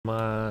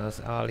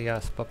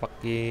alias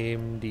Papak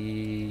Game di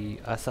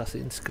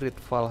Assassin's Creed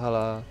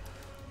Valhalla.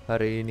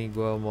 Hari ini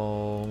gue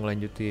mau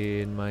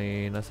ngelanjutin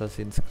main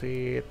Assassin's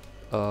Creed.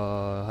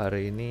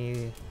 Hari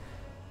ini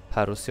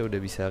harusnya udah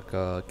bisa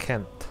ke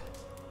Kent.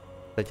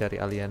 Kita cari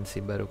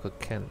aliansi baru ke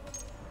Kent.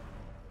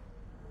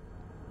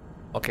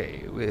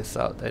 Okay,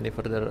 without any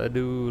further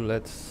ado,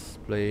 let's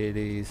play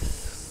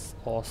this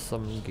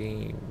awesome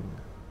game.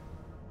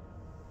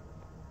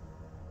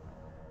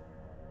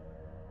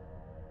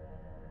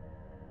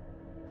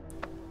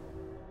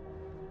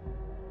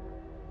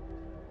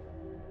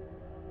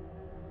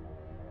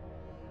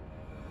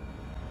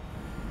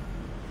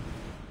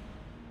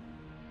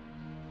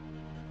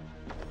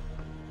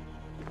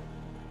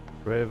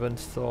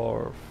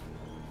 Ravenstorf,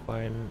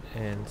 find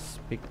and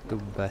speak to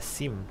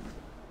Basim.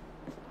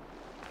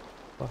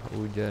 Wah,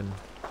 hujan.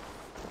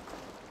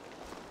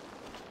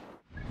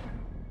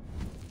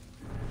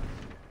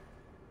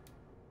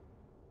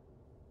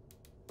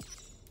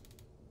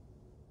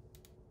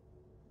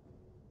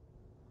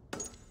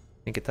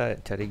 Ini kita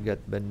cari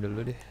Gatban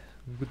dulu deh.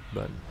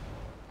 Gatban.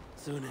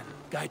 Sunan,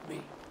 guide me.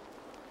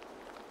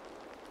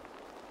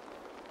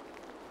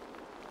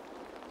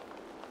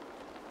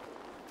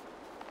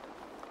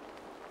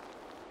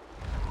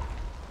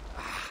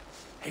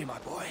 Hey, my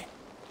boy.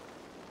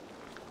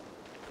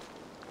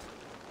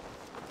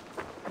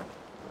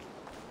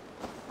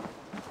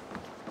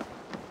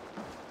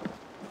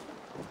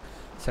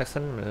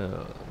 Saxon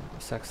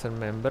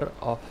member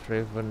of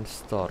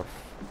Ravenstorf.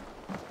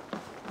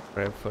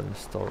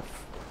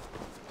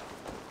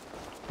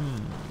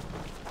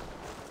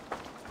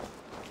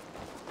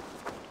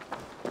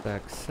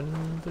 Saxon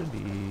tuh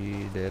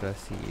di daerah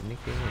sini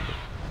kayaknya deh.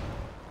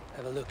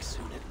 Have a look,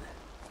 Sunan.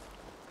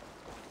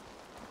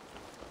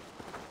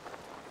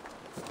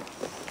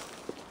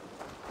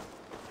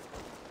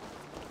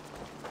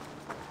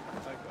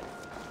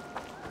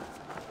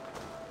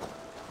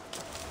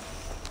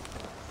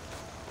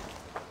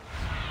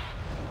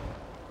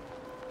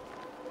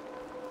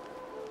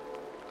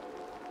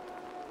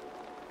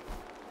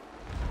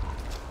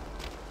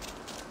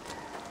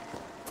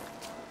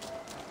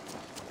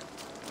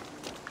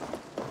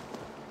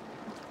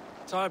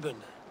 Tarbin,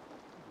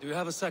 do you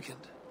have a second?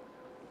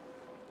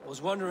 I was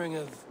wondering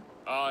if...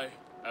 I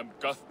am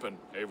Guthpan,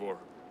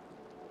 Eivor.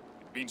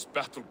 It means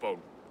battle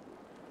bone.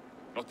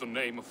 Not the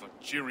name of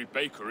a cheery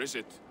baker, is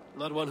it?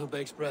 Not one who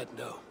bakes bread,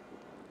 no.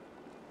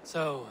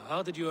 So,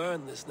 how did you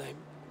earn this name?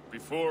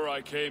 Before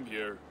I came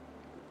here,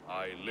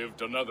 I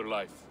lived another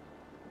life.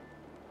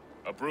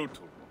 A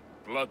brutal,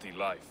 bloody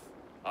life.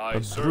 I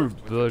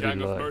served with a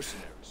gang of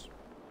mercenaries.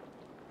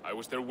 I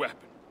was their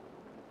weapon,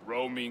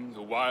 roaming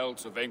the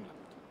wilds of England.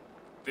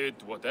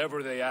 Did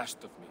whatever they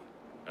asked of me,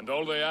 and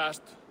all they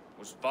asked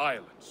was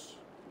violence.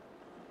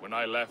 When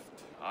I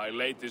left, I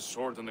laid this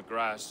sword on the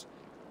grass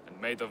and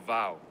made a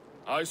vow.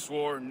 I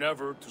swore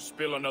never to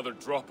spill another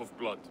drop of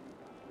blood,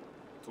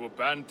 to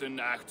abandon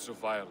acts of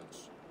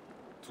violence,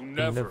 to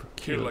never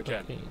kill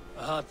again.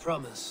 A hard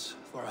promise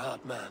for a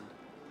hard man.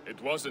 It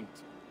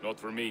wasn't, not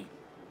for me.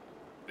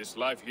 This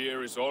life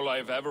here is all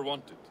I've ever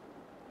wanted.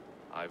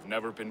 I've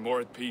never been more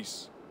at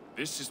peace.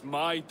 This is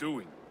my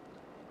doing.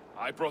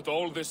 I brought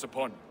all this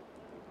upon you.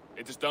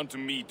 It is down to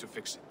me to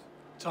fix it.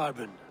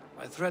 Tarbin,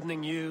 by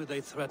threatening you,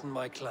 they threaten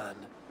my clan.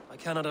 I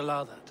cannot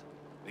allow that.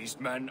 These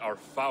men are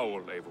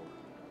foul, Eivor.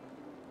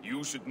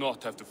 You should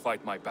not have to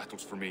fight my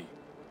battles for me.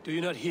 Do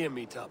you not hear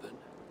me, Tarbin?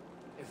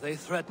 If they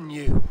threaten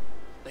you,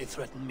 they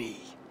threaten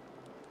me.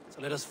 So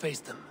let us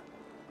face them,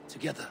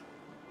 together.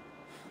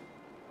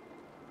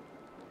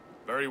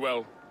 Very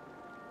well.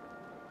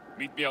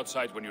 Meet me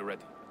outside when you're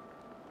ready.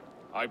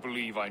 I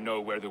believe I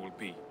know where they will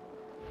be.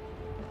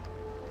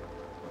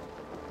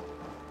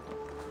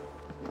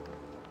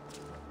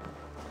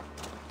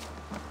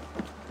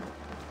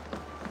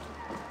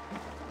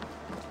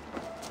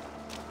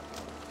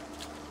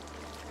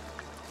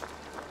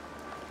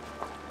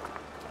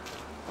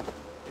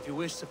 If you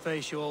wish to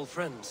face your old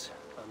friends,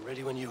 I'm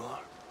ready when you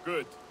are.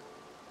 Good.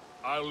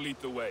 I'll lead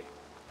the way.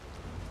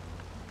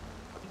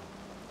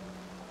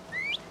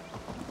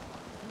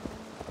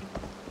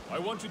 I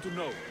want you to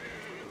know,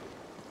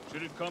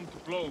 should it come to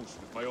blows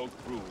with my old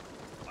crew,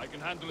 I can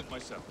handle it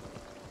myself.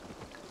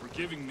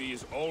 Forgiving me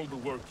is all the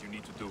work you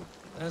need to do.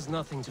 There's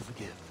nothing to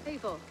forgive.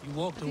 Eivor, You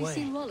walked have away. you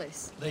seen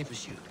Wallace? They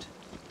pursued.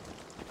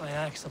 By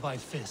axe or by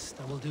fist,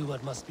 I will do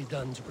what must be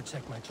done to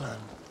protect my clan.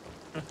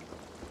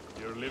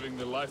 You're living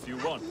the life you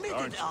want, Admit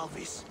aren't it, you?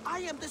 Elvis. I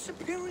am the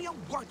superior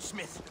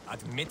wordsmith.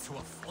 Admit to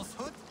a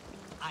falsehood?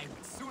 I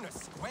would sooner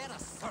square a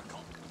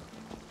circle.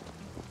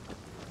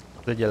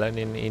 Kita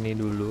jalanin ini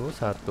dulu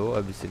satu,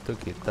 abis itu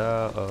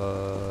kita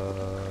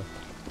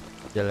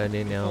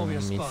jalanin yang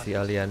misi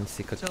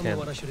aliansi ke Tell me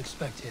Kent. what I should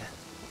expect here.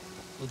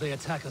 Will they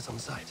attack us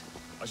on sight?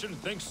 I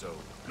shouldn't think so.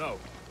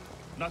 No.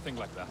 Nothing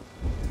like that.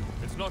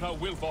 It's not how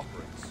Wilf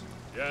operates.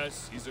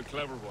 Yes, he's a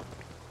clever one.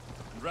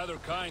 And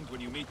rather kind when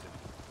you meet him.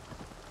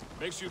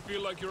 Makes you feel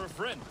like you're a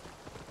friend.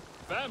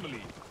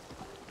 Family.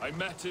 I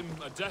met him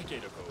a decade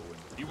ago,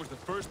 and he was the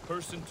first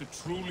person to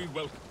truly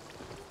welcome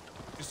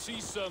me. to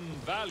see some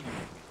value.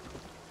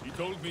 He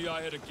told me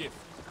I had a gift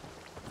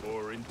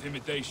for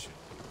intimidation,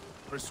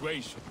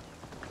 persuasion,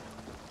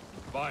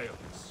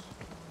 violence.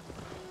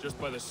 Just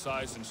by the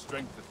size and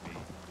strength of me,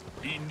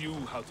 he knew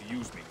how to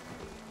use me.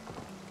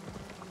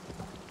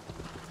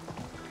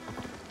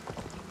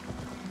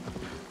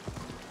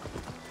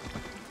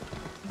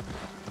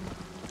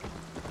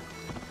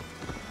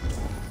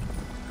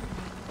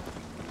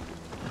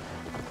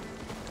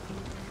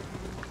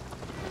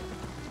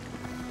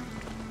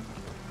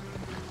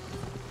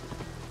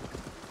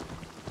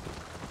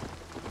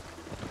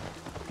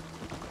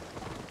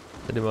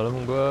 Tadi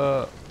malam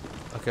gue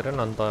akhirnya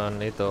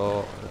nonton itu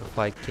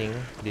Viking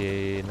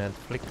di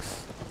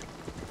Netflix.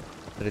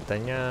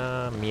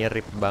 Ceritanya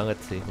mirip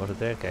banget sih,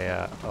 maksudnya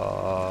kayak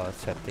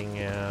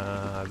settingnya,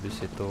 habis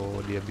itu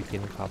dia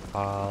bikin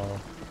kapal,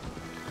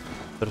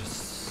 terus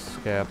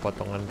kayak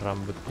potongan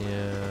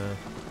rambutnya.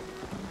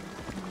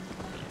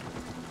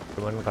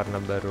 Cuman karena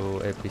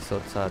baru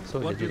episode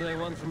 1 jadi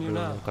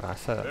belum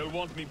kerasa. They'll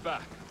want me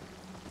back.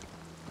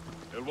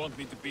 They'll want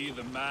me to be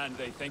the man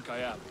they think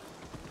I am.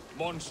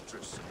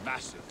 Monstrous and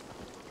massive.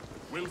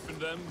 Wilf and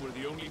them were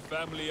the only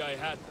family I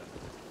had then.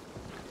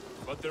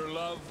 But their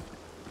love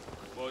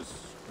was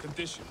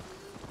conditional.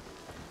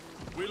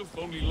 Wilf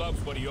only loves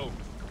what he owns.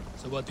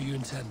 So what do you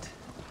intend?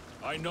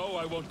 I know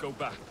I won't go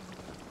back.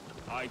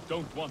 I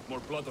don't want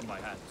more blood on my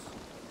hands.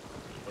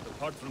 But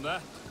apart from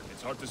that,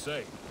 it's hard to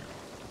say.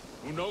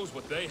 Who knows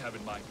what they have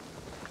in mind?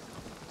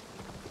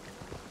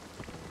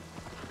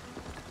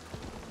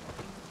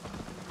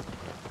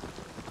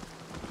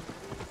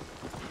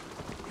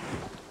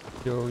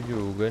 Jauh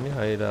juga nih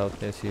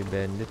hideoutnya si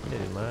bandit nih,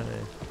 di mana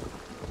ya?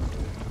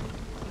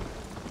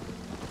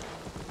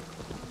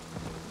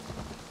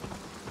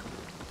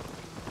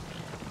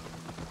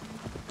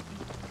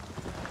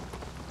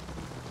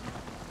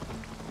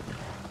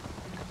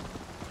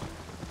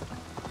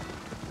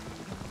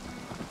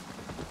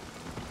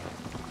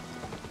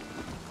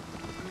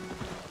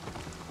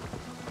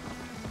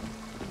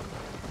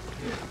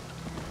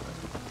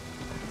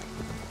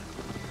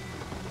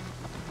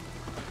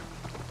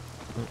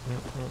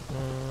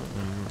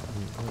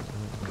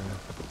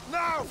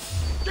 Now!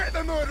 Get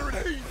the murdering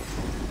heat!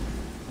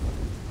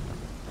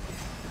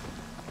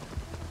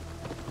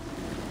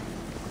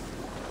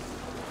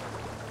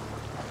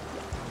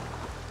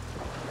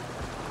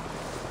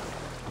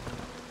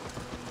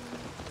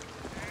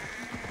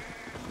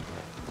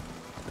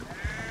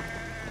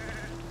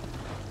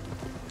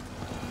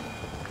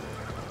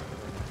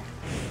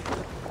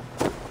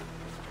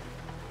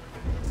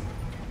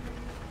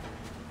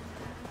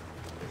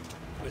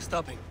 We're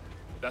stopping.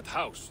 That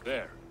house,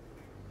 there.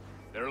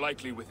 They're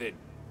likely within.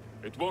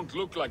 It won't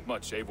look like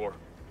much, Eivor.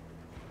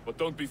 But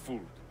don't be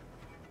fooled.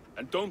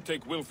 And don't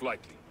take Wilf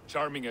lightly,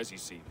 charming as he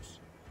seems.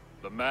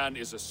 The man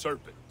is a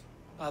serpent.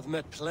 I've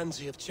met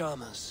plenty of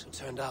charmers who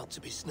turned out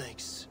to be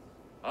snakes.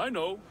 I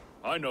know.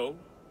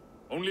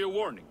 Only a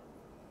warning.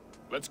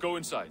 Let's go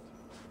inside.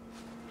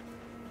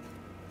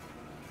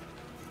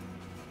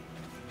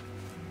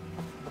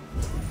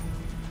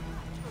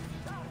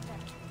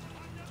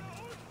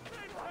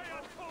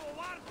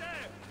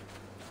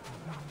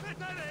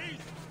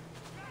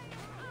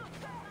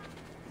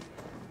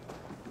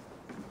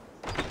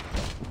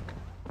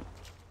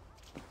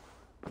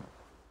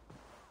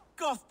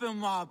 Gotham,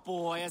 my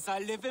boy, as I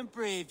live and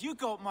breathe, you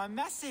got my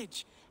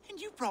message.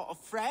 And you brought a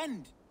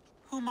friend.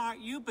 Who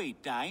might you be,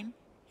 Dane?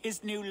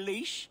 His new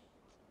leash?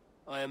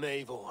 I am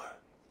Eivor,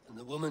 and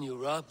the woman you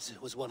robbed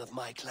was one of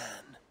my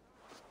clan.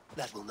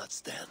 That will not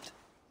stand.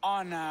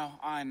 I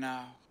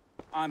know.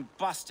 I'm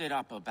busted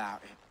up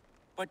about it.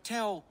 But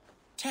tell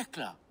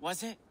Tekla,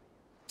 was it?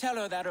 Tell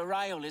her that her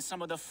ale is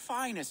some of the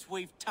finest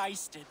we've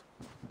tasted.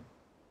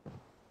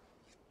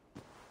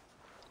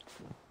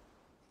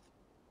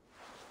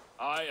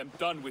 I am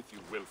done with you,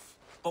 Wilf.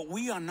 But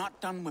we are not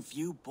done with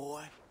you,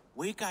 boy.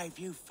 We gave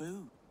you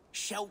food,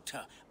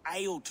 shelter,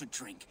 ale to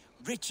drink,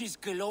 riches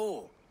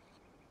galore.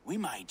 We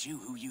made you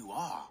who you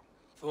are.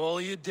 For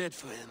all you did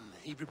for him,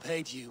 he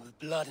repaid you with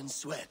blood and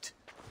sweat.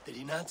 Did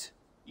he not?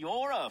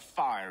 You're a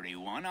fiery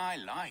one, I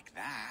like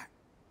that.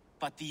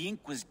 But the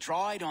ink was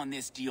dried on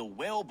this deal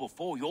well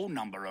before your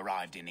number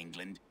arrived in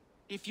England.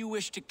 If you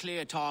wish to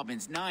clear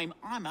Tarbin's name,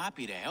 I'm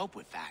happy to help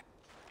with that.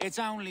 It's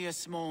only a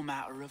small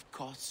matter of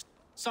cost.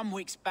 Some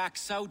weeks back,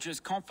 soldiers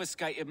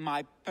confiscated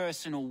my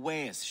personal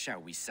wares,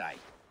 shall we say.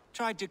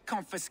 Tried to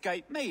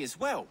confiscate me as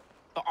well,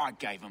 but I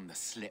gave them the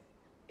slip.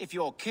 If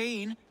you're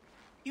keen,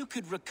 you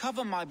could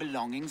recover my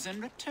belongings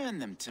and return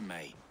them to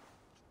me.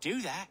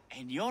 Do that,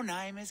 and your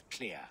name is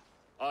clear.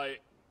 I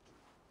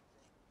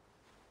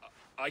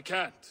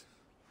can't.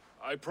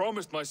 I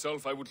promised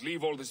myself I would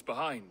leave all this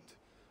behind.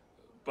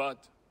 But...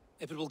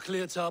 If it will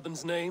clear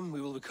Tarbin's name, we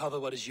will recover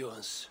what is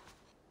yours.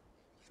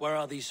 Where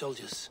are these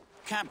soldiers?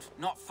 Camped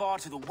not far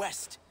to the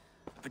west.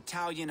 A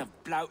battalion of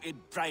bloated,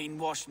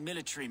 brainwashed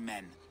military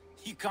men.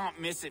 You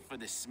can't miss it for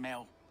the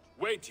smell.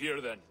 Wait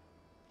here, then.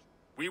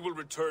 We will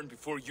return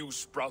before you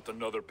sprout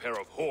another pair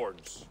of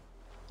horns.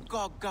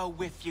 God go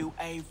with you,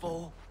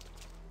 Eivor.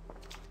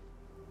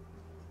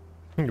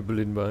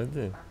 Nyebelin banget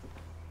ya.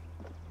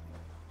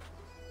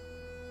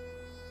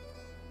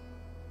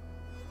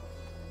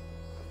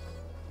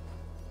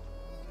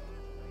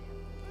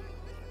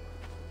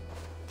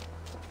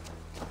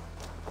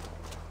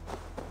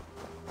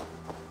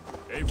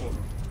 Eivor,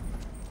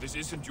 this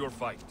isn't your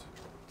fight.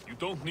 You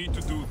don't need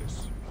to do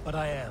this. But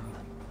I am.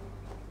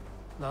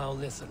 Now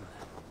listen.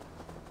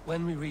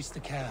 When we reach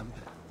the camp,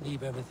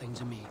 leave everything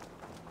to me.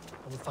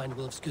 I will find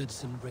Wilf's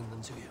goods and bring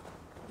them to you.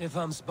 If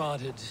I'm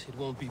spotted, it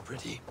won't be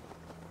pretty.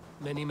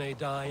 Many may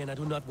die, and I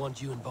do not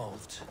want you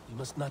involved. You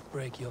must not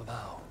break your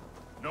vow.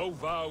 No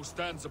vow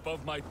stands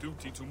above my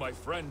duty to my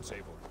friends,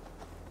 Eivor.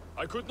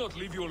 I could not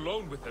leave you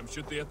alone with them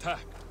should they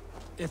attack.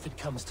 If it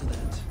comes to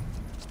that,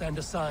 stand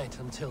aside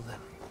until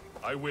then.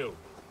 I will.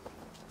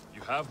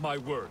 You have my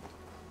word.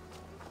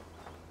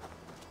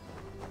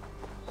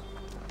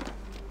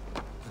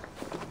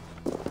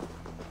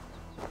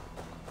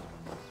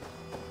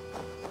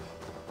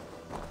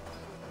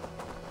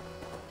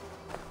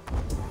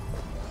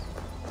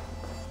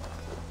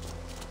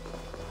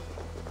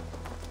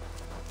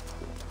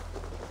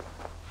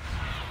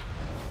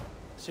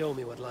 Show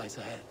me what lies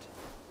ahead.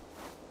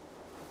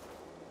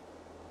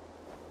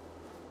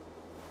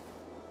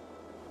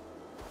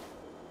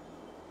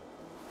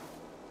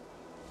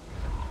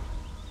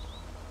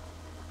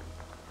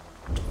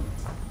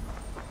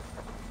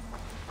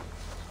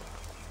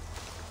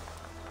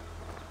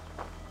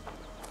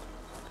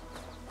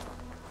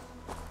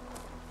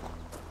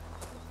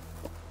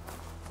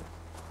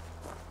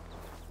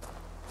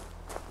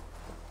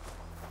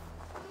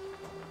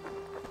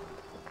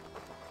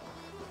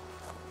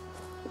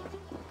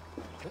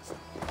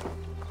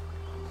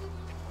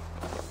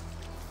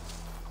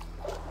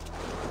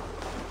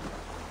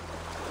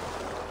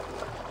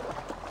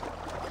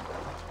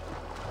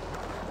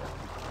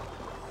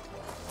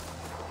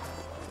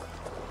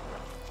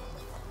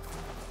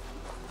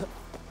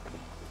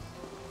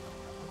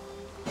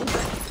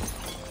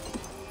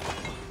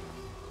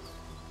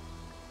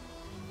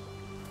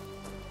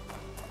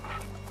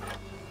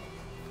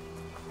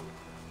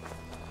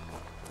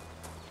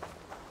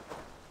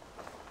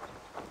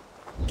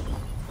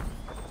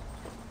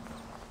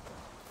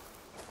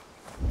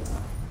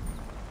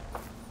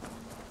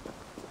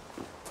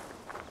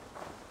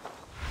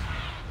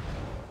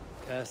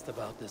 Cast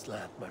about this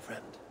land, my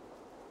friend.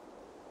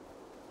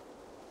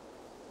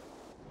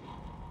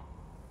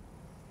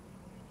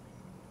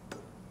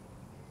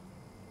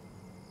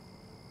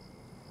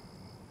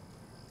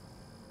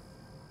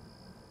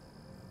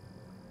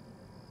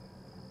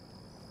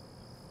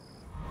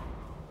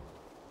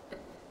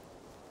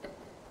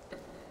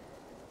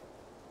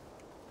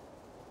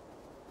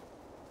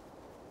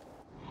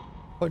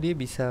 Oh, dia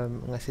bisa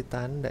ngasih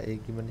tanda ya,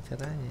 gimana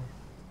caranya?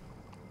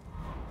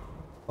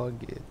 Oh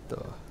gitu.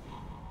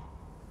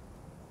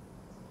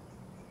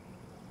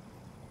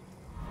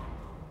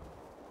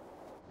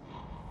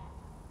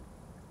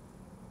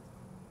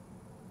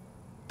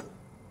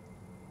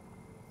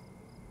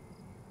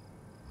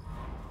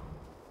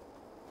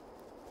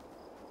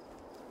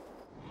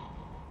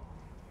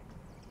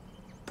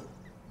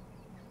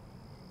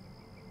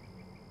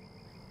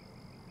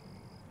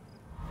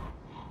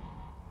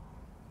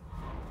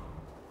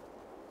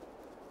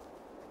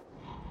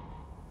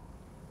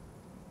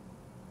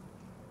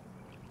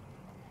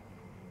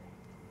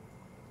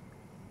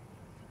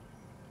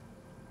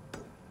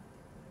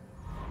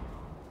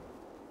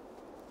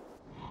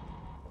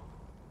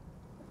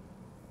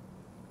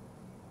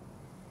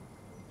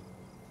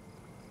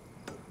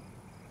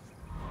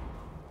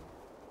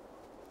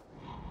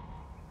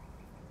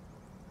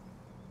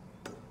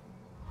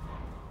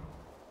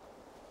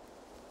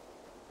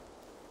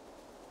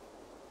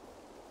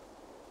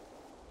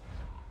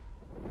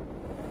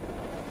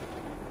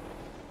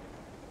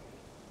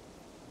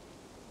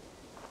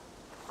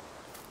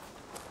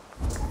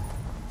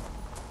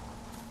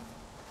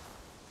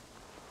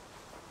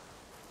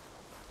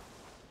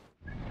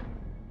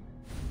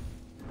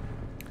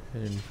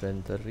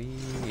 Inventory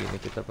ini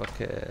kita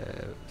pakai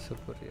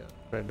superior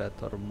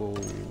predator bow.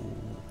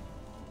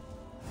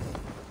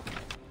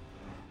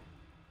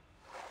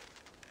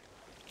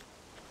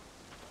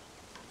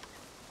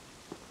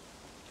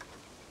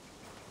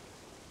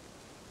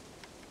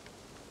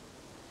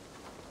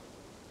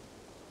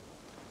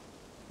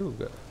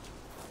 Juga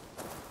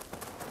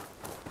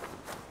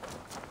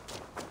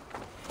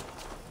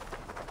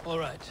All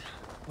right,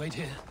 wait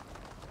here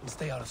and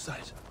stay out of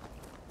sight.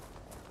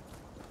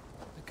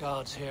 The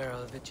guards here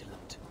are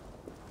vigilant.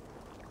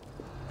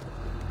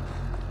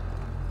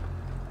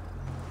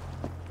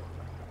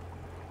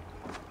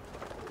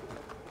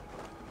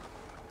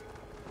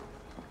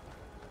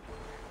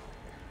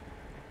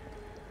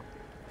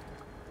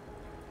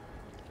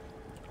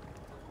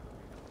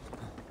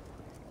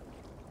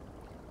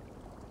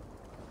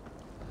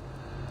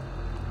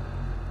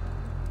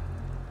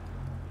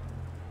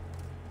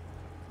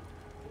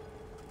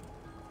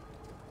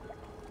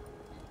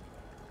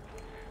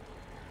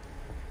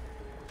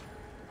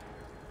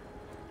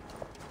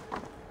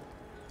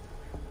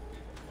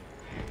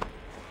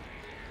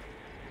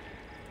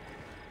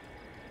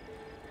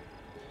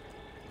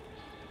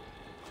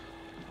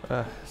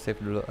 Save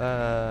dulu.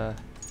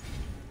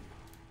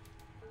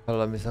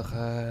 Kalau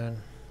misalkan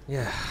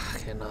ya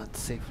cannot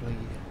save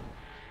lagi.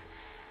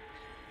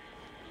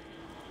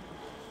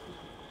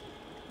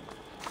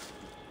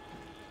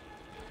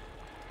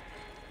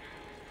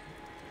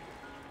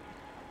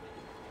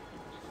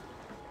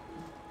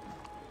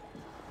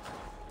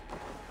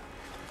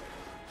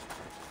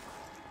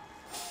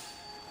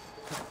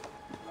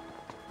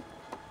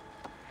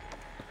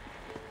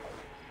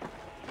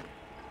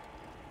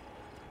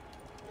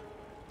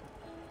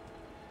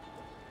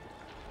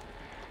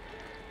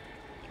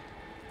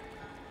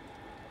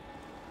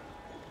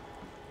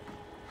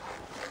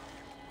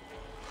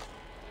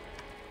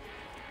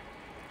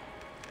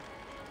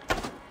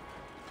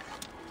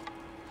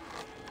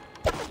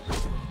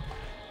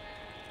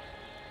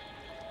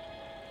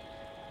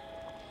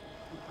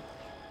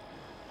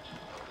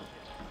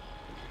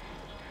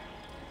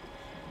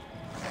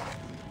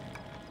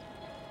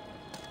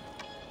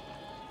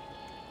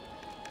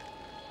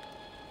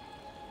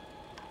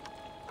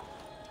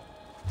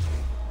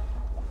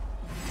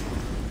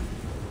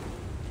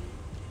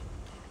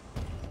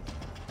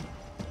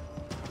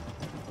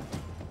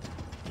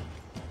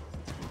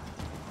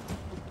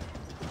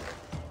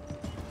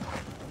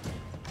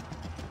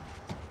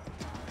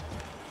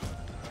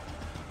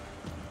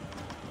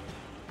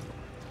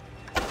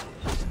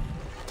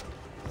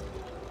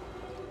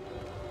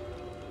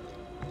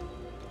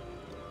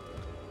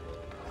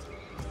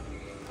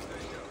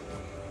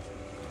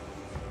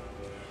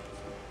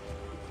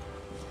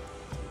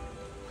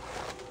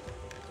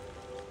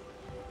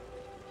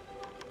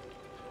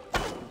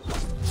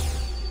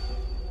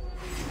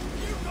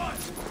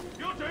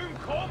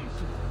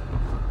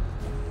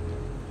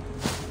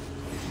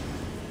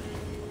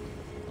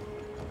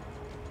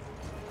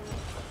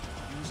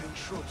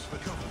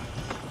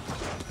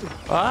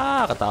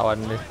 Ketahuan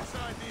nih.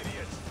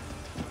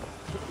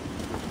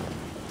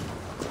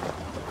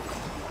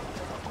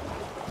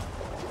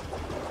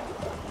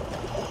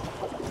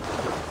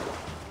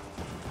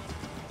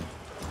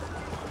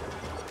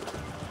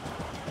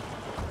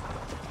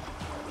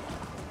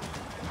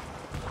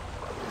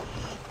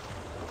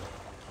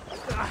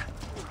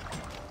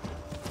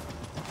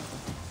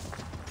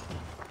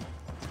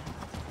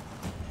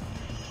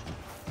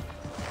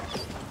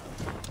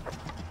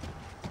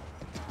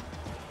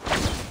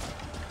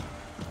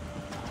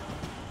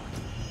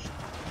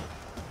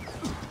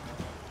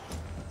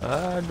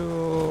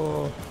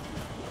 Aduh.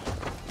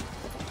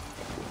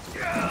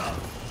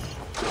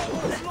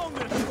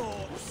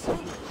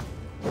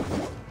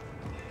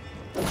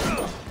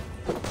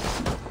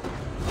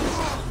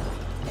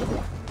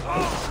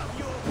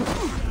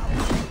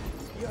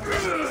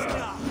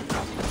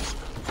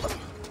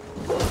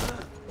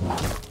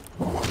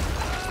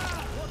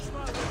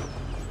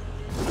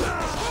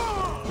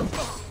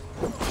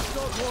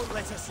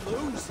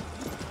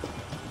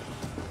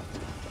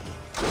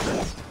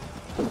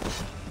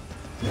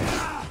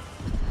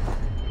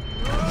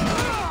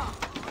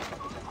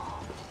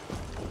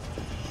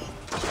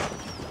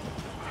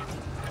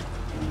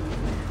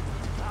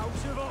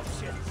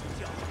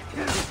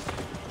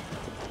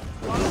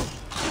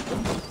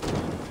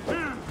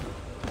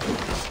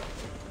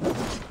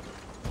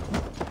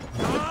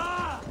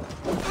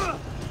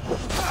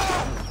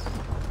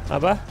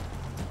 Apa?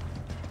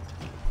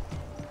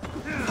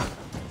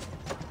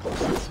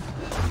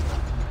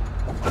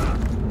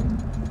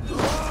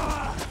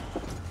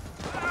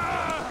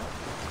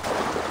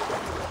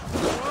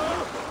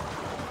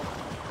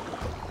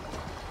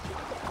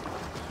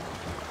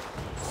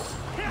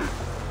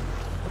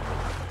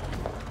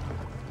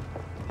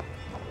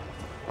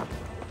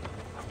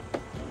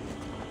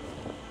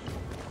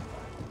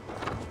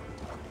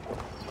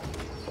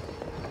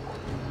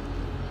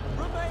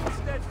 Remain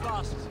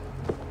steadfast.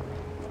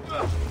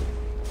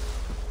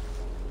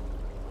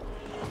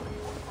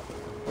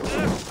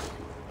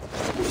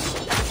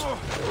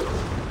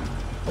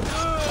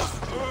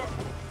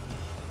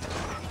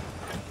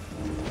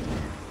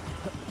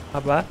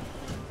 Apa?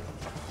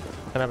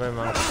 Kenapa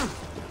memang?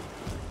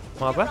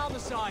 Mau apa? Around the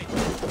side.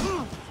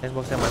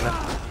 Handboxnya mana?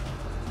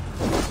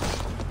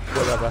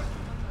 Buat apa?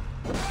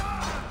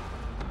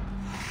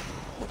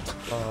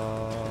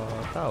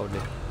 Tahu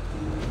deh.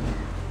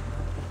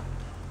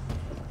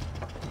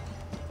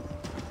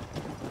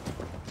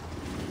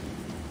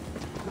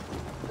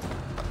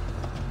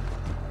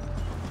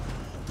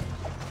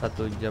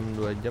 Satu jam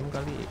 2 jam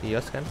kali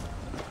iOS kan?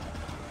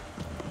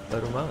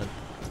 Baru banget.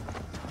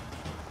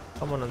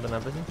 Kamu nonton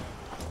apa sih?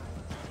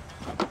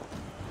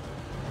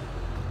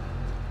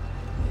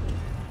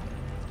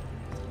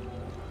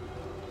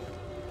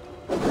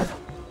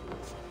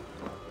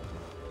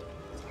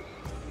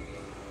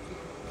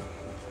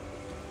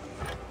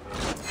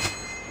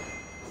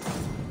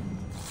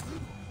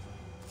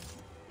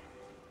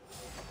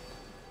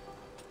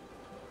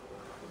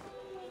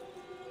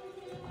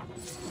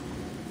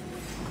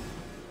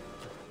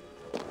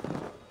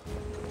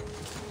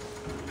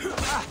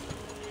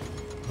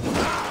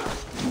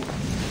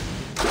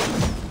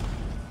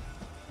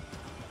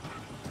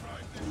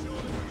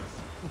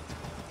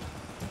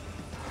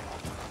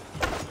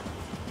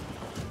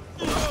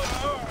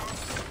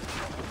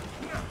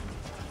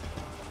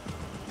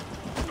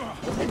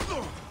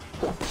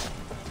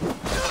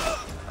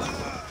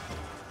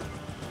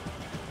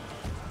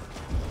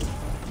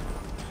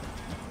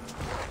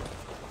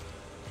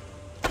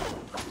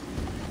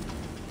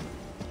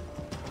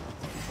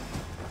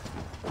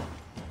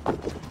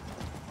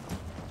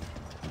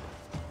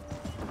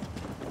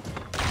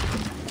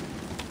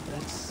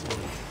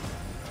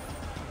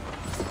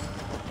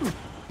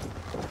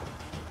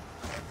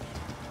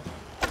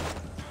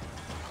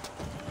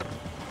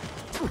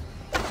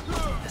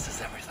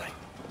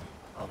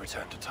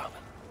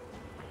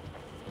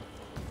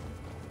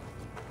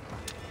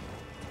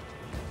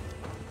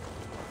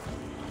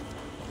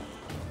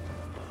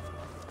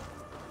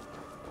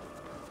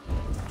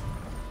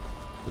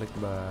 Klik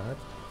banget.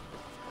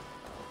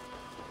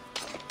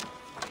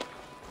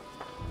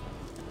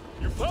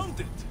 You found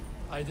it!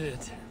 I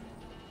did.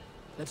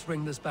 Let's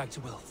bring this back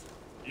to Wilf.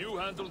 You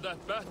handled that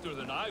better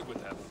than I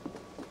would have.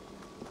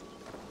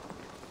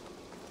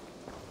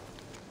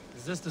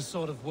 Is this the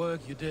sort of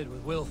work you did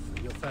with Wilf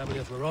and your family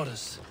of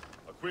marauders?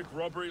 A quick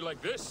robbery like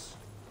this?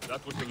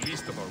 That was the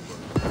least of our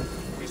work.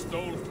 We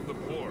stole from the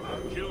poor,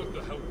 killed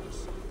the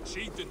helpless,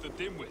 cheated the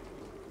dimwit.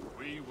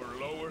 We were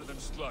lower than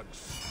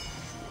slugs.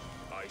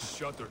 I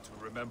shudder to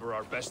remember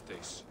our best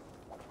days.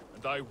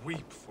 And I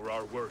weep for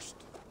our worst.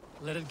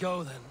 Let it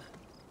go, then.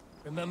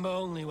 Remember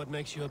only what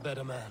makes you a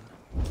better man.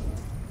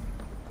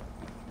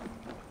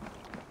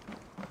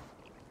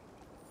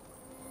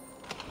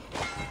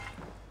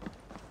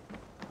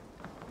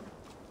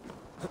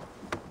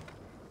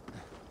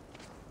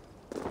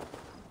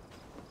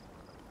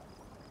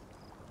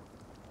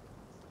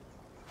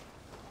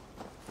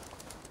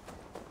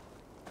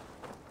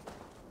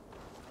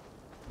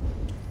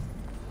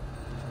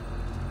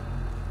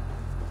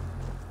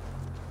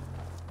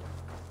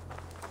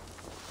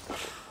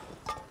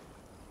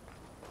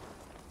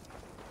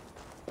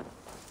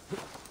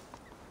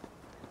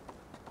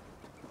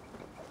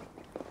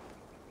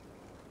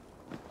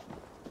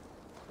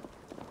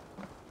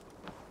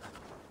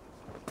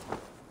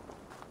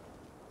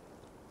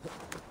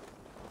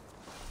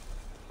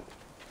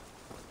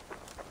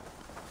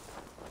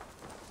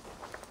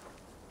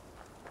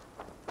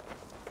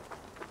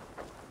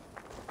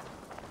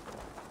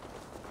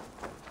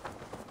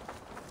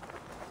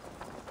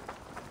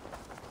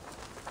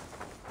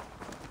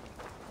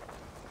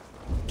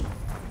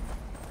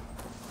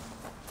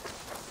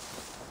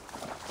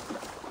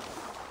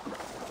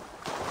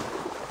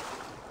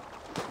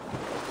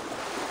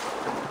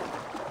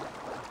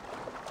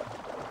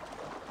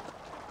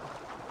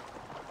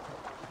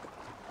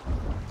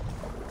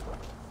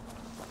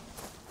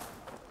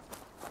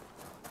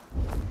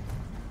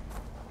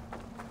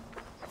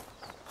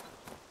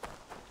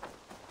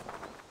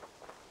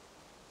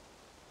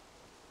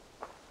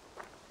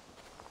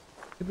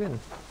 Ben.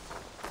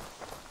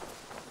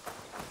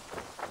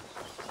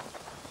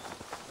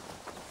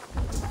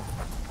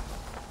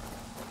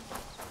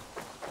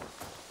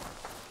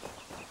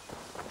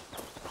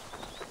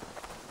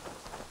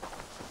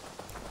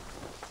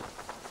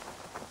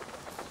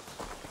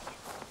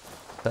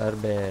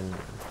 Ben.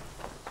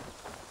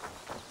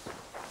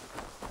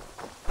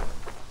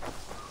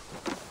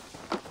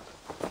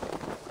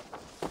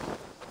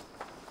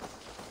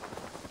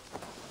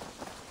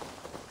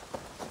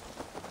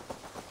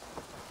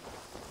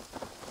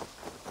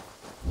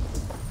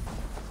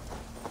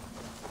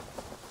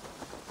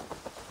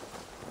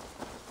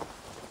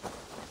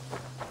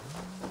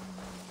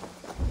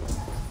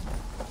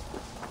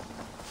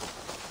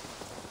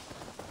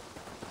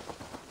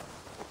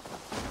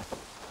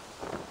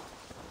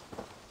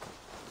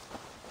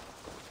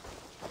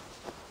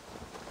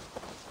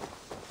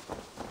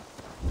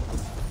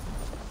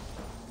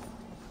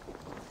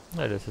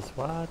 Ada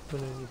sesuatu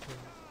nih gitu.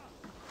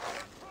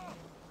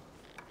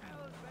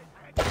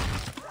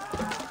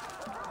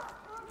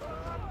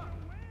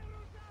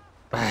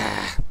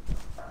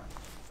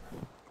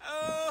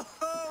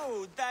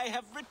 Oh, they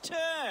have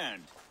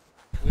returned.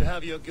 We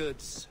have your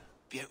goods.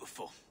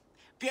 Beautiful.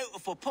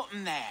 Beautiful. Put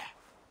them there.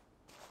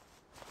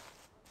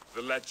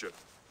 The ledger.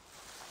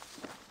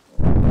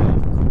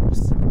 Of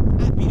course.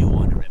 Happy to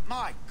honor it.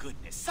 My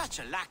goodness,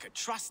 such a lack of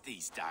trust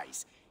these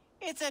days.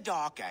 It's a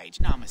dark age,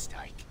 no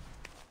mistake.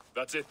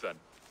 That's it then.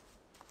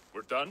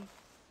 We're done?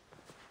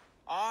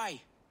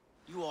 Aye.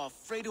 You are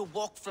free to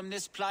walk from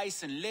this place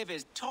and live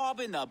as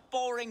Tobin the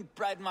boring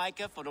bread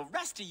maker for the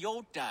rest of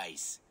your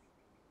days.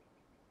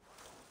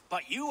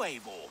 But you,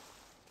 Eivor,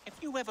 if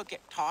you ever get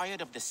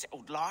tired of the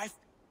settled life,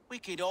 we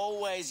could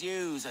always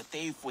use a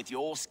thief with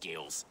your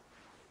skills.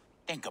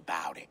 Think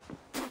about it.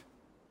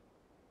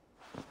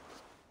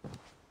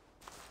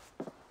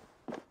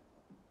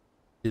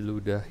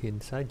 Diludahin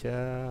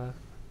saja.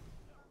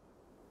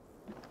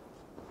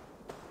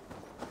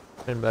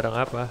 Main barang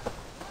apa?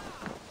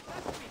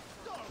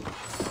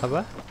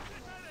 Apa?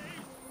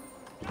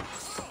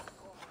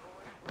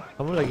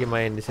 Kamu lagi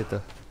main di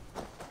situ?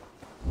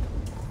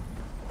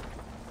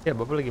 Ya,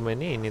 Bapak lagi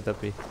main ini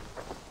tapi.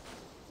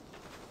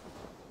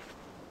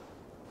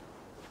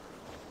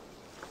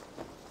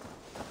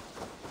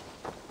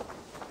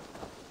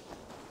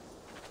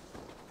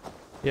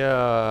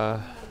 Ya.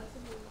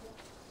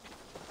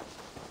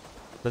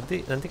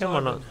 Nanti kan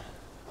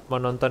mau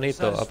nonton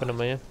itu apa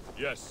namanya?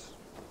 Yes.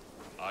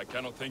 I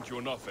cannot thank you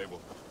enough,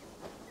 Abel.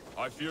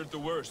 I feared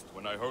the worst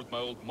when I heard my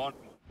old mon...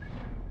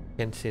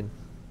 Kenshin.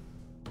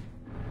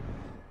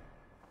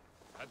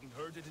 Hadn't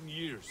heard it in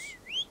years.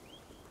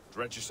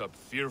 Dredges up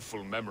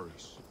fearful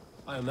memories.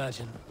 I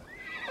imagine.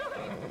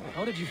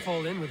 How did you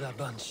fall in with that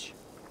bunch?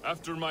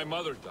 After my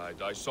mother died,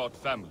 I sought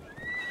family.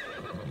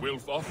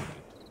 Wilf offered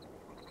it.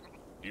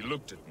 He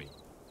looked at me,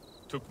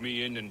 took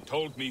me in and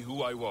told me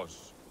who I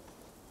was.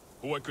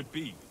 Who I could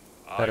be.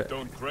 I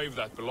don't crave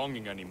that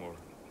belonging anymore.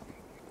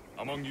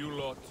 Among you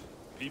lot,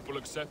 people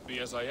accept me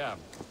as I am.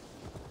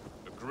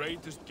 The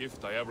greatest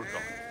gift I ever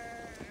got.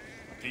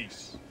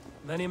 Peace.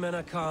 Many men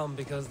are calm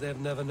because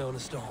they've never known a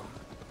storm.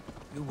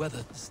 You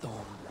weathered the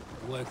storm,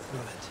 worked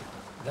through it.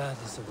 That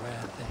is a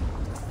rare thing.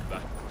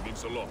 That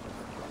means a lot.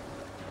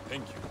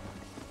 Thank you.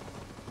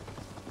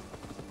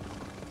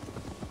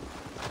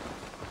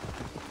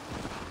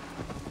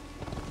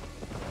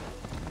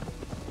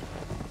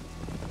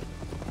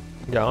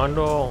 Jangan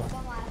dong.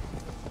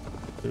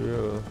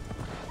 Iya.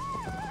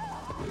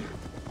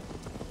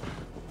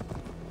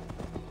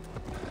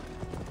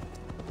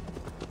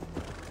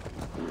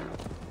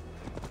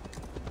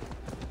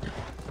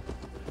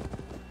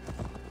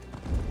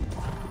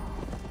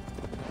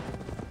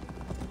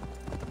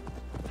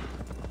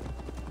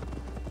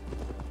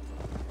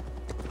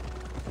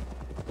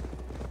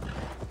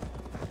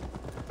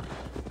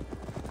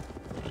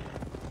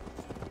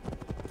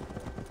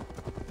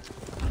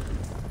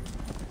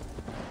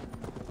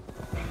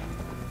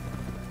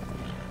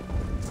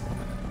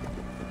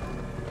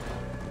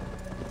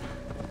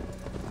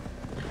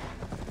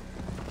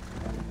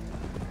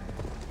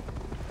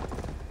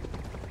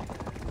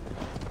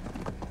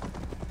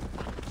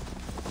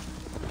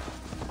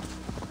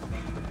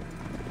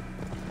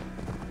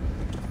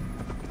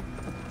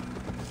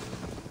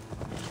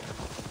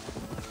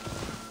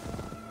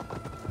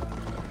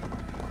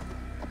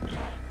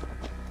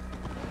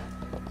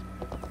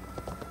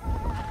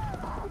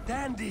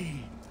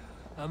 Dandy!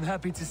 I'm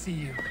happy to see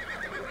you.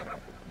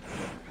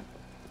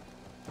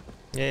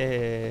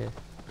 Yeay.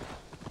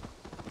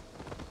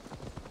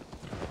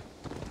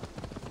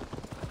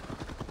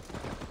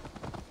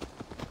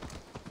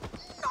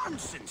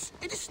 Nonsense!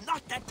 It is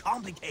not that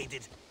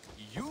complicated.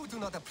 You do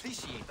not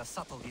appreciate the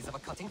subtleties of a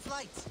cutting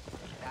flight.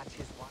 That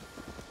is why...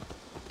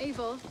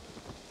 Eivor,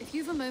 if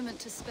you've a moment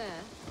to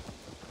spare...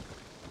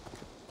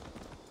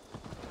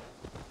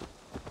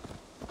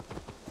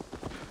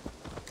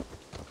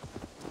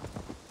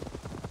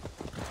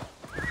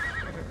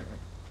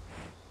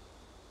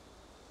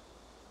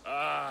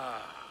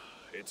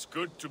 It's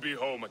good to be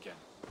home again.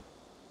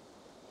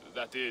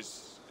 That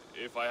is,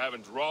 if I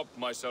haven't robbed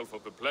myself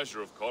of the pleasure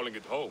of calling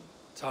it home.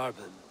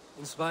 Tarban,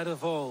 in spite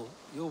of all,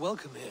 you're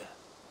welcome here.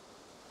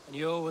 And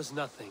you owe us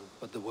nothing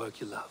but the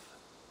work you love.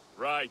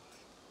 Right.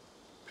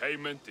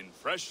 Payment in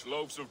fresh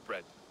loaves of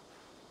bread.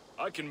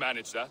 I can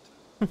manage that.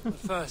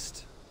 But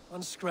first,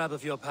 one scrap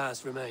of your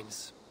past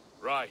remains.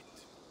 Right.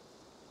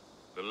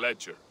 The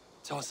ledger.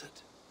 Toss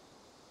it,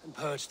 and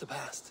purge the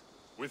past.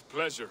 With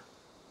pleasure.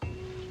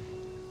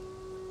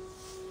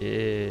 Oh.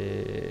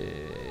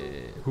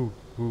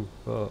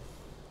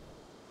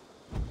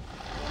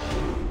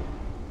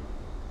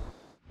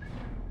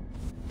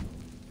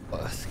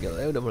 Wah,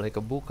 skillnya udah mulai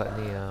kebuka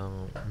nih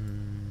yang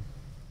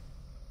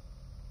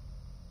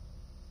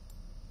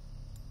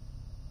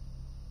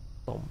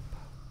Tomb.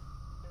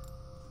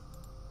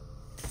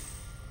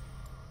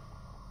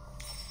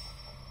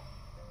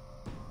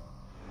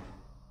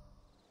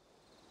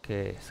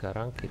 Oke,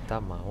 sekarang kita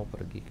mau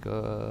pergi ke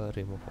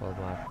remove all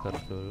marker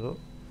dulu.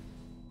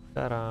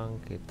 Sekarang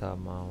kita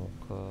mau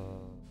ke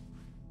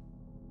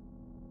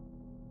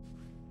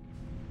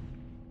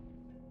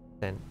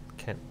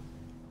Ken.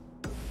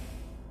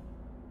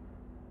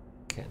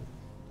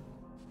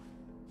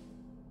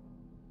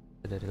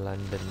 Dari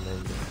London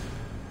aja.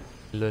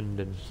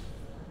 London.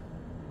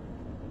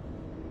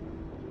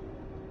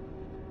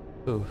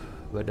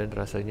 Badan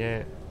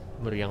rasanya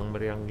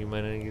meriang-meriang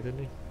gimana gitu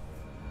nih.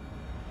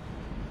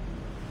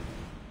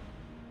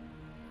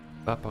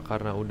 Apa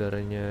karena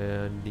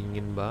udaranya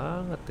dingin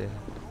banget ya?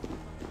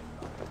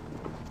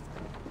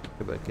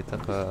 Coba kita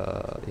ke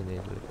ini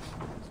dulu.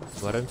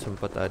 Kemarin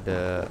sempat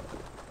ada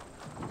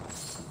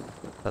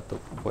satu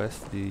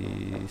quest di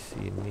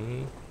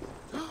sini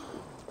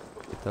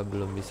kita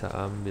belum bisa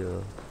ambil.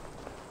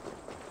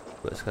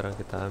 Coba sekarang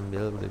kita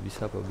ambil, udah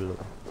bisa apa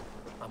belum?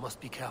 I must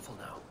be careful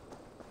now.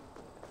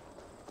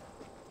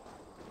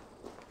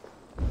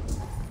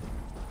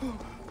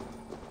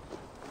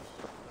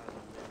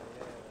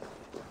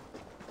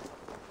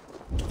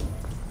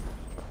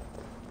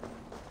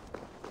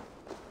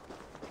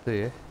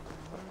 Tuh ya.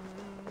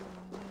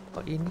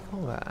 Oh ini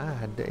kok nggak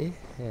ada ya?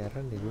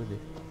 Heran deh gue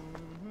deh.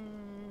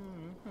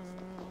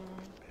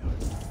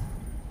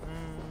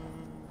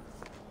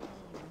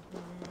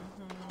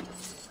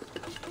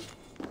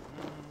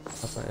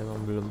 Apa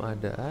emang belum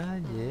ada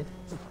aja?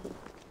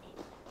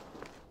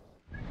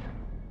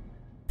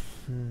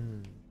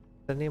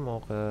 Kita nih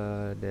mau ke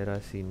daerah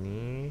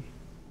sini.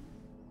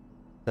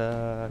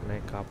 Kita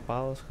naik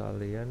kapal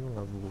sekalian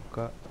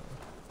ngebuka.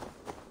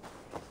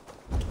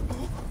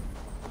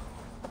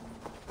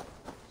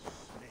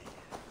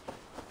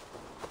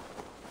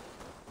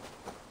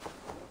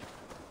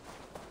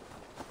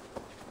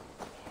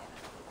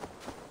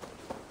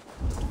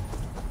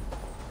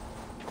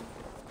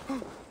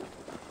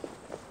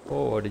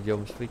 Oh, the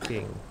jump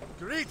speaking.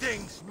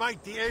 Greetings,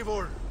 mighty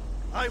Eivor.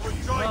 I will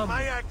join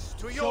my axe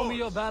to yours. Show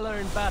me your valor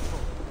in battle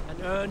and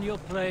earn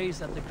your place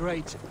at the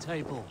great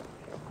table.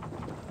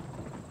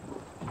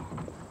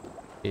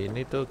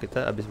 Ini tuh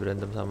kita abis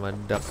berantem sama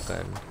Duck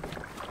kan.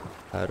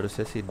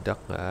 Harusnya si Duck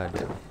nggak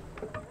ada nih.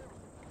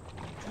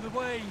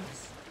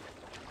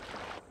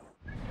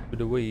 To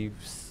the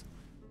waves.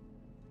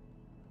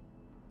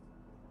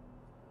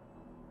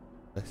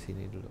 Ke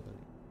sini dulu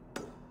kali.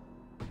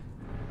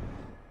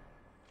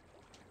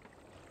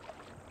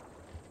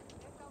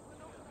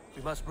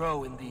 We must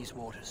row in these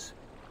waters.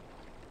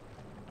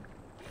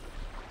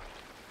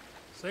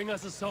 Sing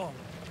us a song.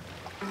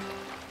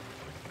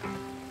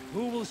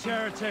 Who will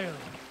share a tale?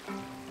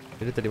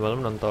 Jadi tadi malam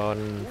nonton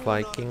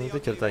Viking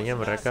itu ceritanya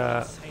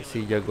mereka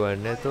si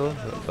jagoannya tuh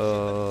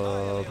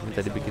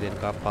minta dibikinin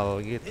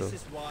kapal gitu.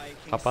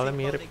 Kapalnya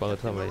mirip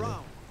banget sama ini.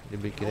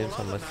 Dibikinin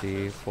sama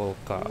si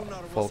Volke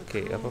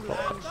apa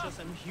Volke.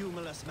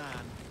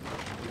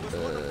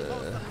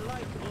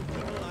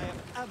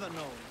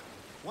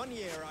 One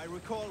year I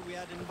recall we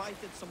had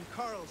invited some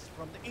Carls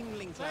from the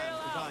Engling clan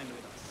to dine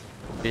with us.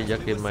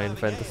 Diajakin main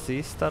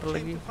Fantasy Star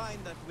lagi.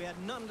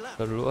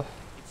 Dulu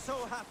It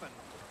so happened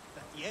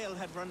that the ale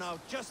had run out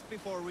just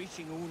before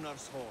reaching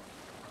Unar's horn.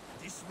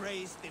 This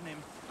raised in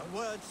him a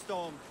word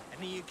storm,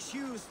 and he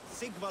accused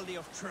Sigvaldi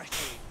of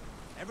treachery.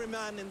 Every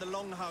man in the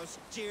longhouse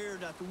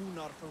jeered at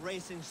Unar for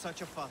raising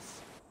such a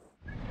fuss.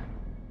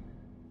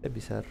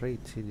 bisa raid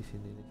sih di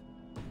sini nih.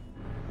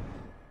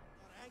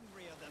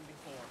 Angrier than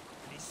before,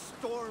 and he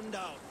stormed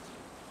out.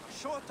 A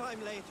short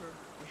time later,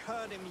 we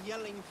heard him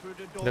yelling through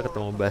the door. Udah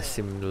ketemu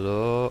Basim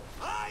dulu.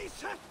 I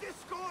set this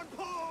scorn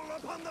pall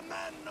upon the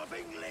men of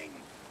Engling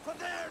for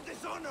their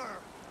dishonor.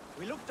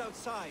 We looked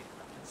outside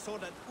and saw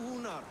that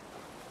Unar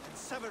had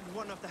severed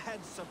one of the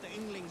heads of the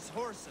Engling's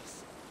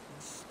horses and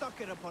stuck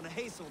it upon a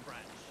hazel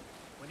branch.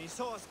 When he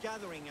saw us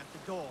gathering at the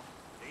door,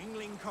 the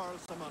Engling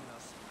carls among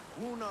us,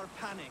 Unar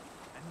panicked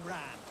and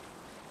ran.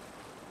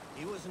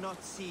 He was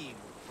not seen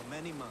for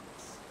many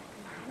months.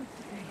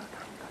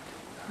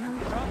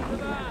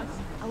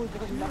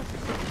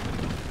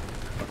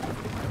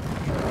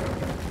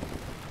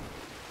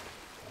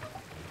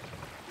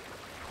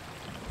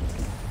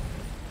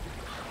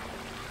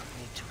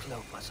 Need to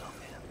cloak myself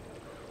here.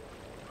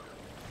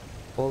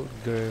 Old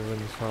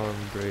Gravenshorn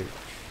Bridge.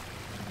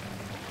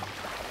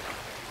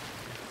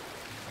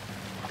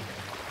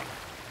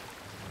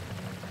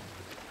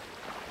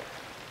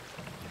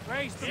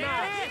 Raise the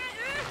mast!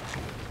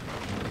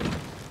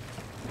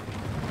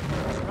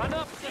 Run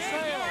up the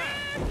sail!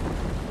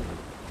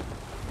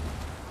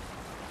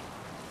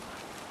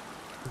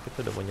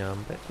 Kita udah mau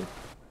nyampe tuh.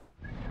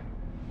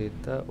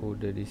 Kita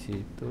udah di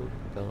situ,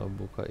 kita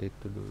ngebuka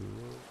itu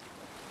dulu.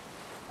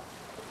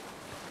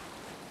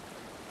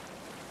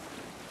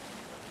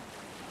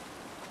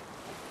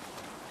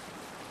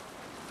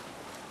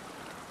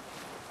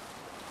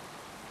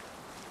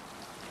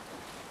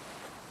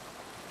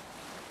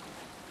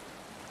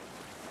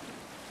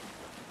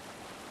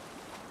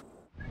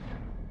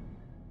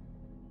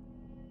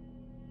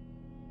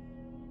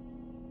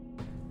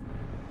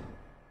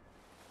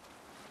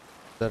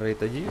 Kita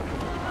raid aja yuk.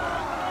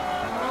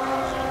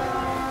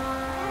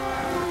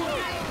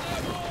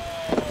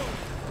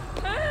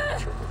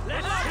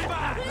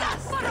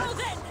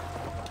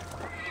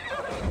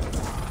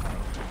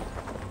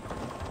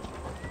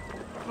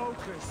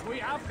 Focus,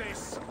 we have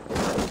this!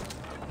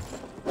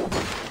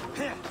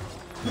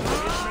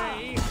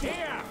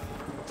 Here!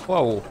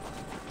 Wow.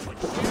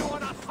 You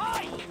wanna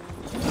fight?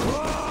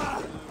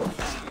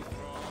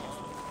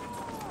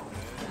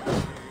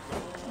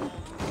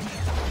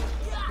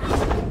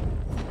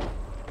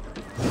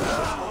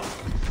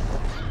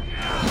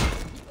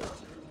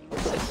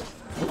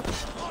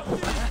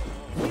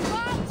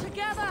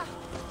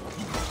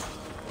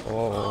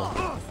 Oh.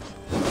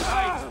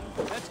 Right,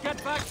 let's get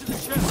back to the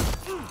ship.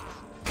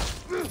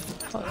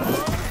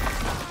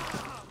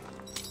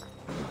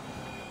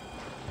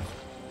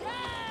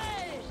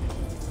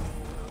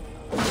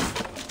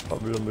 Oh,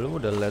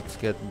 belum udah let's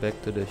get back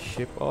to the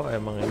ship. Oh,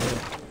 emang ini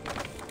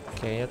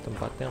kayaknya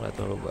tempatnya nggak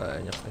terlalu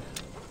banyak deh.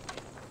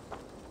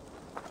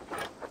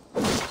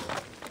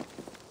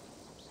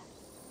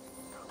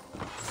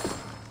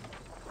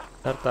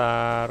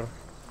 Tartar.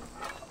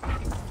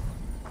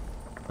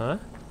 Hah?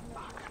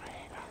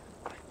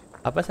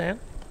 Apa sayang?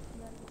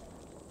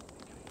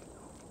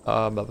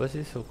 Bapak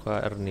sih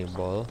suka Ernie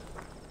Ball.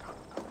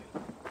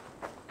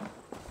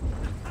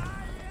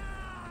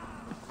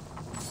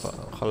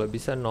 Kalau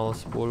bisa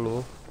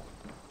 010.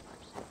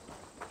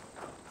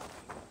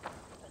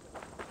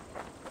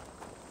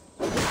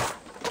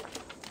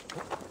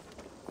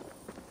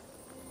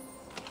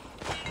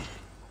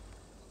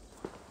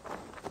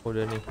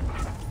 Udah nih.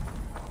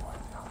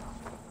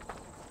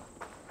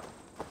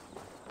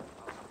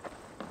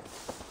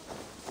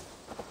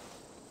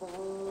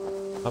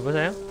 Apa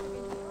sayang?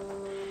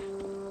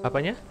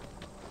 Apanya?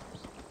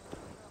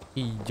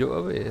 Ijo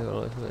apa ya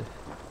kalau nggak salah?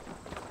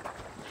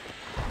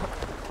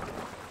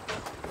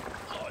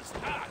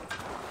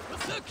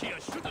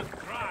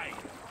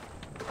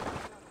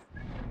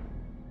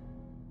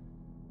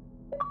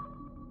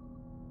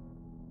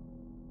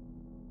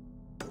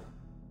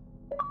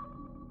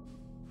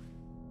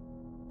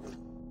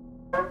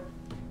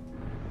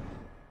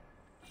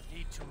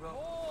 Need to row.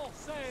 All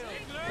sail!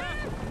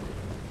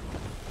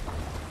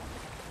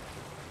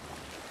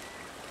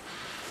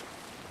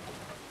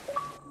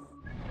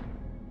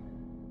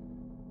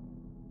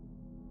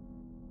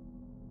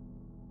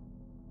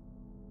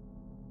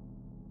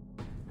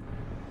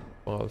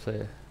 Oh, nggak usah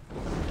ya.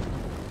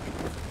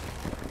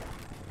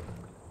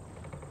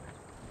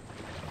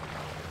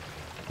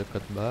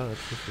 Deket banget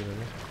sih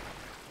sebenarnya.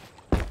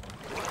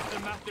 The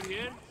master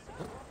here?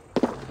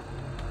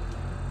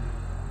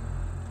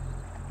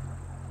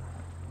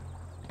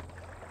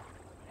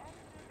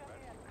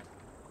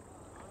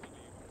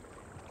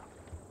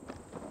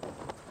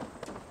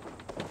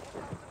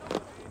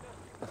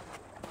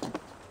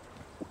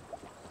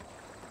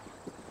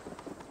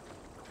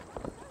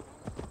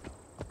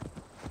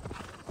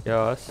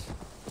 Yos.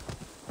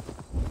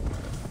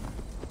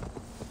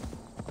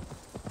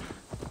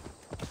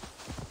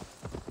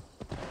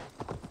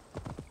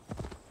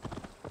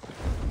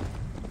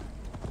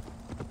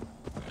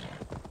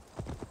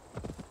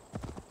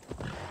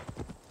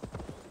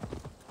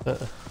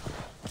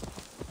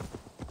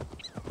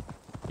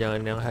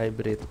 Jangan yang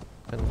hybrid,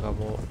 kan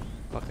kamu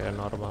pakai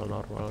normal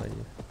aja.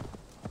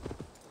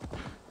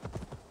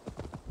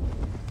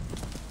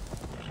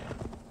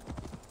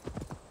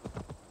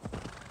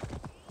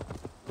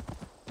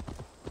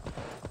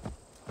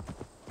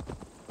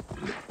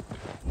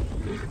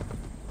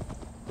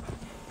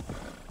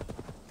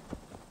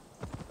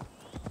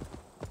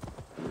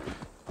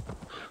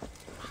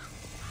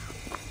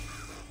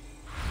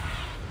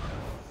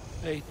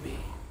 Aid me.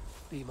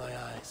 Be my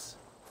eyes.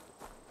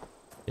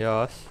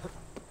 Yos.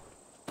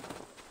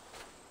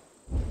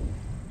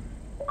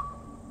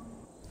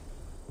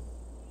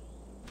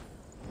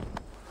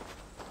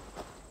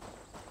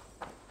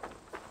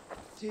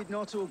 Did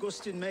not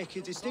Augustine make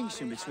a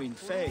distinction between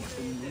faith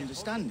and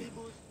understanding?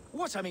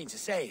 What I mean to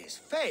say is,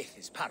 faith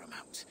is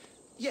paramount.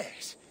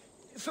 Yes,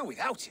 for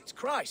without it,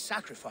 Christ's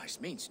sacrifice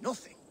means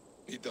nothing.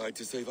 He died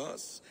to save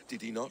us,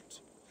 did he not?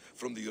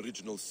 From the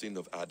original sin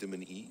of Adam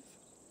and Eve?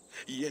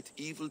 Yet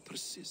evil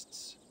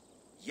persists.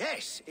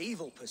 Yes,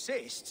 evil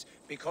persists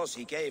because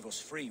he gave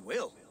us free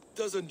will.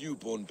 Does a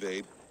newborn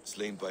babe,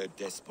 slain by a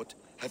despot,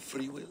 have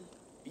free will?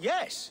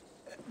 Yes.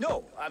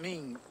 No, I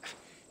mean,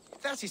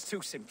 that is too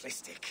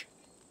simplistic.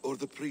 Or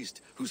the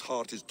priest whose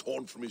heart is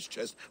torn from his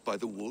chest by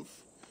the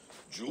wolf?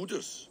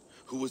 Judas,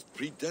 who was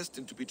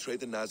predestined to betray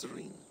the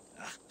Nazarene?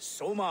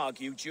 Some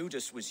argue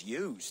Judas was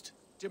used.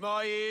 Do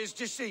my ears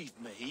deceive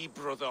me,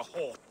 Brother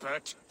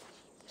Hortbert?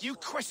 You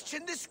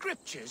question the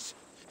scriptures?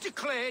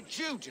 Declare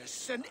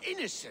Judas an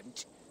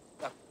innocent?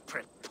 A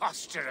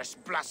preposterous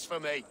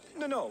blasphemy!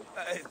 No,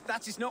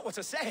 that is not what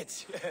I said.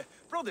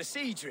 Brother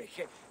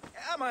Cedric,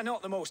 am I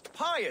not the most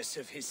pious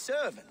of his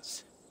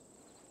servants?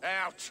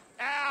 Out!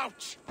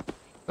 Out!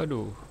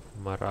 Aduh,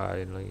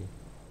 marahin lagi.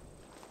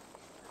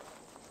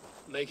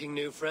 Making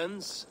new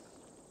friends?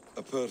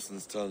 A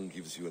person's tongue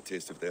gives you a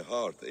taste of their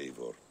heart,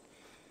 Eivor.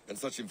 And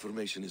such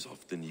information is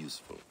often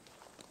useful.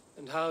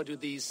 And how do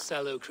these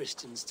sallow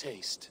Christians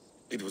taste?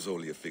 It was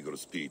only a figure of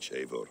speech,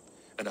 Eivor,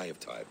 and I have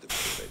tired of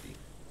it already.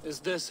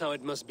 Is this how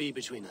it must be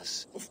between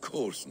us? Of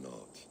course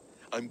not.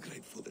 I'm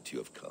grateful that you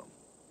have come.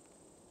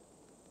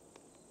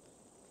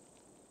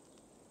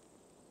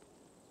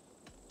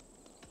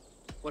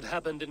 What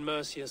happened in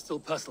Mercia still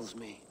puzzles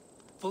me.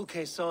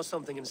 Fulke saw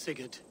something in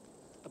Sigurd.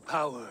 A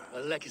power, a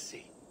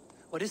legacy.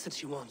 What is it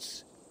she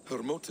wants?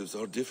 Her motives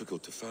are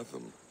difficult to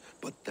fathom,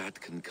 but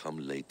that can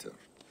come later.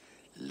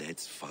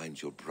 Let's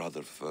find your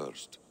brother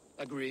first.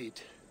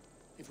 Agreed.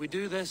 If we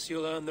do this,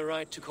 you'll earn the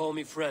right to call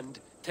me friend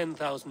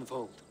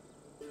 10,000-fold.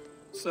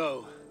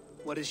 So,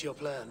 what is your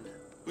plan?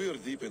 We are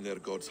deep in their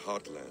god's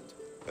heartland,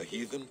 a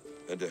heathen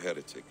and a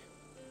heretic.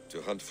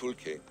 To hunt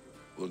Fulke,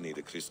 we'll need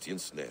a Christian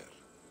snare.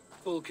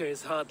 Fulke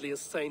is hardly a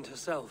saint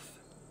herself.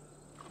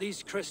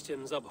 These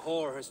Christians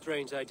abhor her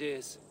strange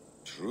ideas.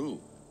 True,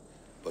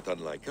 but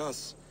unlike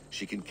us,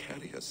 she can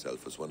carry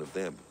herself as one of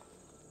them.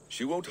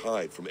 She won't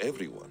hide from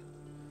everyone,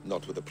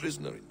 not with a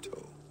prisoner in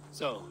tow.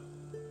 So,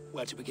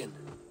 where to begin?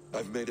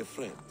 I've made a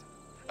friend,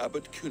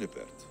 Abbot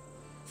Cunibert,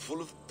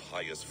 full of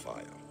pious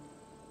fire,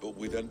 but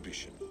with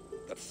ambition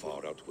that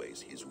far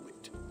outweighs his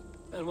wit.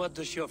 And what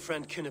does your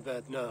friend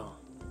Cunibert know?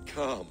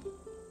 Come,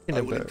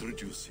 I will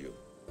introduce you,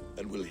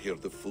 and we'll hear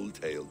the full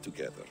tale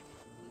together.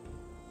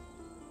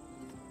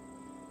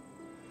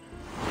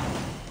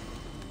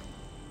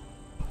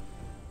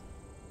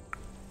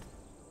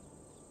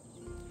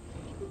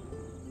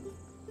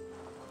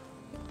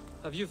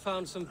 Have you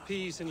found some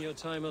peace in your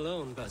time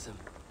alone, Basim?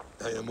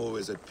 I am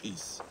always at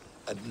peace,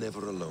 and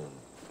never alone.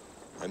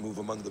 I move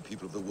among the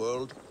people of the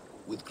world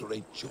with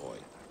great joy.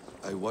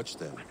 I watch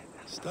them,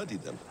 study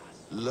them,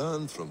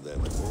 learn from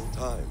them at all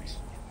times.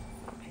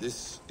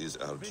 This is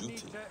our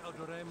duty.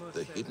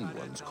 The Hidden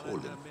One's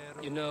calling.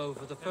 You know,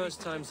 for the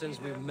first time since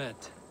we've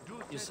met,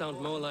 you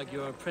sound more like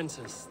you're a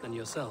princess than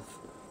yourself.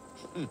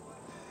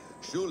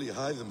 Surely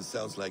Hytham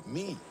sounds like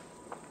me,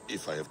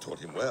 if I have taught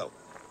him well.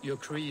 Your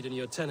creed and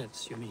your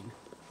tenets, you mean?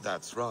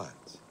 That's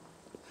right.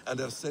 And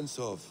our sense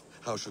of,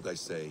 how should I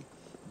say,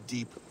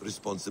 deep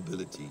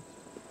responsibility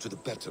to the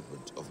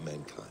betterment of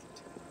mankind.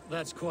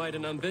 That's quite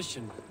an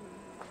ambition.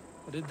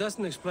 But it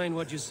doesn't explain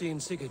what you see in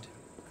Sigurd.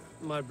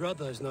 My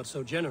brother is not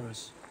so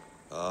generous.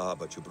 Ah,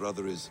 but your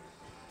brother is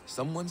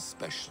someone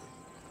special,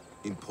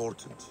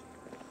 important.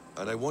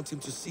 And I want him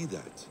to see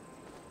that.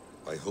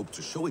 I hope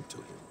to show it to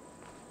him.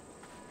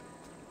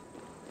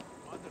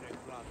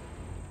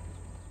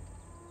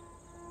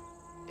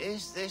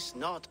 Is this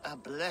not a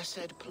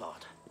blessed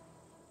plot?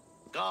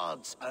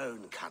 God's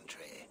own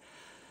country.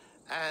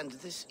 And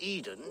this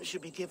Eden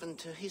should be given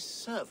to his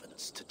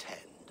servants to tend.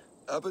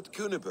 Abbot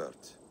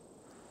Cunibert,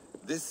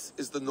 this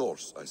is the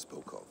Norse I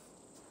spoke of.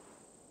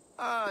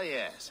 Ah,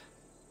 yes.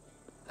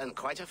 And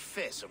quite a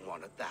fearsome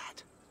one at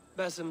that.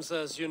 Basim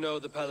says you know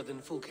the Paladin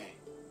Fulke.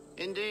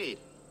 Indeed.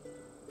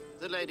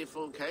 The Lady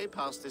Fulke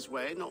passed this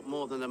way not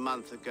more than a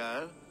month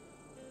ago.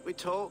 We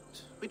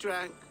talked, we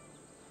drank.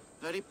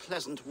 Very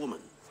pleasant woman.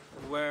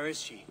 And where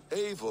is she?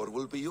 Eivor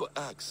will be your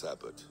axe,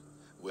 Abbot.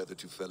 Whether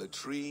to fell a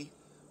tree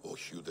or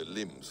hew the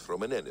limbs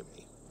from an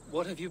enemy.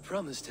 What have you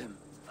promised him?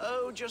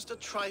 Oh, just a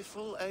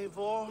trifle,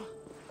 Eivor.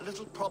 A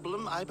little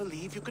problem I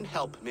believe you can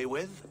help me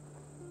with.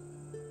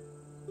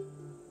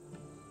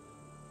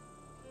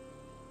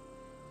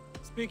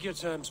 Speak your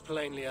terms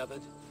plainly,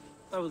 Abbot.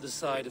 I will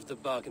decide if the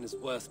bargain is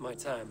worth my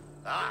time.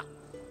 Ah,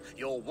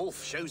 your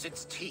wolf shows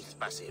its teeth,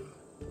 Basim.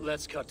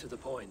 Let's cut to the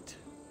point.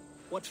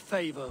 What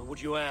favor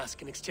would you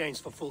ask in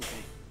exchange for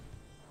Fulke?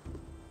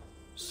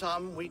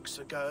 Some weeks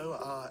ago,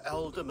 our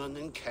alderman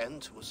in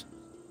Kent was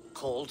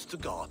called to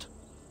God.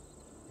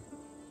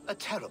 A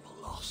terrible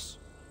loss.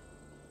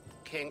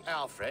 King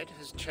Alfred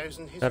has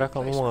chosen his Cara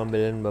kamu mau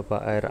ngambilin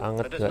bapak air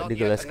anget gak di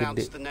gelas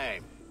gede?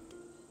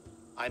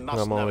 I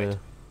must know it.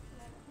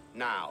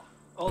 Now.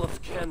 All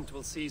of Kent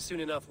will see soon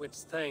enough which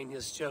Thane he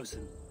has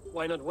chosen.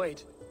 Why not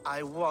wait?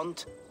 I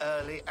want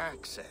early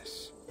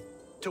access.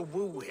 To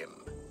woo him.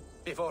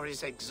 Before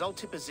his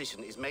exalted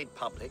position is made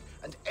public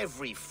and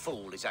every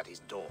fool is at his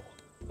door.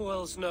 Who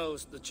else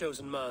knows the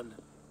chosen man?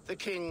 The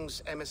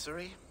king's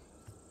emissary.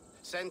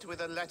 Sent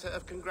with a letter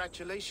of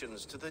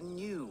congratulations to the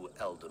new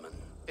alderman.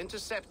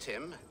 Intercept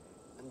him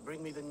and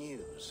bring me the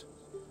news.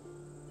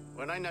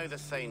 When I know the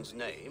Thane's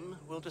name,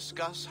 we'll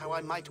discuss how I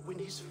might win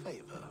his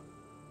favor.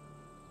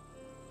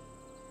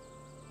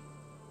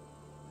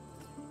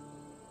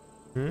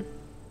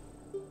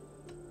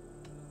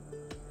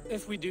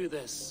 If we do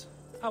this,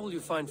 how will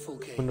you find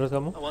Fulke? Menurut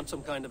kamu? I want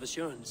some kind of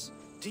assurance.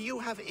 Do you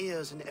have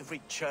ears in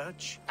every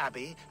church,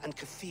 abbey, and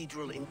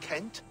cathedral in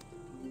Kent?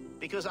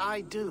 Because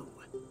I do.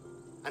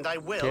 And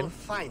I will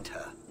find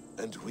her.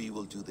 And we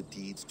will do the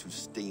deeds to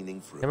staining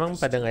for Emang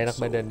pada nggak enak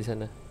badan di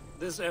sana?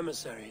 This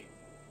emissary,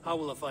 how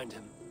will I find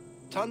him?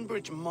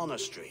 Tunbridge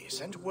Monastery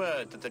sent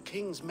word that the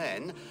king's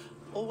men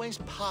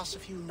always pass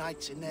a few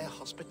nights in their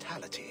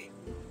hospitality.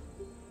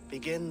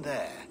 Begin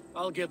there.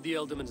 I'll get the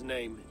alderman's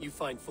name. You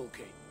find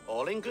Fulke.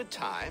 All in good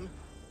time.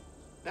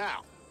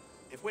 Now,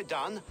 if we're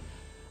done,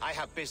 I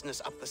have business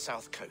up the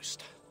south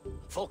coast.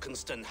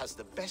 Falkenston has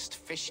the best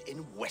fish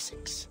in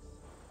Wessex.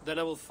 Then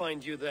I will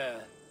find you there,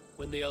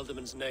 when the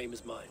alderman's name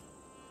is mine.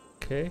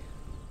 Okay.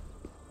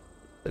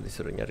 Tadi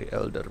suruh nyari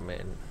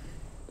alderman.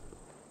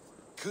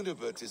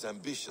 Cunibert is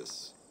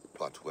ambitious,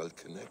 but well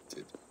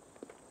connected.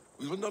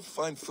 We will not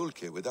find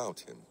Fulke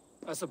without him.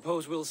 I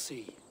suppose we'll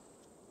see.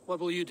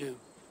 What will you do?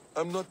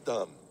 I'm not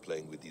done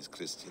playing with these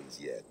Christians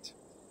yet.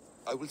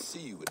 I will see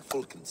you in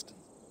Falkenston.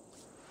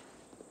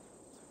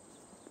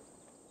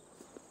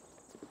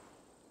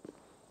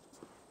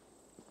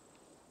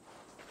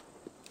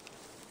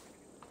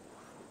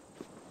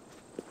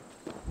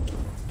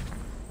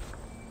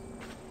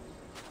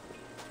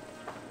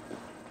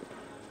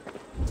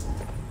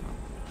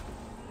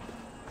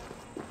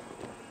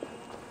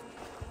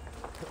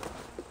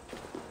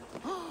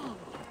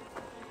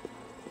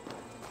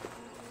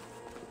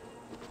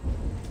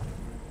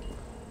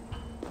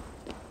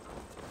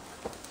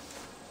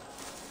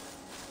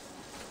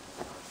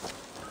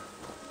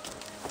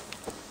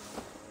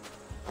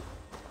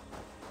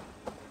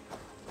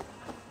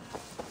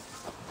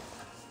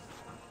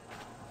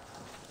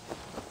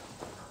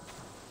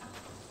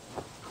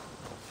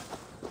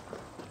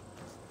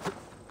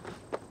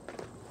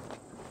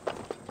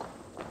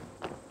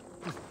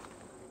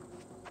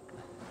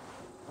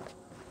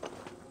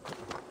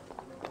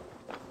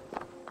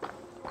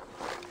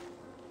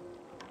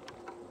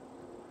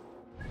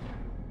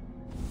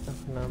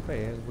 Kenapa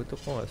ya, gue tuh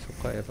kok gak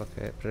suka ya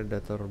pakai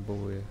predator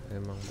bow ya.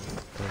 Emang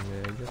ini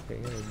aja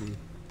kayaknya lebih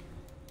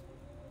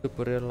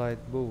superior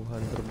light bow,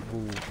 hunter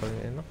bow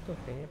paling enak tuh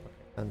kayaknya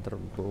pakai hunter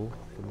bow,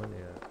 cuman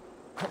ya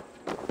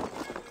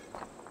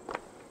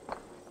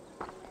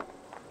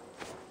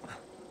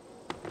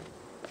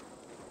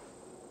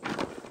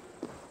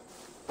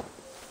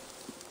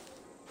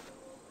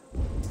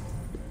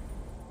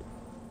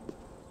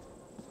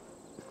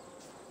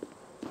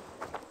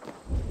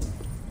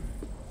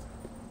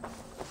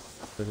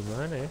dari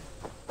mana ya?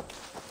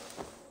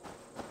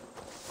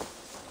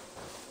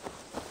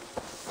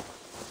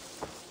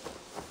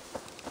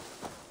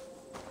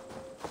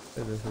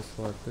 Ada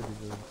sesuatu di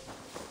sini.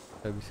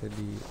 Nggak bisa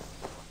di.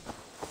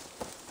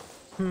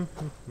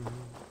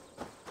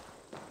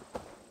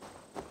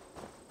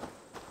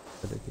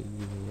 Ada kayak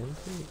ginian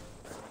sih.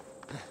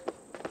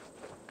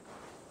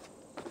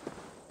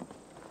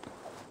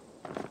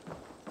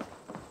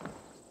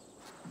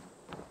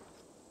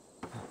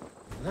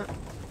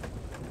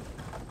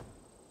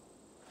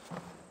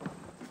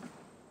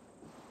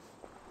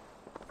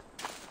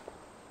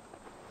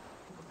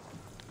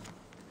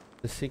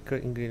 The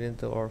secret ingredient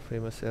to our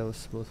famous ale,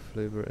 smooth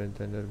flavor and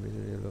tender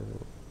yellow.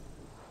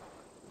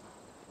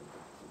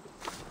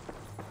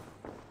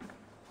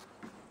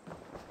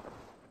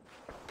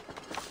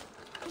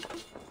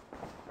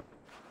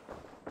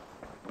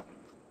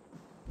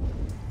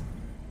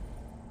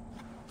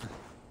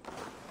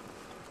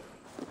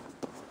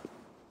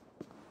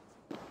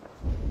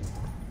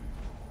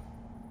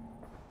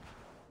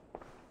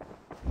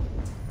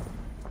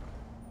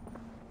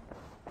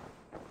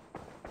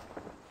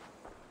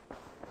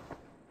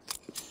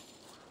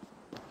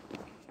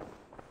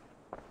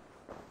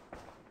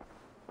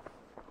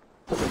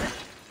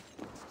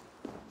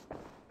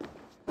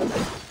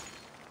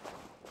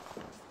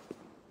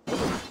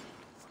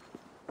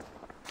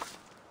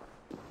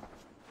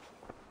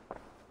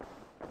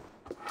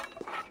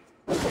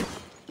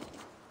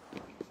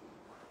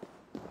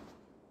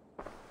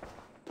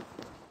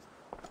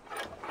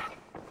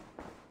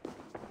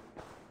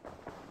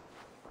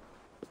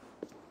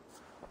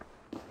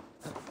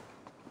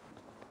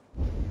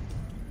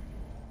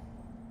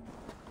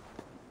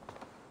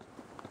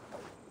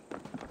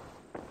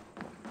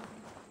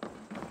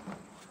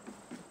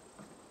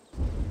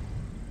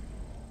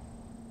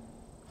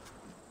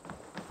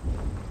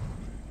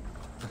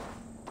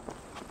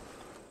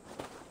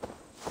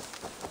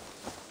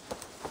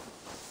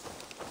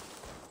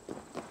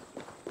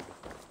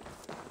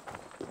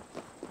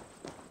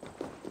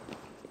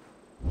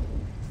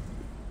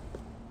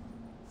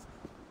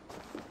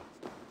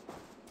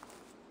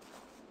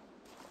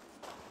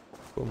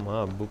 Kok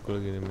mabuk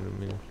lagi nih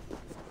minumnya.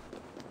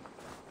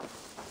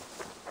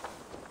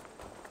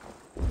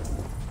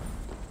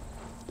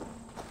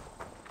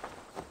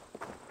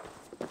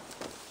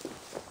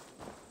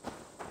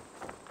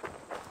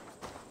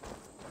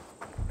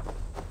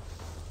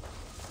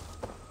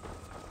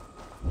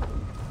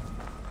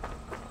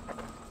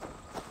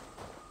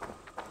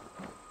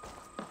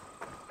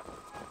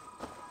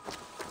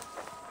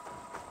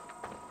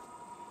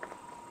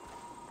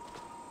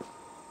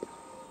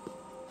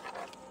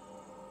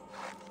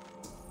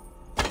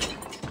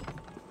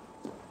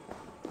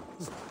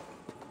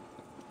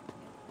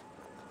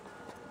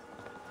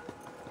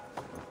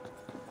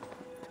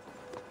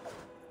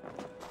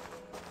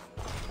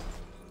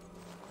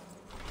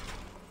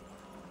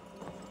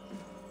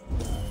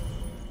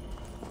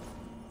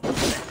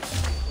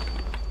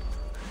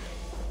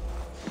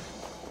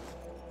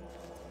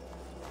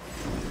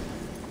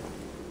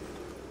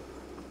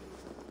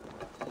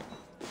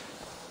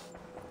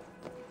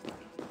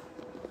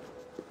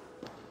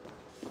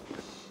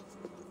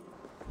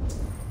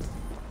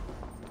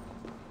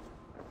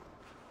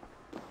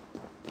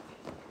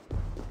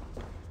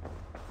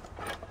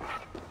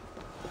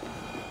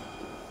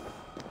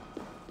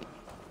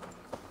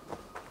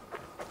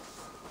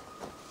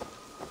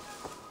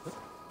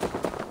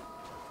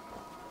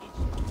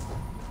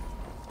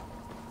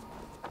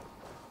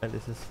 Ada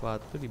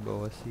sesuatu di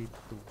bawah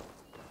situ.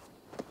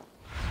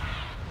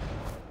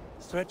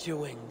 Stretch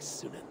your wings,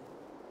 Sunan.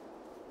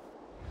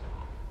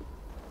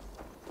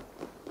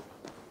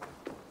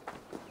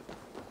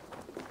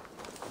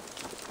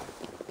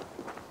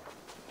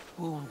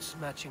 Wounds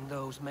matching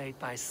those made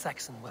by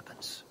Saxon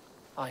weapons.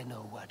 I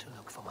know where to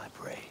look for my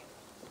prey.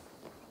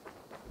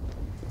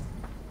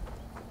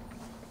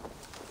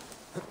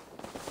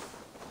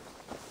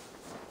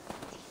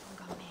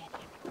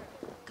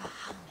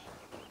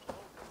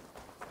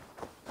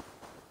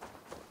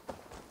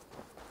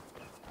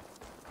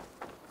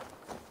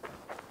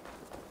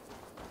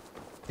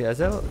 Ya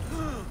Zel,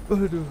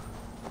 waduh.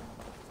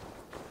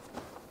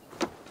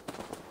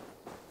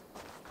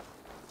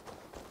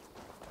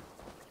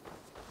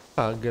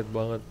 Kaget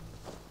banget.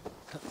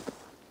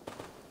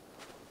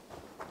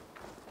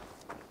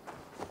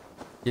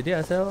 Jadi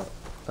Asel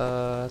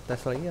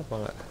tes lagi apa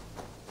enggak?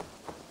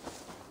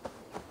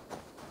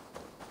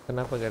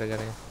 Kenapa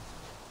gara-garanya?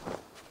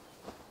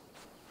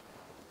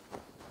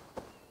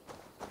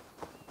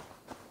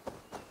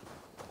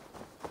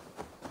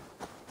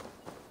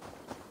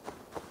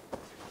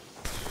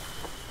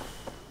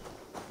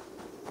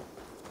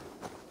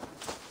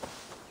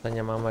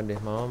 Tanya mama deh,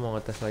 mama mau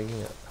ngetes lagi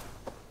nggak?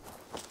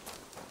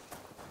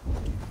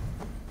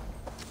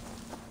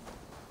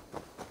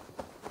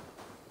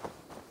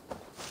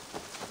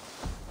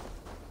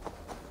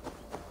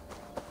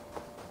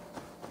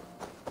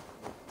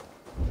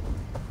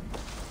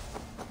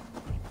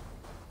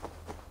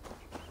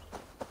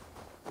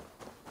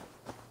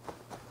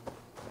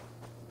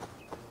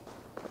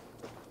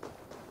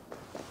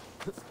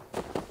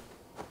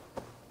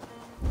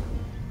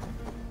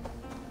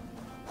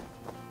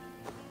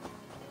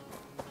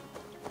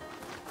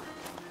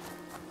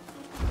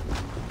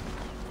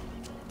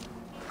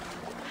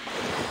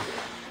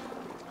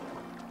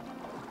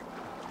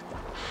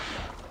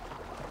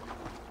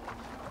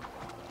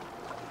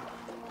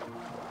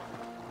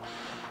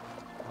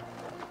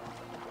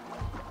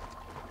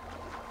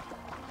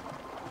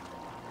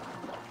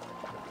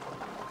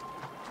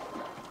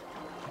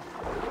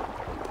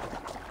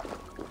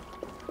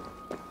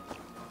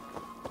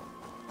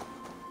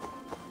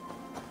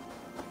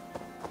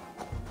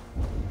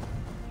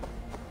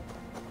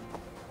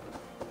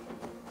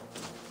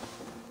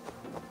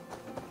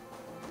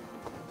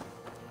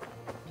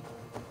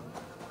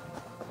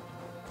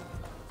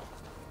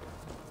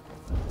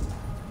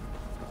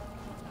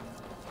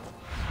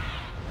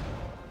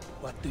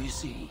 do you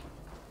see?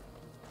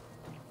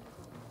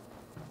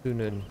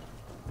 Sunan.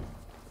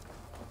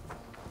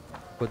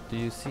 What do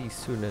you see,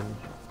 Sunan?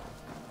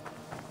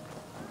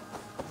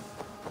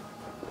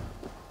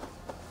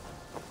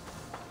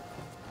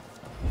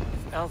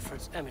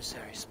 Alfred's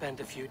emissary spent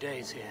a few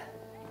days here.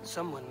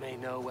 Someone may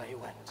know where he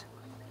went.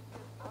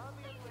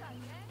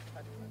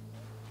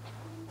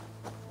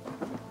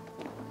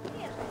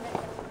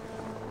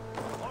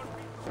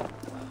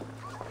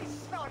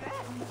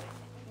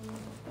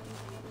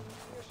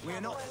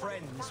 We're not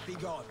friends, be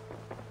gone.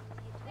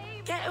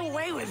 Get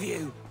away with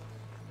you!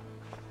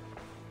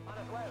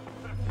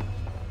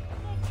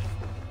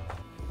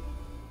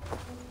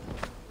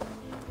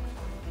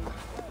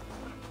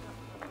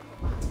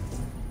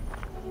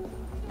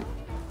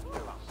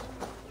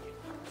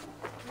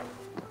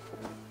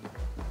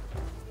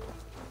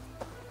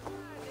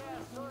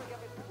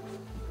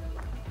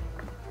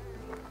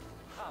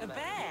 A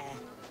bear?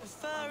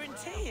 Fur and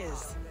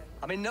tears?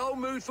 I'm in no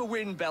mood for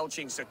wind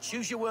belching, so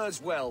choose your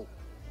words well.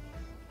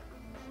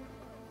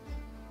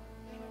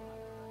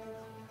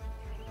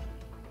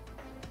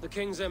 The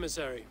King's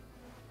emissary.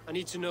 I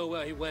need to know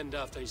where he went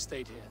after he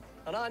stayed here.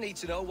 And I need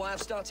to know why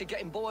I've started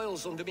getting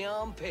boils under my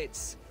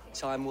armpits.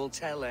 Time will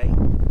tell, eh?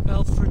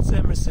 Alfred's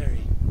emissary.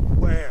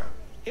 Where?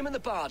 Him and the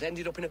bard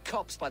ended up in a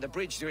copse by the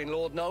bridge doing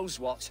Lord knows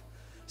what.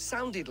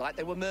 Sounded like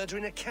they were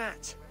murdering a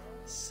cat.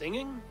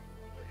 Singing?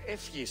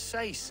 If you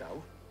say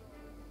so.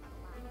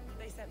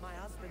 They sent my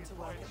husband to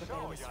work at the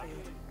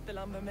Field, the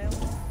lumber mill.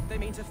 They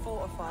mean to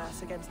fortify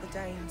us against the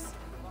Danes.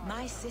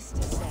 My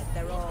sister said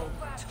they're all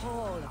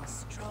tall and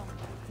strong,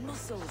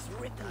 muscles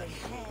rippling,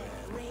 hair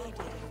braided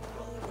and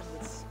woven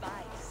with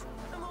spice.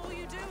 And what will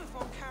you do if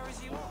one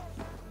carries you off?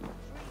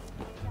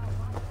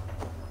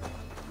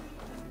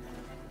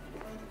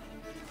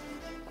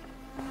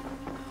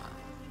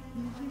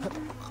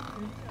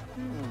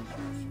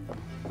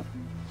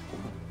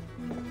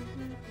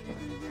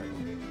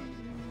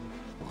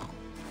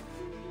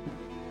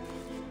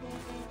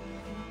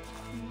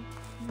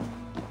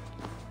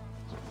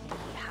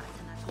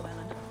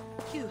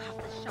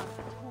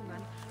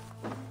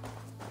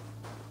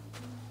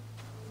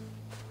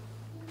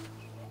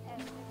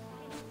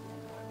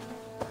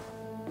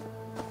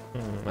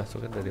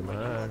 Masuknya dari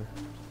mana?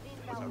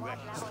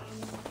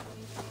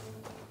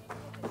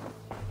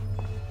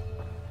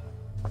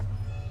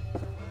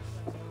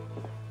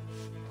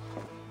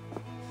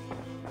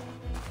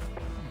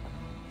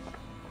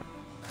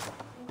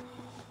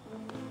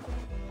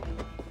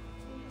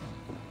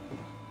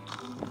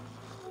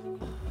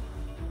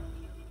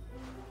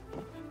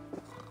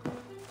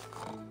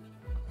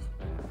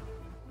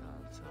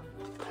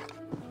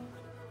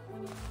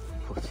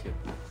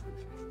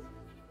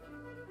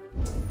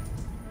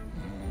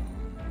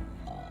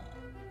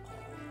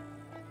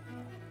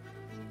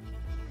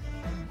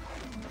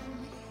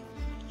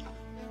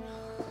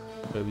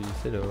 Gak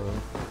bisa dong.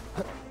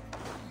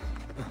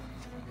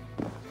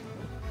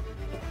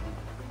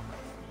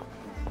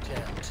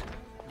 Jammed.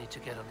 Need to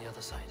get on the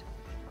other side.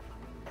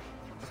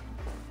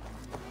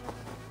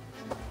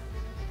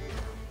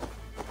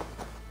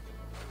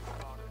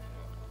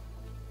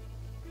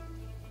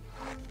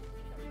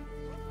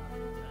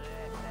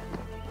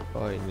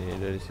 Oh ini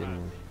dari sini.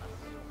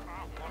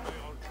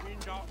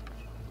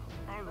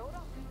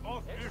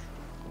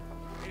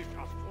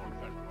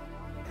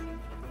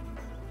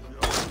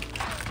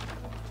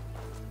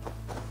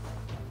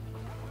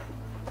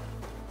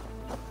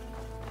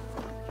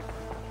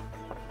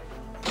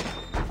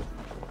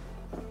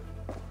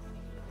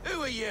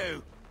 Who are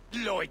you?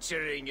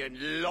 Loitering and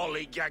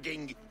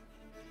lollygagging.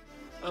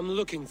 I'm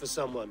looking for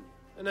someone.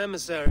 An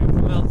emissary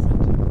from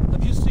Alfred.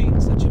 Have you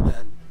seen such a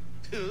man?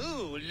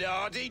 Ooh,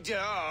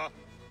 la-di-da.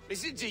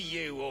 Listen to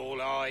you, all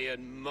high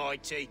and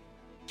mighty.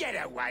 Get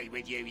away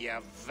with you, you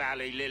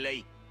valley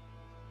lily.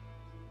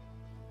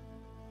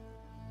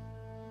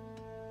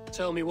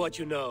 Tell me what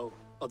you know,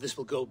 or this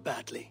will go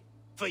badly.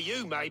 For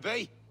you,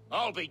 maybe.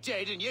 I'll be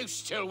dead and you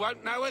still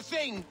won't know a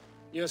thing.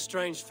 You're a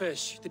strange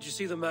fish. Did you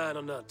see the man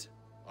or not?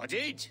 I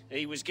did.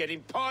 He was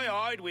getting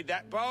pie-eyed with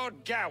that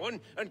bard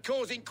Gowan and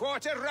causing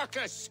quite a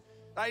ruckus.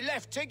 They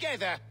left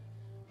together.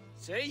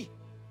 See?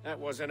 That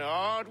wasn't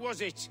hard,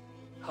 was it?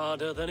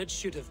 Harder than it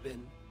should have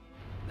been.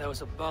 There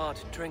was a bard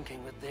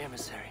drinking with the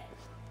emissary.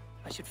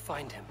 I should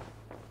find him.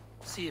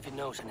 See if he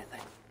knows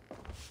anything.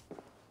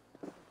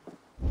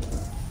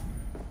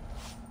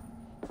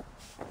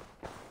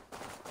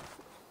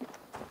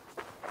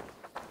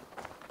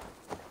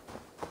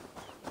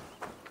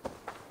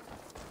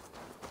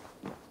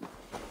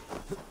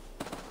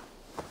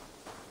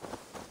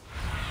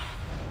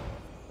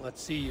 What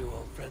see you,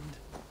 old friend?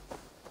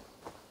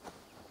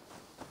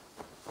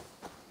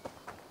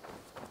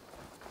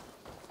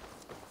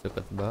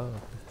 Dekat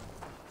banget.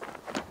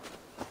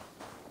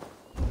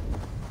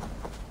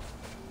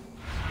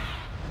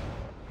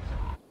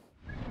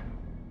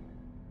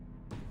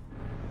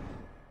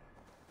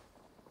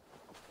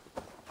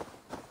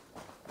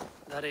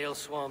 That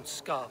ale-swamped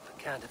scab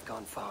can't have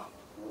gone far.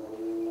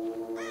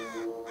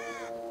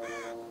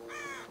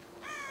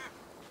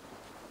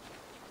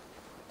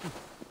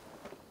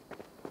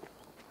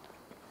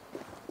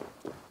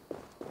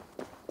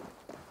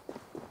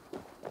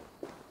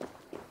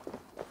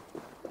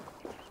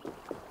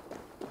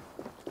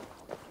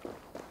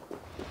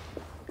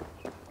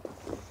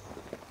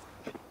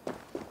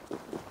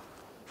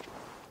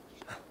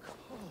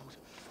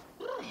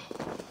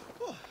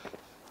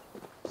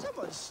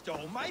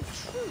 stole my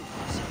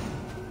troops.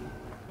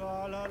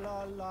 La la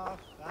la la,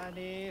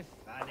 Fanny,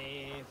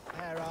 Fanny,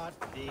 fair art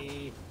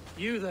thee.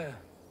 You there,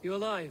 you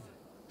alive?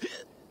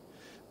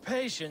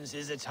 Patience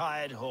is a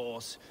tired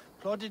horse.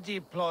 Ploddity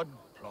plod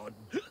plod.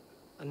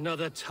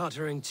 Another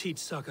tottering teat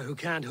sucker who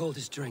can't hold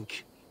his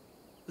drink.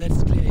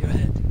 Let's clear your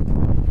head.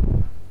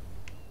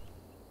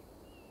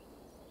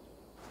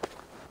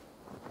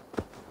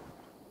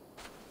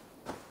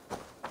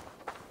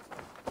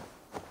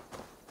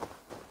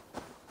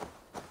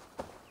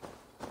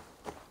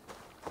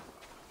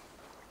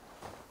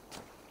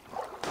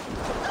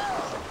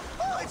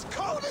 Oh, it's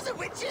cold as a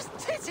witch's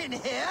tit in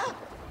here!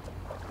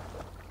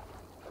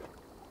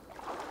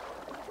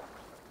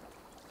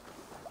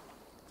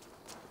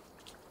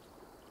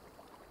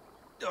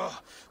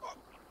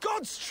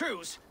 God's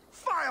truce!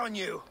 Fire on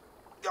you!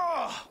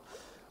 Oh,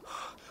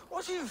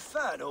 what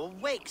infernal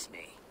wakes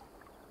me?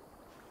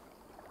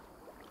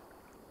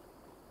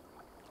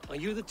 Are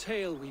you the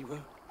Tale Weaver?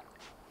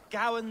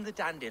 Gowan the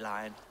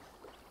Dandelion.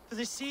 For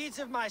the seeds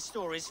of my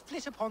stories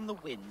flit upon the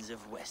winds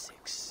of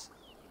Wessex.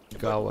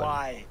 Gowan. But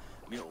why,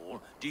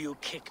 mule, do you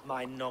kick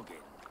my noggin?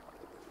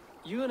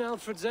 You and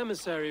Alfred's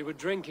emissary were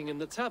drinking in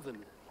the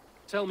tavern.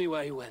 Tell me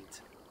where he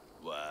went.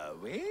 Were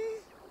we?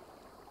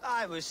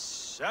 I was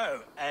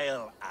so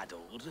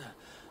ale-addled.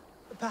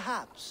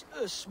 Perhaps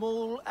a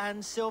small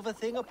and silver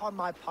thing upon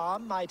my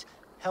palm might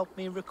help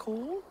me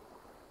recall?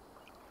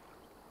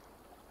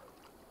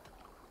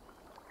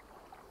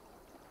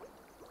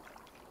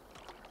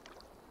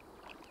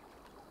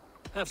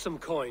 Have some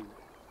coin,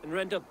 and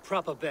rent a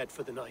proper bed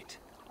for the night.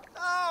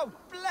 Oh,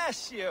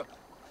 bless you!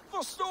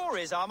 For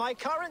stories are my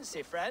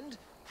currency, friend.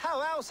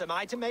 How else am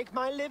I to make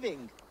my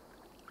living?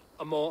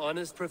 A more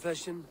honest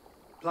profession?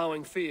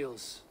 Plowing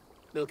fields,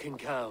 milking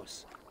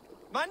cows.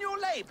 Manual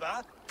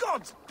labor?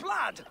 God's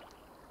blood!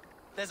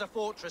 There's a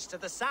fortress to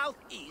the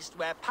southeast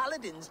where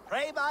paladins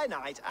pray by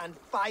night and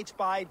fight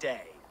by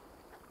day.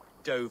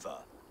 Dover,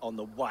 on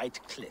the White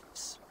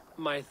Cliffs.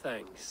 My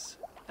thanks.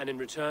 And in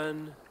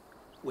return,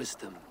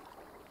 wisdom.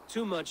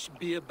 Too much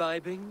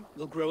beer-bibbing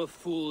will grow a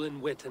fool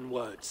in wit and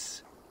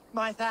words.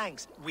 My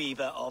thanks,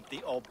 weaver of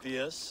the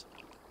obvious.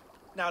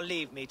 Now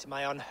leave me to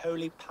my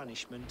unholy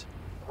punishment.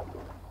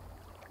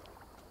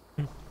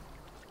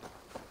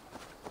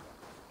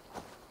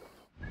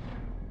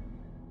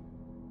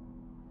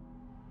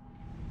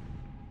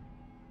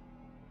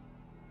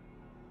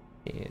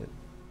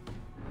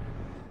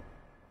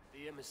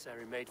 The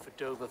emissary made for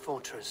Dover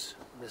Fortress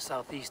on the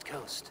southeast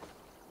coast.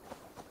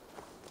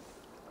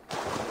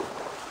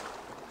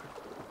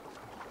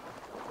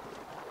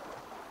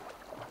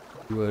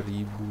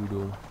 2000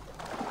 dong.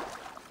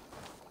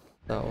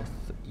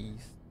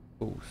 Southeast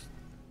Coast.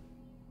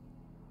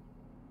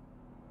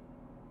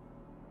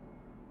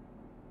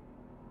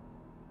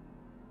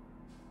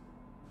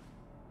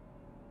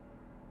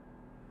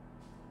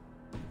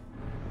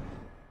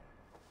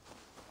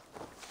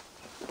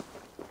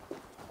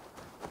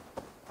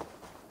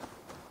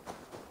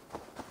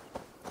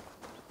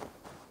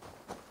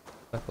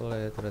 Level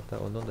ya ternyata,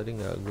 untung tadi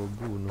nggak gue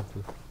bunuh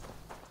tuh.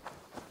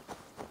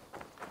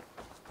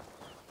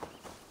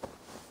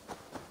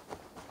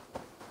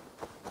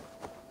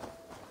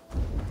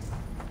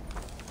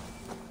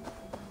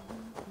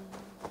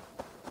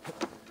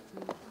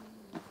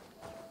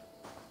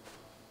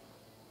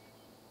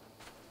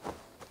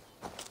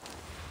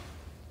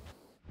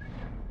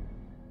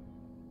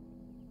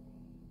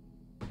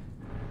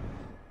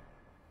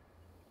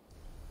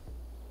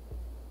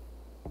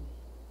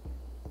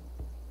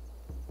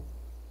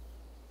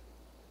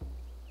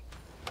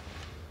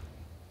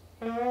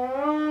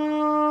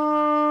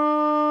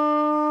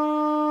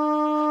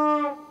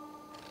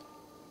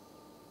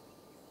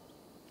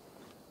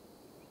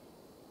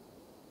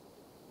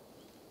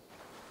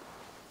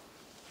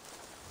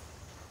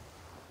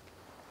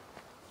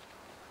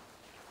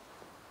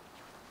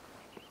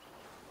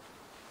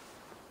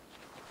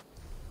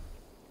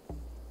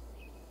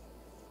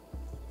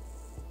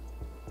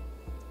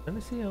 Mana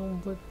sih yang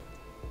buat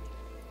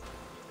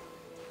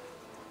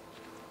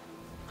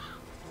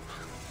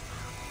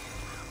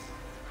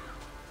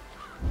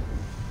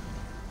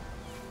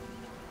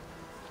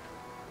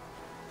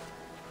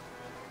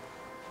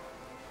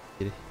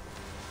jadi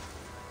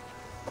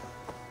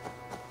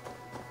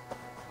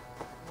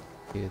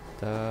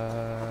kita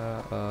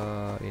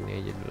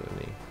ini aja dulu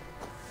nih,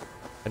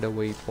 ada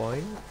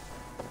waypoint.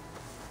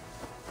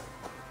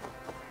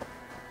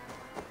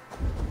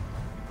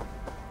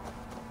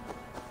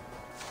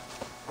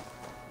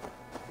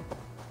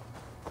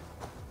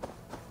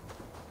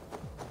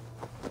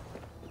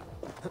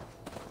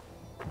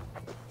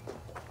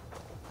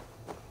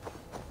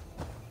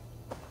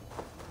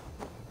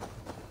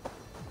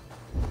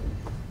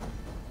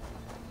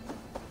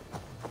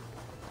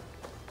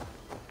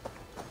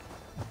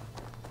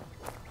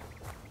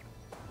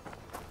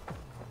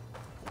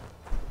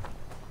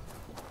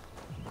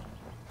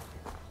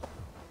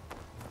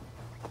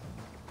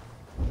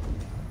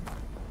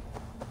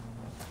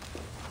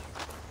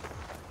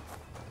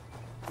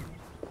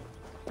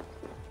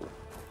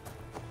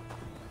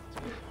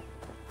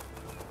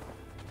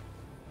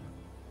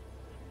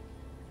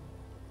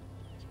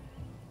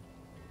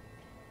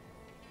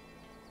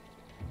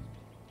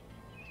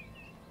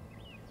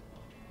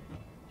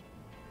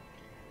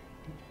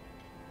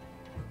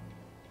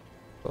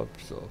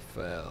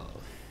 Obsovel.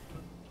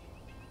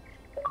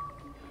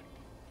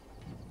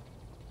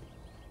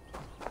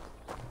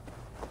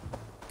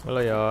 Halo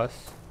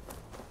Yos.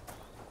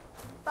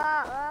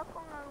 Pak,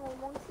 aku nggak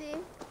ngomong sih.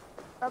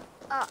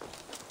 Bapak.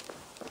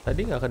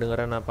 Tadi nggak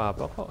kedengeran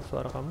apa-apa kok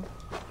suara kamu.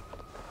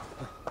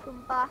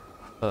 Sumpah.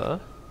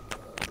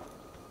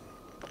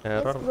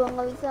 Error. Gua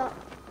nggak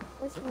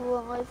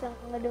bisa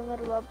ngedenger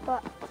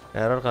bapak.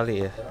 Error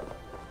kali ya.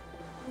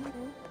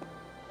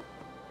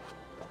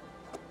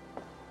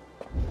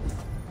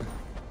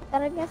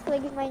 Karena Guys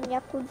lagi main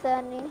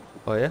Yakuza nih.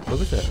 Oh ya,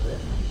 bagus ya?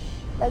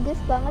 Bagus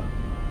banget.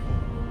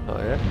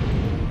 Oh ya?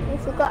 Ini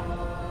suka.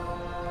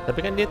 Tapi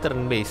kan dia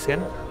turn based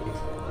kan?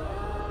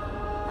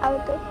 Apa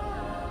tuh?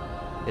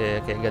 Ya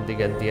kayak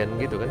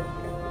ganti-gantian gitu kan?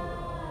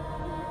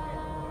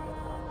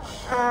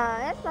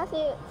 Ya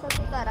masih satu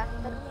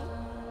karakter nih.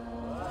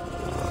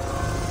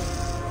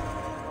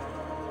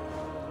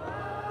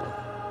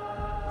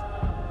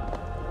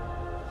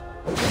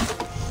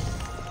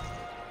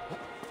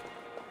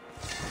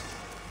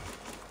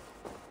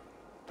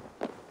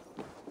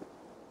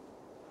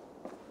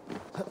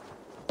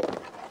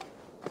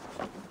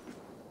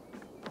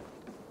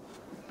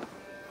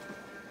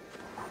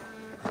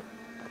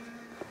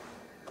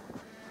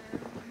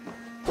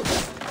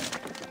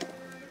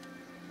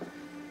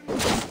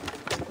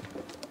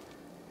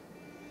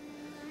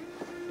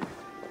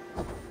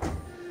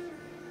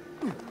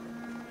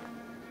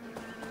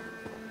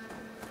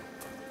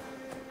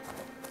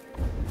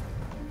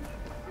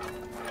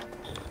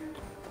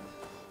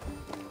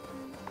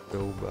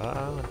 Jauh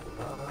banget.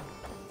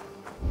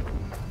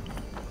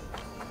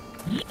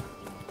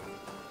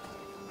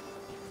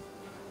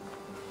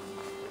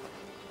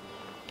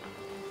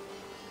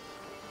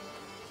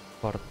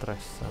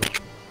 Fortress sana.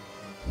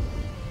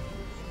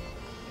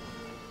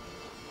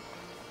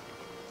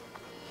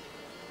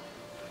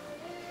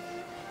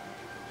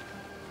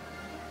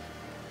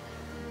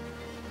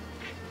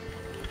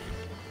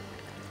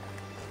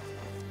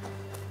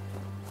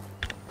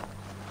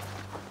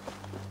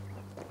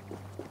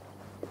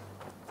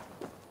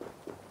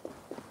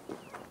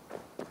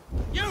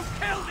 You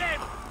killed him!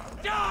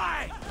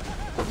 Die!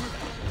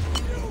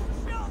 You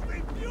shall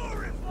be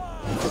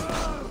purified!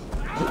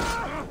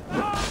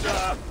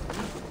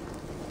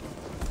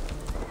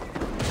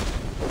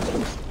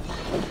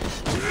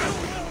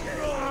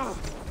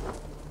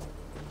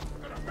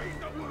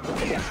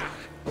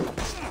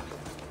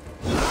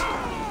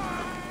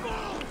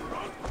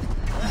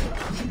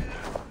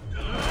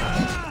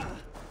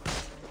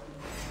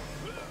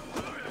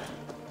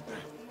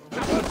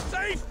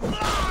 Safe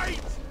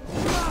flight!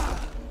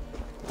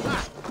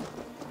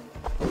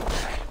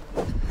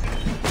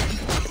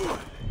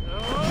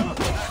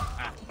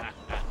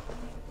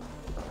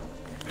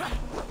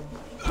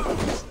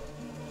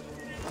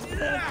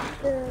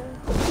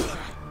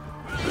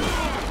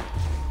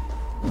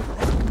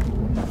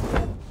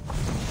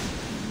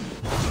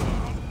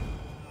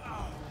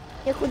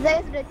 Yakuza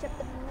ya sudah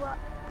chapter 2.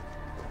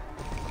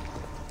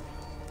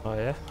 Oh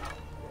ya?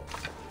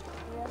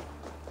 Ya.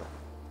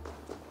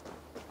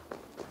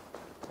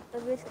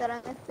 Tapi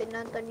sekarang FP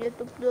nonton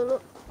YouTube dulu.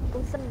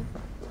 Bosen.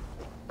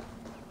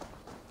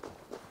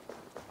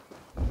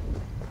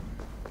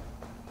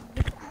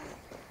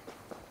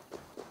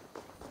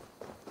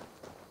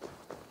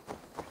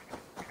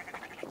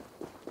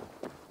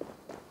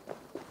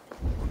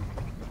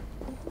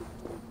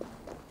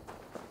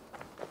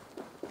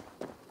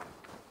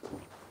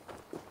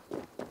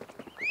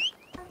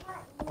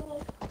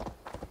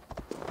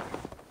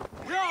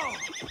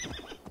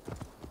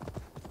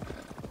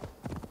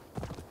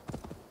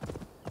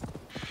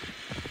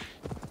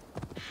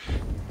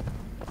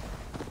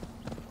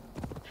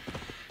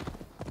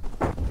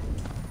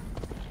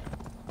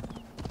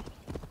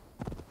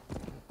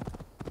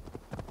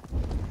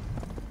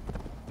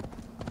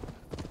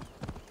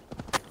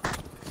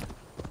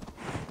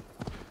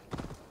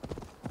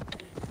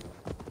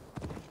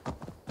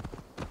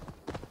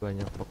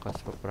 Banyak bekas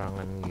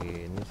peperangan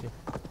gini sih.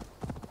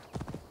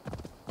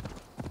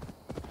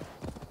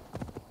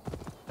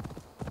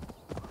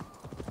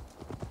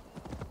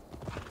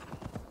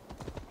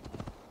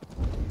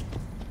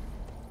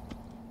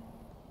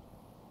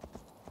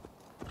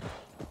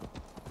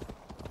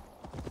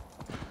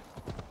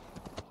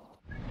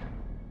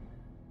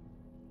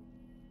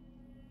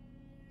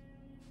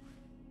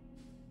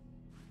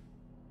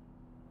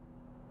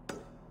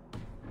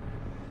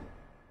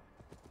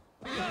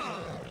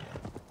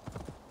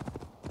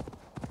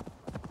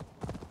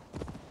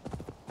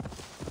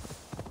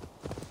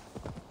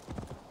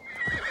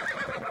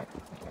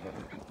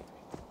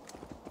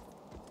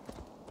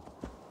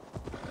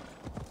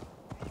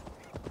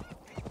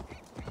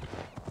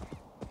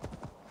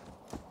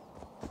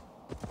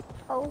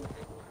 Oh.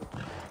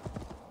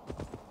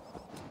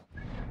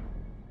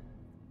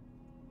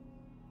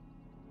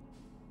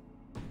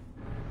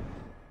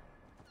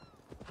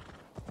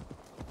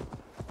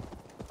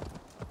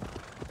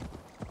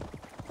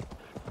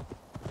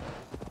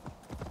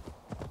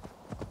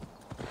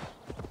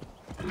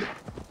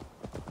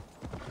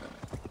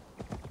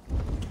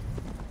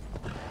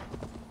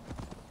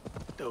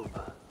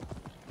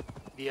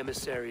 The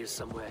emissary is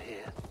somewhere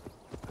here.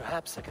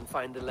 Perhaps I can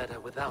find the letter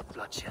without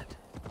bloodshed.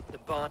 The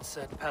Bard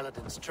said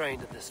paladins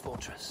trained at this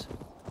fortress.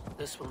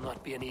 This will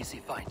not be an easy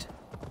fight.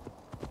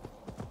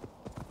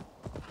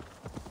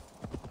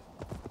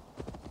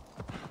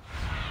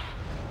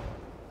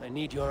 I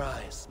need your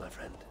eyes, my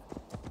friend.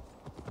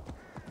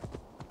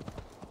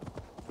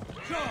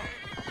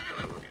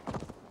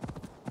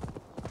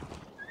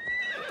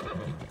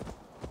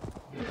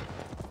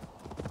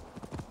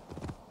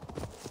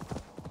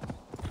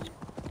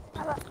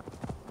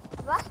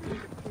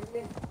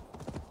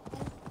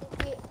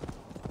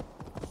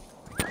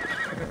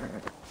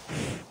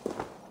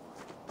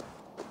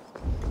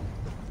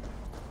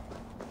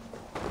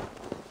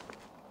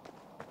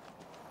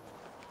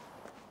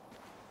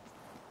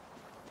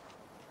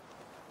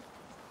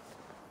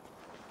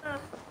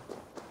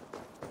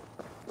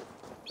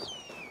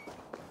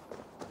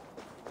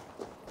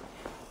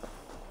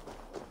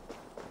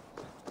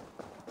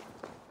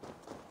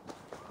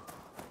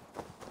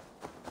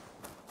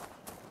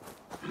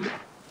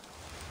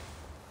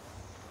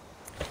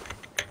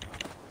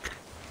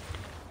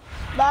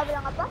 Bapak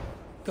bilang apa?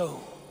 Go,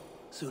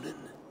 Sunan.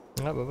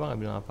 Enggak, Bapak nggak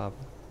bilang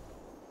apa-apa.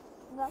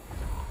 Enggak.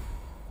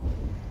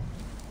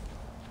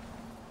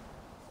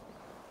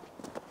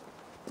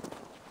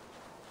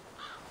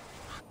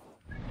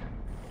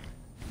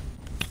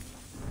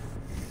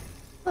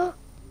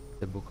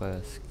 Kita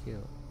buka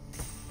skill.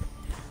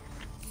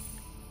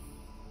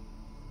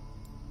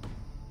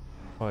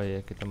 Oh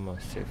iya, kita mau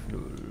save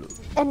dulu.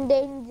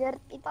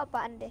 Endangered itu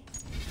apaan deh?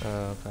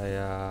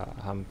 Kayak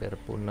hampir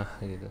punah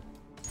gitu.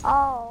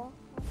 Oh.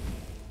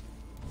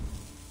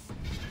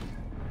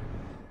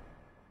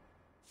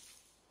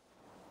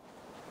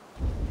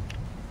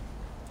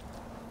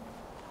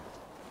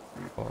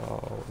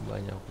 Wow,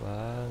 banyak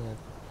banget.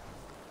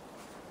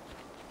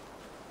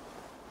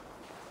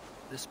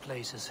 This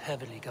place is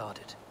heavily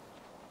guarded.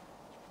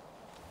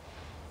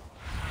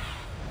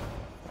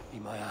 Be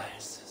my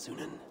eyes,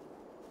 Sunan.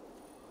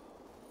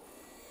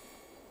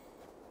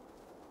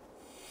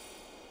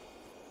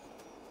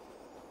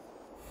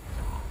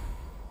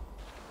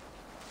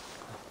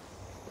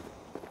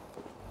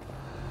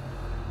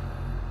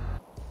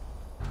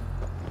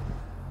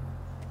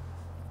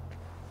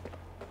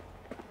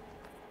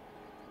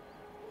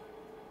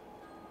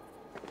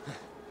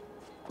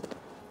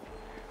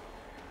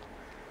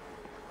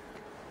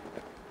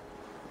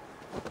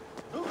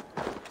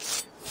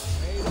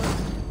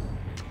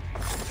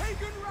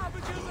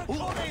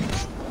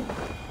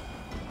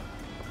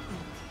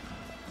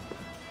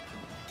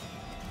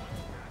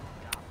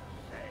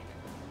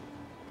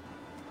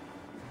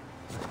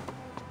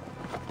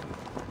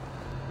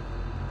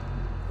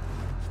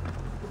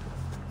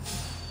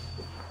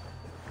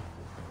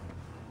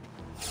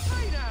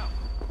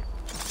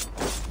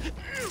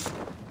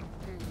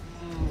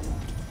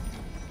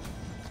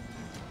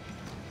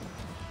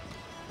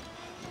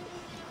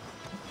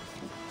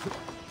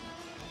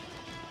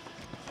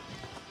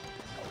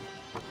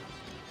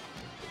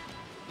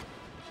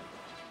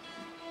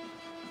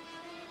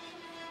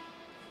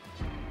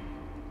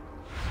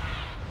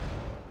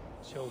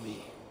 Show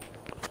me.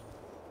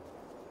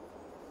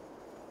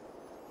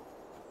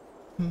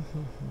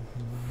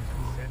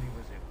 Said he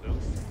was in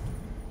loose.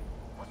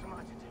 What's am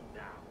I to do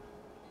now?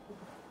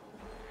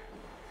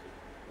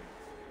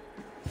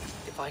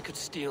 If I could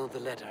steal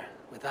the letter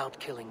without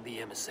killing the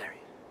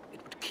emissary,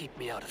 it would keep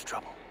me out of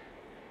trouble.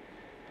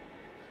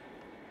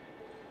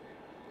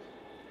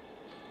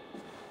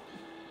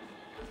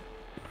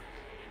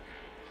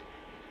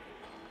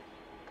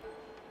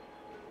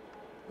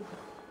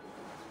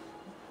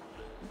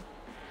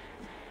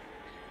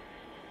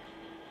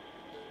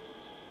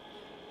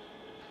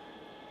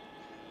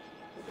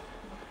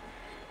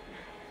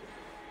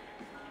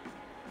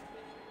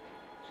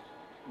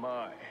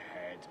 My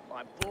head.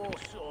 My poor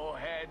sore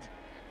head.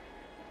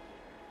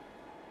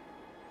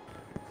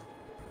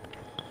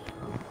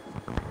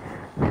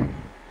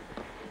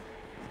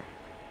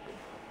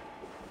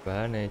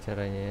 Gimana ya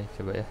caranya ya?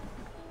 Coba ya.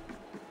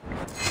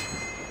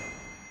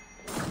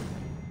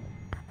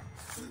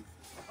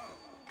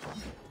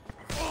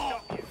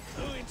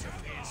 Who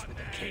interferes with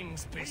the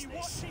king's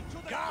business?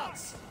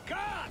 Guards!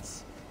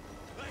 Guards!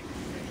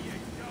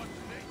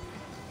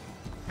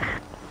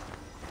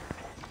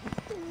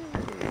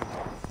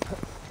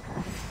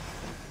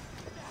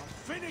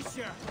 Finish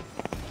you!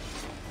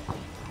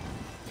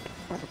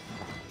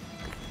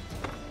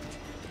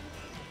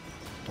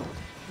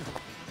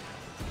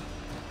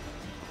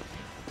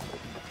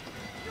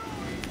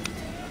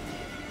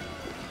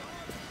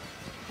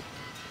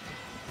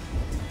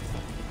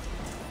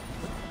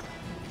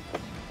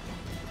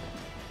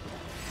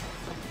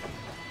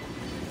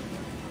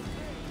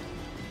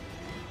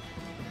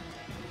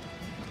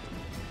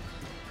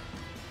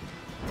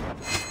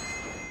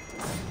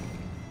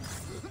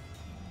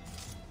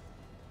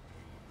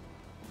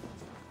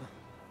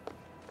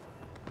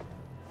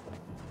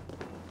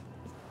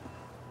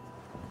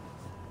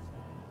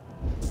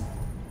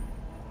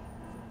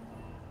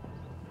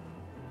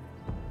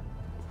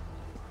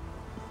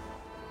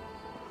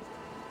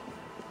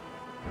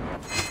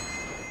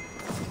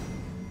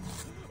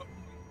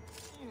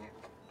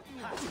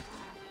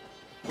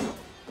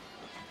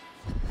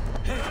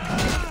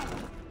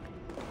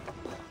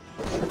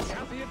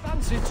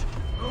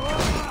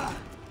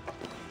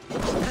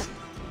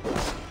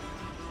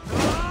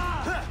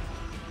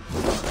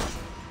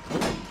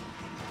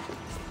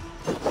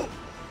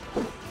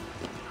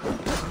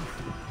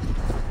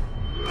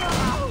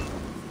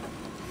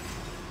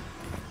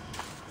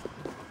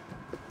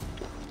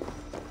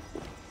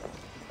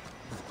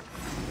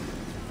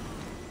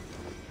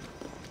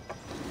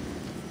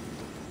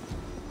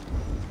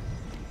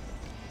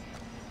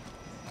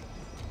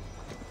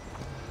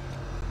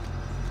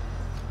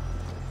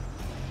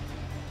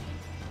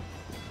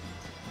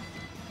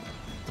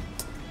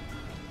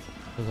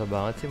 Susah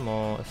banget sih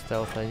mau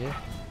stealth aja.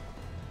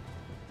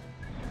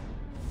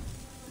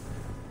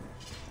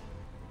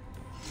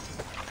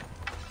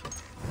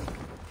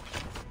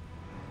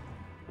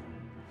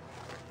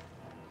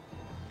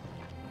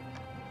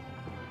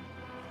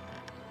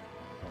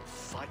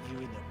 Fight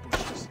you in the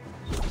bushes.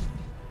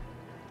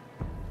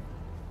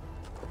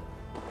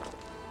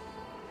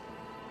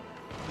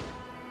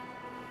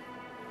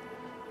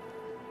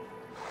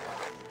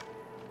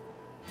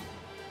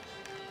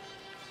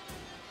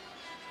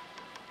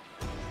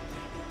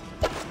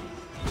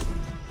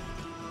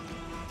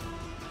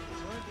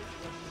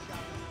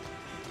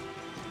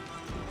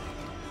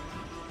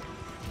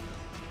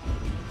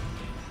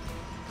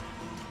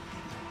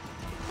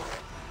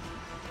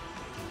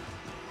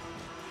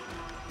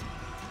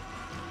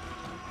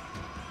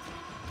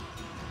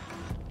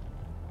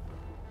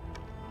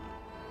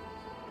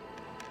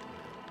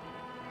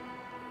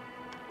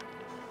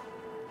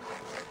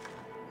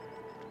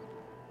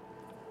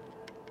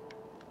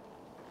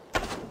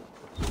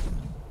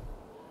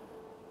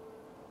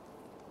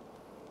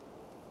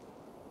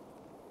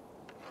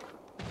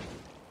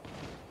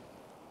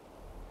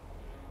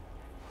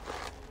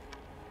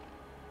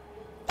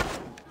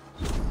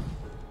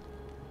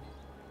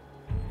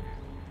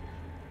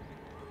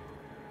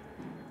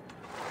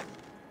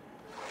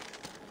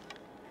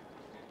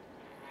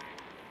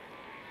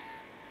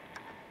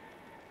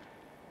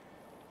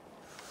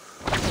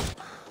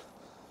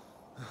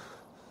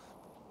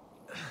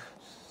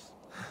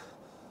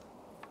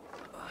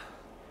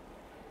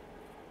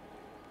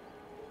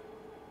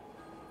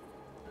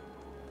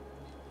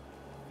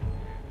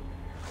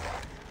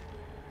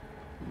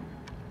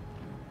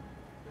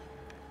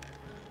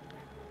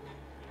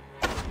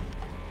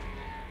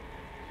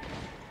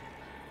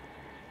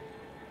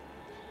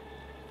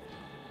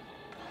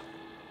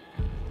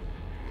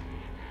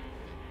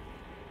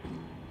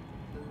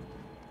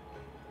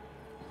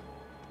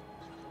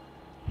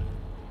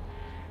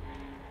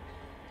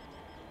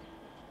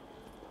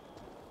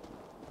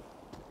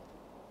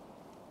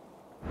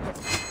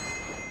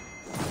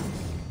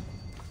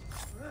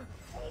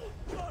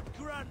 God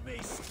grant me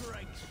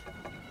strength.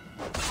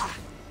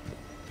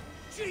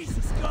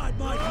 Jesus God,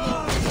 my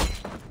God!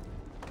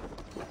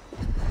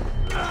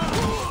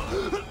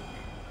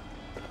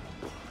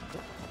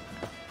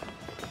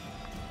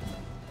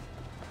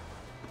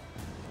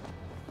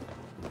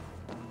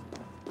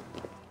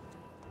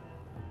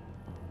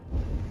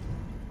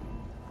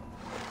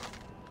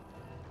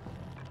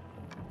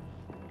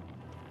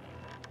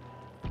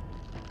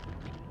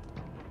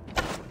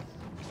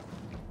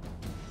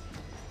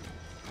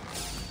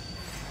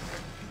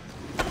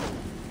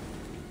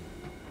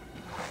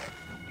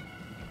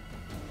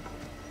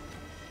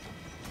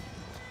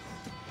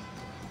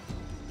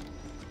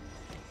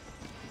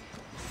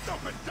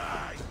 Stop and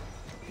die!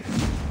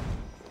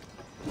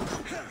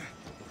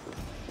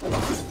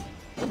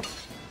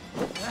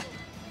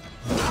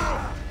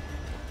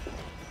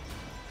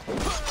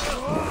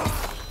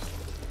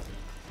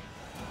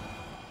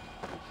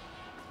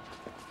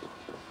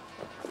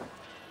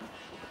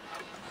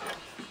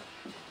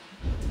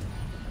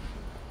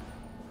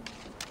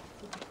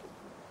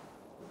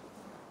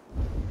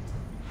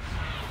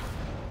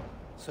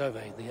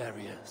 Survey the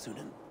area,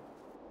 Sunan.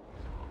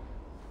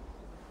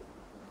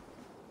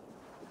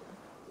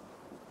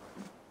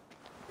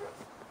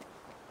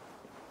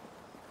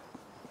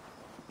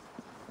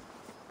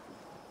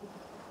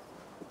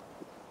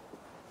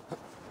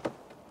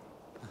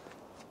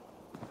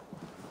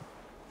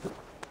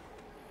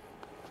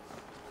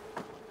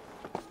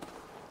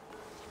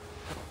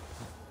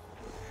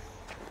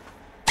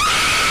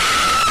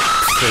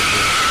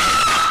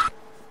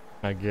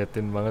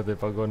 Ngagetin banget deh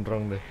Pak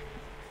Gondrong deh.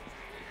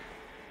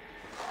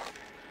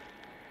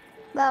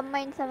 Mbak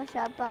main sama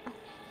siapa?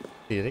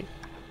 Sendiri?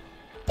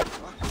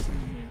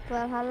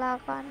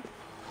 Valhalla kan.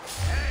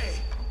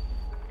 Hey!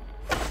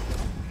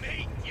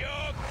 Meet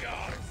your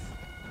gods!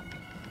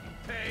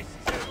 It's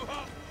too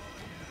hot!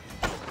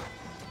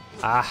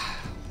 Ah,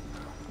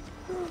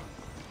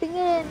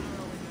 Pingin.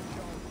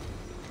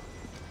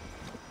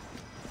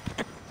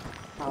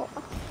 Tahu.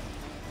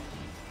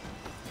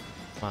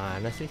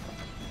 mana sih?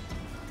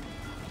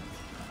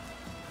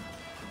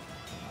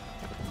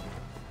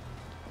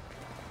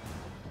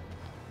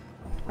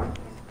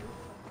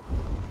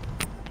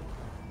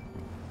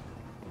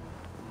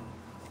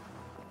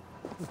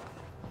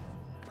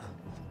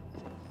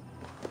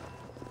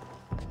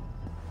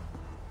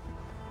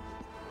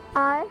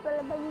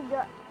 Boleh bagi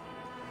gak?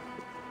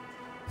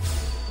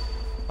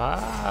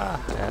 Ah,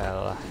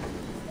 elah.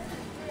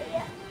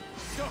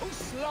 So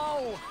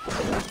slow!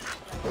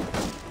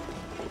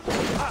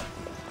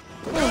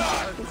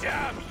 God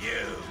damn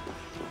you!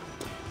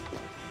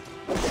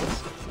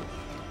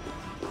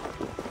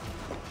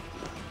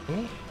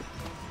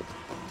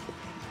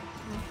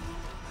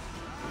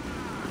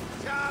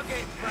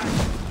 Target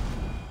practice!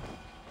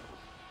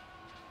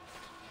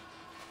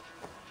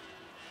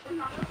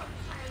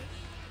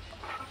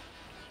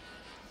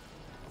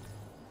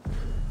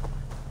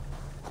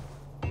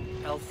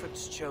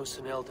 Alfred's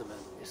chosen Elderman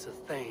It's a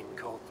thane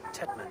called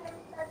Tetmund.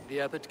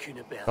 The abbot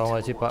Cunibert. Tahu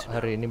nggak sih Pak,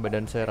 hari ini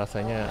badan saya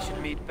rasanya I should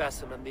meet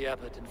Basim and the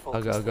abbot in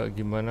Falkenston. agak-agak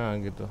gimana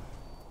gitu.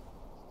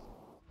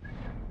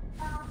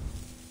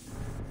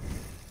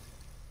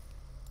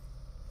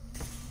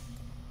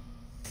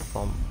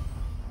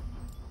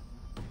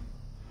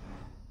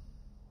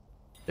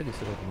 Kita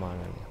disuruh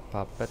kemana nih?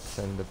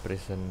 Puppets and the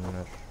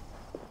prisoner.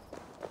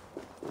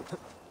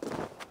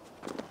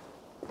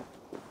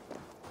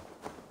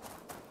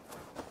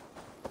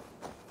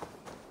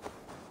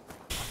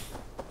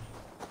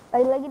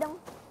 Lagi dong.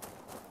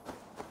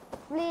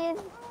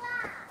 Please.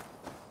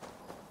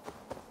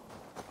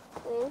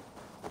 Please.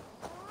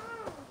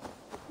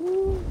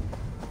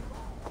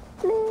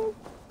 Please.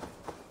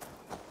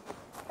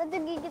 Satu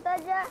gigit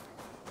aja.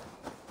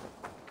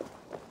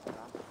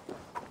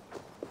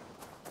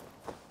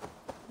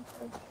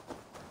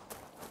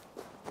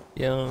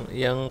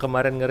 Yang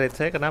kemarin nge-raid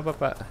saya kenapa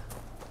Pak?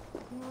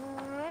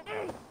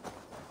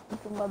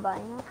 Cuma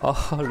banyak.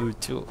 Oh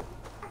lucu.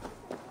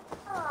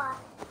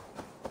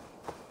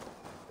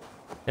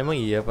 Emang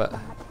iya Pak?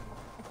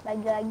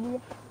 Lagi-lagi.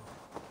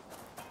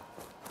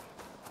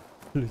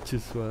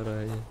 Lucu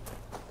suaranya.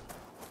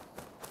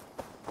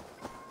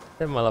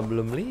 Saya malah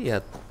belum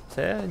lihat.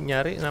 Saya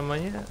nyari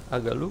namanya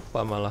agak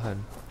lupa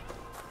malahan.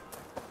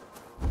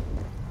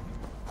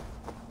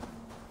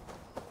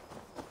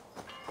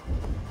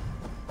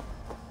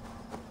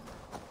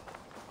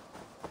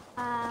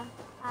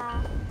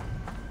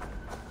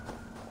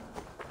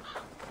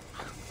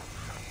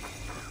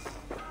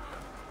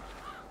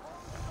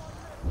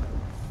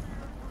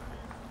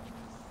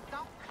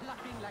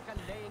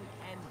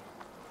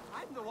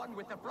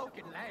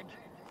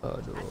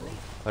 Aduh,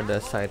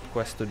 ada side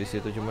quest tuh di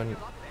situ, cuman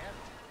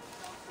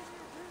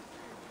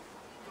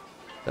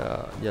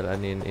kita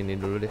jalanin ini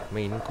dulu deh,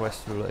 main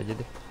quest dulu aja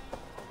deh.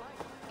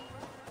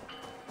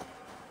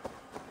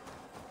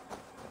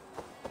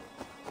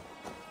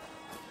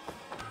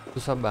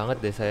 Susah banget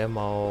deh saya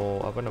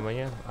mau apa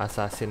namanya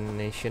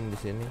assassination di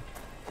sini.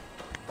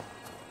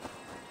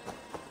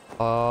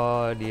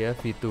 Oh, dia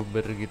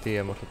VTuber gitu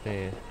ya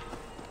maksudnya ya.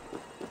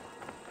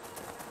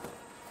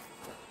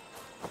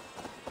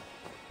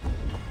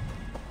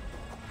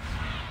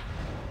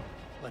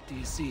 What do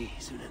you see,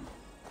 Sunan?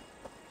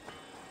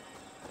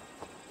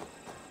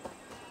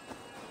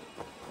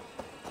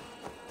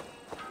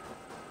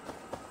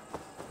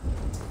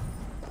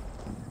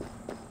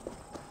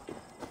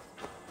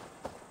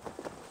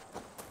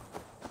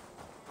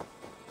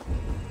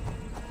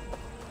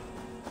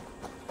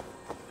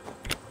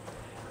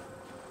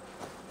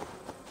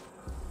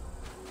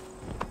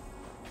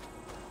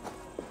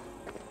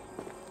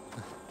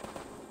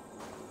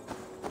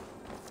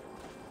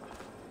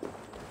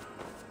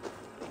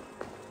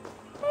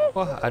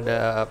 Wah,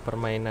 ada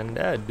permainan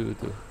dadu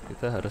tuh.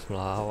 Kita harus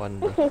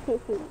melawan tuh.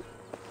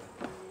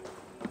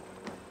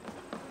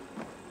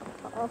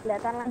 Oh,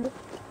 kelihatan lagi.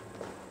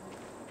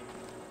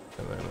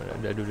 Mana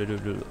dadu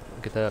dulu.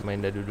 Kita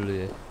main dadu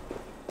dulu ya.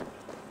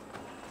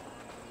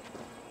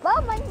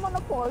 Bang, main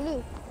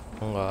monopoli.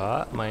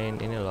 Enggak, main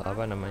ini loh,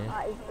 apa namanya?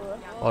 Ah, itu.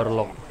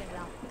 Orlok.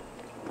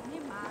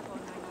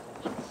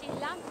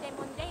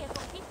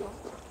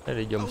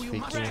 Ada jam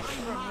speaking.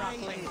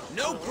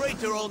 No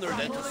greater honor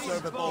than to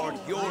serve aboard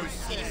your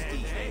sea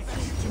steed.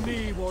 To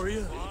me,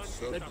 warrior,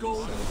 let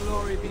gold and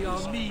glory be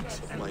our meat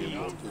and My meat.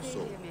 immortal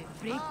soul.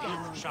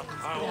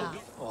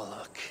 Oh,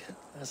 look,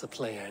 there's a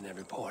player in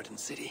every port and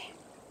city.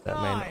 That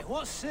man. Aye,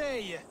 what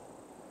say you?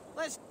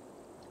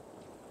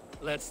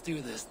 Let's do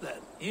this then.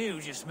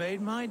 You just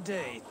made my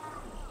day.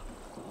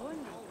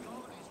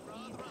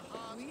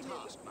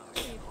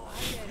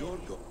 Your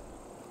go.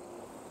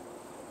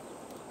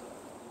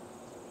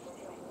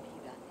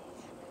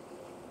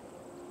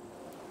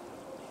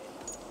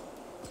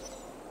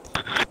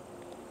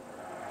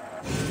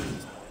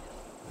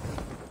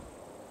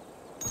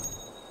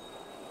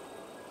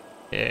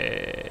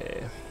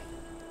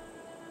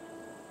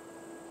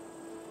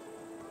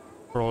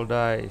 Roll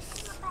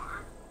dice.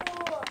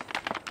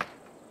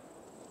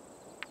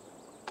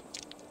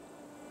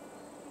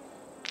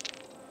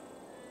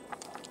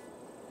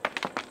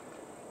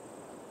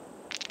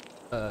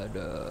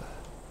 Ada.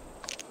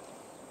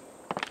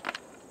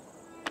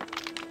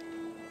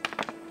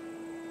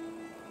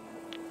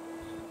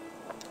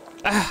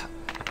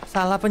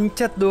 Salah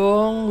pencet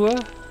dong gua.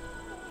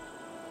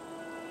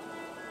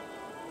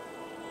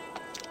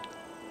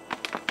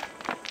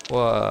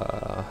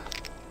 Wah.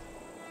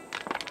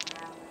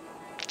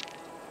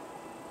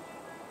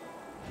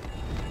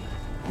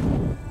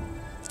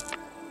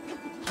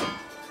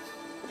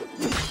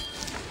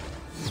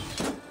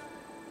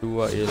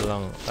 Dua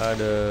hilang.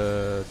 Ada,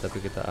 tapi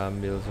kita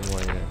ambil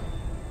semuanya.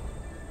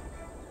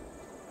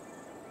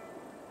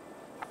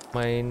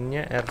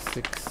 Mainnya R6.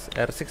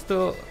 R6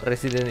 tuh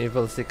Resident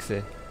Evil 6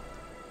 ya.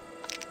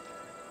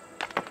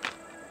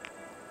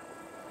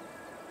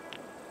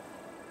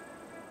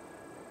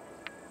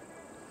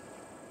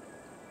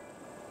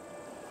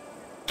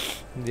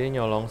 Dia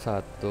nyolong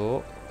satu.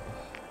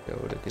 Ya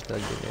udah kita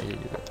gini aja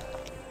juga.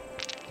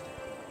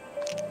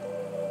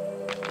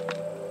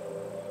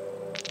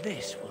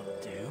 This will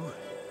do.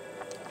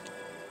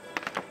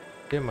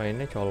 Dia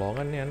mainnya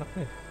colongan nih anak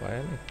nih,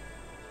 kayak nih.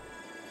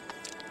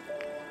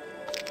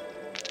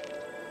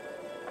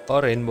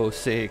 Oh, Rainbow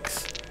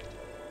Six.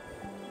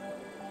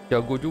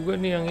 Jago juga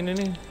nih yang ini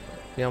nih,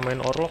 yang main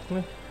Orlok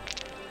nih.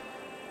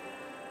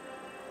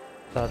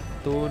 1,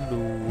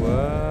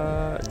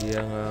 2, dia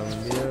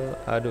ngambil.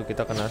 Aduh,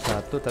 kita kena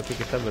 1 tapi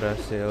kita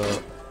berhasil.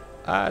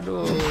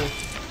 Aduh.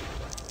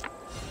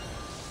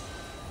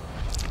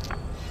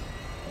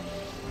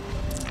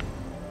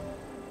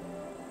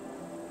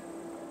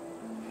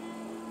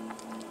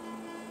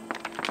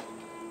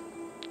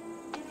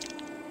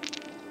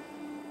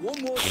 One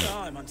more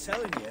time, I'm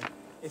telling you.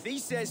 If he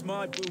says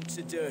my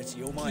boots are dirty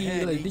or my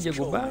hair Gila, ini needs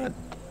jago banget.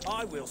 combing,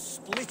 I will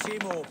split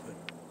him open.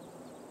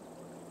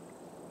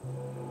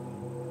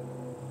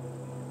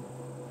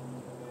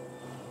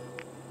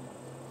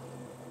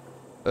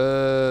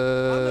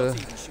 I'm not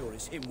even sure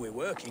it's him we're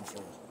working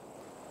for.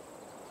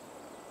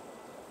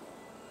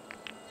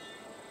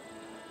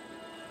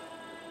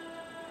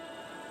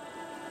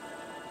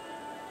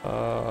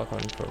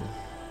 Confirm.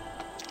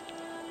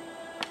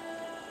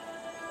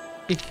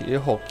 Ih, dia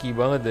hoki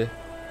banget deh.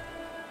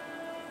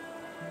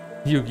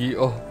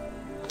 Yu-Gi-Oh.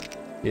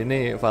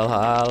 Ini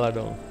Valhalla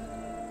dong.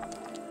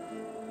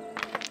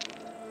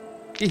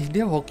 Ih,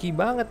 dia hoki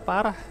banget,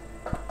 parah.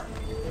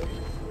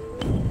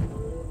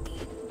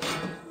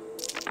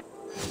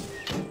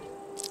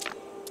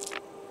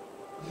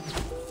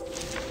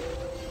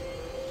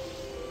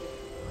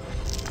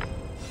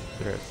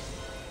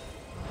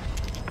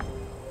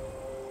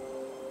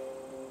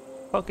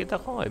 Oh, kita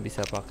kok nggak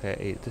bisa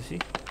pakai itu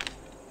sih?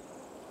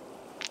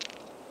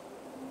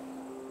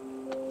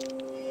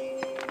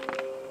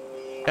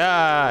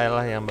 Ya,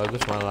 elah yang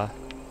bagus malah.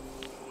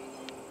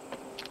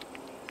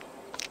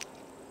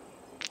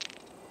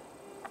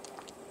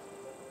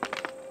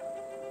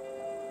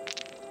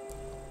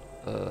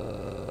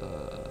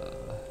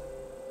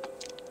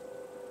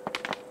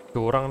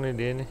 Curang nih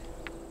dia nih.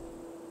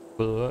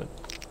 Belum.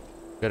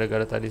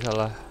 Gara-gara tadi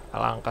salah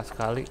langkah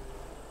sekali.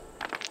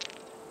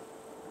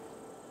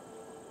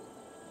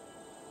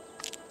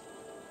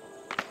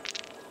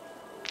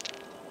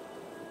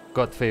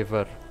 God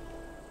favor.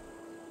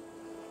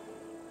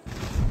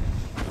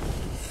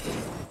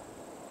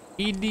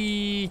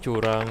 Idi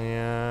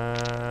curangnya.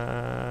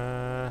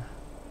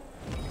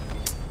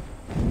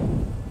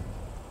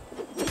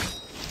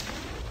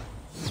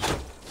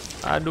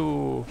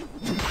 Aduh.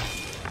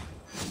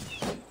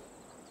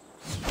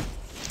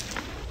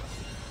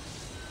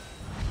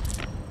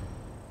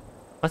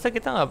 Masa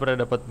kita nggak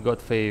pernah dapat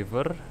God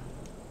favor?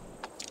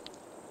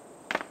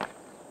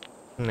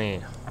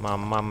 Nih,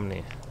 mamam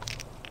nih.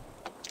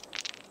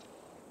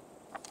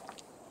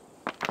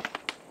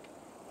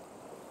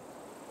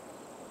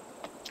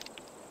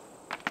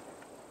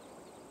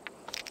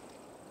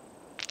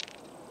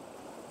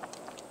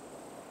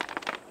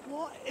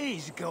 What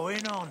is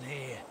going on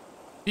here?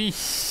 Ih.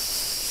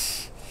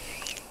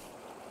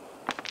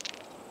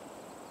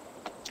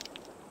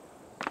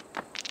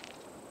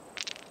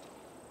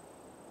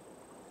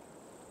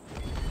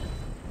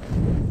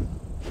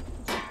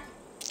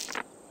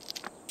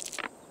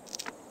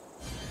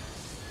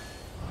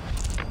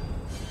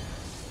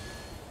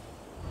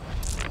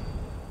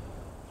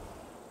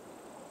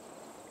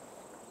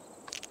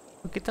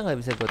 Kita nggak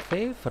bisa God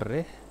favor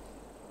ya.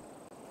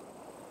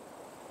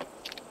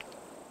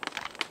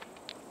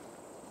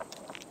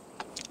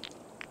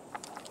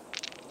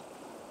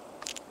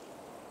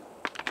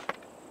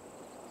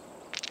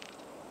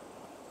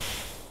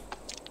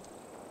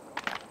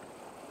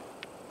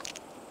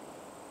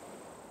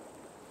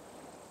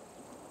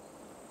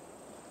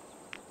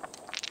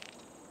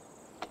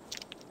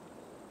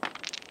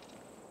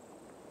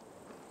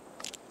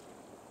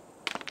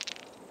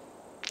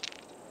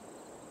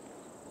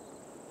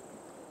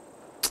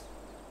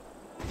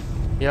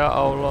 Ya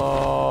Allah.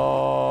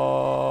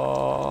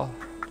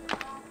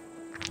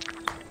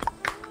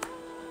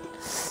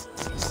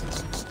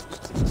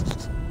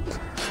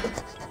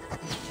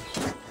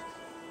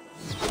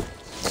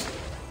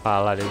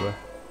 Kalah deh gua.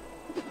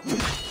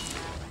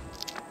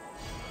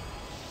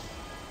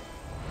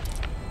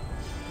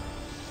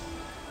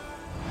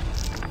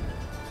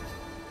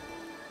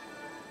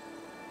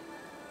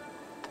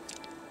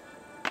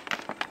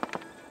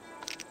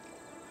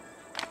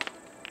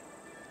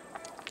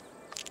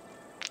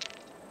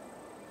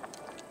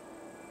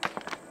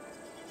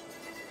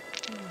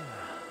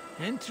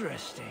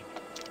 Interesting.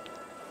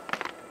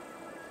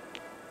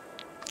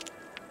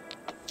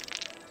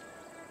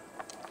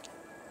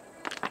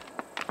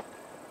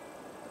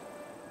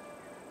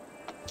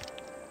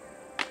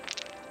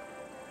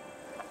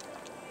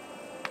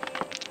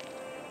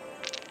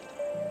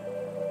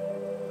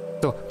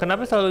 Tuh,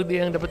 kenapa selalu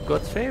dia yang dapat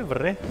God's favor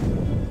ya?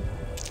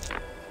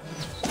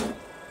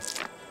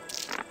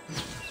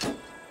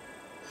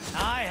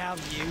 I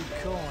have you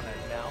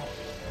cornered now.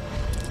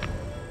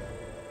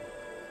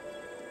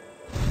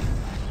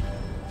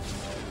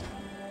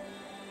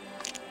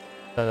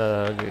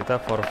 Kita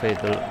forfeit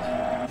dulu.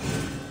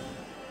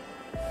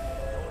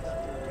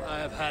 I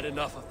have had had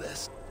enough of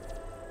this.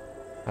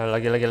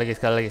 Lagi,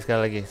 sekali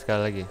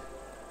lagi.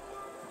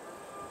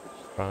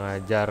 Kurang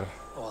ajar.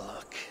 Oh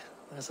look,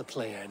 there's a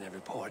player in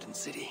every port and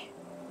city.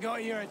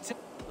 Got your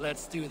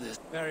Let's do this.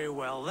 Very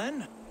well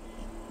then.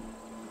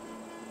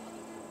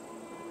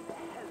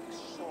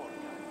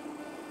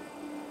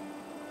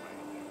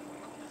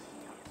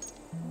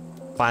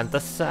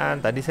 Pantesan,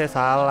 tadi saya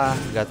salah.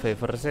 God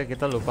Favors-nya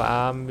kita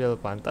lupa ambil.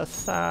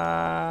 Pantesan.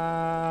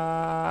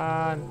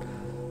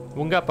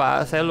 Enggak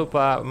Pak, saya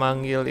lupa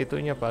manggil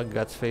itunya Pak,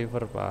 God's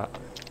Favor Pak.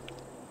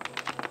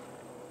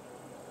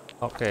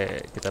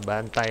 Oke, kita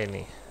bantai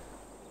nih.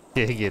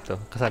 Ya gitu,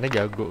 kesannya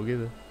jago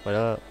gitu.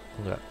 Padahal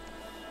enggak.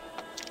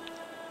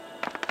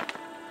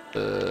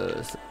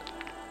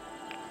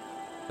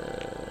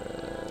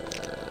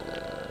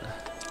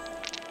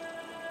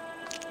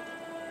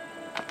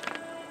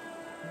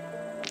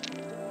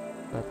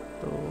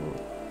 Satu.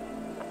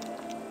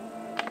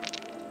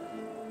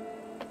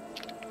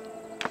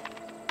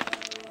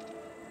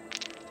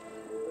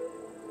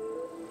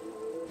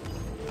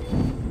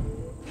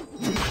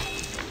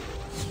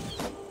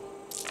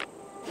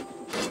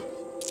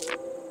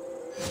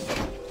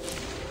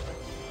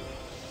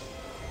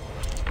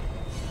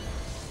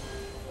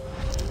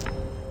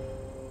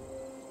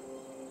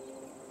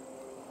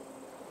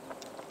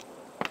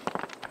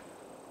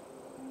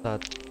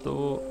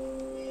 Satu.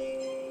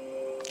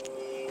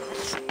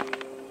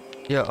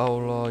 Ya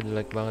Allah,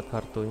 jelek banget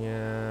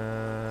kartunya.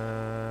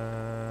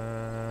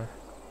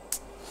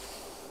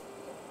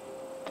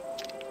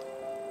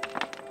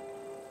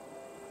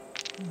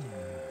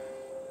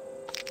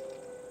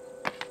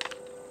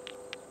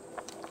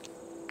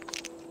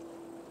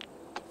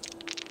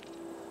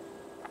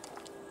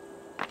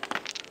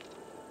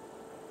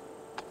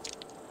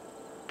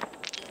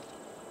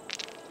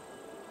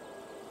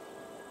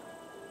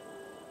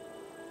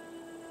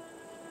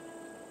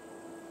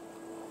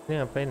 Ini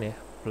ngapain ya?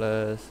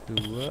 Plus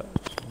 2,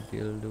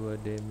 deal 2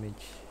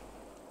 damage.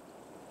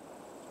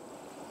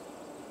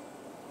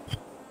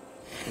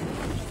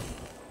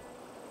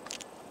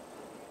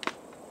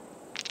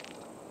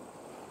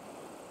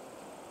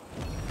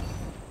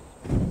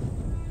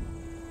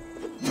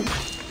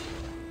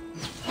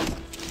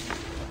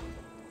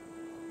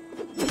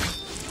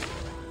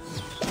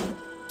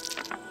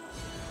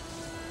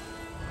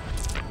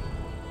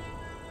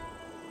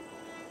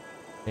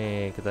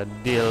 Nih, kita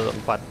deal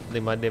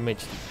 4-5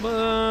 damage.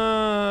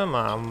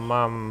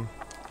 Mamam.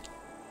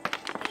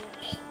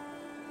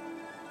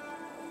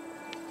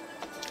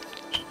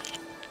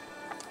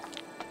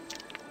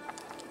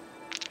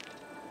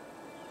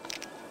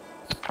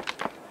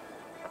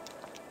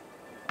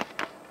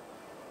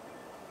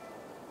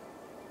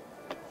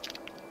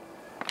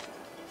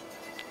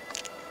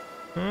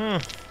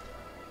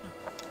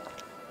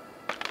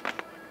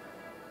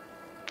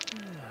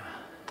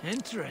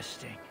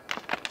 Interesting.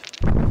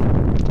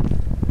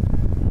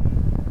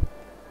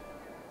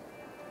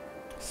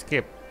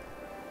 Skip.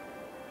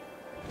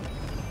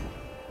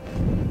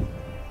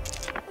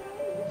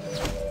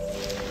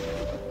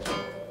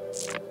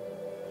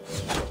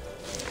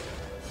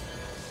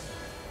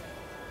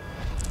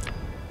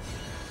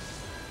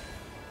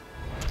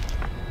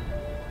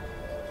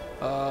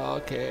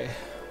 Oke.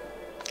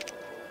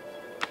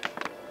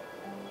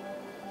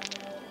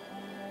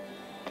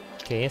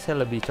 Kayaknya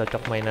saya lebih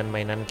cocok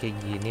mainan-mainan kayak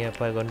gini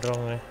apa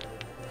gondrong ya.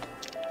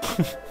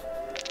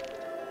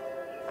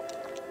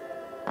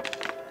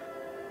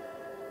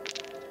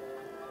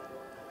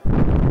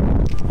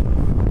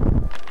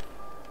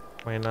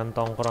 Mainan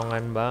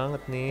tongkrongan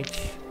banget nih.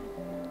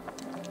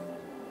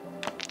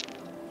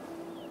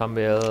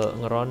 Sambil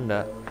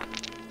ngeronda.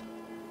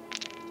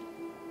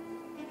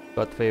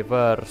 God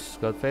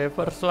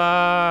favors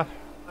lah.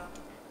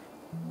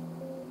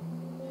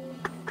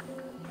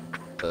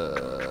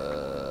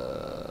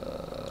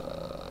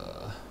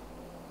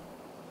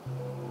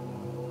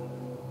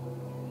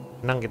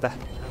 Menang kita.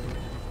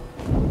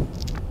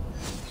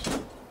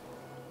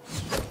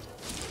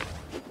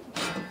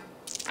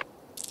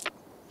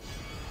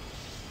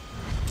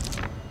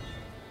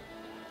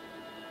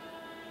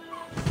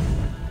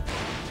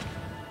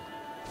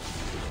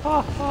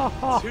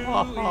 Too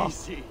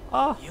easy.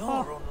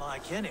 You're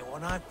unlike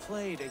anyone I've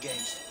played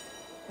against.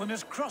 When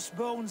there's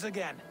crossbones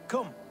again,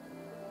 come.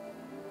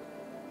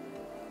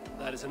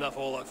 That is enough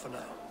all for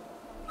now.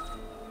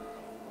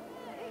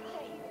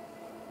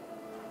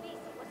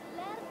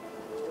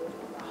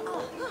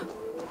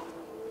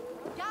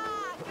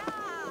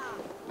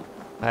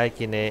 Hai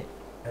Kine.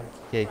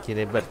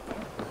 Kine bird.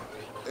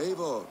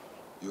 Eivor,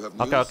 you have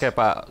news? Okay,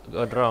 Pak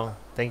Gondrong.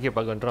 Thank you,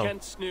 Pak Gondrong.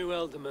 Kent's new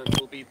ealdorman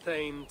will be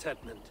Thane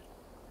Tedmund.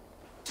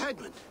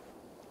 Tedmund?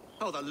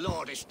 Oh, the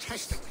Lord is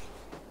testing me.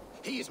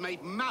 He is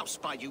made mouse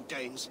by you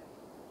Danes.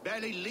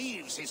 Barely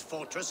leaves his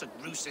fortress at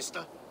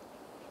Roosister.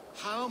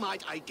 How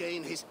might I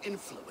gain his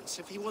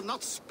influence if he will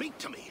not speak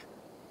to me?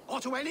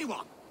 Or to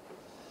anyone?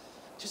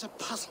 It is a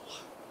puzzle.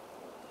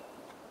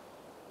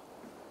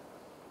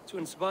 To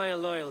inspire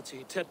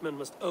loyalty, Tedmund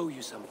must owe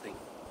you something,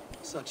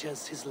 such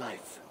as his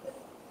life.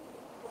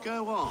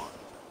 Go on.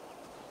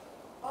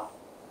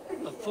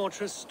 A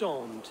fortress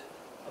stormed,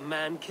 a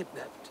man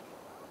kidnapped.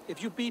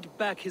 If you beat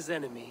back his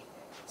enemy,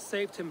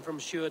 saved him from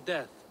sure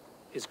death,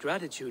 his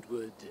gratitude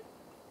would...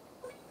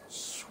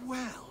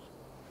 Swell.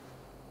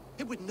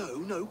 It would know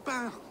no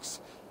bounds.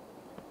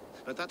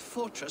 But that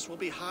fortress will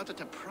be harder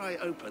to pry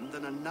open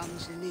than a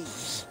nun's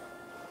knees.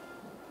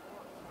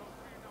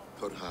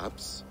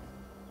 Perhaps.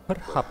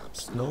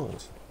 Perhaps no.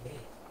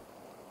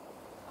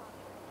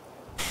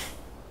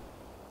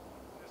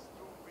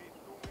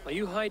 Are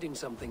you hiding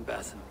something,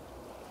 Bathen?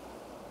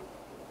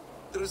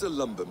 There is a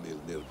lumber mill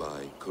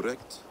nearby,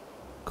 correct?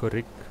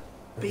 Correct.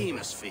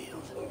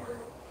 Beamisfield.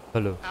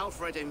 Halo.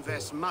 Alfred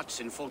invests much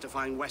in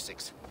fortifying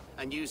Wessex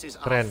and uses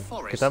our Keren.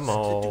 forests Kita to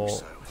mau do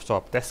so.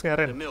 swab test nggak,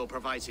 The Ren? mill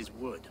provides his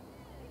wood.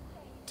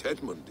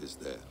 Tedmund is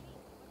there.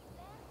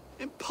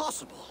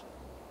 Impossible.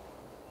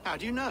 How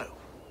do you know?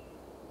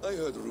 I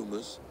heard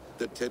rumors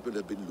that Tedmund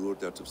had been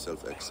lured out of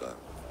self-exile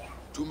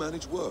to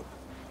manage work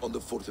on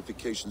the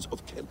fortifications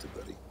of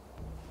Canterbury.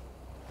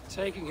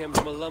 Taking him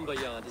from a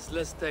lumberyard is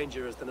less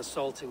dangerous than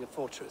assaulting a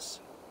fortress.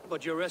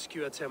 But your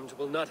rescue attempt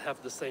will not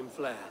have the same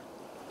flair.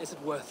 Is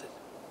it worth it?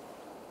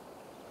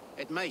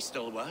 It may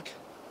still work.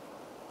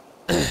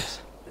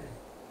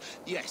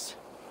 Yes.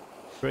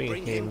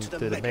 Bring him to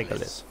the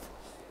megalith.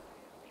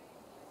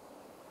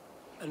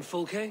 And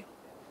Fulke?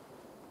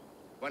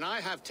 When I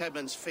have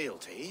Tedmund's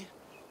fealty,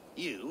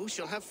 you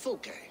shall have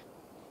Fulke.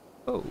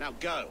 Oh. Now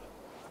go.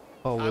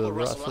 Oh, I we'll will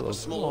rustle rustle up a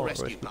small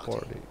rescue party.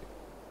 party.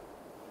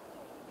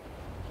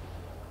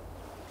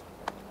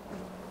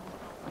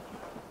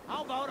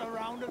 How about a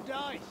round of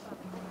dice?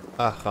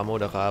 Ah, kamu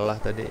udah kalah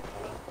tadi.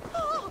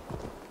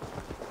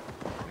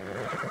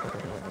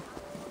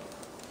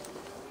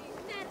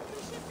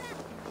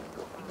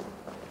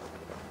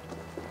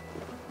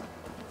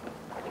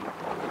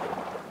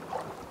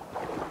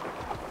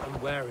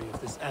 I'm wary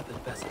of this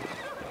abbot Basil.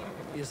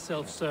 He is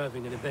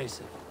self-serving and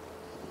evasive.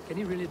 Can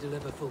he really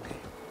deliver Fulke?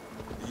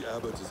 The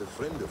abbot is a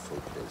friend of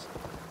Fulke's.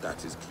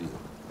 That is clear.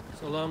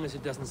 So long as he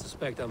doesn't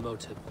suspect our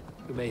motive,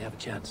 we may have a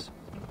chance.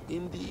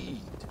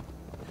 Indeed.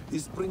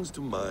 This brings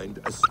to mind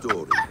a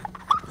story.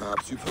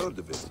 Perhaps you've heard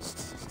of it.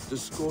 The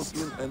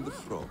Scorpion and the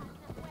Frog.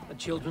 A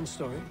children's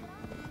story?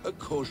 A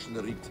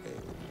cautionary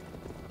tale.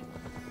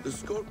 The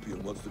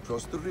Scorpion wants to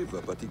cross the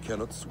river, but he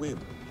cannot swim.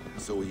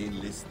 So he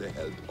enlists the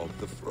help of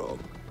the Frog.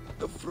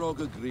 The Frog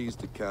agrees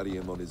to carry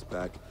him on his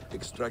back,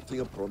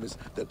 extracting a promise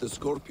that the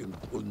Scorpion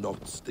will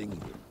not sting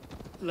him.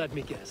 Let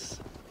me guess.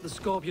 The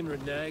Scorpion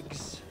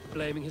reneges,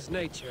 blaming his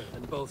nature,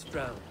 and both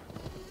drown.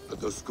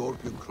 The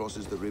Scorpion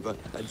crosses the river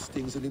and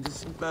stings an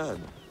innocent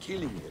man,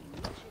 killing him.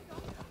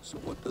 So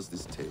what does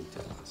this tale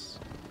tell us?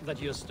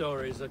 That your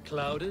stories are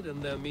clouded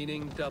and their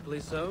meaning doubly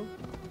so?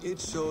 It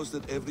shows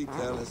that every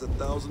tale has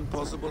 1,000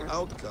 possible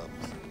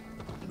outcomes,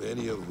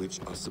 many of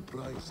which are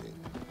surprising.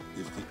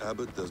 If the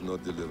abbot does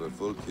not deliver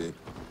Fulke,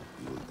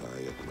 he will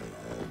die at my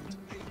hand.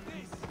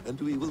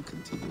 And we will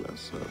continue our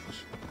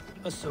search.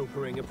 A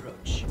sobering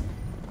approach.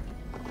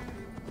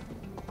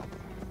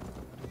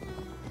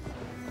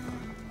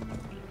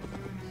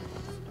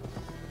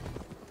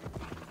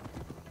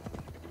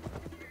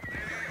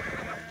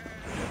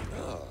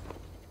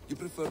 You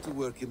prefer to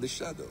work in the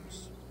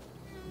shadows.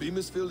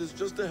 Beamisfield is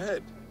just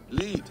ahead.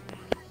 Lead.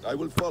 I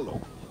will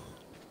follow.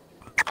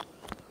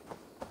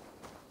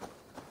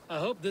 I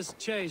hope this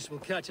chase will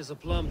catch us a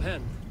plump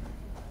hen.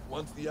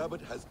 Once the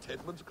abbot has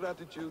Tedmund's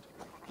gratitude,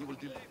 he will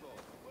deliver.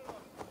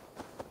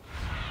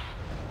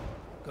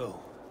 Go,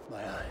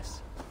 my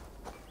eyes.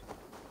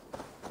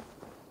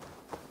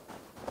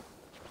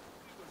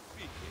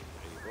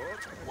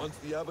 Once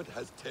the abbot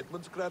has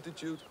Tedmund's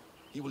gratitude,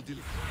 he will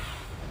deliver.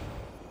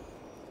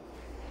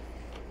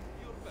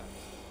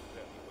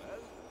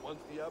 Once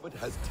the abbot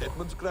has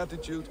Tedmund's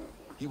gratitude,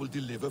 he will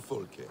deliver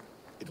Fulke.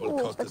 It will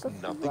cost us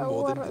nothing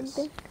more than this.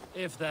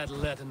 If that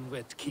leaden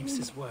wit keeps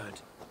his word.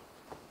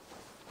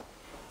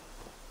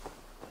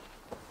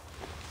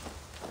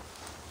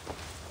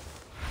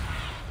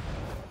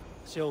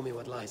 Show me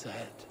what lies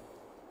ahead.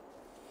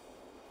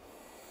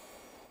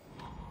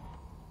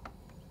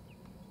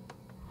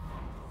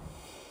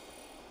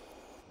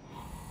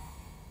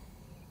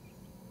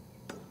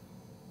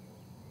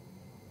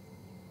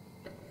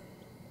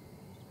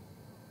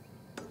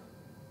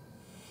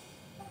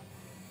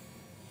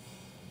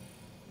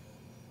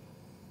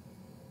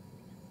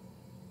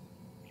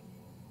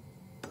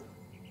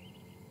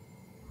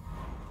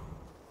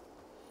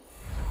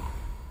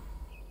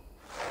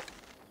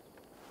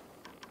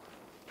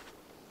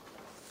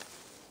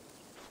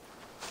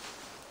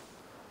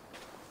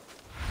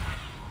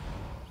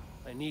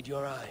 I need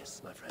your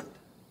eyes, my friend.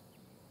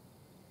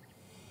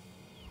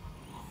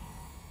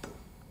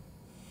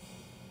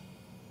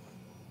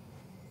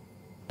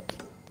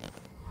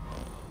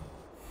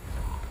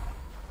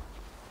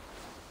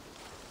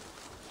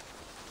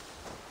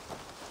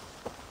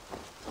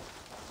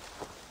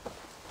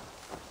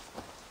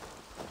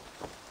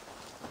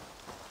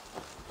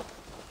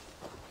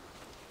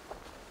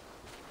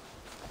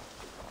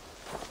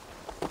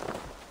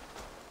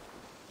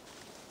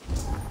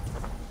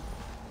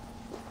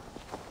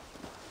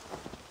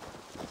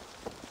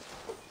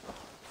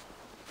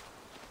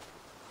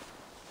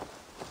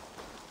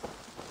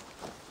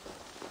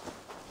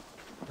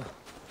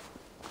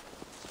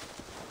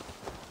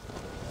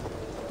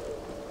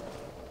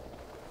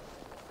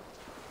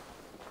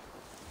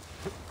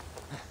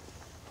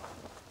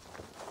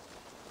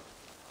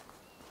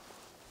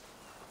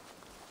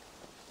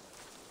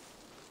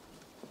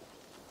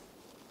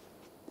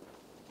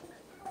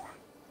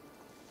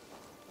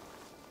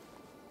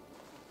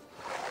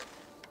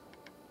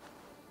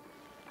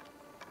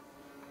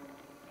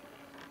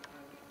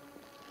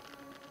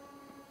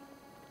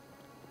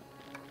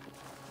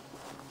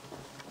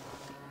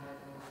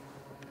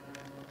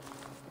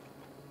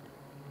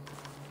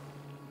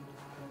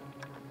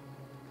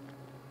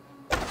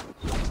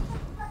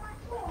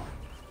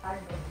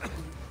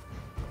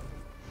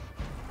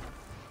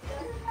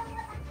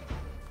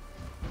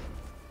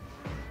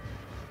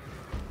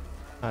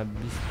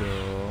 Habis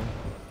dong.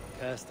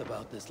 Cast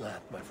about this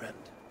land, my friend.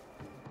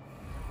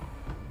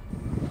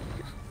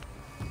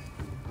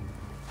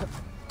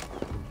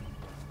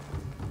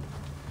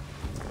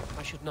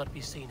 I should not be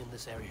seen in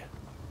this area.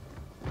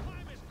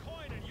 Time is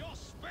coin and you're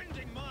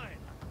spending mine.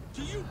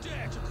 Do you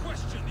dare to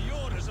question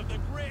the orders of the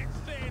great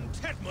Thane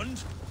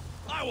Tedmund?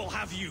 I will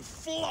have you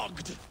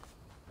flogged.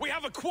 We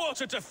have a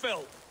quota to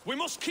fill. We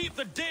must keep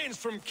the Danes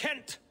from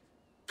Kent.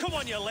 Come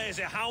on, you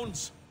lazy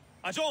hounds.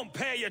 I don't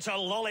pay you to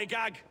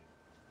lollygag.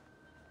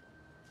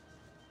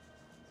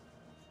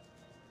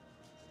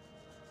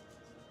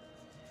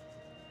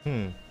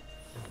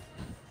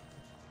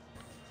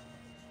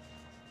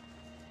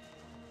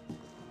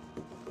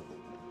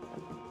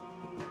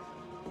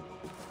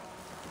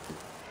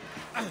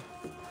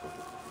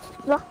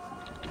 Loh,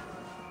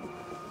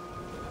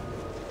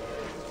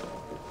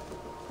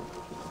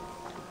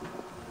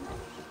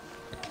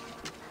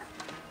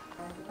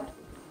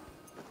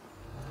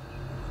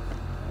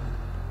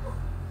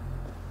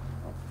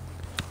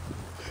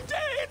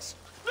 Danes!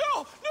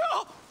 No!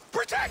 No!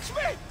 Protect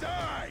me!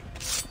 Die!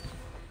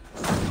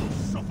 You'll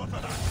suffer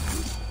for that.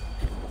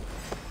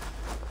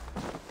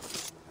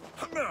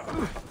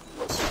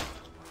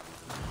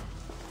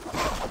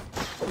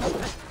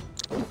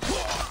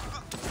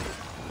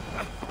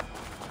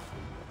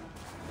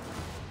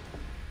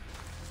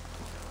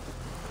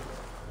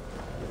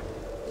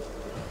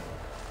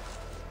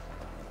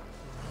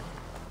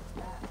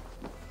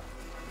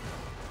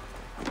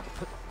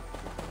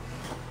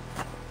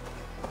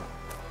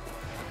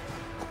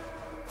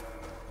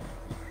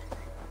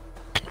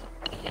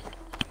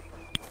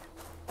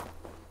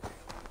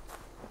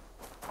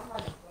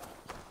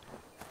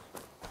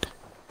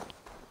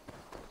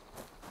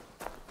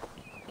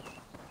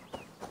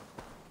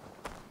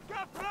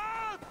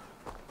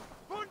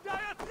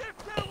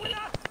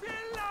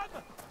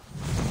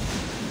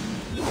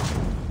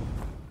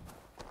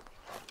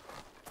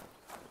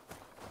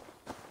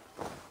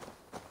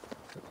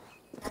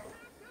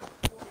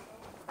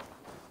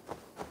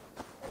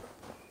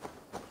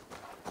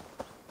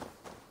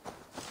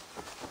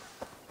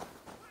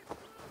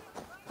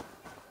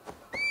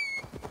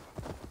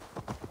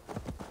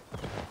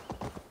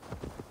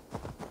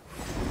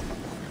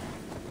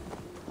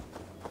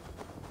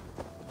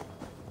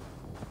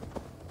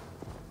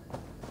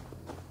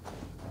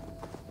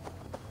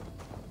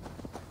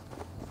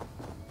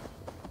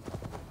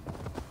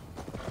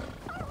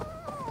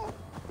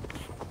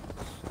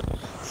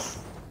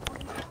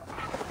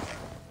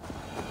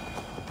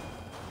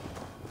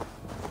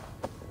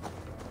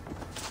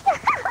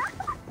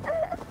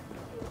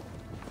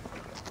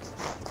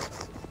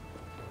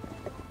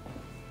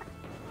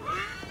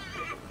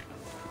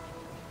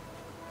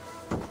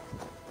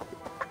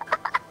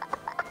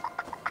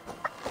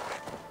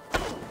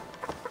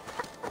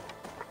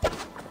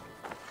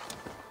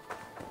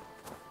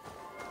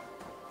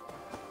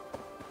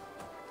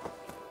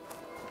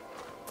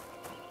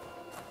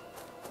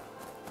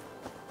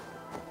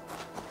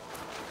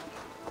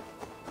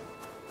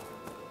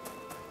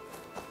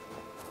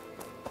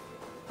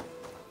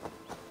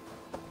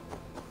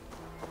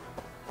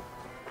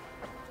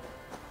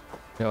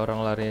 Ya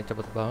orang larinya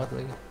cepet banget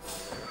lagi.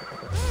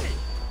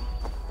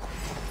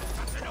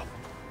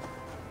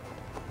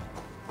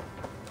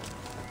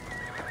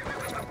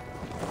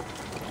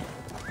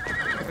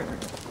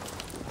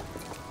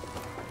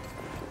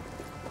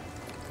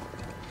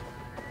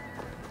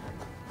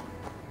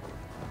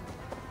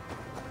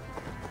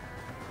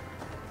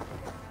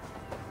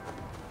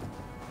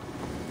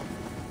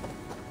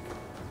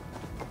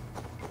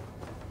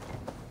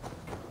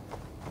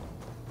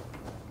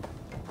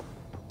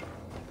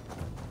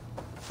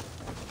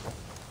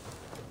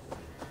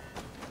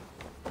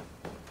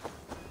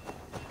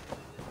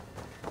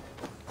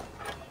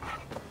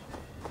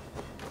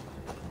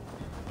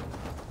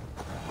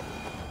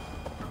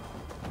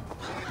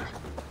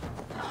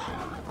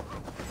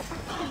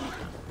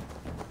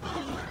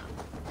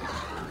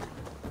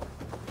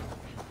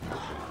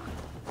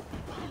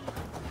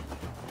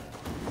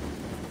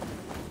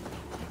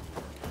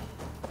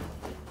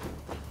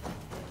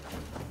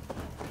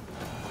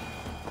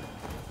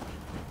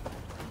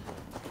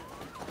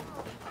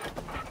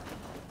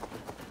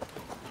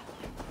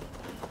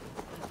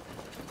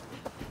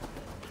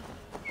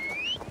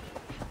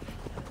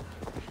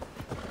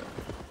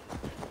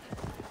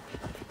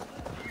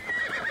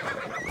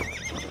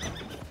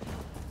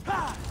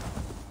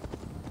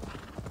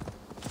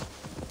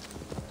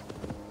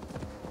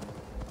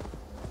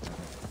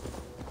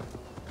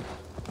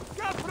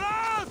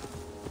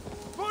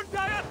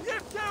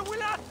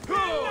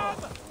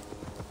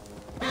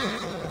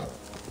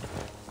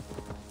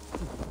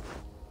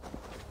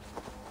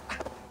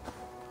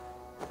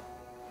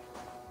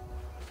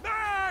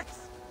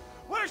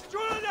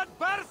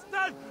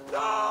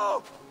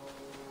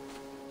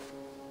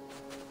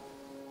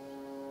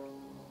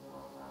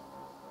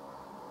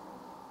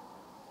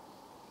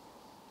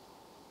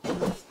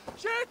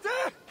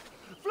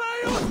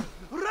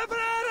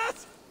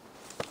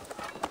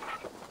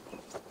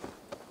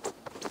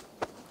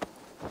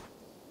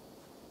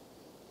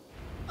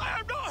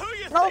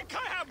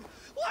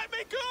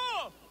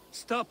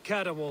 Stop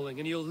caterwauling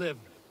and you'll live.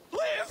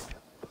 Live?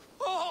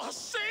 Oh,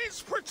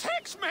 saints,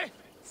 protect me!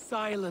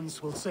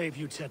 Silence will save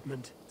you,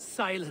 Tedmund.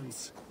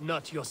 Silence,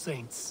 not your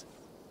saints.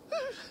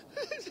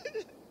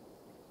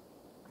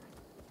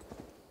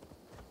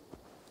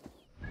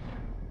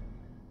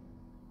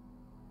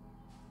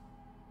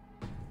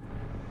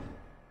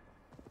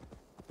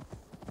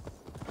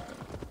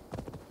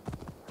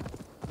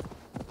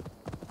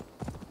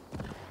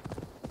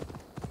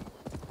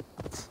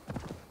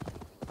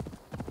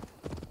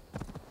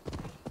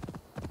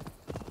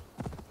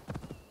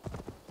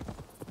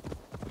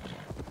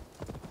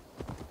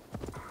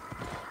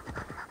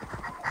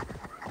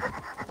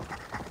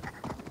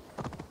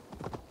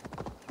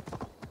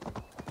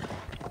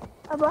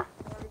 Apa?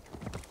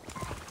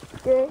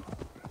 Oke.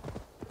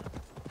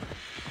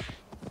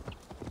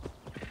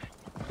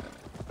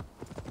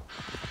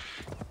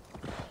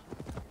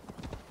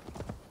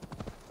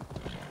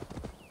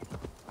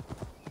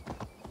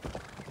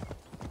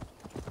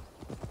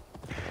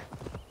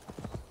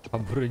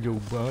 Kaburnya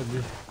jauh banget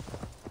deh.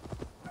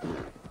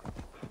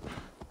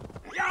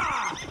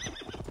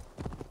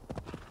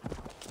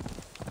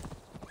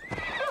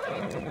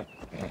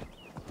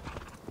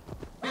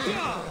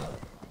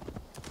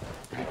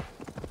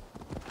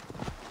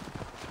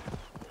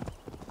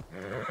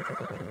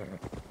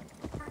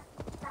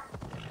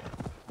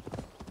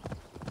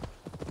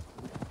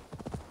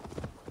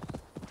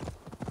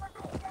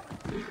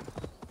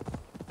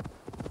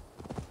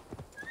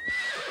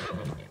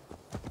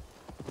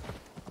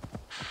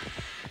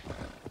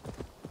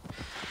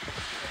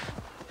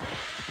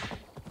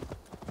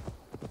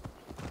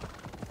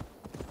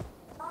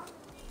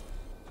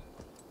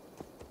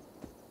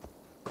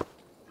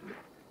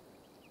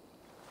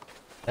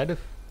 Aduh.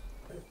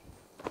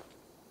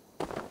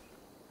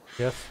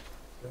 Yes.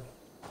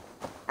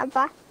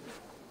 Apa?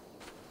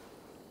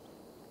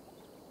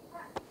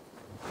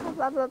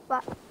 Apa,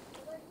 Bapak?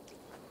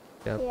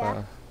 Siapa?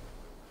 Iya.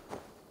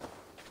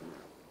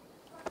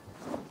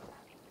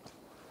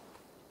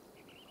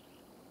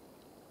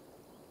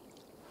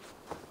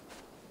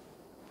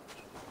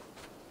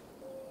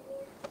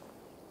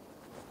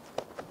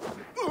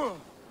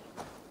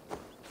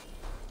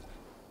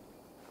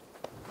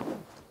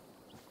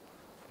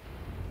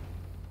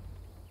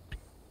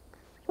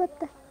 What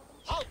the?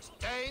 Halt,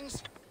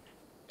 Danes!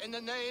 In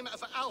the name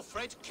of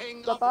Alfred,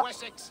 King Bapak. of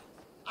Wessex,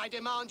 I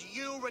demand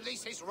you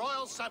release his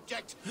royal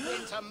subject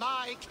into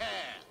my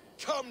care.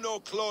 Come no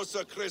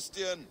closer,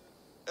 Christian,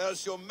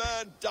 else your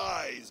man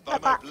dies by my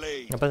Bapak.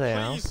 blade. Apa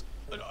sayang? Please,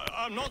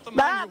 I'm not the Ba,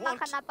 man you want.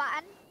 makan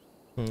apaan?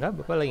 Enggak,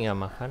 bapak lagi nggak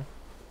makan.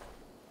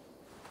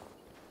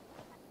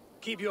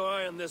 Keep your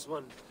eye on this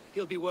one.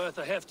 He'll be worth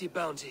a hefty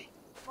bounty.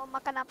 Mau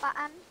makan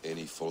apaan?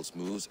 Any false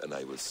moves and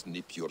I will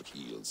snip your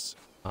heels.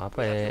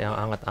 Apa ya yang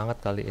anget-anget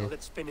kali ya? Now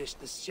let's finish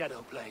this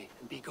shadow play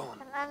and be gone.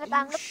 Yang Are you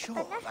anget-anget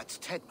sure katanya. that's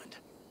Tedmund?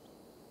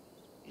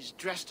 He's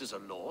dressed as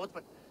a lord,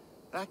 but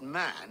that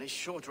man is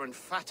shorter and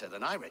fatter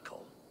than I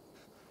recall.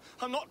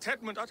 I'm not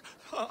Tedmund.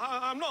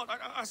 I'm not.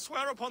 I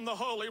swear upon the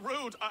Holy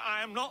Rood,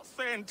 I am not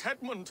Thane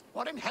Tedmund.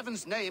 What in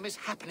heaven's name is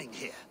happening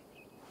here?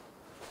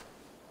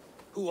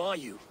 Who are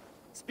you?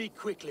 Speak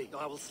quickly, or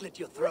I will slit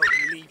your throat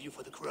and leave you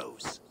for the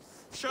crows.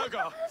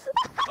 Shergar.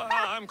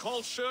 I'm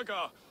called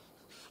Shergar.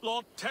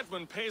 Lord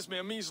Tedmund pays me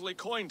a measly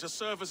coin to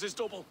serve as his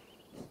double.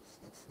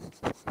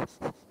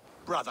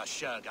 Brother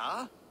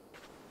Shergar,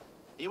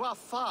 you are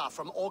far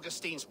from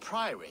Augustine's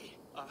priory.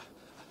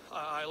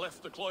 I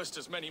left the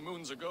cloisters many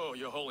moons ago,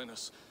 Your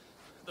Holiness.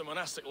 The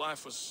monastic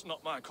life was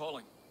not my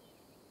calling.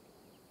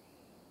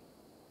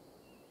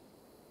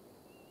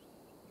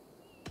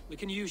 We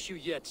can use you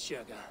yet,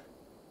 Shergar.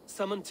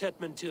 Summon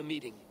Tedmund to a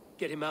meeting.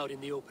 Get him out in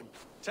the open.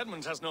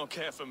 Tedmund has no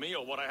care for me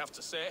or what I have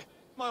to say.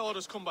 My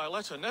orders come by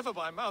letter, never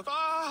by mouth.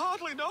 I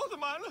hardly know the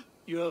man.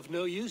 You're of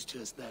no use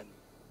to us then.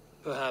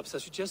 Perhaps I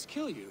should just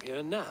kill you here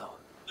and now.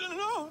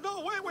 No,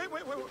 wait.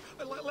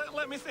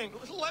 Let me think.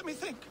 Let me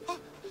think. Oh,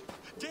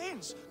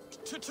 Danes.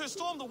 To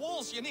storm the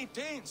walls, you need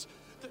Danes.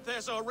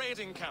 There's a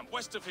raiding camp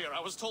west of here I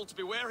was told to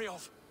be wary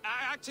of.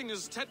 Acting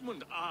as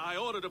Tedmund, I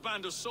ordered a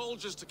band of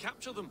soldiers to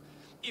capture them.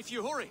 If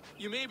you hurry,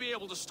 you may be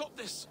able to stop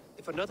this.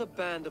 If another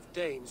band of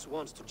Danes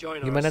wants to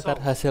join our Gimana tar assault,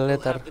 hasilnya we'll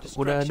tar? have the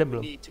Udah ada distraction we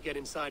belum? need to get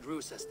inside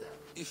Rochester.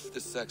 If the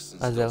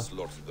Saxons Azel. don't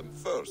slaughter them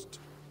first,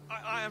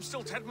 I am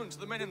still Tedmund,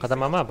 the men in the Kata field.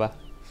 mama apa?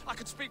 I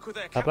could speak with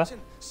their Apa?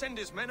 captain, send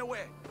his men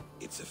away.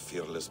 it's a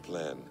fearless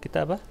plan.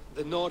 Kita apa?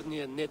 The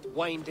Nordnir knit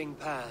winding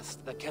paths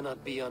that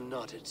cannot be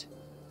unknotted.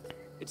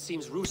 It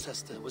seems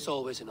Rochester was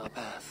always in our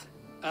path.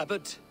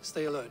 Abbot,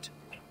 stay alert.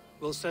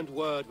 We'll send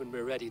word when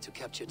we're ready to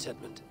capture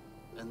Tedmund.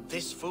 And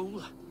this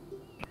fool?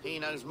 He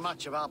knows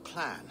much of our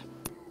plan.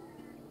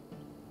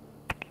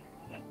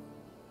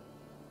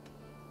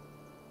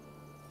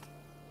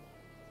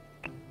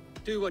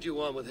 Do what you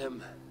want with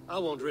him. I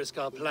won't risk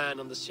our plan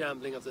on the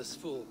shambling of this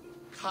fool.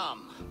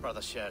 Come,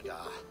 Brother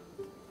Shergar.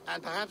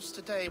 And perhaps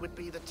today would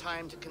be the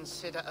time to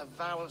consider a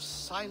vow of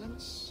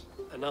silence?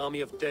 An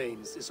army of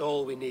Danes is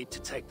all we need to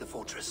take the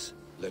fortress.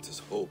 Let us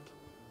hope.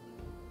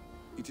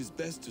 It is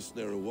best to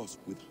snare a wasp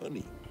with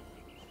honey.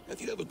 Have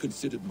you ever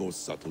considered more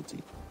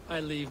subtlety? I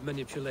leave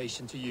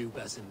manipulation to you,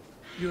 Basin.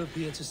 You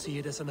appear to see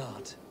it as an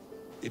art.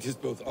 It is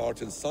both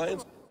art and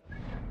science.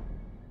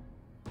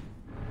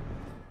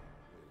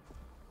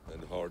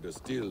 And harder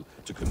still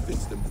to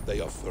convince them that they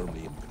are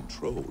firmly in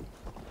control.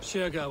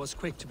 Shergar was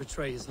quick to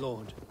betray his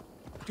lord.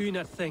 Do you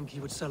not think he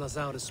would sell us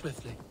out as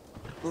swiftly?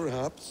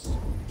 Perhaps.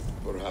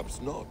 Perhaps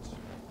not.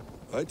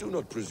 I do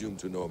not presume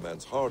to know a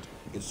man's heart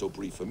in so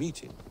brief a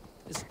meeting.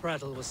 His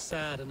prattle was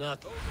sad and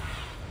ugly.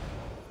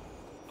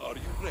 Are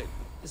you ready?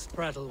 His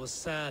prattle was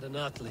sad and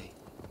ugly,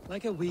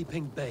 like a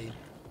weeping babe.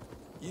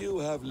 You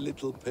have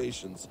little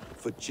patience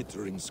for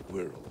chittering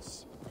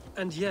squirrels.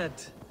 And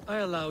yet, I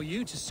allow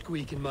you to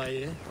squeak in my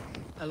ear.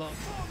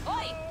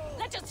 Oi!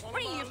 Let us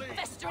free, you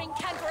festering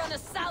canker on the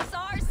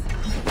Salazars!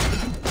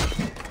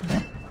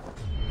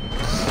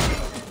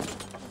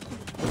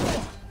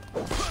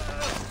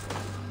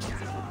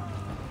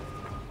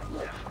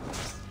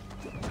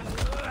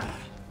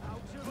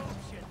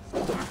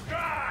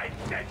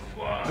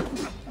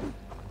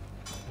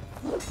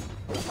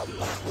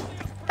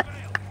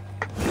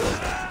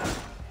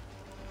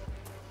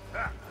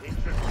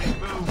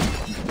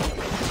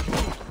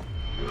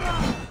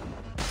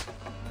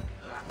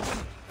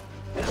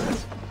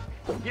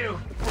 You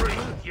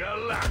breathe your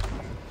last.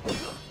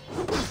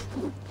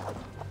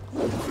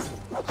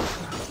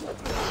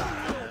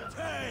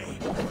 Hey!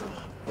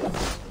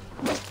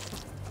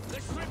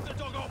 Let's rip the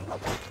dog off.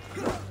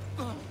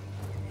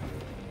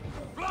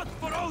 Blood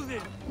for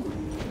Odin!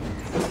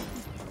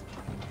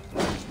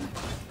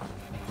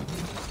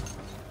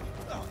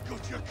 I'll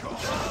cut your car.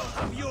 I'll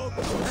have your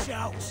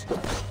shout.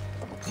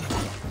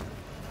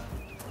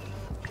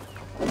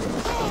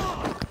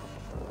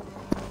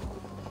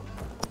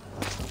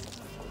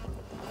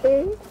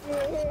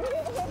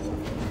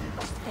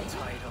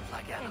 Tied up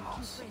like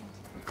animals.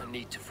 I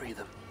need to free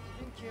them.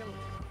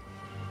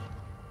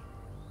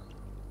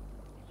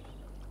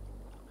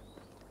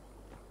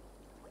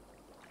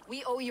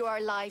 We owe you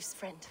our lives,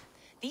 friend.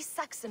 These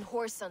Saxon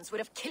whoresons would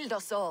have killed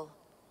us all.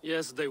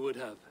 Yes, they would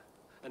have.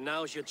 And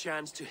now's your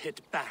chance to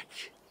hit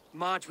back.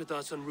 March with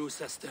us on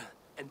Rochester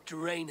and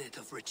drain it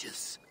of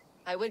riches.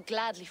 I would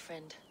gladly,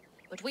 friend.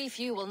 But we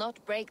few will not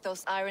break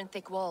those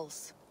iron-thick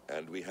walls.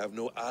 And we have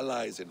no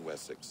allies in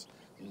Wessex.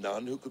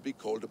 None who could be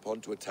called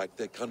upon to attack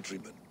their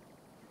countrymen.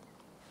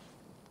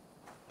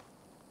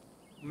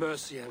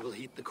 Mercia will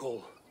heed the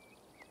call.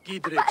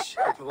 Giedrich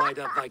will provide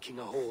our Viking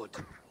a horde.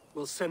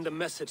 We'll send a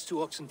message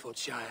to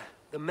Oxenfordshire.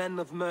 The men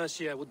of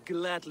Mercia would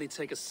gladly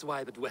take a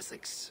swipe at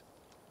Wessex.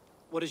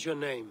 What is your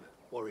name,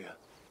 warrior?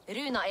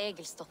 Runa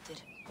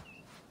Egilsdotter.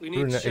 We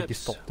need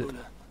ships,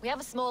 Runa. We have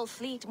a small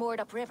fleet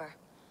moored upriver,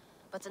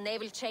 but the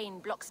naval chain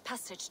blocks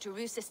passage to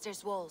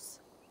Rochester's walls.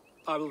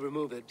 I will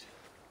remove it,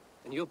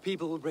 and your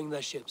people will bring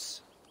their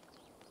ships.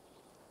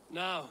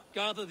 Now,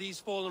 gather these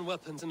fallen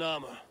weapons and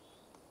armor.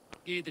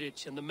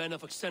 Giedrich and the men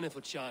of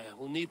Oxenfordshire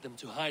will need them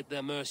to hide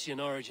their Mercian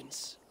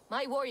origins.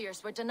 My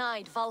warriors were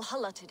denied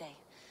Valhalla today.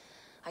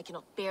 I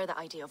cannot bear the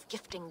idea of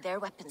gifting their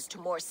weapons to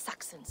more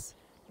Saxons.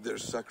 Their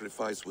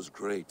sacrifice was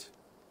great.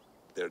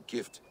 Their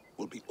gift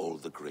will be all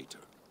the greater.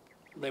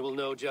 They will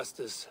know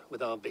justice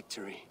with our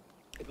victory.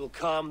 It will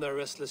calm their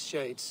restless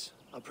shades,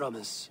 I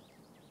promise.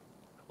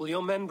 Will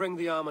your men bring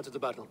the armor to the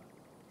battle?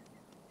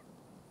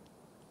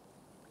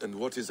 And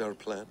what is our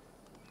plan?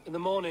 In the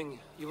morning,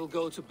 you will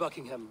go to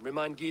Buckingham,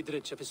 remind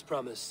Giedrich of his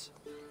promise.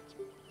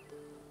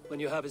 When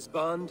you have his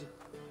bond,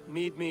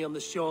 meet me on the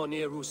shore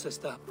near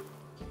Rochester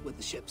with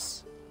the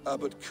ships.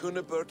 Abbot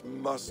Cunibert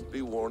must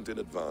be warned in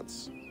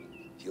advance.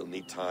 He'll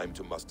need time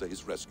to muster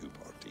his rescue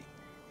party.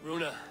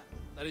 Runa,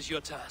 that is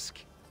your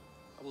task.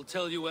 I will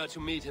tell you where to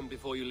meet him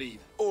before you leave.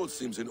 All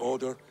seems in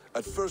order.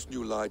 At first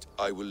new light,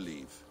 I will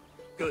leave.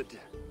 Good.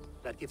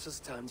 That gives us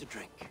time to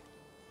drink.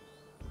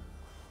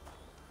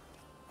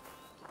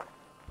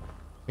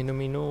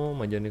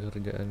 Minum-minum aja nih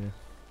kerjaannya.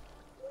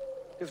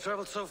 You've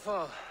traveled so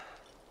far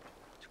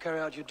to carry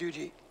out your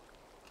duty.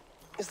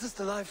 Is this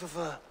the life of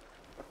a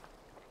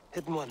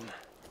hidden one?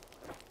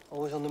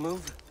 Always on the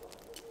move?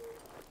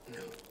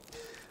 No.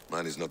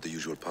 Mine is not the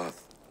usual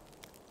path.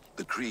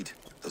 The Creed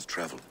does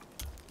travel.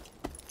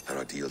 Our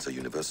ideals are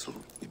universal.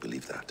 We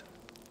believe that.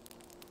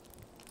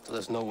 So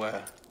there's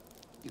nowhere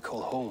you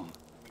call home?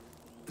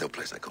 No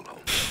place I call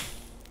home.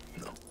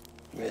 No.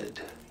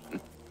 Red.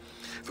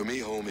 For me,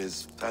 home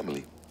is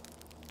family.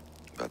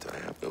 But I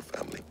have no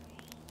family.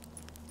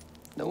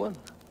 No one?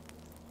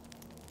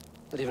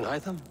 Not even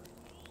Hytham?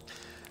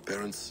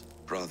 Parents,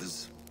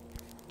 brothers,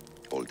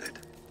 all dead.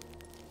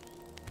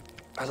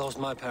 I lost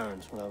my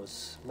parents when I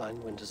was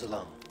 9 winters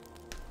alone.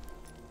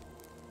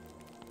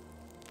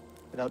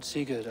 Without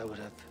Sigurd, I would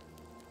have...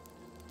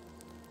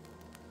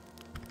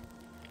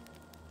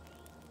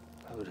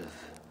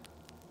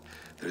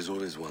 There is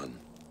always one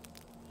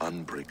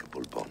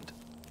unbreakable bond.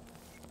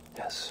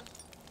 Yes.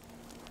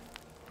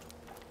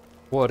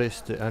 What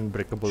is the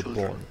unbreakable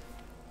bond?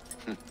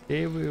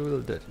 They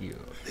bewilder you.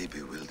 They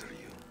bewilder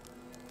you.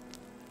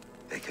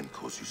 They can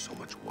cause you so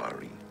much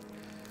worry.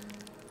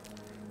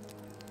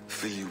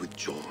 Fill you with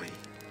joy.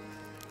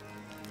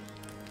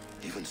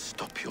 even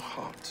stop your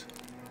heart.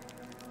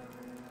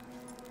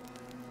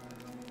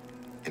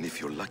 And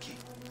if you're lucky,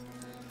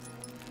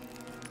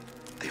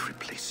 they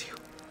replace you.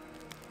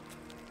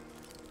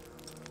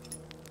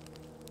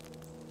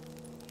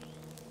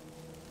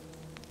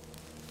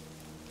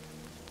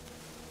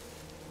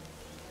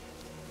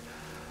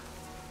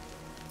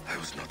 I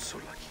was not so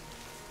lucky.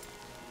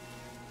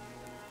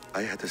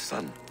 I had a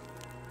son.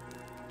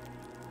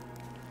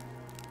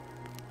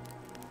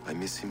 I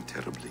miss him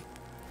terribly.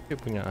 Dia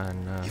punya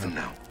anak. Even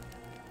now.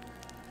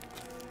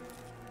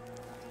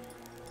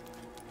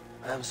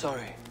 I'm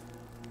sorry,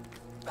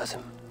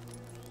 Basim.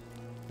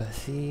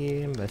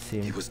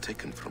 Basim. He was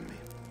taken from me.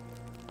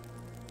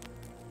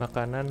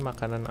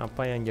 Makanan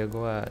apa yang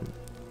jagoan?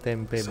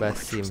 Tempe Someone I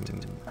Basim.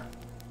 trusted.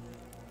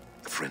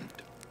 A friend,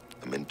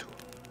 a mentor.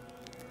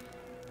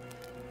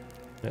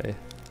 Ya.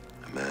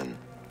 A man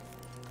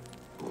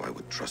who I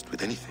would trust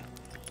with anything.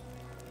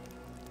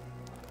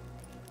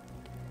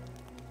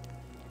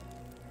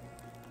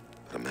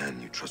 But a man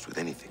you trust with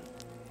anything.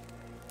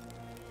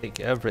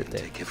 Take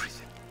everything. Take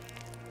everything.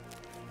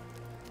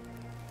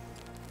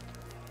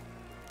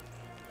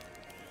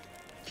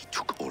 He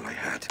took all I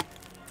had.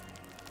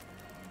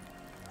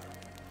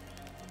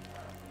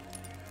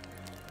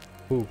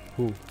 Who?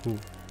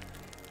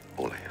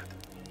 All I had.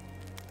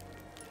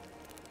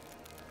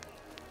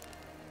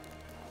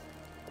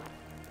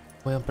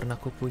 Semua yang pernah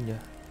ku punya.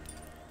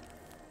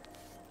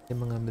 Dia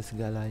mengambil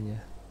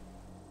segalanya.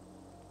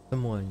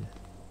 Semuanya.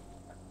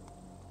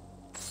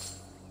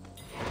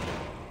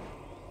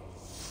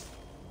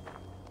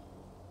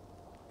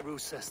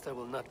 Bruce says there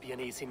will not be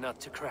an easy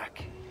nut to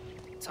crack.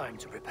 Time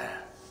to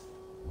prepare.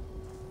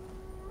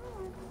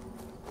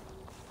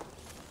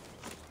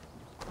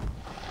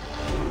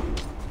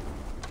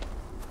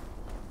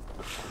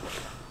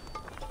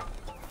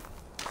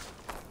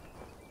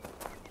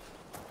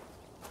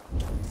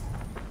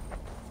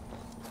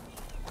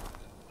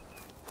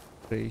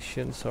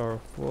 Rations are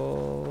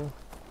full.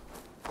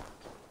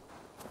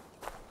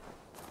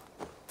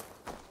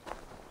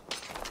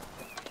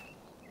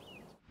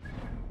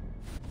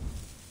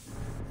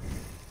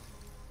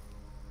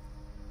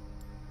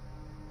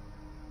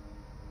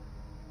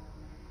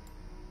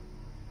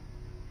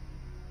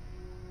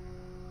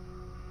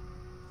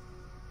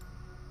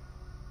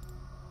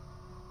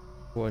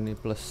 Wah, ini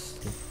plus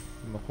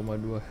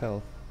 5,2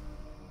 health.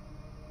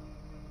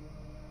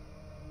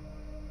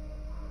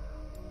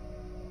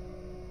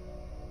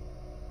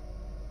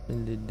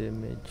 Melee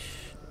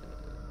damage.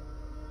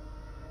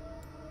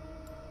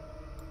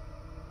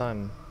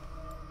 Stun.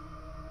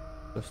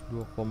 Plus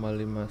 2,5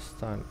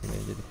 stun ini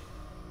jadi.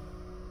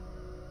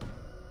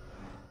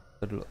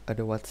 Dulu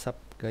ada WhatsApp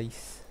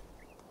guys.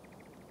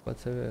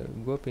 WhatsApp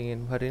gue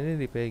pengen hari ini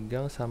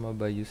dipegang sama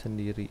Bayu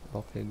sendiri.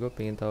 Oke, gue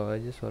pengen tahu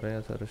aja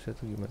suaranya seharusnya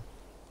tuh gimana.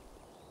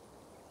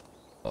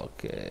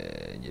 Oke,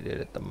 jadi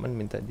ada teman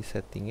minta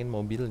disettingin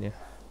mobilnya,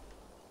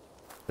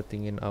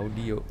 settingin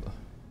audio.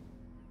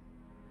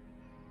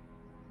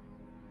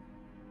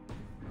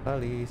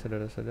 Kali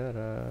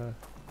saudara-saudara.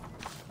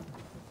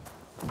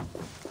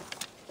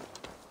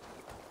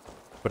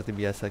 Seperti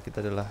biasa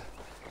kita adalah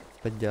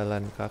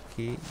pejalan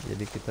kaki,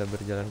 jadi kita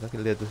berjalan kaki.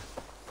 Lihat tuh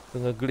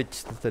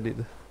nge-glitch tuh tadi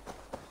tuh.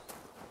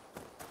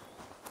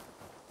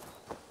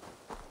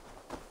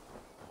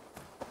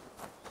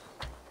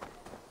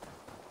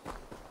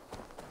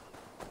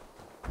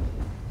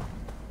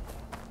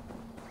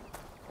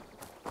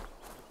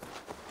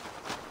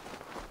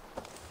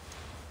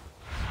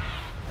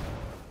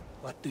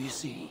 What do you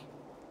see?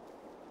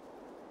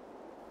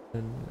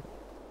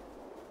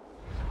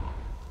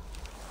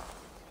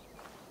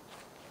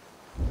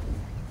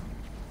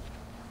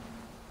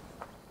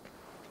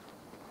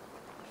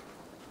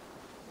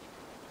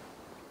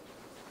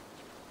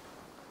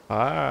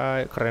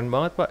 Keren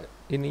banget pak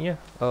ininya,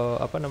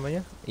 apa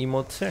namanya,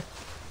 emotesnya,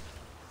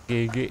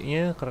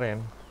 GG-nya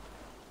keren.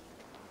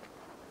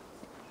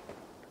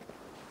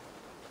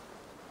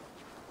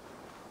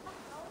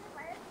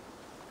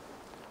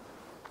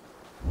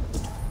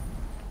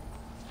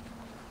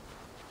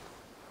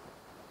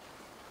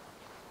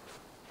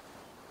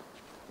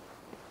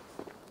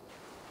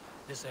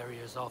 This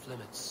area is off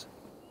limits.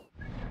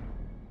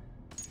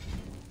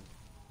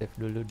 Save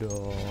dulu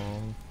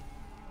dong.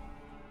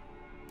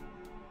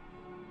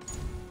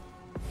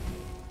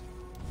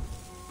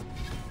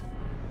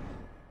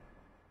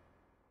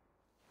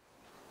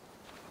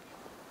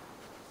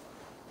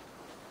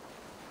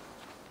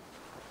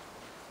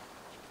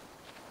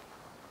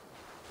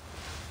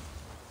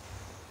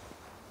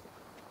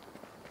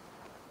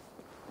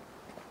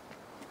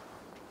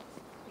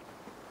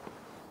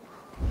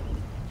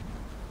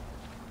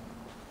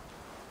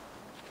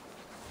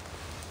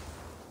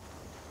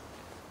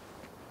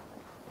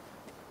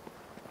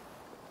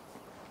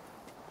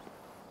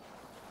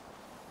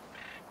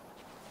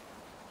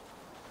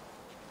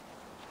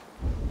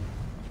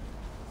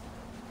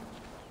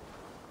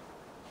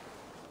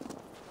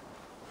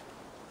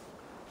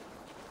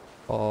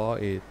 Oh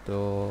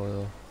itu.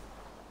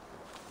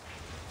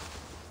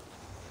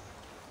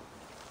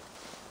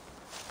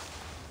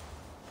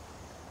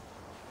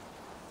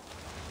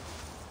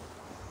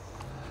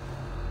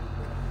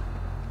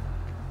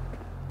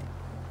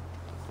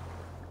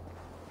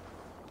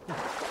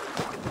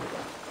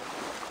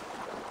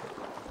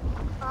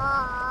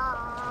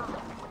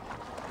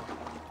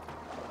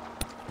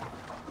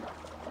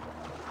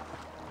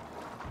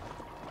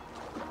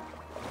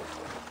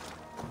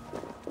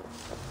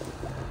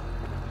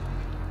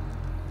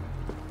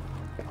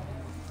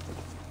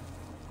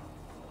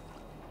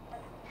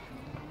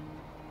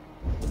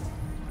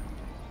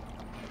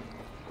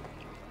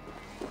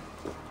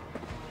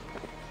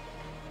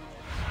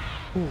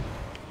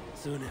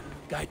 Sunan,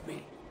 guide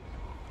me.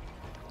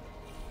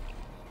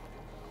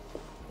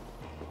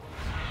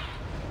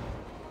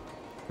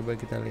 Coba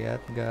kita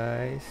lihat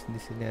guys, di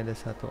sini ada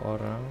satu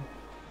orang.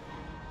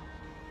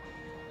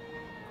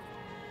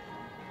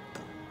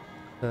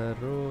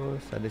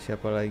 Terus ada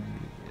siapa lagi?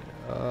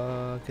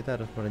 Kita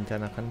harus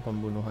merencanakan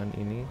pembunuhan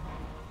ini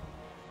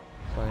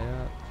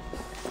supaya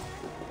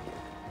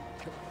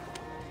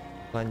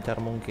lancar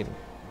mungkin.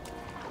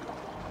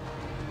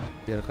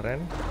 Biar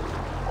keren.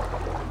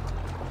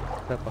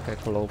 Kita pakai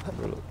cloak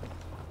dulu.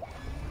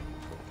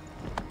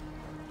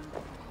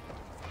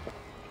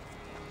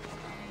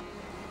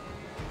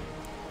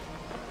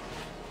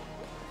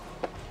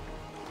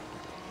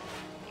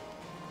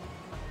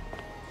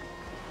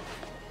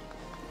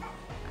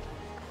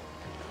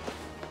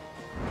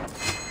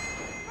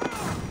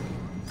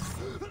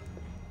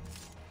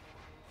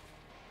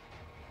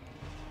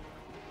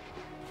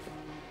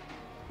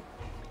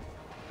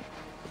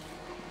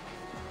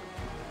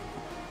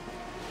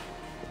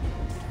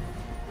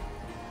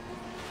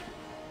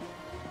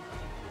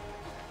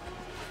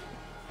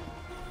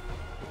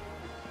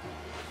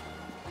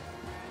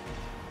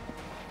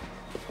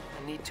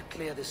 To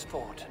clear this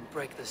fort and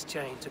break this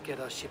chain to get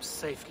our ships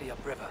safely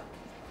upriver.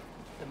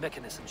 The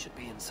mechanism should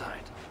be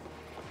inside.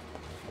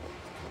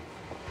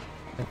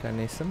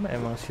 Mechanism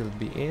emang should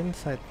be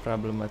inside,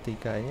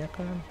 problematikanya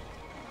kan.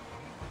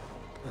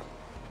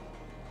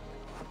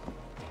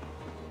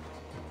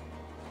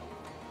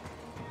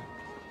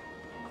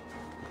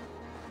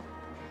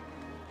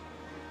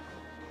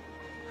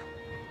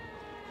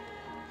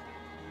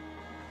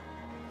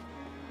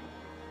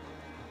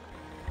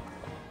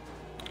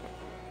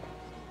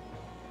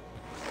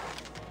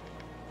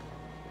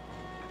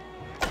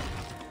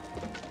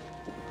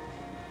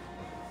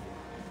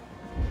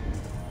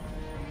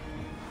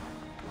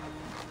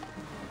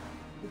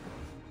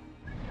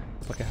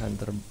 Pakai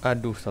hunter,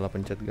 aduh salah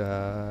pencet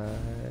guys.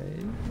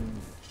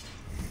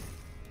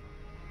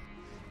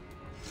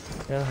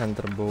 Ya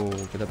hunter bow,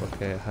 kita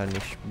pakai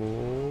Hanish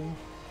bow.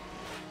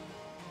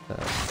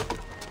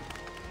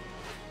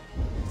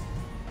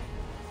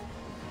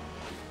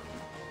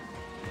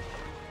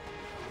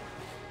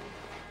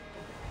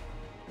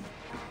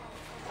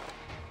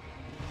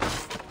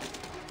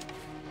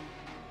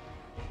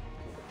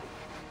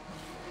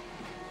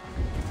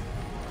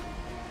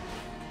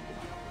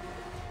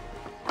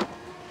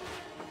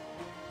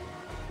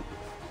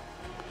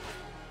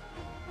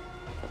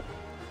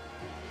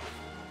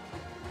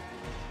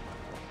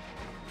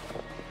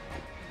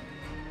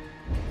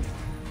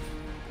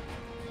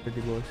 Di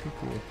bawah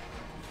situ ya.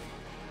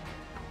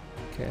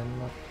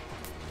 Cannot.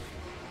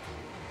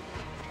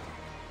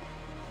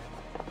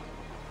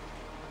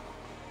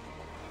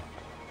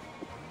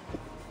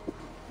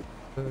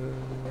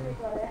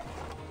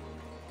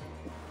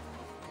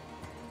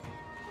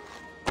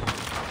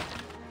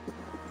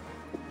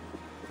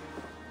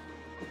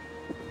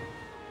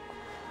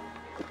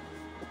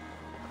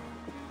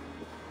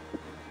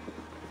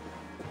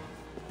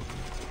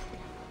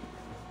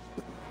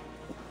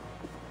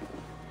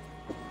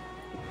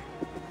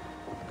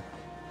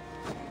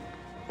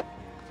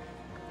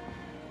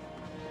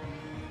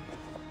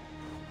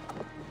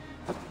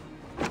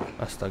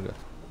 Astaga.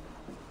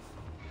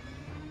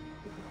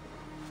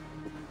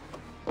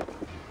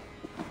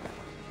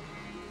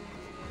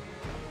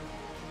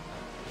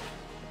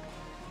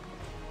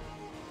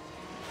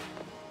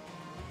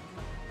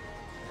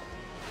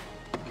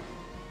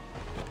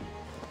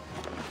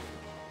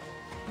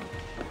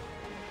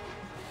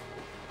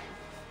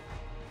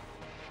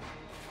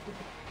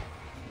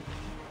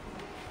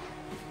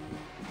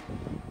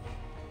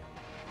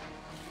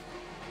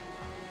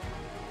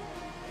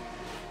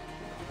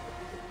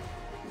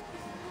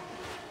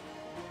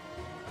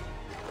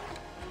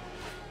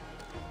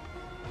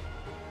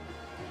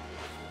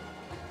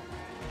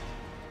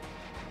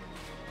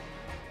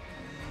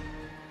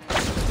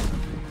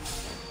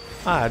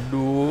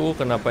 Aduh,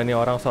 kenapa ini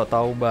orang sok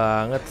tahu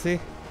banget sih?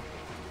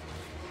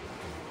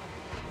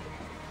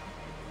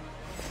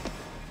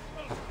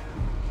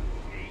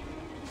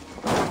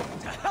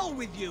 To hell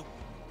with you.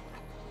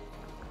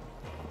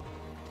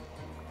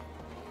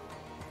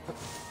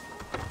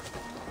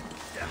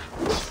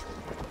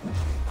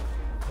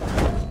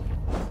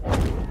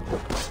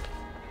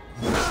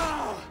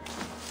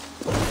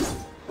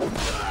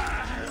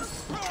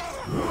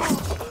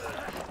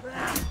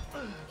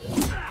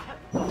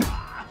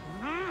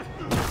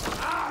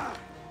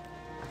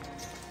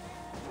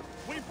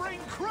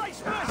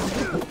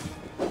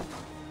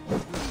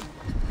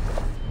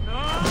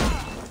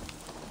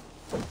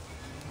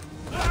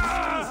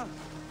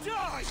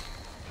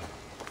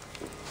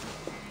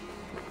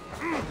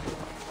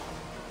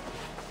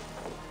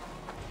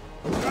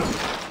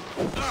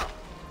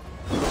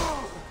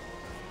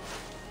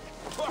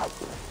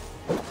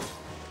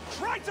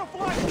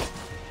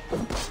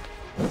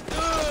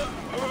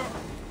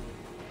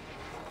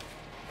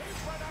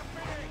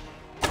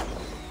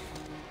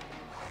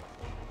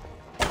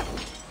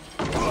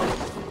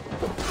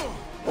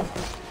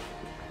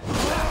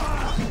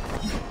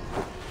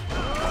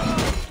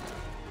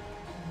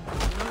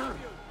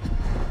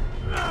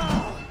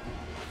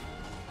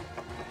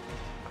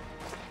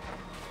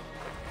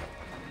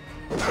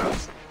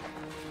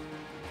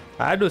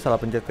 Aduh, salah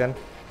pencet kan.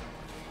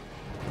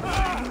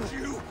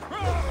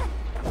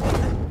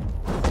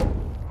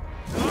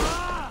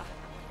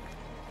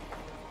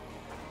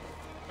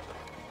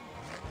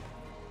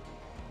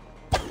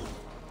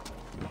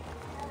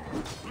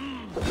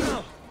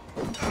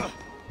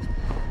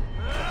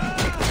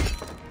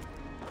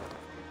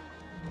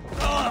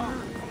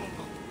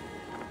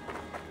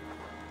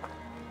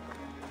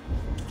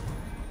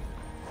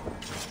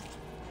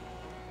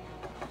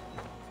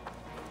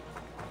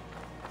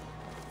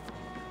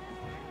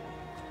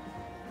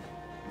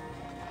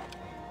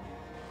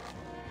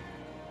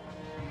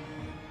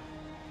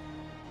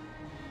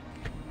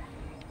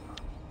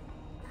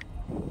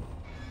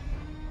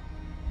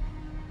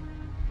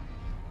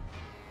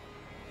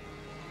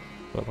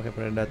 Kalau pakai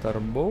predator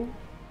bow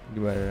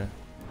gimana?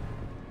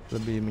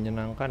 Lebih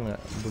menyenangkan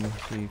nggak bunuh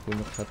si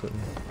kunyuk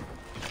satunya?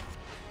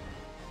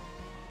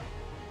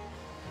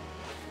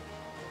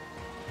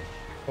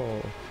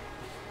 Oh,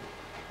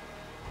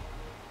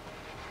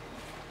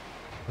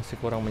 masih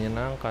kurang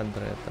menyenangkan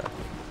ternyata.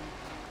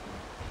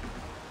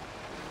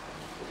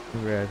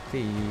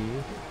 Berarti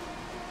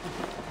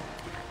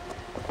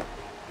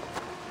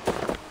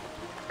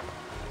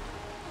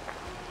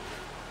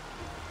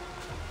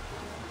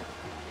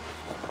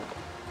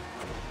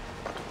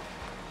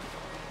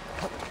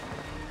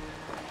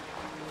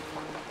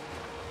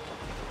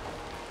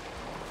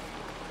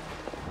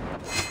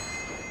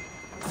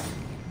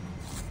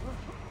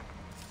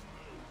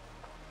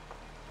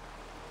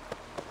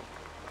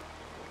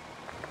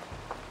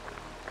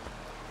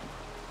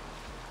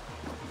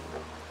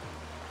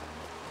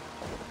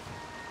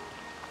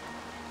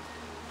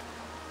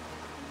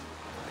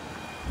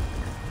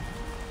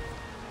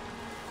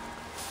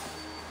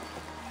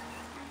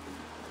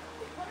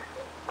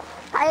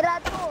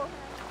Tyra tuh.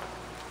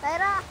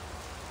 Tyra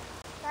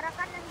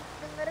kan yang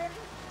dengerin.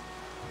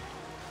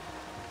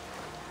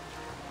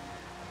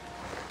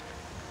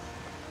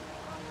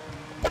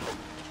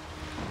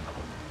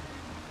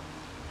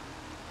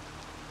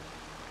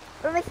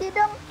 Permisi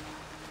dong.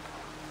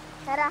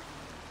 Tyra.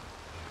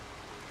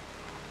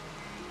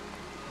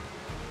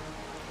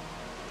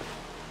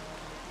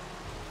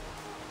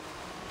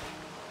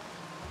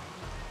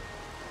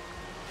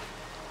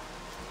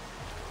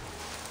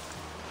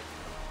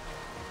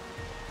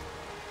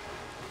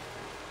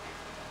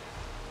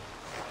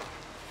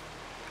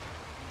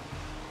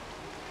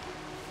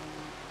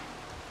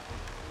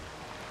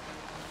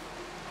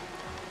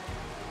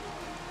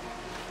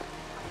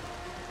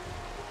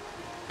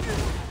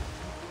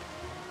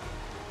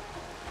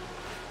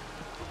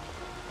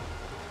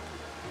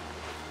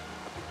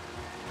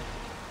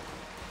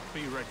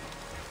 Be ready,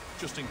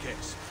 just in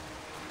case.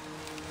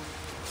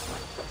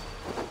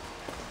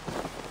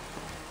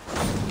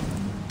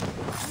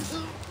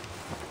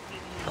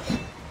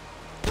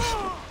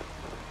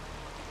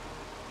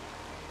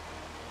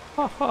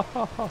 ha ha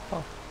ha ha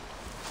ha.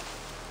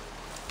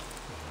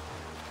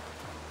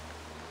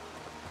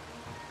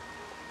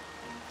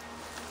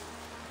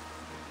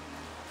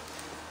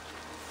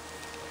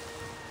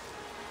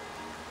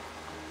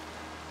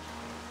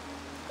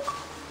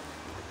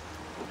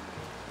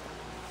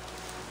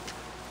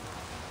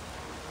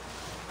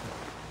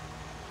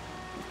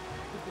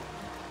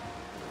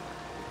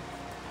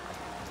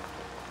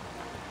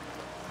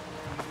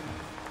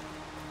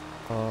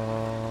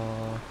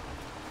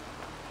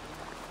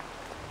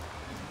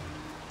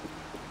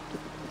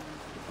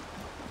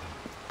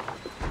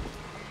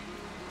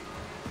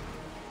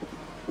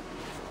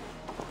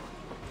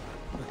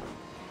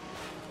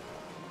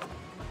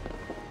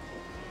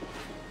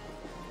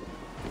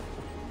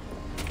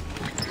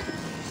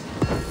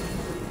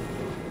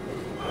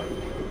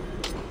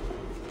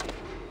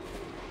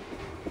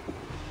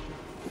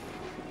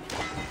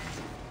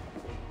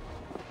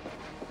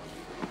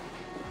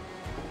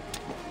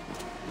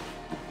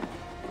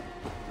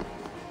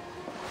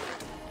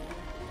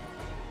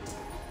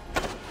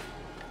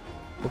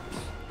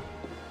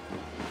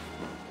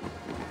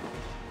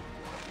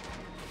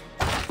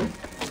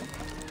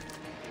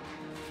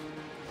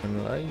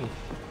 Lagi.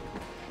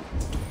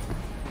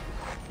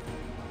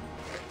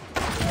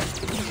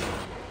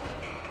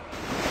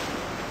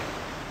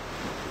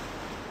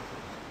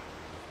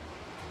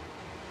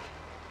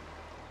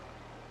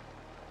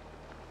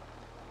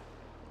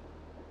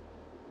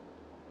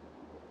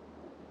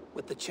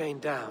 With the chain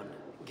down,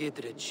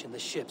 Gidrich and the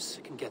ships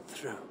can get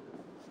through.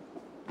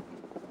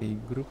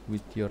 Regroup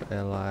with your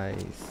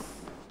allies.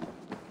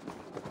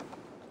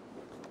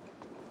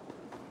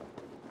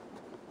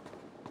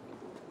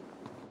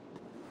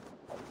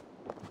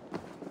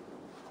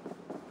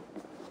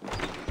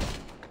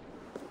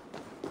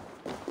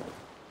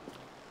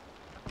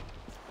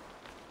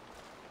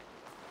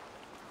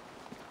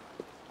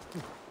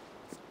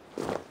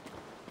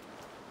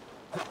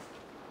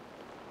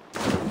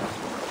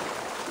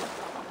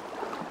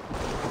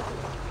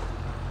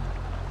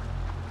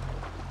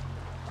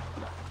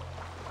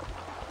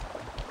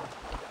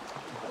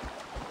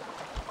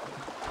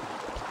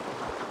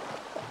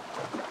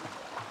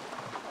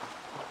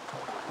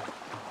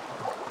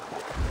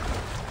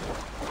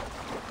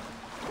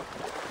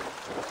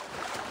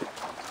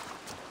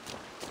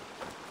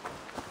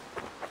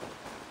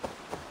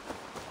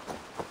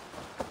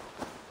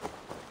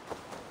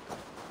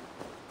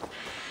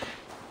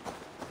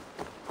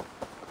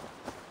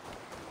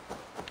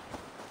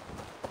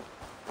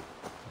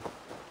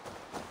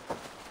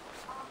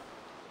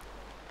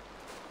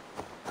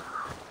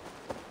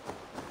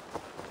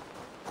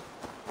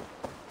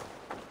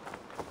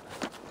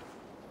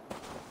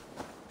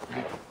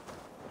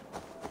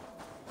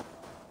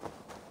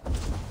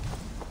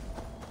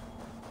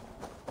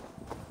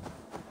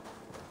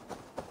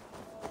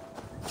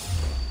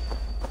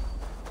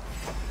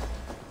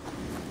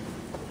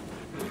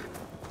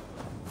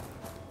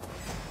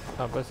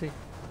 Apa sih?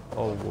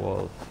 Oh,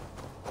 wolf.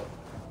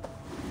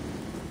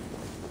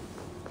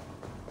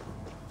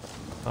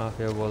 Maaf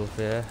ya wolf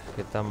ya,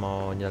 kita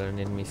mau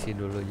jalanin misi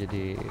dulu,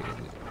 jadi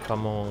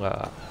kamu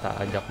nggak tak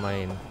ajak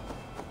main.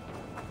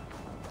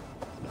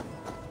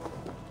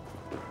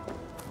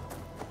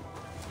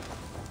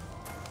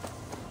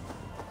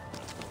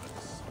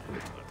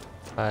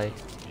 Hai.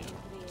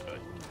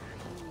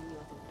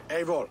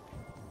 Eivor,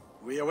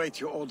 we await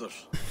your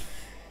orders.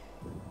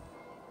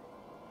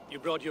 You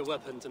brought your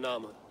weapons and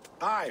armor.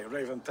 Aye,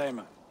 Raven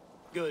Tamer.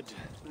 Good.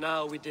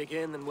 Now we dig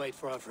in and wait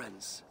for our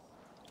friends.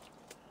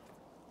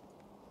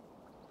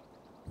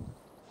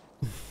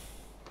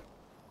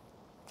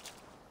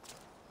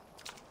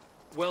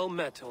 Well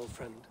met, old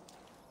friend.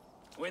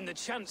 When the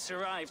chance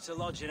arrived to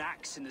lodge an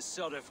axe in the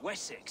sod of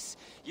Wessex,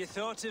 you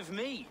thought of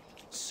me.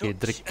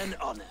 Such an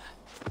honor.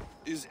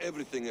 Is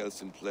everything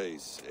else in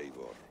place,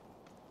 Eivor?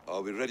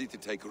 Are we ready to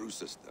take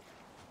Rochester?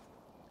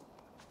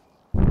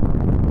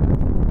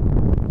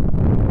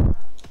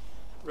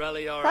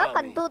 Rally our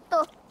army.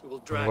 We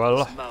will drag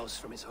this mouse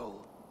from his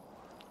hole.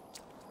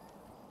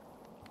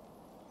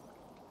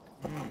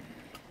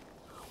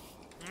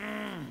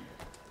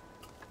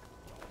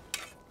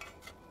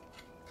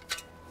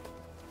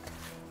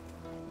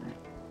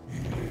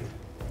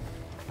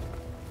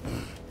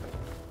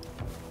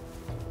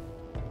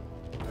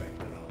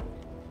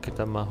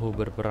 Kita mau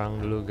berperang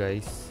dulu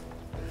guys,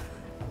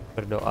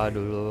 berdoa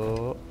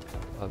dulu,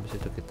 habis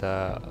itu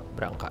kita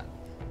berangkat.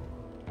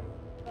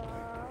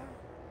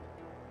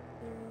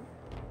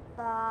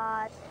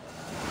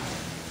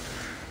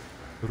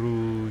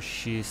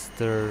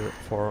 Rochester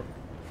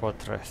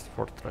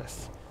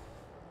Fortress.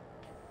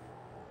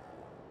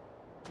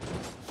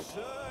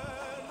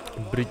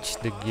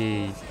 Breach the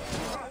gate.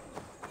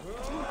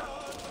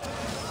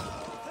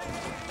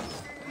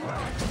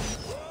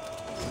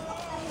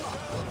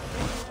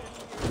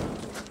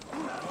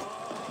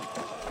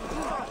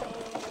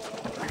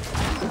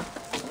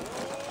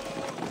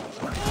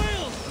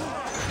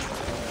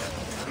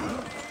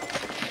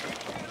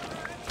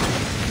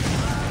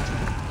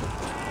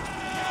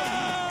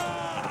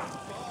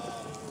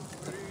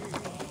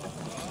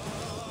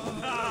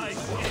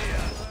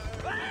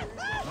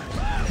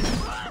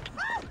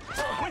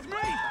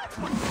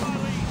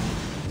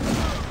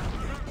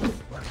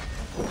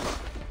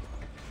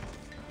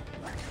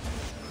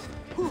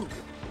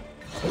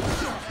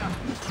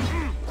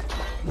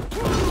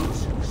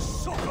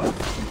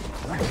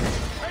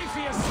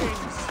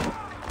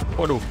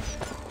 Waduh.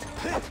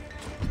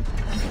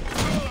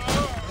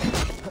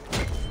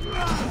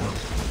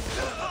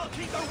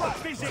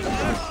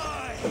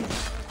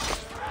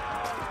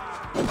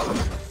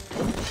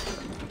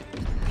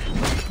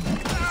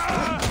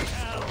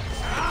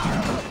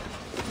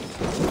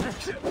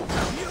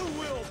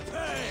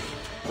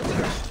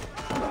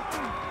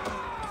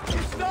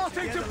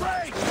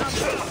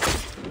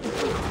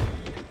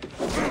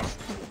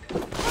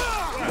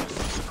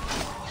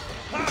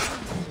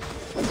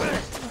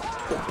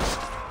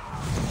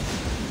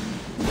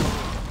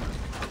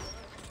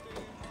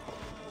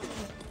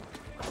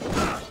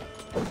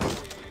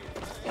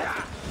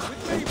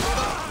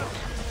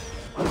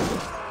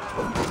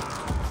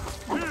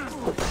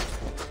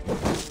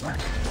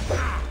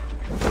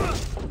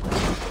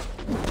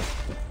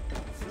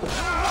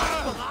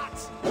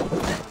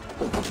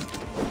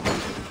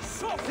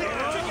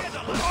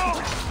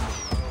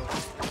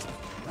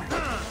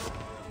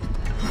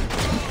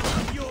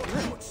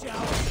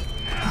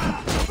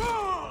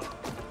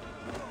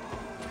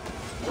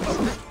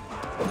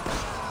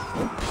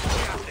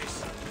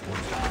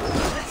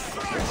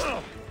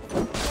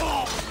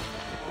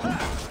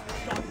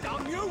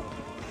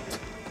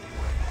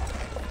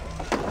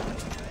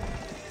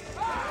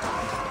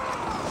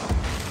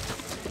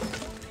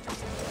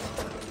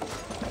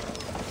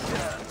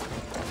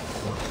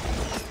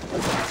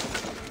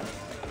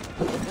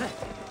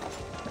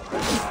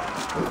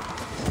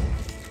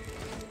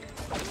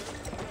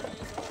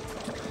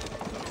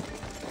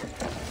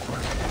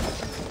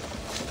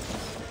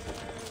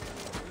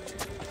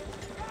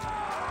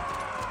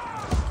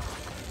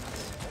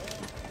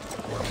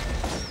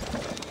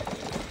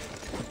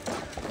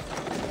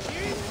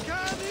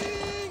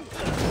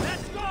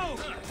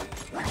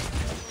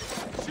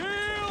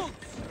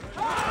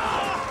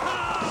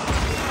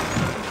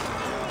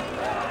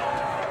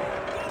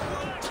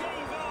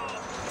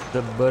 The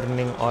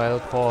burning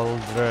oil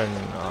cauldron.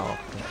 Oh,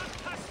 okay.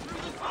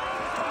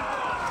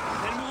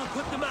 Then we will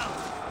put them out.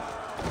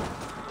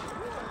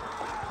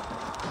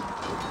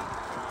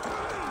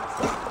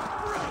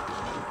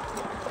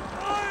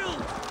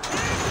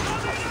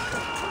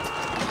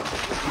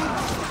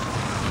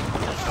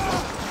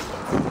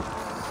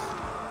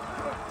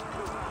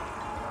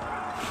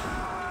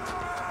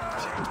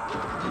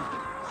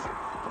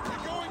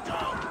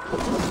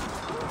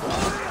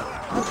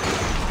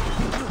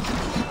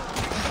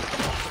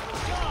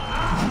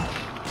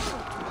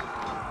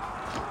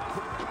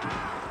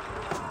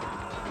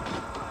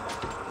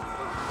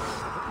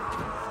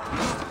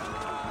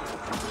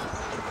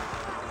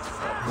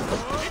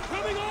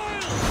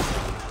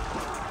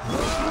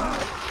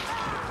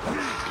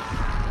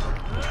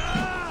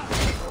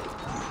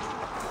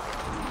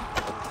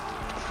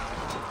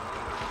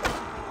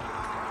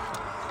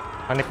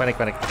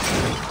 Panik.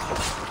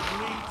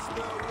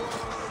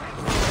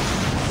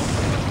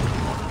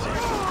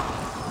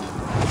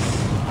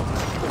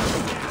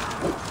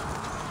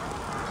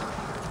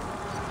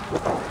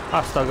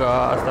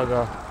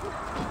 Astaga.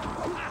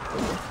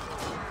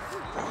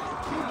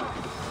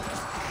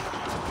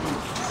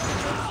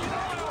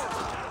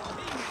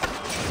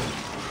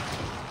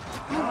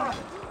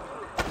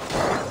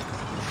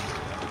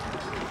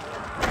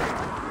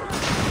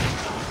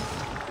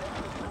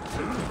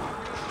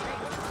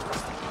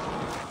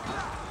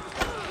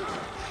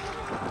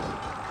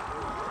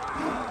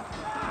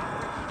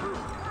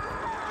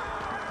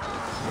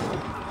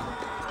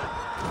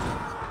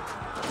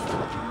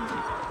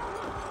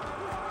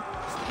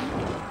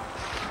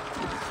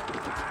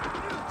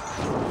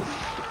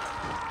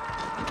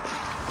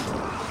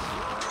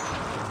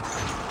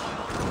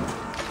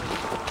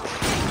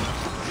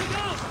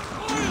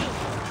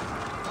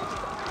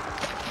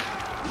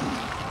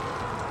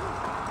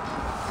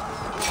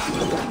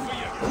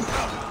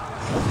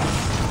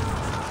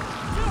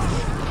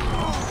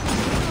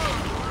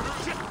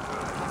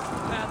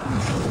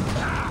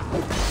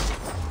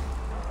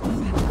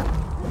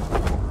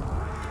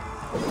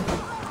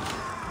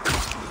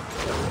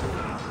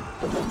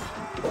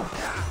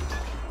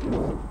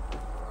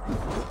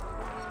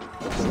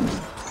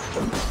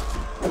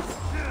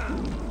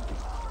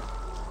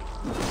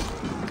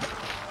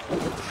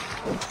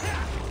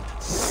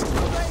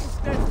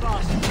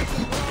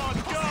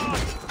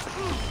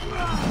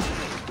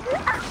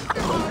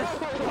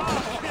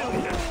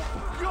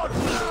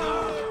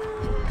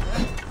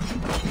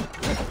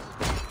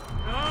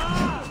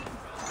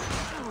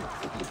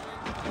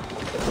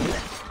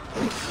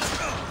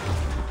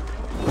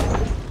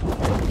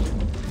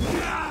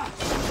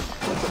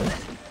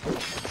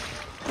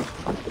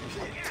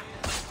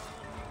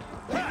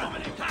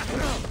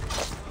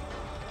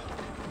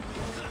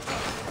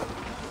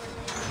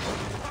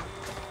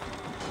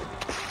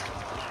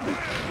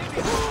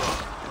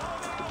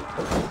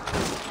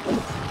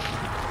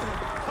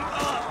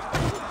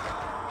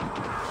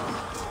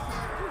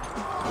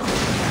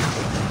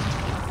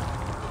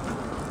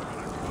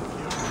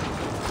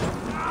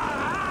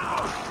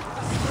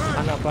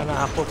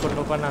 Panah, aku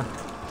penuh panah.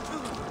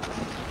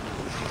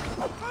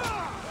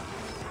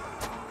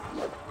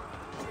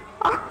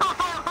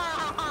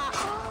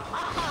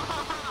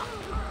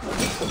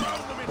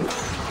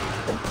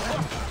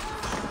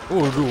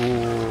 Waduh.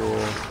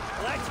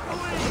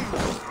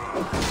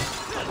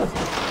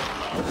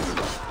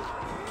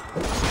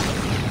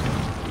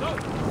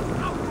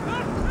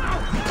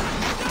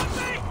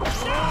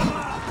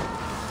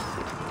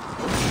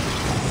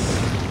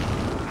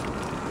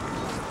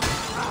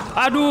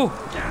 Aduh.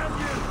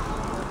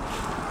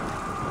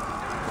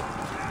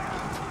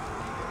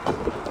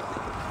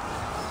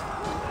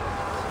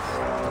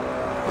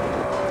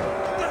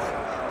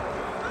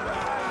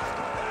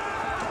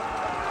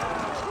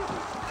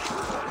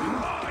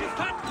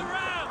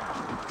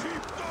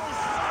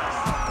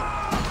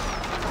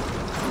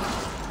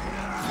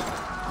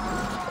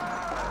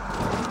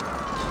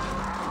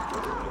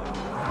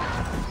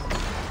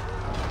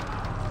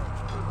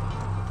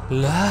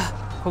 Lah,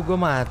 kok gue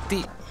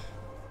mati?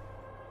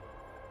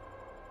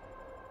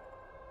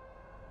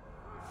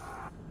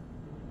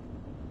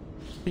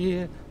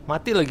 Iya,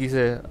 mati lagi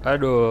saya.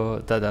 Aduh,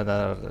 tar,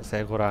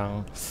 saya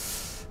kurang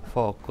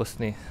fokus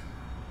nih.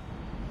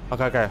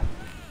 Oke.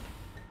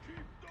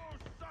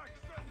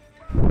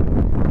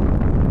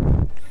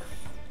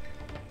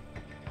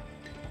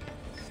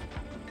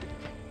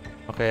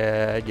 Oke,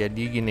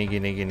 jadi gini.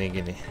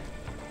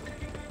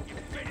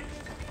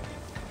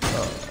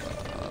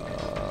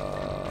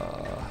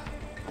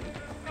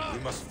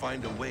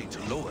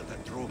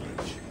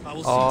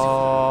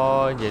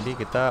 Oh, jadi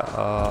kita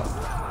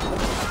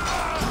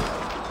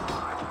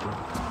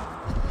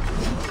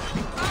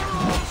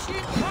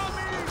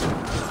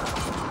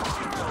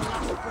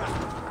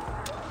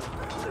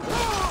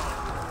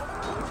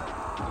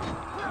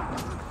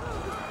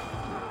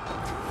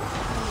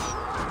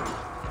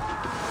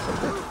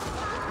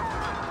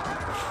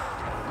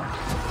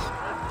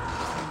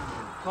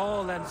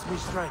Call lends me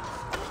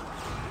strength.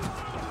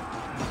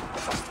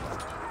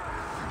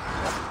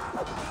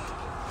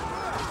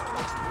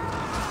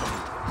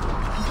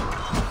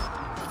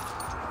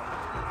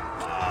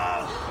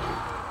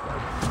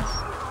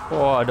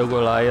 oh, ada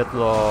Goliath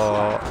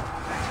loh.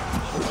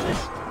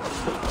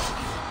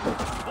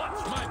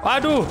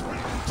 Aduh.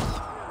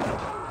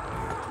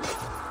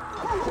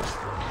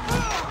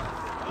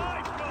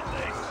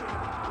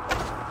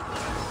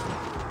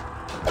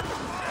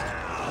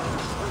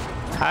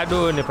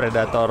 Aduh, ini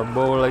predator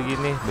bow lagi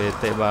nih.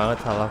 Bete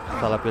banget,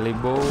 salah pilih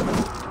bow.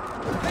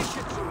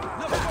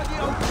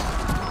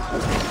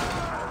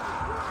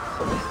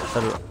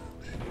 Terus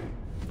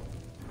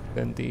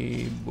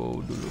ganti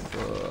bow dulu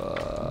ke.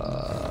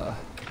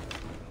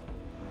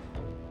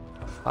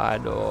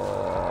 Aduh.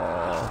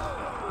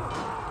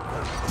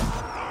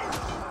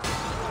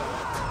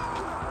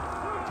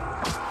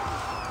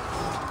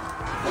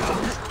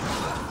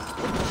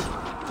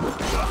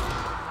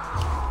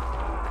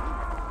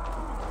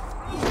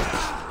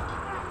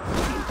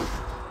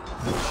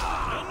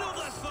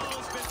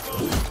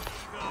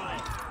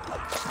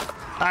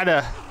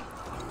 Ada.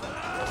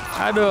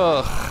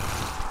 Aduh.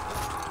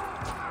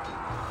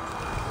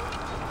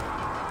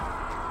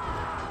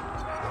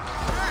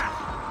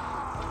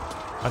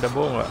 Ada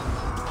bow nggak?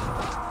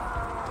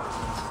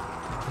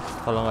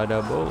 Kalau nggak ada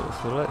bow,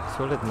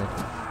 sulit nih.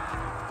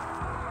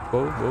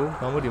 Bow,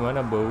 kamu di mana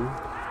bow?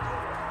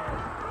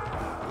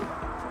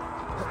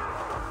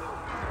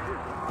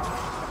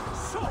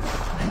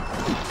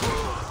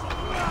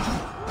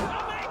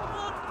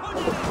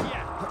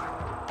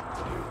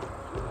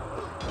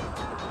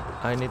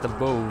 I need a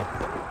bow.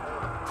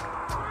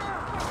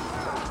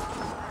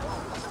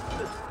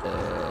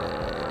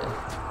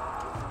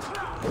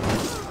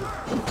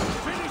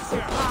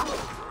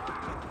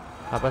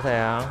 Apa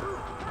sayang?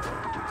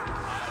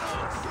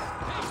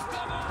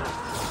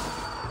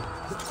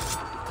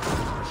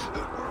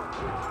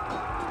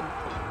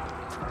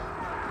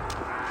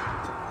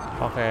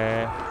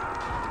 Oke.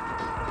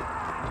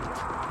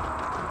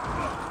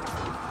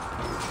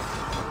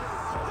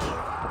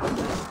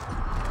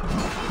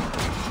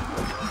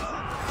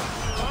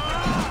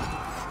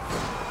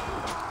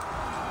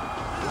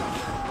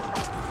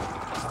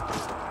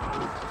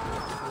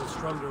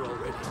 Stronger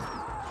already.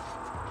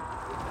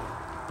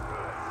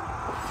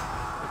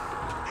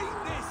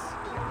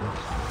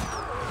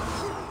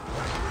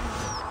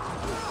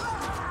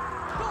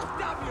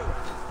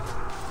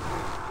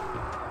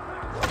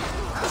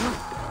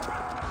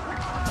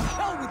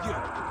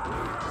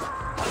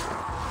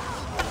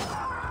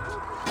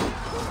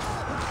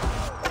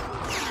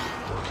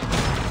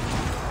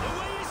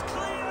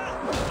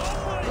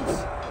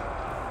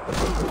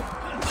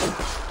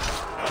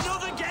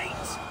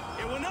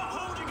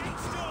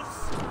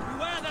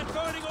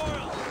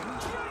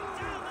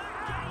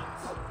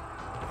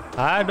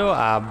 Aduh,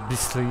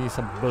 abis lagi,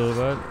 sebel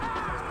banget.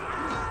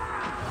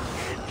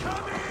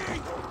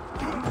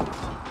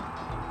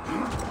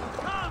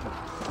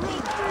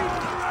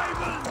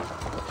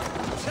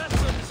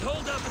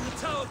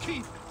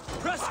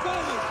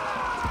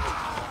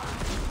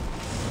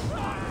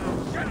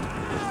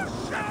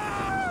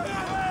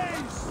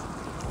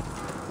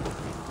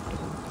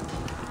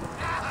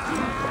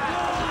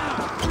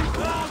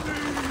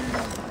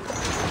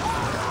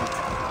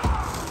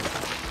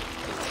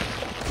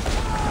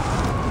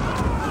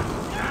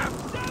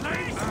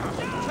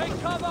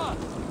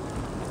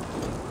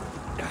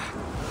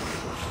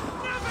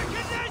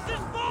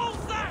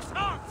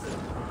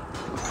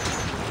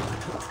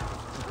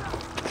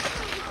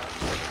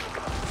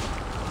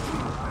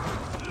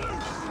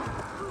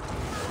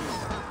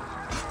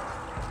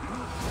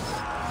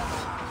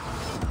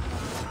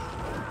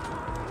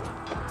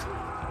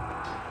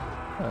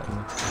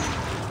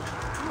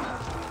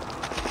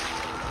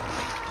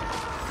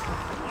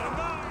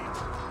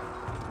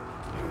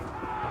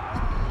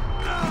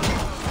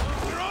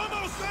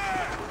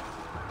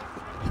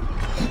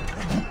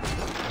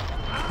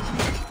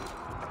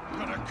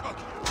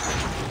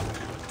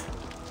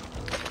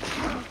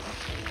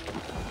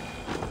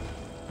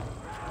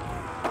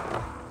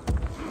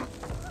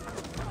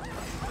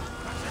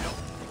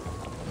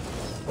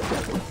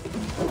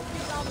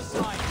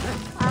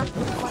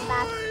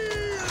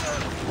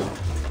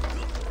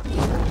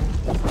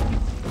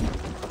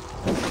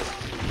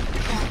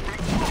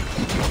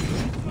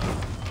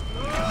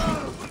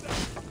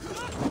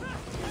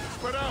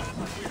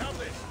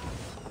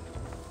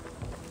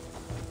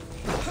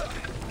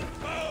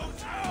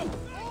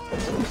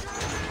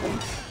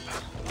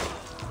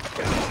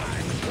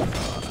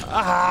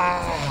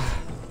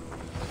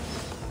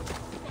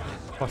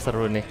 Wah,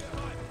 seru nih.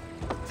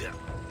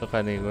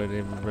 Suka nih gue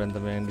di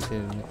berantem yang di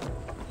sini.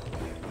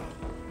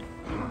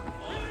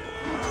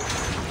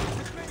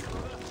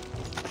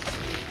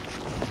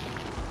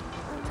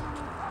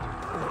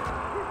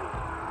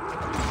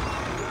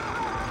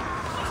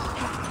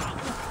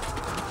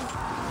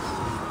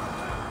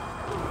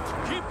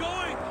 Keep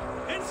going!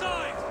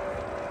 Inside!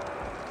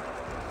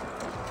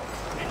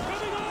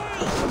 Incoming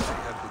oil!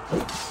 I have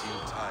the gates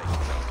sealed tight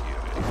down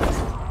here.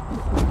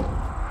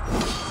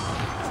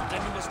 Then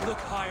you must look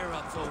higher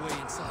up for a way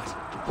inside.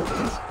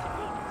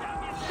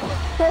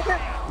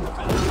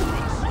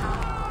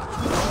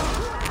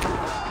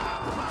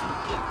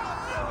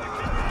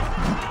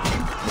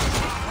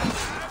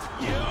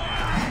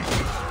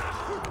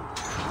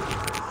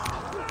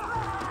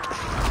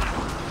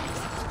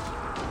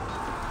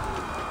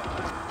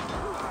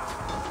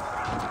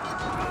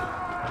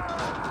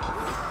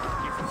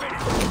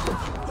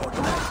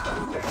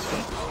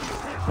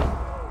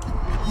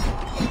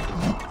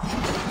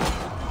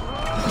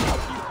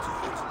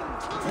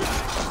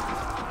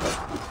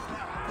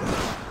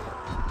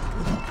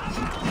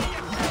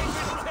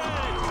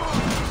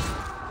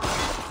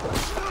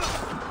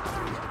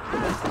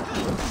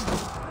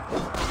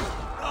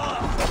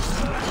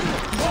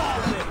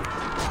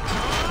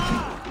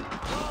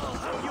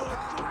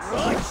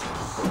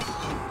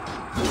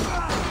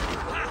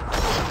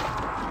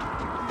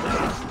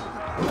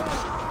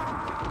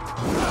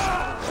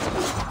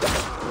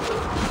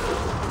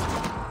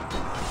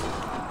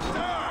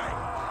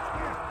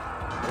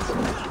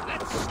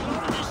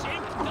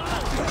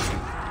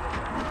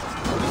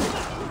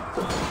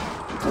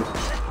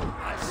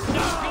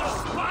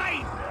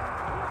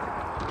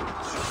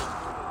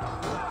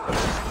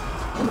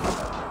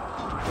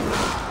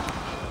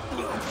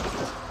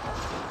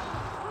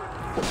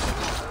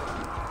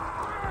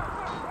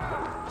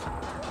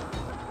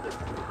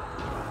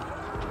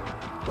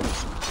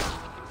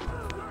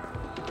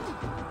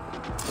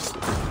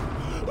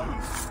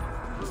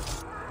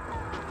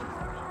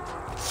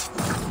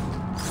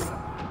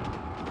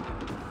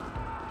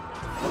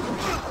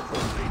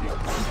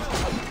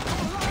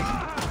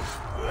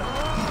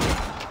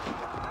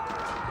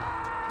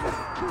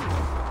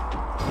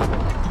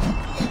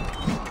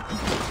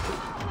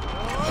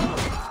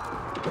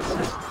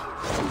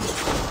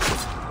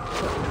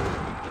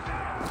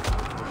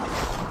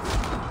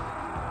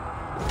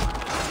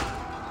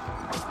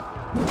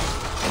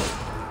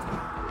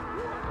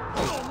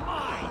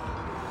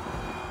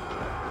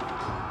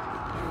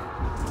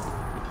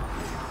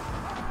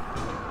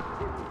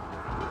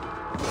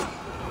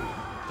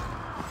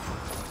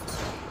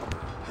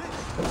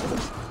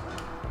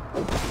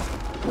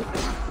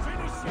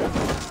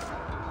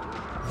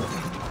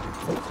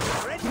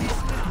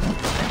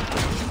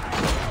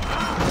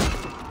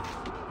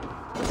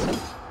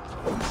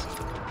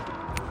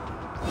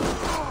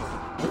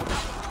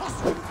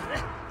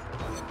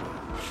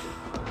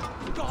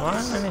 Mana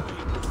nih?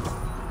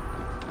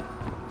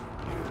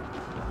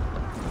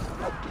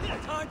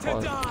 Time to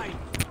die.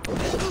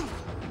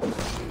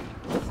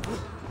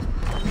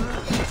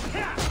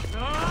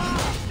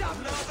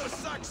 Another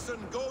Saxon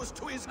goes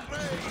to his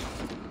grave.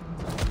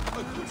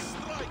 A good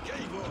strike,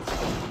 Eivor.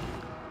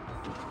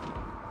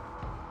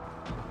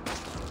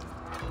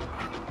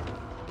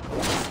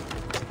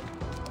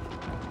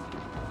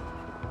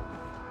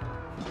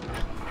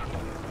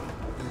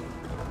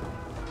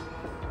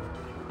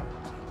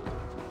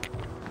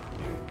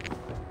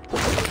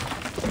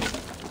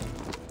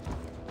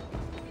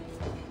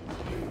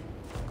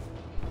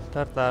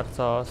 Tartar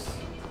sauce.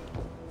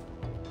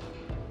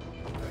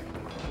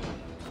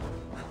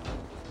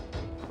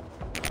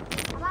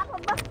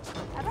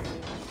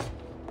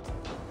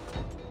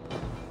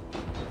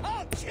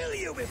 I'll kill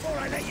you before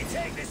I let you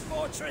take this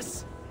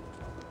fortress.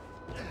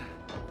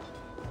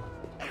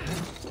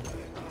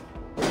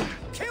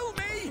 Kill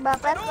me,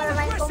 Bapak and all of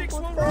bermain Wessex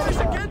will komputer. rise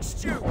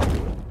against you.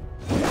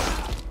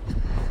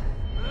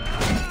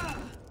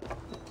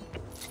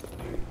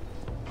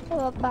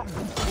 Bapak.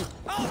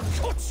 I'll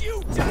cut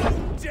you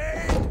down,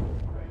 Dane!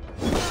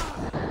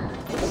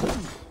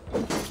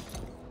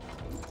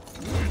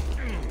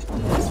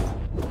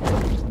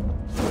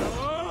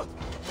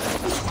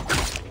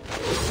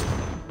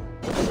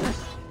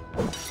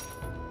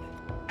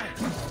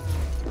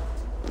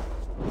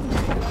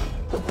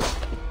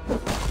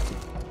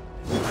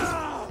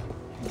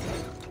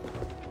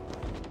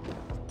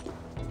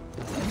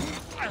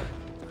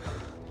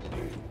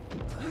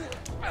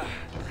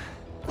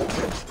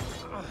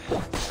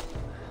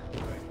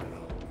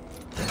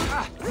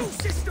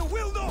 Sister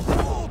will not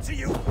fall to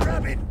you,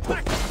 rabid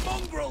pack of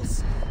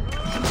mongrels!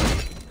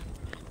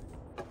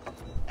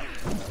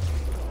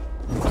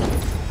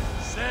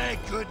 Say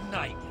good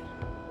night.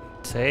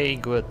 Say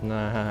good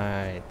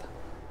night.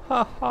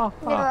 Hahaha.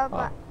 Ya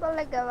Bapak,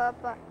 boleh gak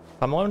Bapak?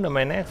 Kamu kan udah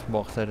main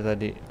Xbox dari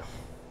tadi.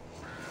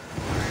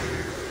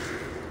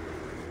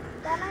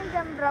 Sekarang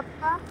jam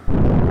berapa?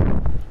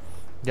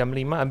 Jam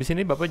 5, abis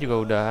ini Bapak juga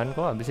udahan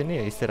kok. Abis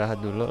ini ya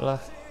istirahat dulu lah.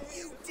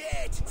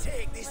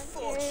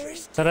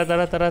 Tara.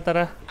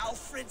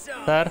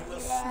 Tar.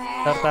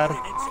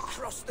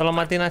 Tolong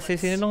mati nasi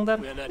sini dong, Tar.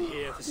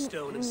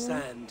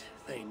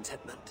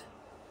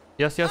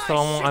 Yos,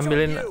 tolong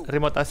ambilin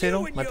remote AC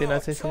dong. Mati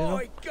nasi sini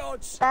dong.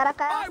 Tara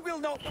kan? I will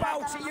not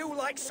bow to you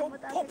like some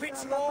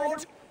puppets,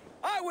 Lord.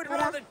 I would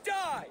rather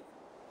die.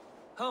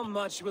 How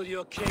much will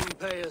your king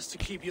pay us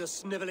to keep your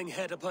sniveling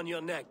head upon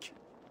your neck?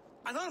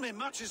 An army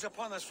marches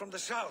upon us from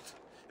the south.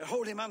 A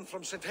holy man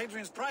from St.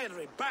 Hadrian's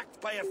Priory, backed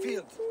by a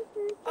field.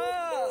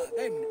 Ah,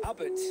 then,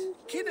 Abbot.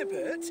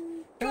 Kinnebert,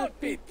 God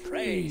be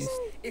praised.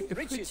 If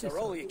riches are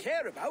all you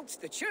care about,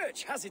 the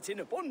church has it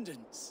in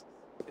abundance.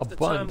 If the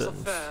times are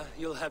fair,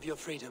 you'll have your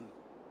freedom.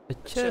 A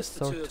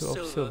chest or two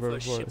of silver for a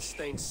worth.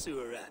 ship-stained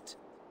sewer rat.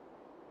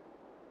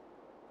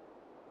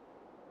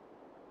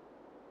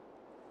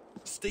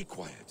 Stay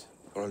quiet,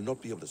 or I'll not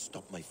be able to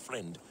stop my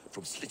friend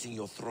from slitting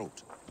your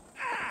throat.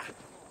 Ah!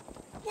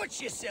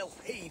 Watch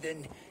yourself,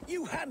 heathen.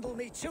 You handle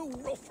me too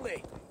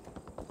roughly.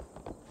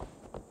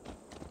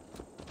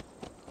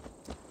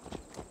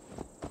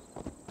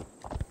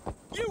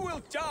 You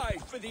will die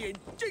for the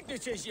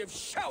indignities you've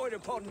showered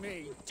upon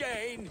me,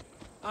 Dane.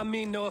 I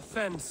mean no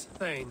offense,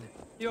 Thane.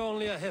 You're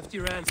only a hefty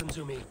ransom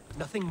to me,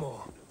 nothing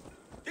more.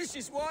 This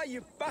is why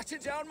you batter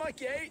down my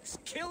gates,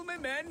 kill my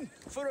men,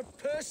 for a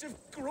purse of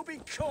grubby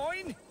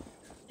coin?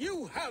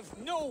 You have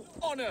no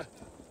honor.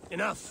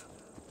 Enough.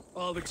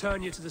 I'll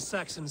return you to the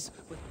Saxons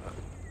with...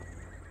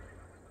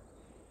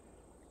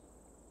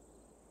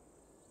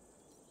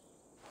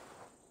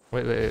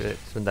 Wait.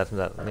 Sebentar.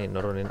 Nih,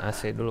 nurunin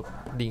AC dulu.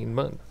 Dingin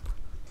banget.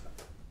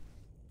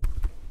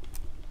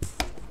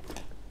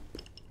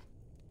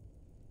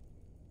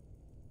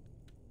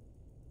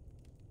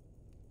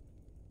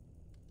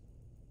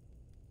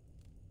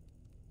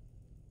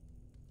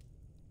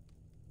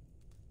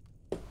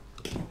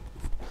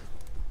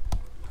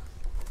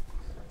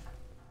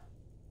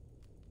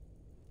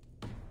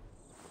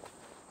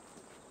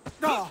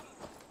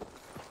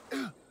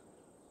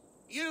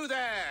 You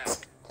there,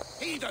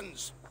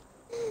 heathens!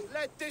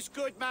 Let this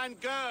good man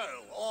go,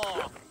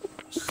 or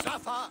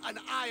suffer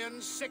an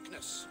iron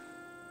sickness.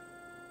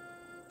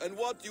 And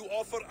what you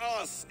offer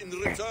us in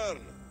return?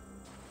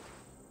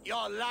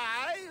 Your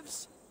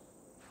lives?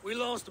 We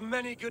lost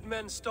many good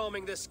men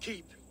storming this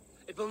keep.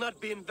 It will not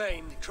be in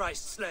vain,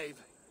 Christ's slave.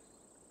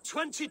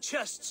 20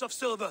 chests of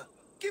silver.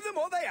 Give them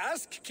what they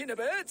ask,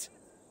 Kinnebert.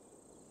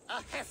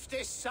 A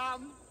hefty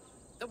sum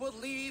that will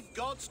leave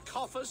God's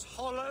coffers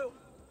hollow?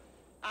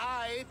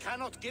 I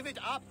cannot give it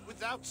up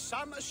without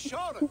some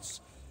assurance.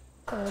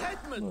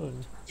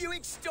 Tedmund, you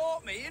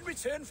extort me in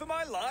return for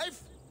my life?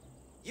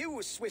 You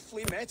were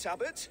swiftly met,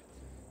 Abbot.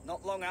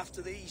 Not long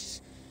after these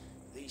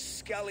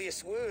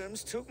scallious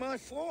worms took my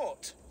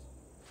fort.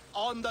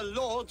 On the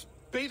Lord's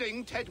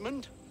bidding,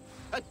 Tedmund.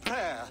 At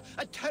prayer,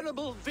 a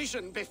terrible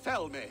vision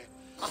befell me.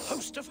 A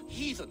host of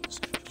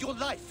heathens, your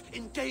life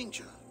in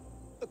danger.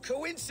 A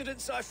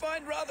coincidence I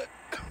find rather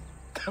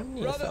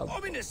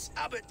ominous,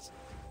 Abbot.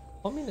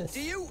 Ominous.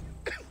 Do you...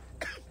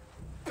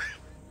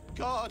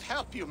 God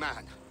help you,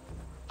 man.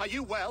 Are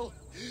you well?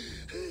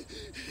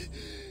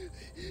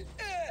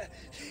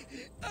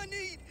 I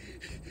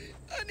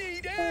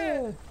need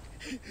air.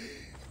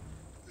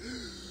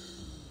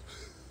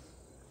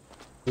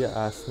 Ya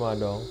asma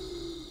dong.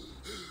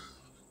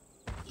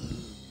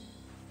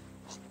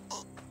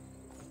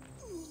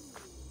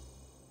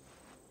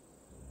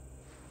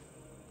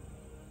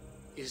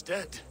 He's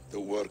dead. The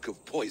work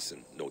of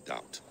poison, no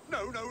doubt.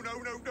 No.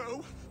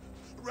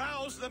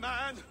 Rouse the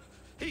man.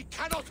 He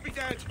cannot be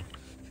dead.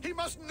 He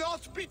must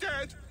not be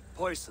dead.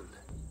 Poison.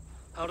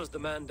 How does the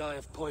man die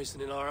of poison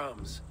in our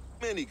arms?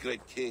 Many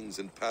great kings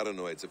and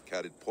paranoids have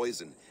carried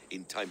poison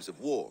in times of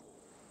war,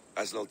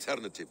 as an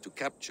alternative to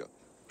capture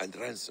and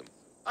ransom.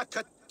 A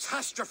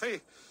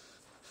catastrophe.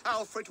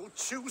 Alfred will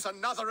choose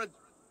another and...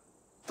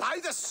 By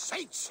the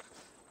saints!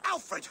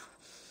 Alfred!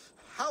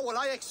 How will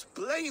I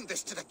explain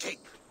this to the king?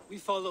 We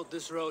followed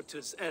this road to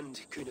its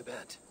end,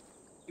 Cunibert.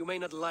 You may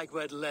not like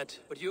where it led,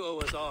 but you owe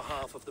us our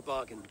half of the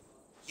bargain.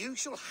 You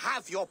shall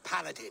have your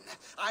paladin.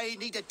 I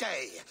need a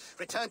day.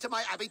 Return to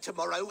my abbey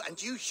tomorrow,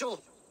 and you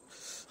shall...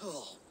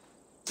 Oh,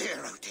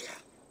 dear, oh dear.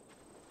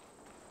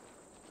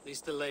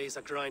 These delays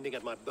are grinding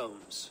at my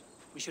bones.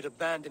 We should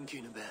abandon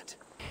Cunibert.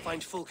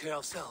 Find Fulke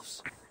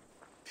ourselves.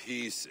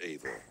 Peace,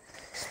 Eivor.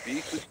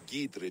 Speak with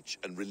Giedrich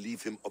and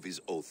relieve him of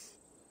his oath.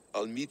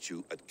 I'll meet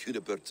you at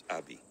Cunibert's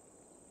Abbey.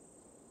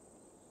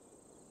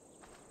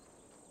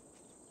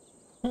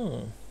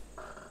 You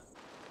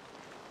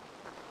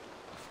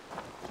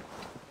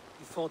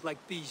fought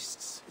like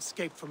beasts,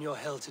 escaped from your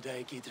hell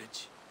today,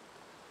 Giedrich.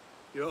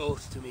 Your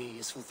oath to me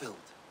is fulfilled.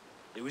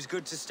 It was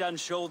good to stand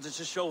shoulder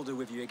to shoulder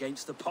with you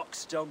against the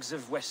pox dogs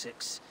of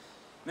Wessex.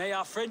 May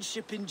our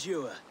friendship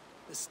endure.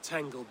 This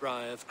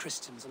tangle-briar of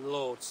Christians and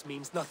lords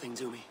means nothing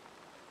to me.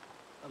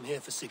 I'm here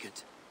for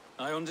Sigurd.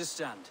 I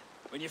understand.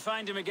 When you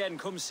find him again,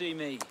 come see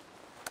me.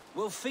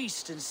 We'll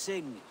feast and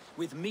sing,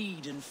 with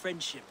mead and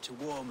friendship to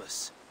warm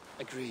us.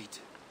 Agreed.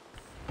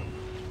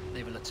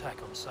 They will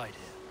attack on sight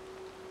here.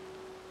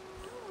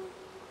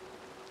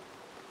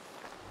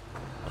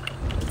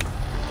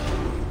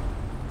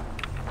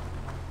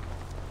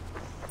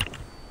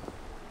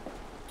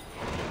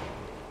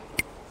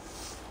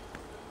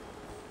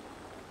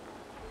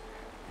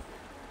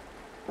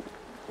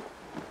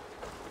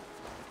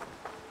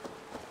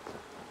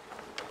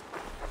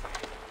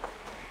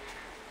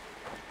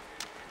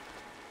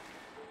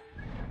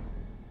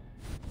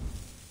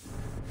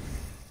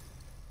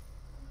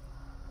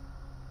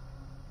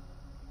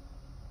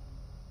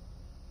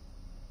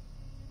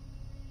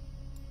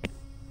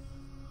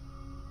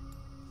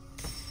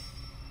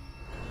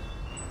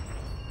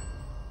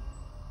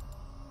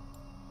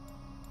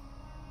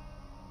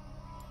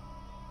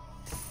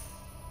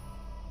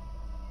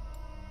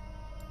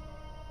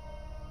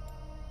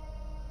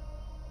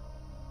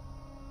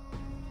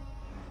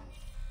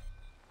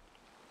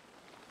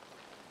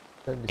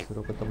 Kita disuruh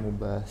ketemu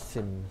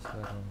Basim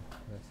sekarang.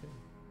 Basim.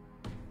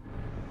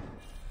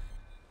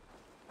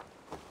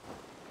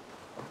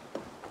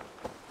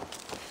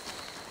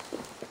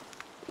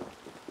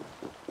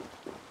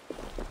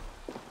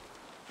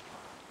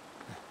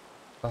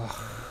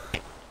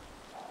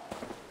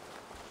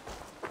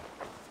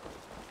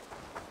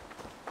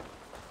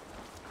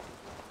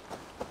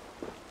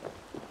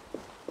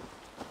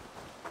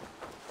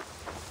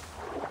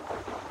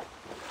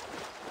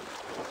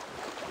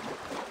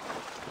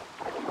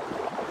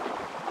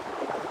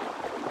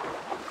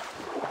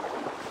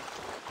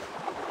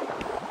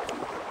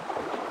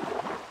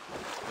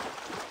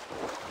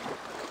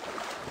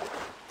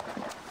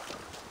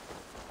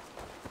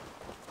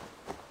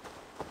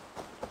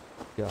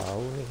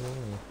 Jauh nih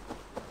kayaknya.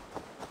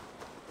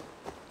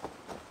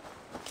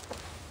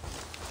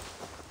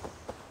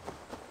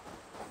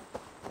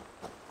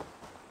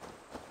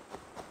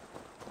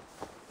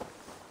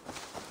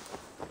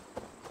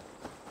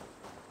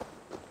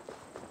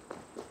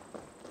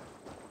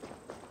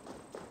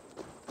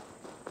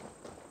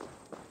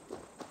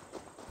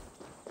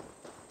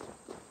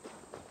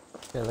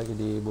 Saya lagi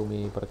di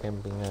bumi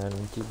perkempingan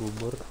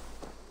Cibubur.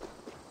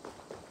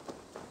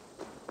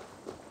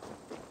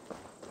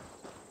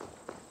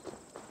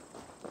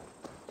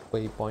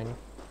 Waypoint,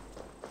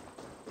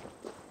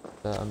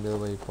 kita ambil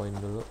waypoint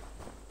dulu.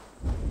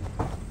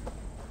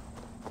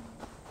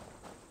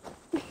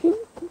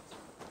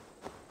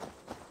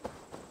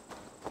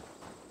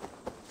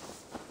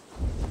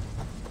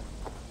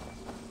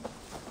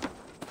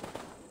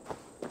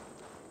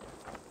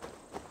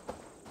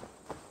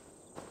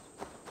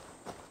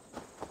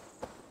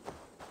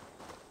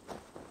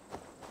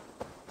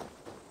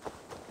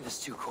 It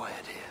is too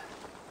quiet here.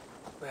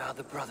 Where are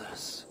the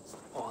brothers?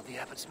 Or the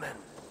abbot's men?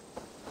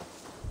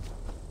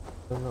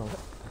 I don't know.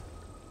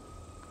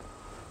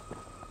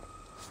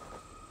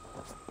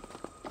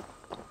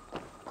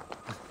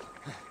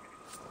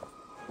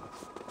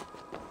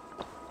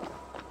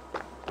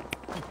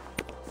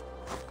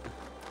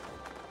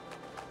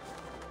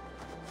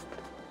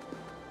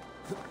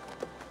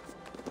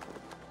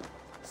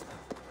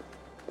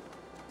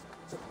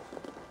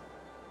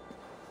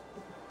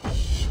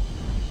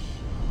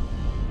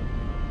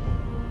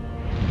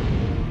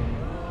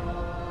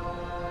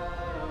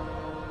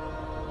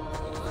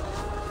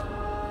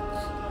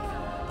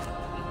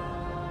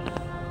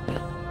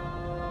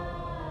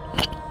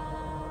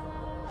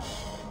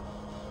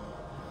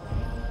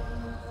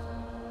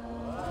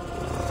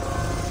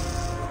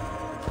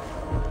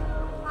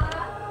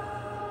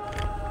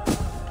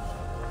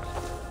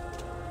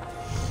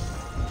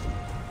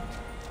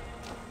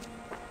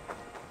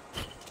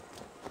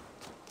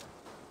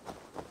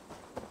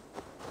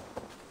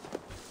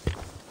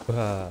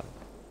 Bah.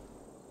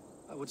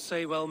 I would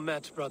say well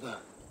met, brother,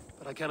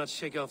 but I cannot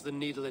shake off the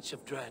needle itch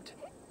of dread.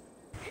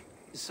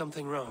 Is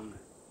something wrong?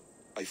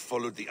 I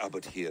followed the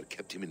abbot here,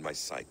 kept him in my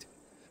sight.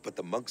 But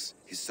the monks,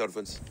 his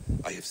servants,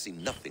 I have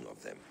seen nothing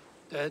of them.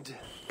 Dead?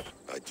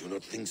 I do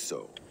not think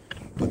so.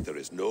 But there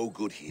is no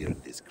good here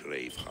in this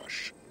grave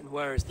hush. And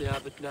where is the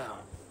abbot now?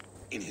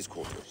 In his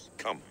quarters.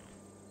 Come,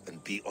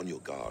 and be on your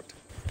guard.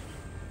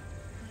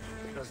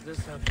 Does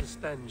this have the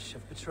stench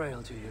of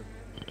betrayal to you?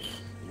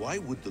 Why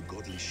would the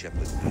godly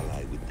shepherd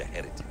ally with the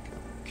heretic?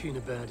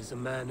 Cunibert is a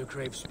man who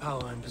craves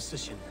power and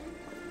position.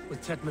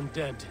 With Tedmund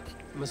dead,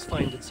 he must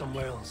find it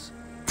somewhere else.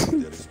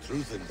 There is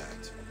truth in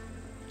that.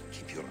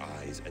 Keep your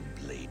eyes and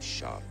blade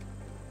sharp.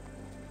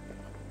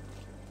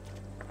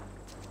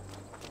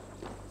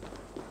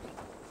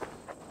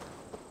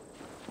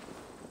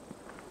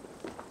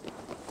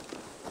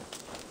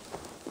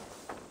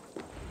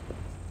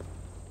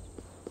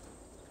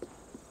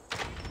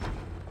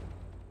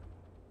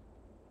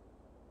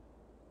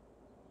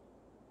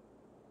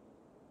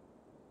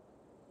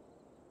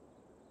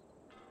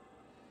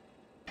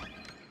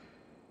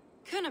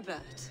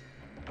 Cunibert,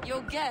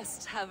 your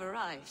guests have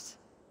arrived.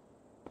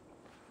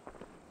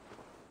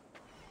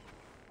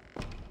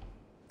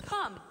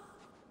 Come.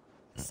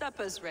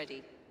 Supper's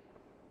ready.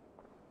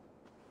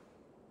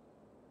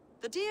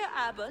 The dear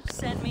abbot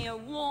sent me a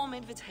warm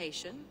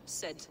invitation,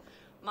 said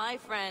my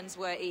friends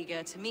were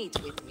eager to meet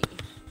with me.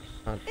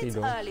 It's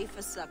early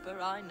for supper,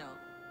 I know.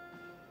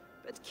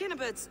 But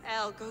Cunibert's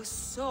ale goes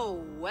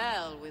so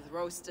well with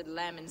roasted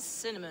lamb and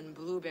cinnamon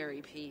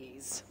blueberry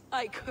peas.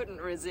 I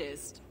couldn't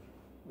resist.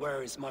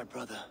 Where is my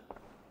brother?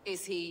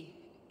 Is he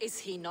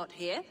not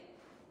here?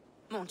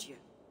 Mon Dieu,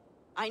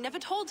 I never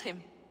told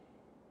him.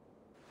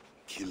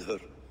 Kill her,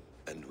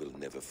 and we'll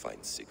never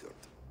find Sigurd.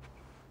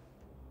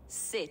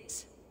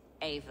 Sit,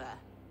 Ava.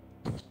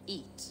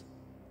 Eat.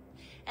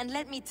 And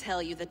let me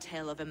tell you the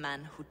tale of a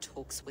man who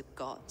talks with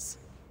gods.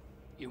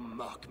 You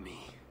mock me.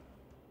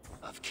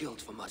 I've killed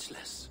for much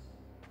less.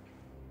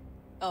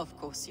 Of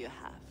course you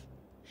have.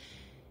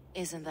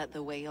 Isn't that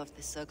the way of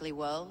this ugly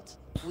world?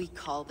 We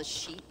cull the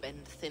sheep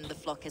and thin the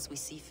flock as we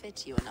see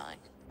fit, you and I.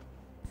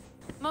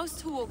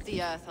 Most who walk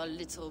the earth are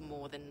little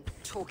more than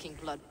talking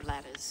blood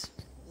bladders,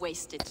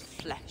 wasted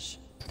flesh.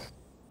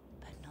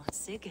 But not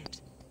Sigurd.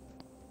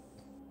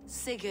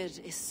 Sigurd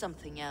is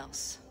something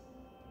else.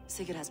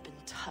 Sigurd has been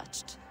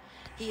touched.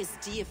 He is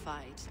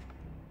deified.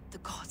 The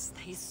gods,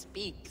 they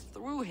speak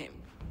through him.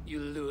 You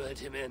lured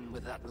him in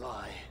with that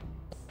lie.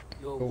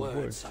 Your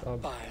words are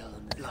vile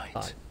and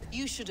blind.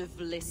 You should have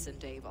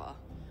listened, Ava.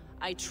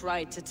 I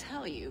tried to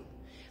tell you.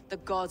 The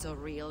gods are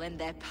real and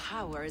their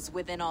power is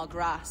within our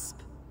grasp.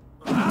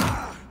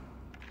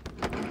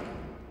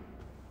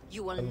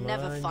 You will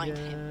never find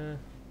him.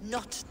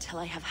 Not till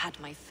I have had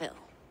my fill.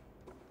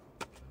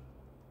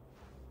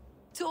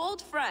 To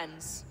old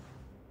friends.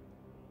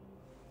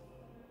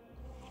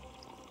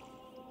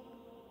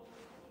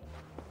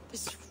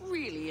 This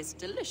really is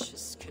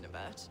delicious,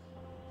 Cunibert.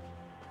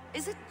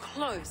 Is it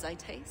cloves I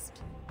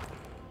taste?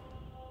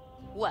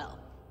 Well,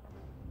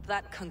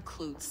 that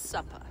concludes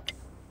supper.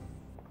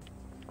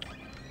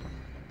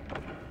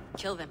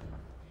 Kill them,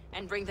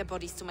 and bring their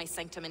bodies to my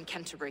sanctum in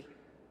Canterbury.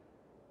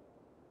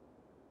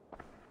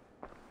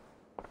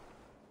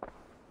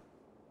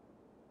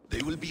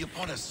 They will be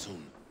upon us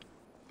soon.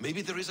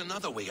 Maybe there is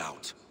another way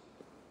out.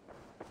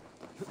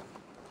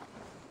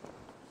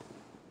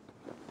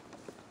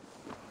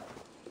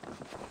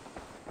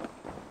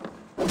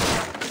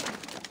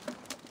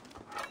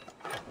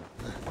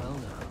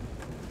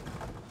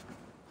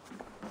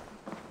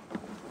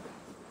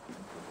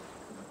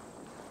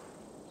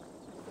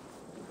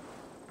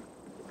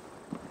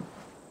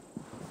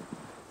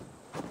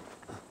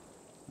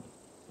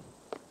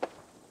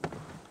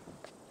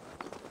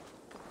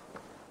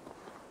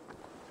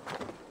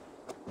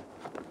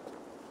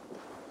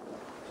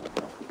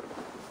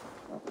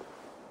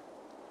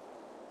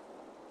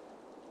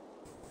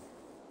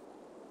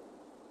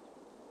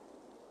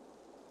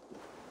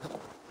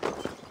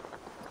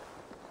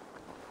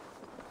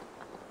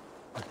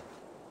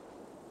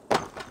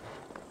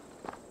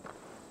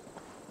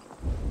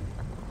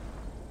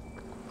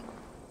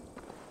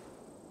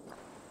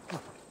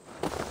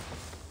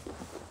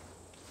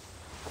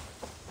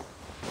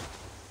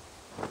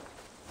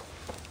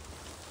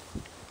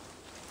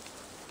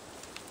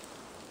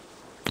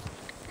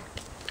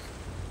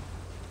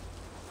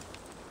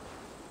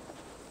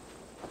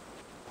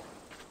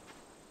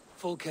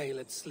 Fulke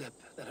let slip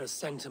that her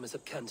sanctum is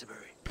at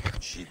Canterbury.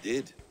 She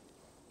did.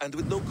 And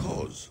with no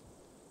cause.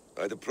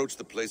 I'd approach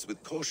the place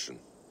with caution.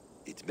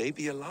 It may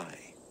be a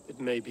lie.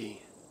 It may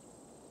be.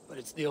 But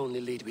it's the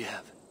only lead we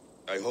have.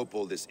 I hope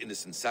all this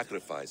innocent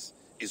sacrifice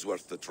is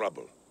worth the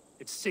trouble.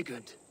 It's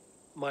Sigurd.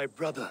 My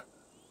brother.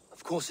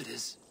 Of course it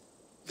is.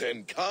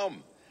 Then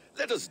come.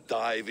 Let us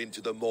dive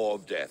into the maw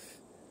of death.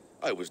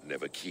 I was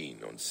never keen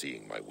on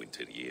seeing my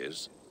winter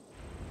years.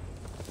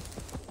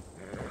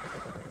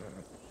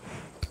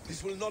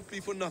 This will not be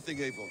for nothing,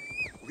 Eivor.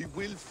 We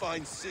will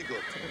find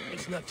Sigurd.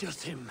 It's not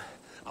just him.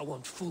 I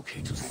want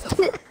Fulke to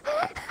suffer.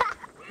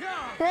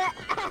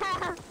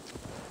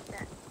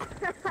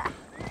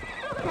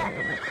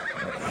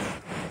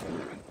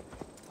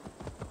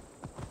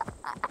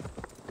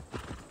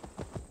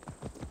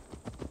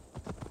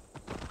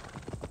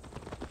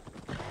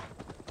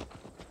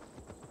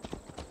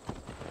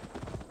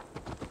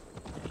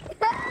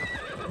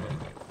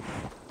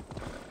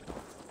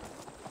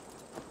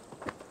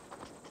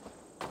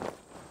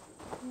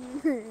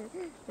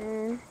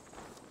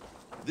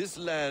 This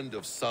land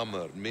of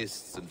summer,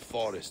 mists and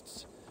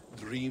forests,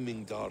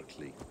 dreaming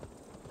darkly.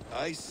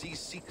 I see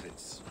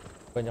secrets.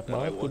 Banyak And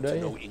I banget want to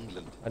kudanya. know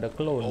England. Ada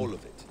clone. All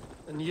of it.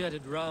 And yet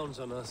it rounds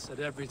on us at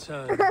every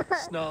turn,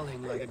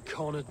 snarling like a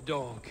cornered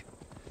dog.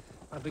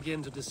 I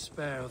begin to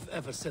despair of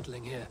ever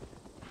settling here.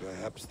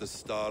 Perhaps the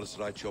stars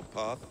write your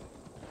path,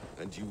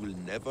 and you will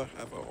never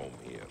have a home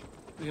here.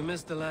 Do you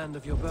miss the land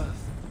of your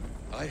birth?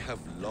 I have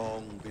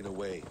long been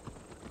away,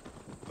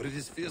 but it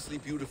is fiercely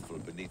beautiful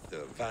beneath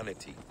the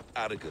vanity,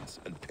 arrogance,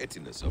 and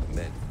pettiness of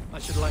men. I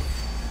should like...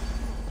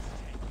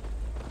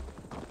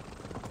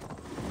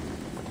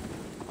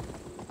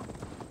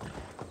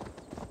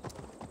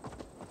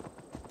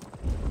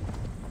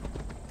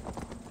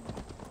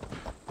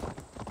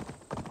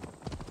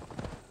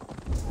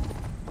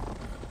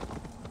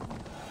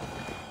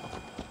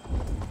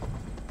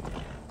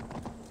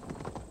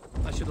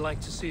 I should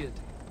like to see it.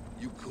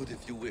 You could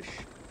if you wish.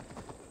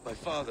 My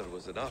father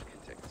was an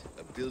architect,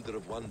 a builder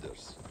of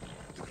wonders.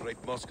 The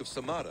great Mosque of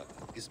Samarra,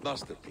 his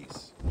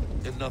masterpiece.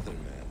 Another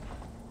man,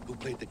 who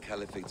played the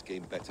Caliphate's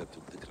game better,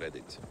 took the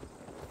credit.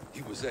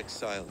 He was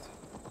exiled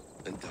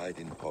and died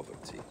in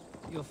poverty.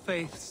 Your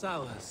faith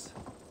sours.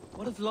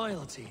 What of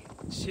loyalty?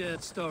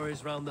 Shared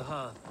stories round the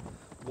hearth.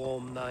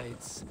 Warm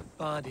nights,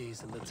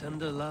 bodies, and the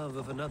tender love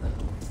of another.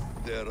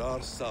 There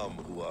are some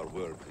who are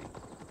worthy.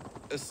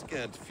 A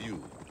scant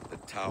few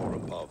that tower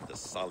above the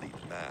sullied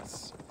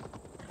mass.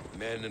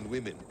 Men and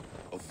women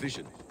of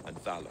vision and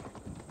valor.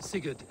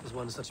 Sigurd is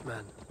one such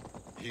man.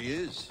 He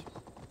is.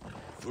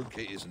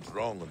 Fulke isn't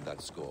wrong on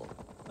that score.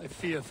 I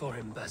fear for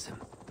him, Basim.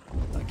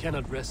 I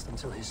cannot rest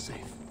until he's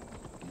safe.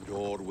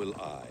 Nor will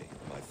I,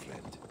 my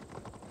friend.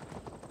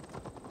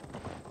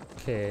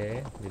 Oke,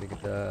 jadi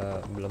kita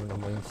belum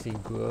nemuin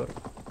Sigurd.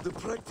 The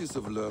practice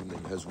of learning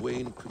has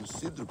waned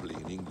considerably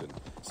in England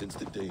since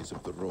the days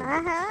of the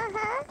Romans.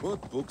 What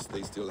books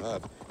they still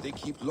have, they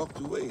keep locked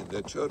away in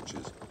their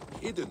churches,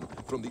 hidden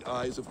from the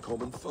eyes of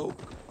common folk.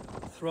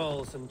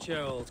 Thralls and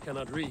churls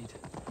cannot read.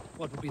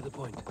 What would be the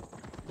point?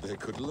 They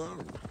could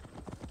learn.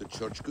 The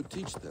church could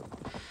teach them.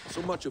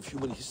 So much of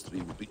human history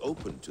would be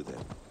open to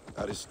them.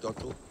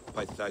 Aristotle,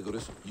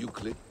 Pythagoras,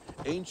 Euclid,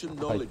 ancient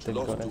knowledge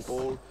lost to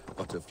all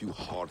but a few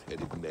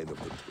hard-headed men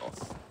of the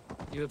cloth.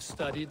 You have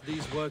studied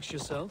these works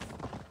yourself?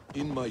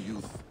 In my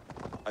youth,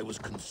 I was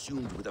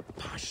consumed with a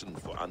passion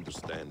for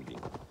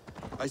understanding.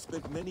 I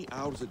spent many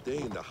hours a day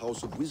in the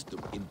House of Wisdom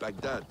in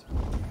Baghdad.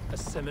 A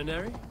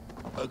seminary?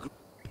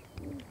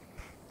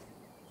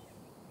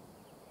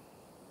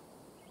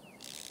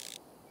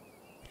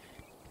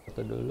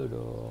 Foto dulu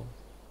dong.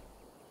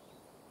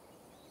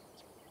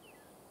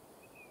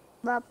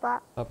 Bapak,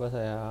 Apa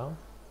sayang?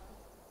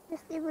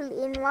 mesti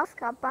beliin mouse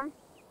kapan?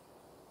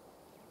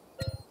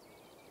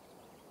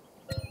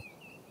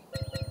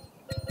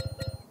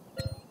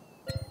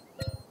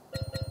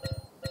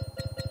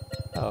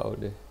 Tahu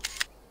deh.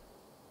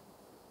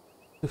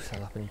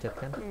 Salah pencet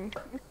kan?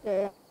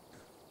 Oke.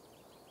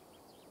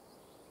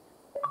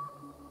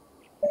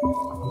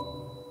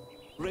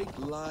 Great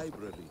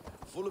library,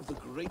 full of the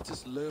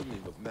greatest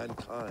learning of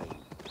mankind.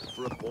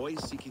 For a boy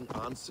seeking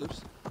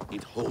answers,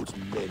 it holds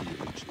many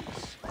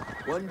riches.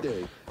 One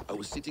day, I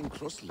was sitting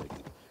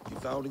cross-legged,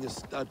 devouring a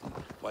study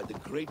by the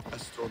great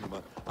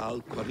astronomer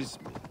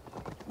Al-Khwarizmi.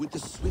 With the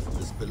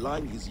swiftness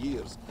belying his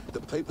years,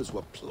 the papers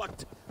were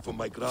plucked from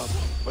my grasp.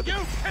 But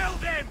you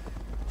killed him!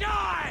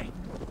 Die!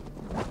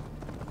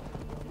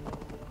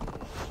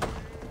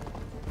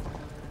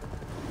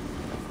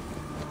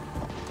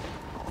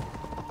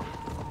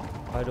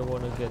 I don't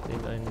want to get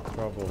in any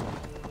trouble.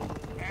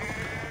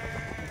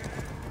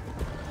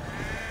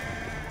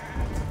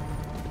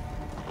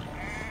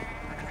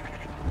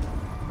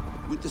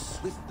 With the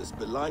swiftness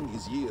belying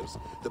his years,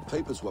 the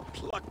papers were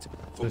plucked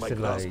from my Terusin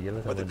grasp lagi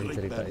lah by the sama great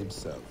man diceritain.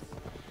 himself.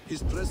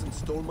 His presence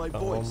stole my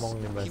voice. ngomong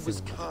nih, He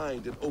was Basim.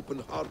 kind and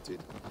open-hearted.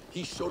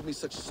 He showed me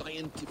such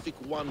scientific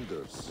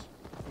wonders.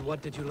 And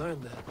what did you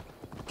learn there?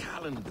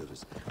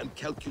 Calendars and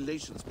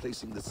calculations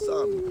placing the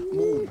sun,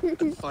 moon,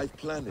 and 5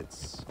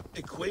 planets.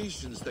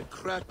 Equations that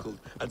crackled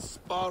and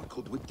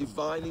sparkled with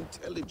divine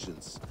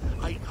intelligence.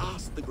 I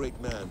asked the great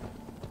man,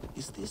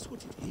 is this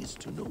what it is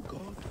to know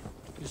God?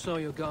 You saw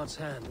your god's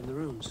hand in the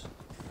runes.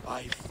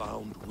 I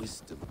found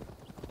wisdom,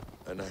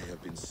 and I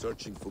have been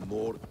searching for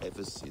more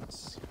ever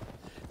since.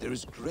 There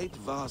is great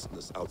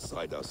vastness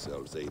outside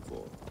ourselves,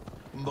 Eivor.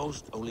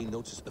 Most only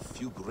notice a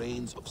few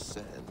grains of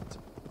sand.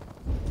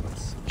 But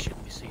some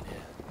shouldn't be seen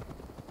here.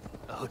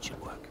 A hood should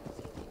work.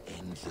 The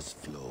endless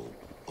flow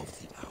of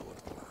the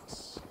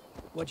hourglass.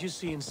 What you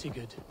see in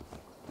Sigurd,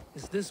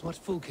 is this what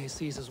Fulke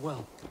sees as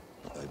well?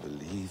 I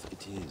believe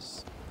it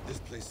is. This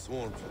place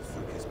swarms with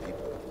Fulke's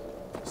people.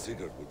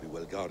 Sigurd will be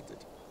well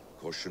guarded.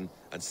 Caution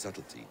and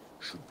subtlety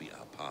should be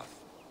our path.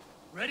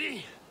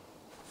 Ready?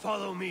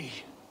 Follow me.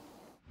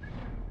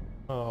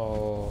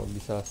 Oh,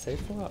 bisa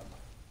save nggak?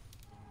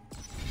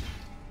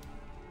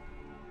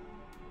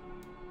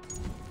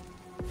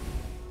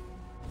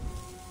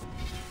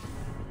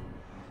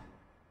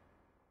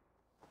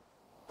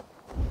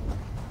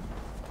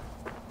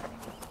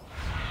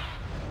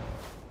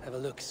 Have a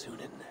look,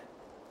 Sunan.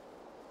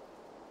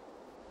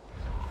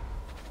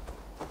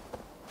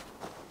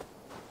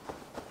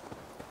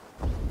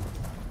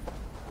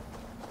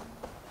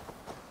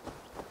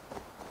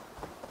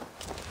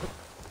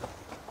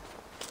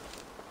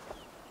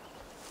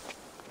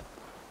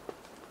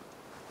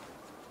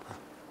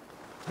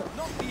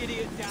 Knock the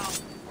idiot down.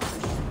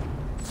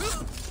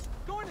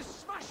 Going to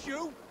smash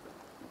you.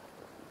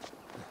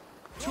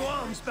 To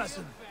arms,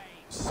 Basim.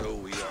 So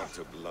we are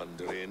to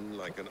blunder in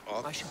like an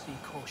ox? I should be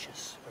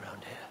cautious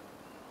around here.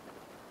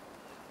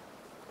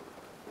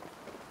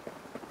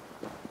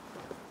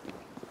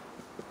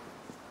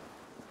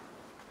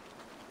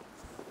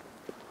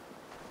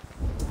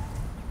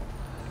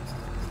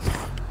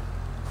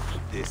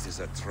 This is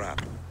a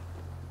trap.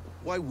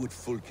 Why would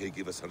Fulke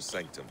give us her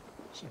sanctum?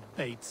 She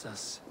baits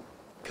us.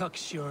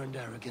 Cocksure and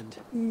arrogant.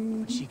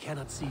 But she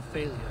cannot see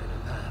failure in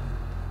her path.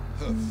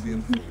 Her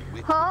fearful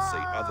wit would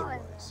say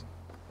otherwise.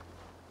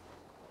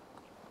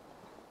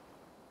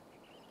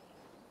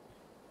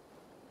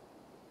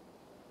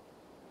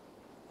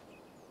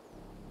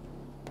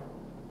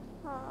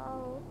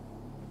 Oh.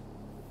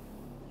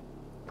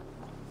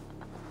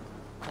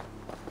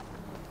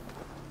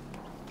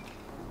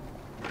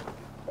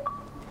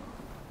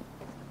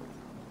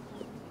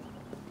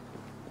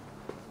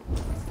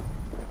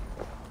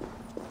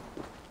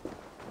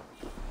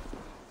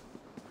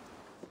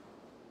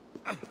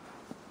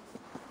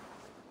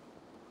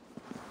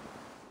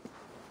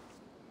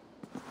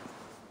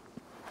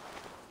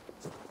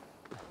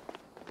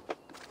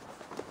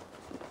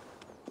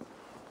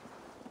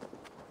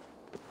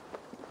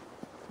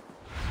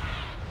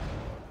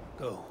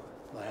 Go,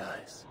 my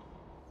eyes.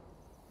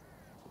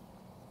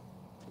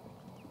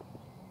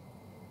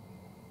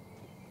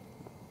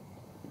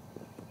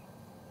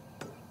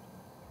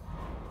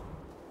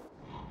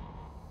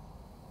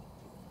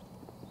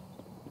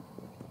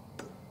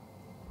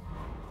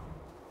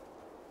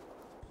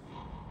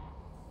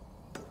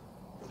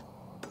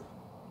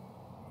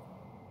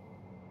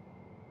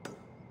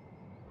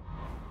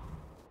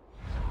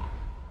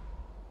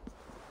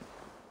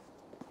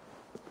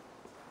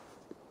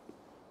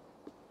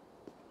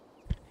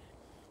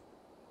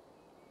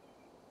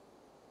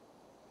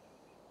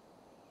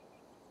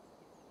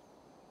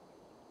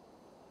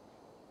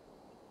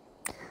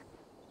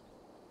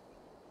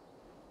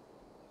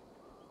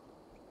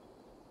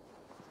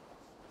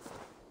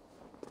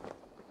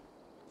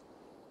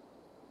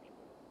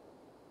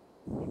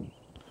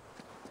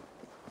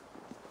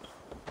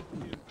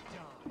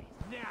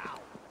 Now.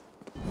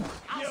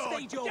 I'll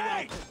stage your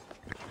weapon.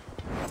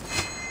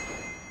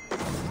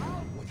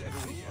 Whatever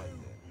we find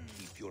there,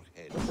 keep your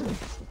head.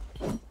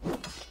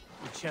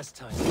 Your chest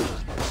time.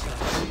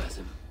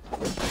 Basim.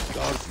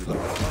 Guard you,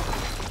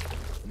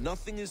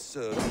 Nothing is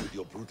served with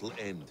your brutal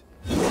end.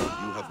 You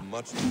have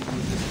much to do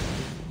with this.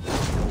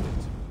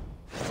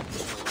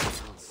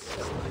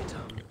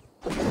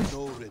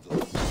 No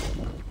riddles.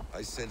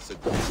 I sense a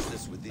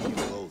greatness within you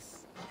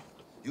both.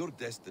 Your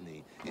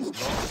destiny is not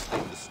to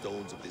stain the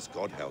stones of this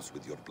godhouse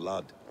with your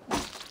blood.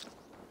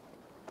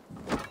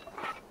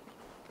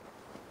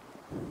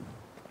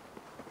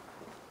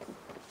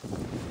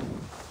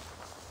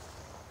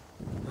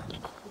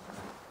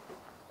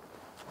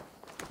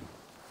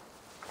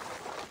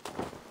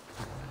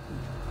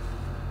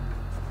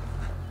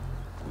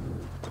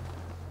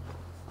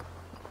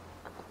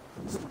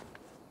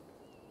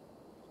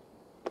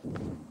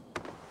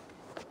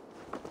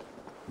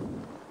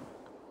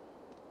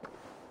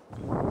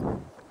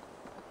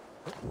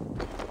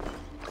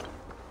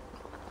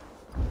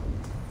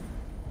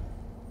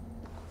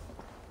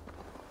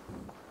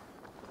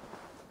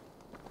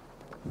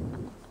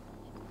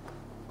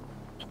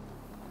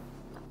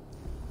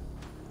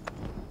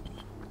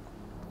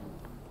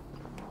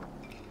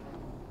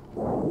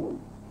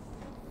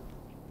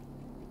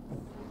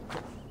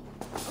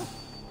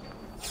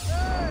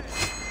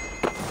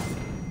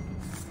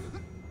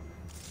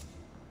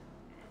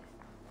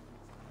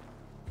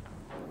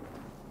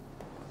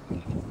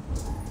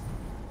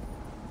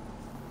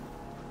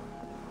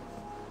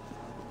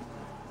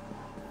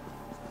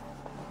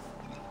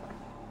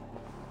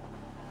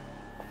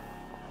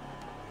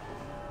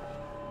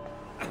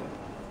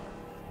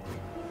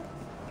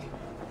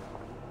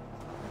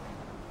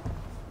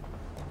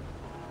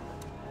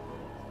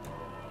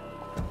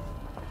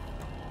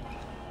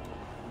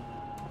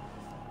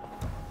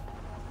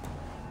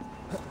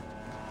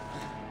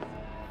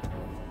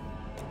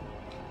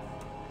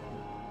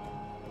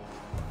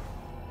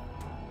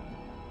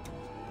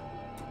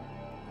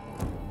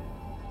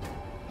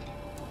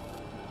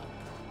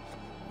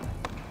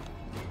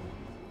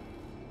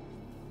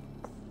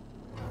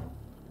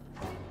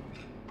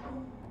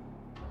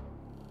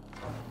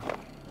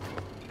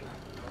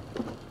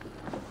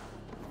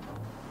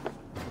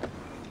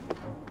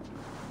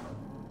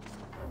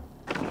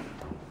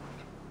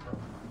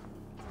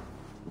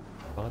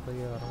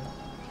 lagi orang.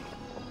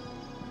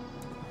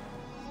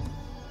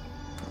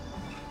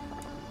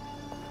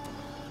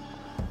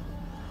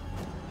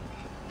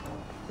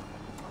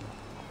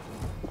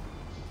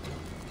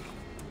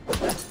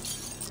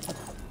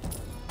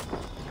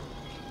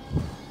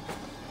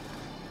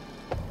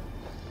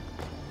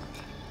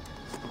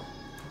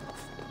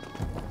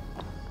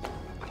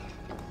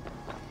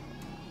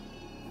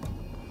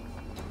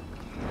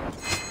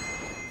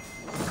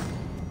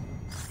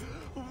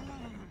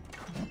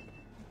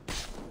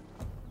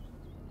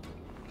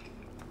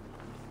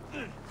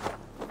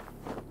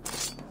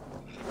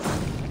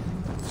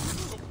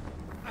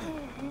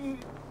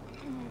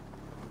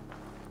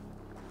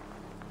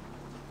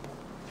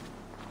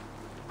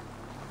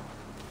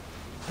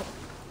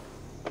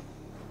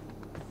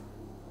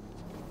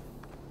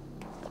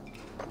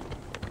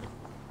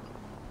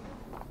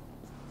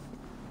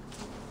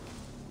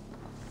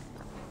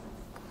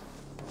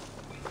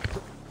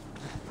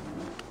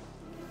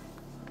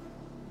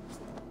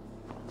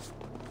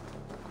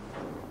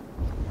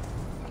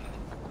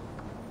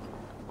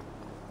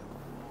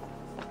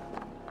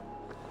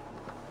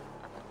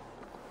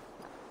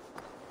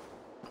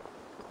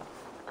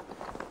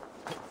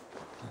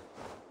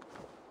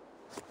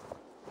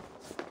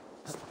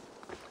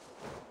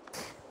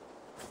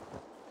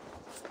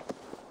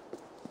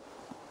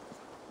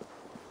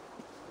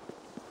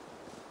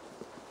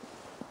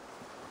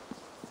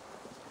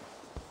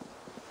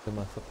 Udah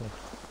masuk nih.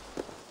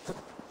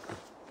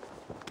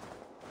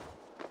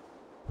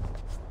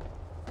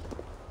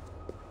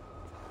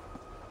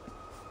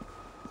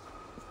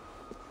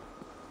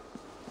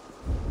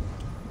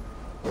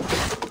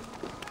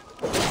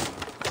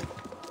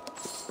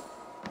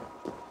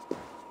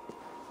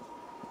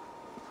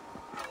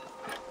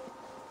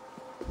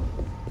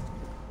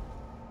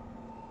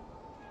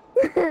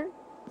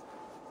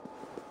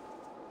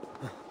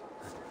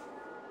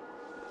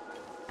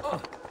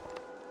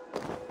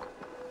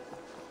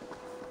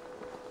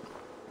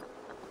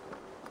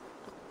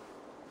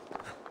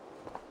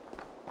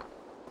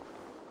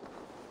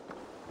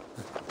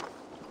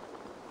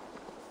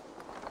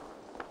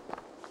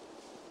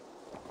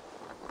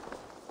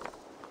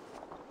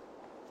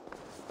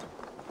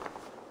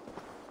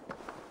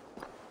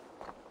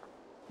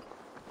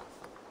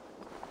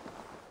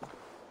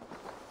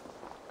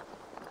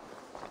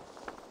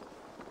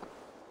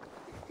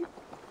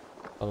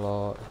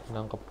 Kalau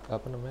nangkep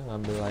apa namanya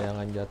ngambil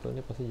layangan jatuh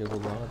ini pasti jago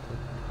banget sih.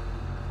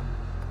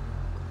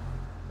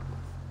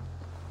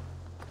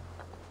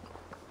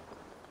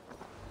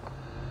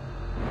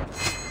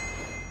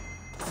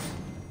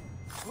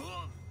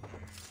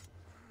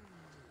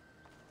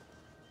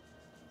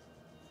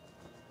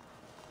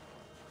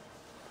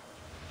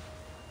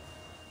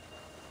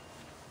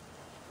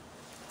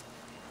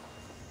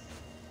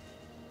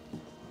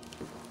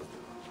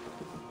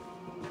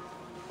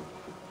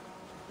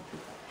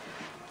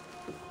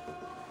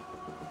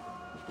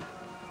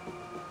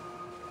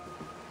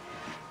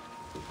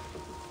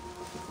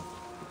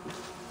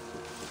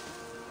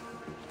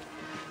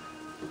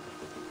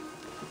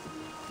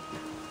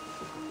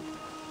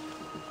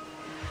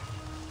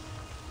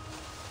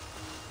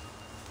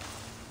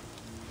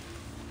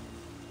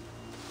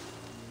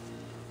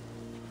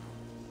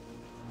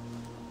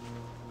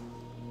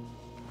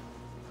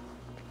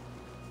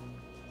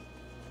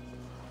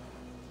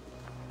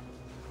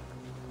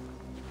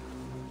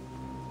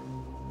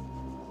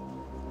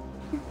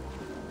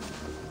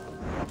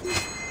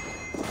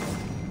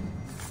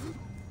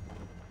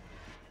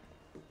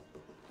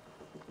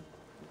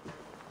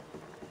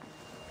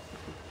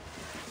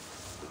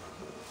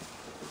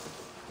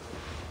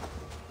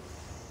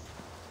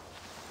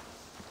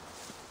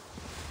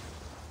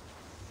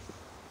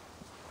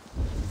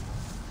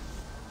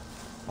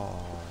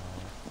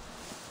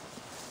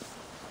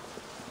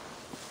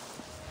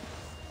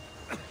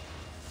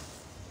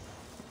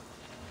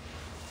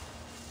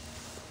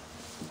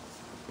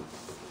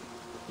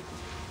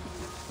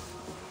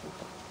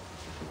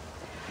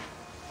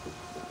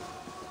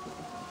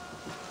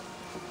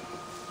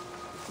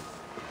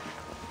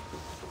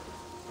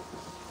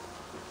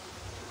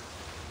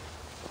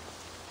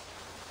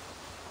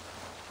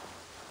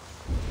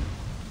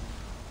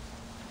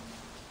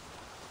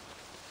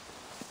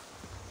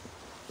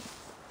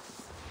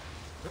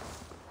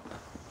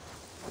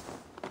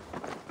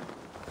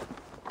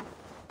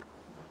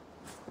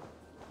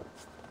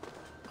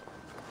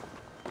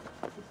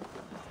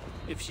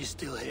 If she's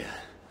still here,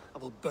 I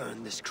will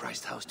burn this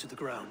Christ house to the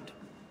ground.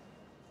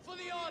 For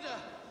the Order!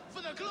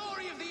 For the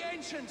glory of the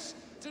Ancients!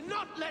 Do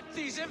not let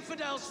these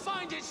infidels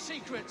find its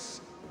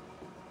secrets!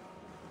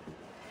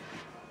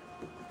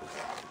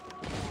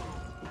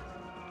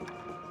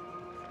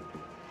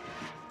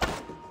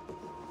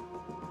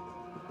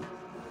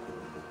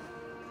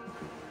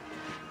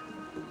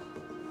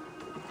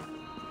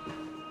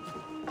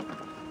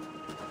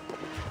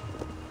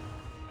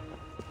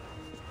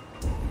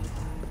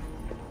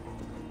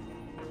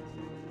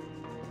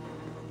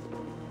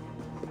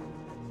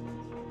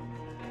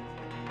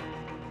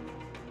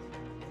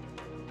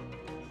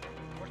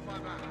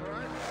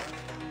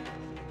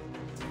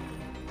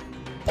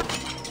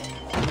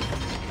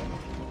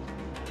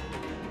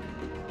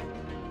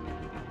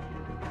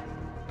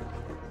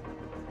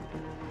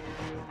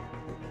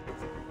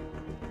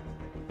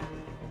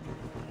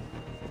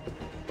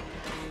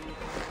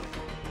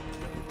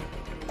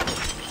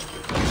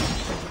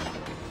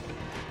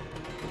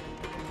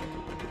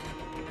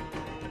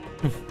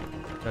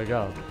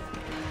 Gagal.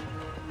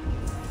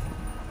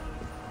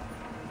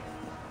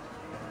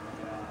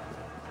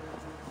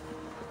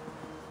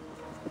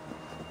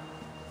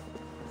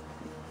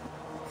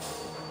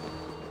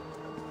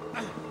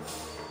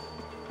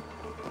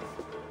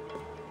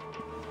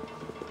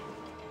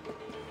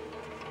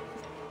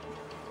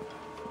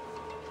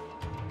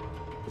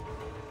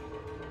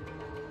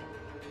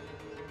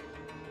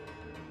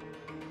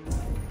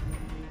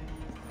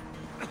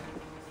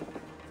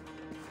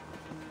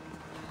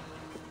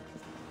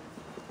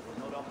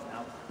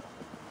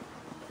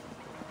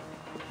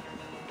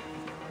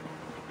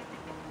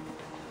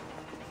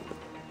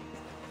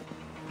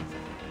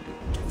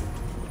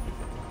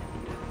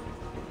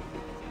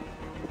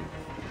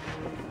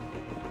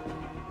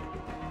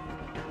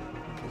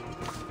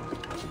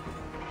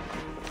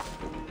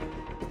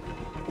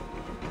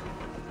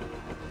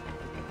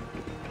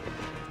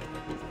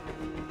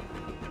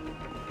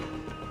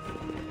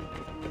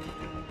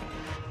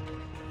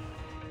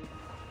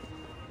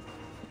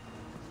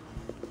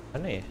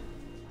 Mana ya?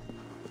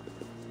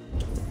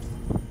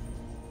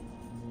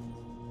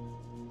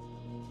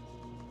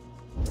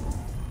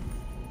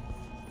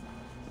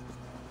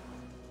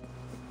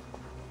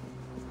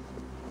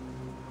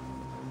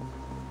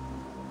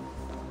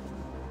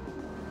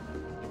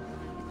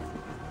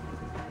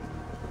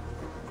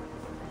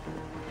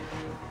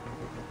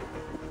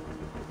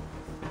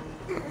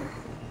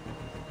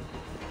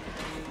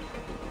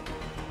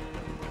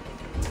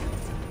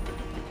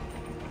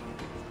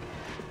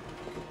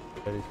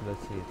 Dari sebelah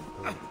situ.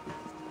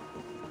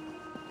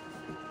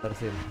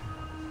 Tersin.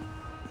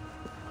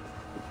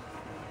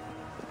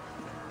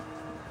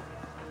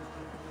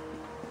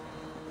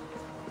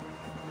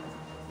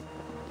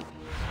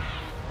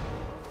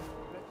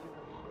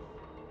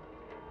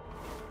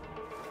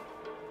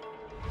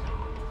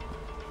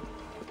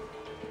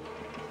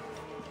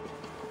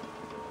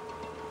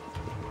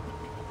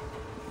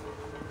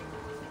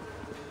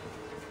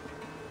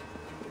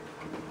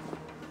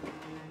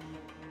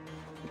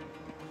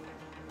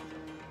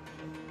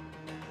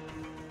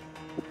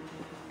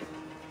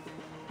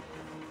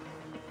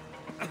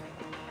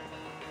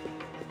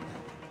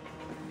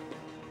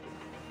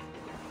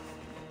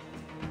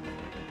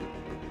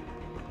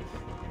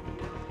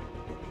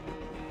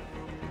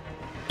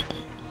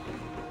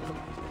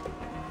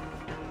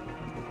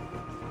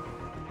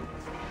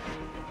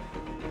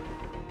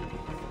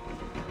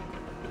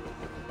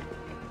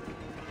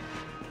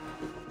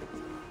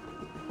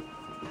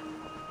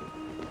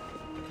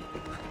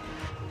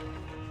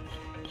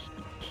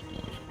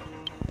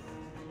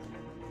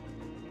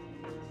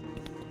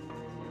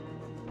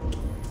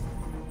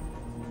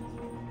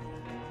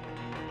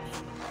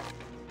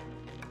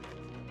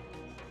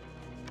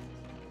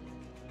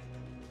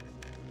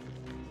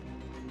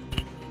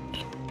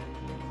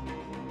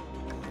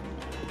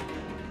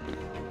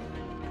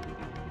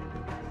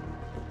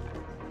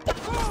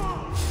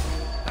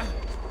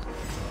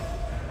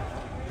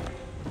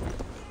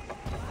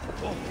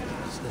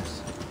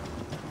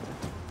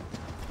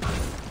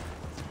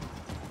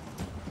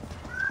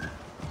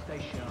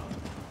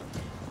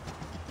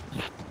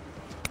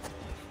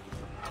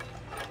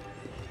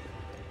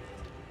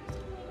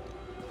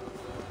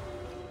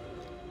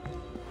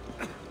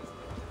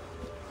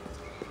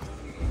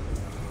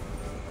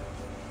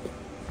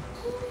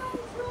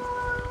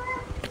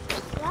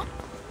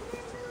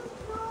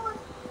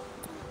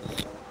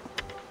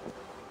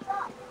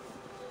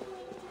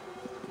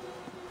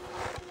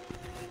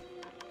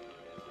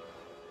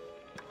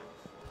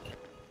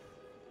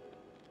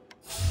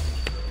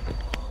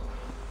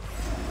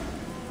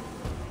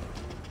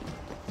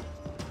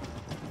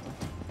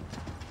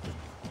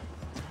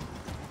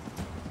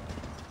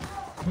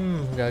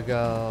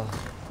 Gagal.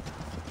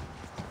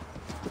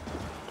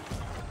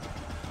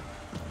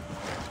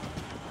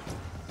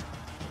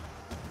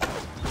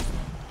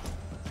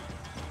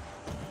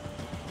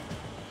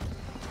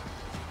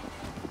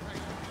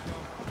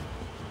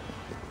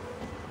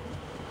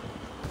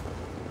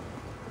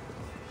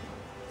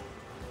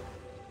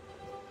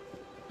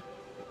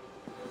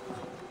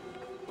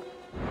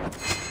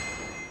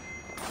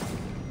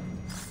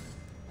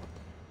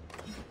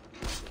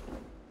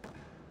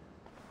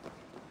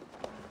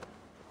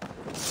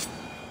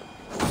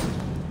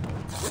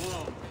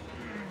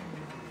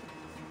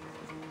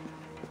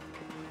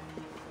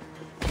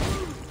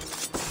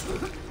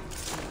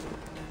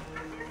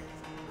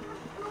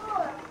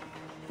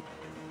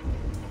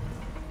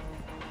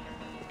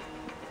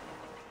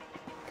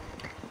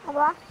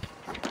 Apa?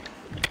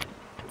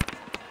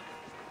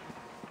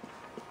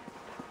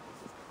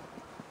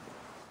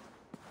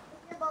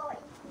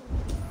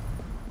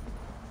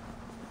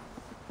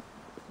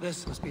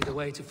 This must be the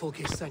way to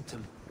Fulke's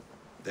sanctum.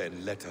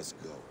 Then let us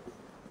go.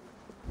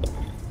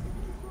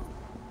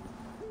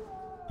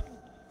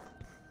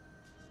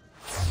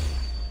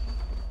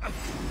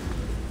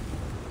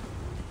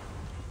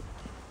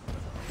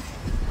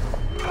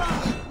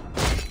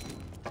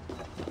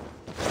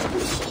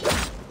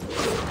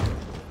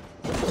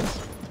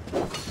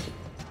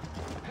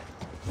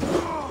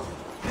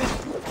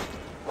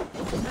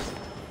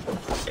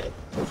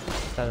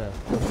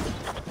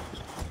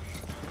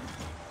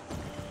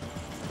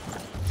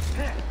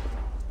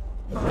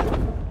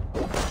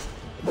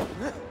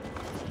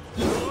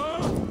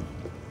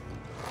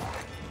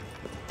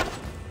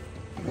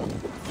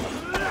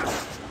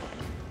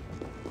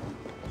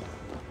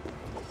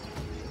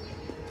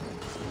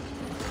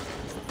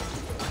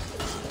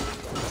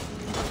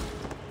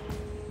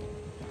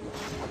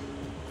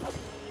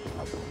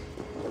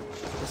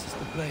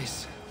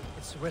 place.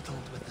 It's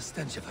riddled with the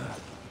stench of her.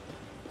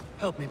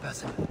 Help me,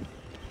 Basim.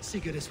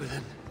 Sigurd is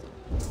within.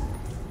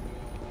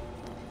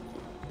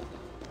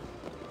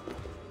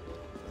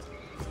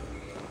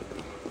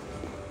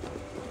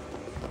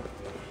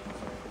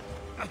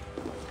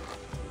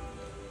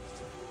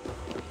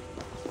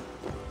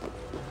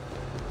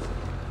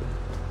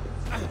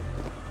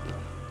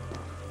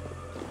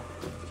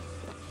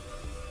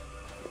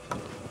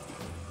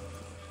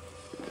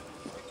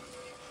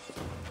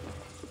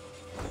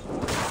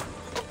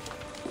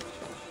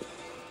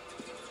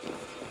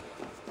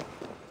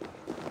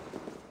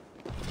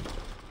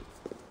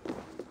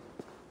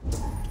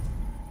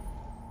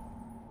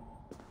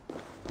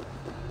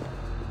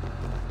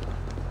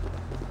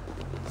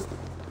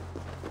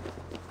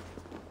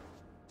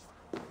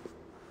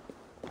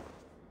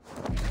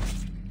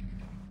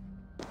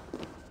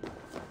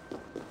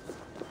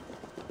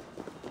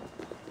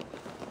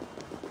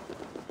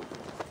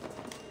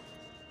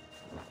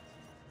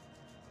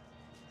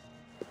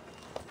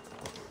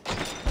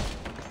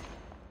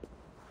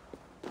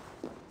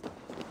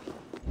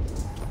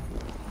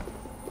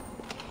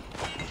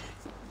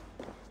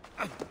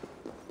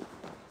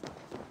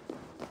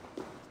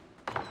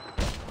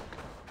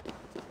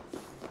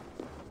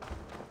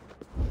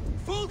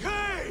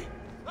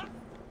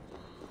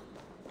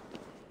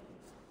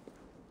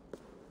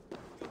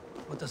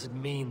 What does it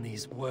mean,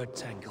 these word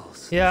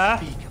tangles?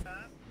 Ya.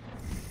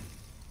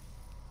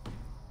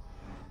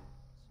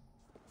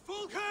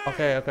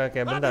 Oke,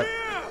 bentar.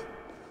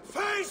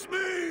 Face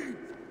me.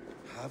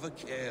 Have a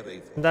care,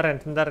 Eivor.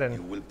 Bentar, Ren.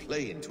 You will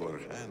play into our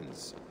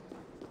hands.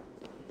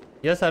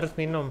 Yos harus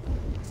minum.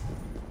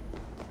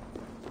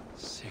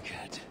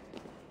 Sigurd.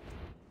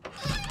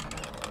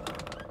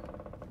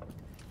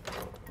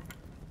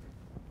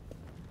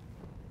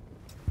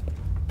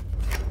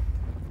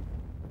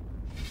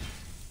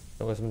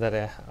 Tunggu sebentar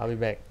ya, I'll be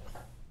back.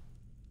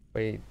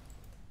 Wait.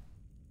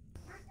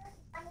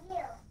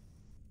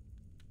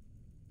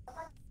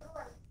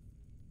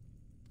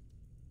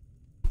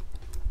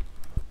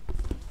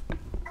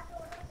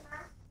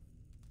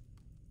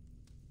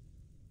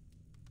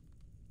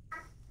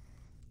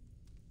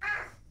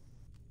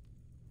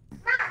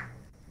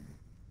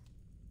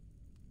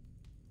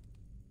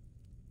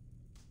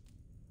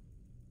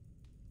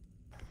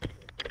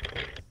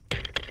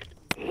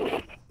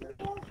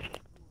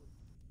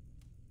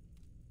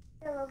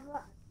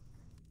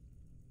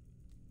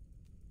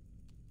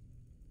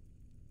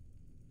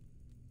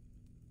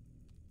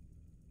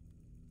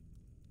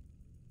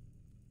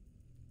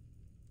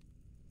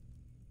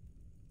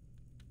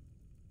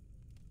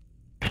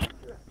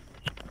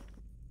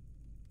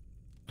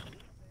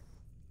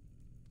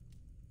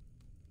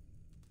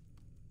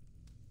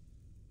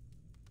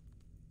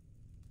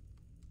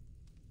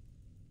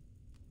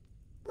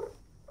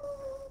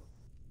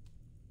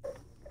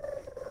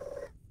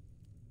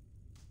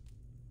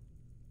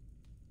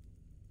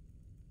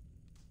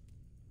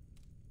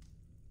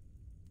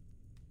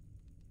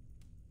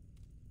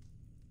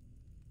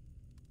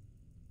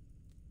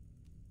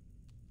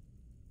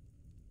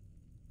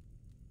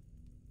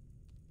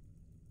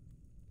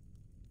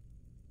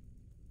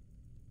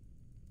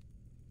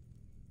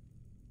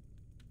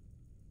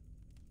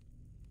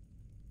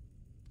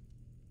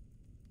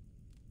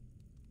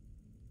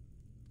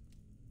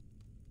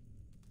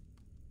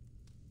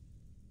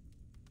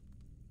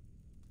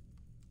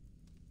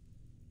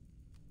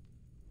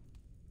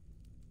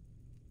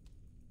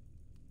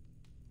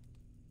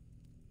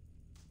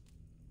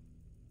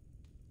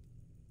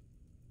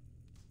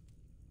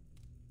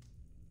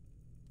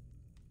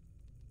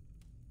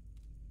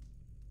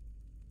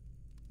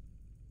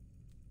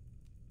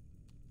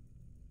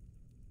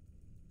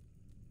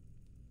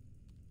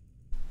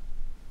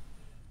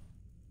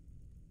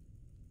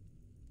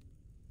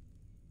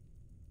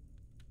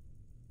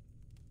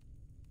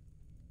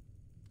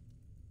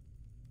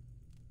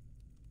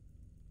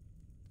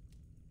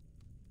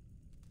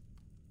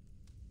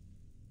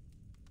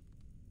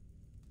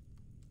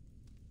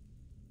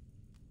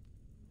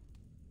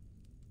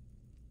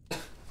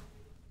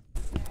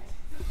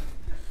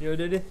 Ya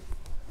udah deh.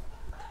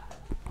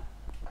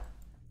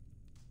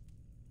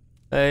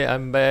 Hey,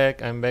 I'm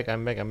back.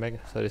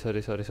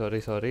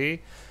 Sorry.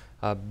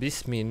 Habis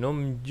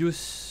minum jus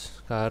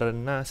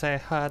karena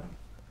sehat.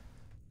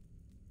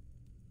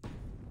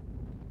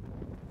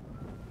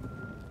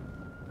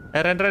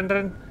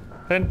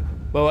 Ren,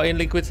 bawain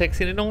liquid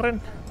sex ini dong, Ren.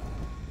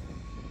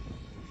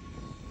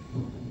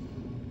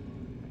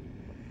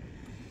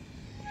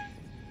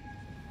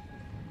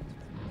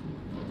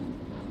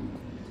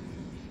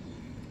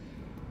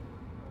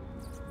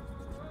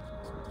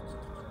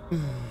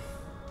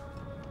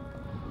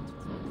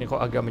 Ini kok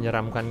agak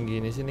menyeramkan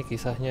gini sih nih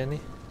kisahnya nih.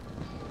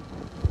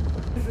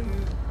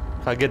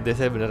 Kaget deh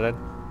saya beneran.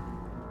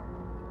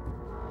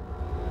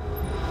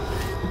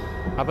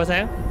 Apa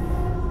sayang?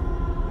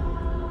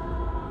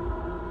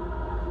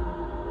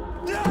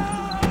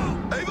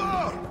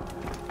 Eivor!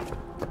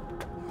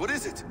 What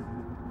is it?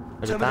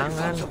 Ada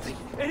tangan.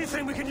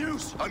 Anything we can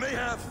use? I may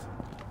have.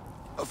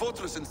 A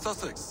fortress in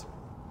Sussex.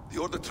 The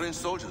order trained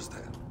soldiers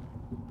there.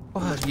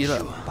 Wah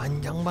gila,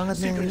 panjang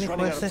banget nih ini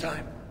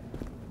questnya.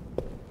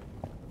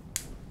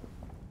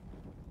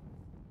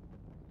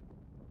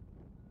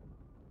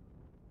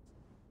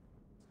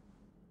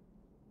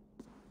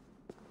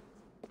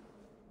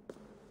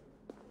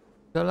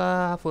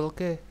 Udahlah,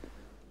 Fulke.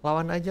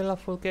 Lawan aja lah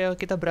Fulke,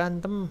 kita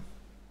berantem.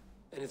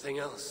 Anything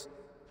else?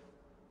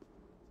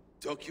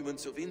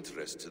 Documents of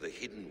interest to the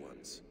hidden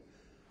ones.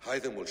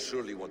 Hytham will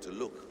surely want to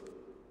look.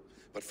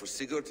 But for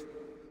Sigurd,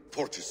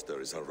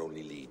 Porchester is our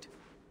only lead.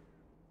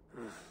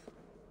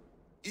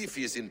 If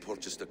he is in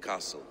Porchester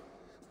Castle,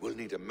 we'll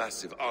need a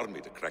massive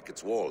army to crack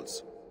its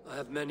walls. I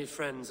have many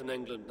friends in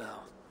England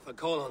now. If I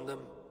call on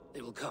them,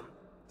 they will come.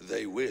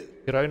 They will.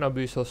 Kirain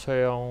abis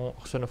selesai yang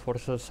Action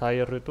Force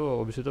Sire itu,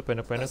 abis itu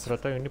pendek-pendek,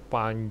 ternyata ini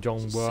panjang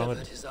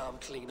banget.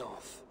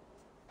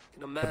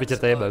 Tapi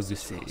ceritanya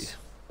bagus sih.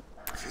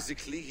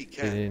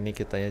 Ini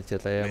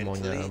ceritanya mau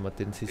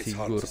nyelamatin si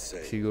Sigurd.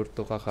 Sigurd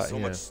tuh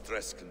kakaknya.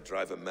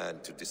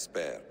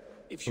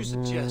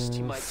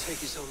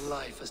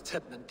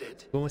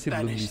 Gue masih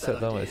belum bisa,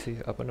 tau gak sih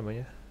apa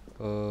namanya?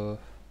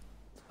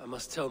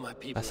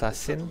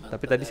 Assassin,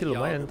 tapi tadi sih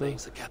lumayan tuh.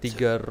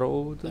 3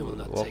 row tuh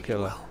oke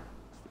lah.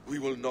 We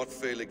will not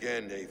fail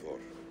again, Eivor.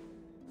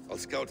 I'll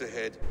scout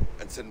ahead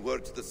and send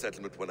word to the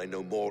settlement when I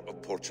know more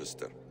of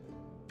Porchester.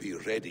 Be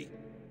ready.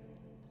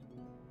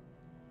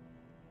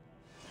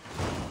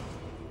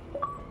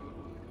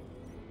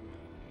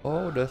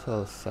 Oh, udah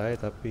selesai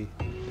tapi.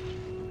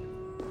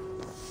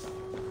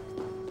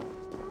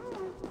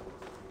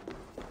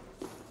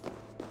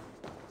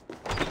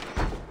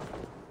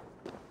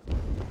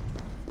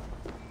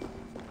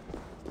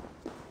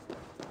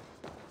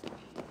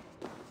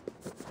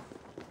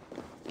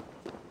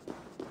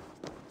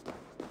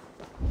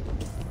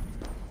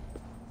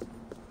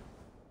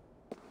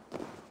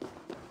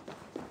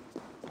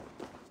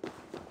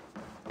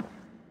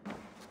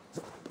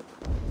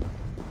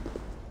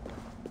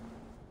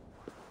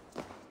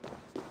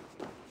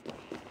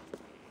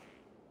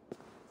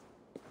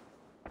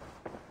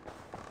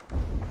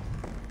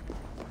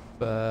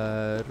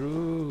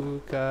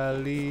 Baru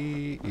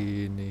kali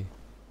ini.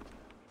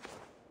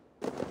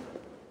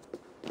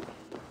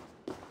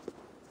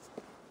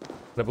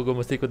 Kenapa gue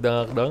mesti ikut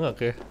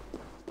dangak-dangak ya?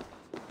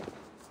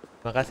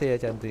 Makasih ya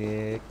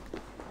cantik.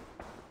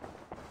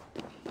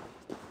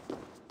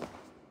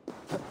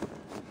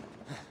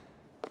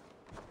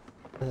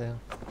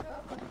 Sayang.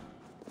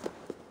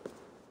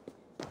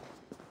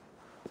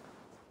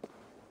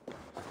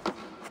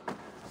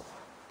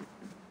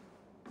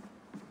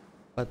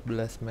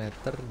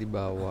 Meter di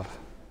bawah.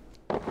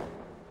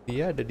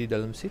 Dia ada di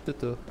dalam situ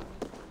tuh.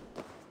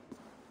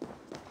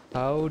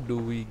 How do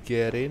we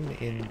get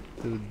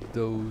into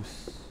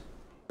those?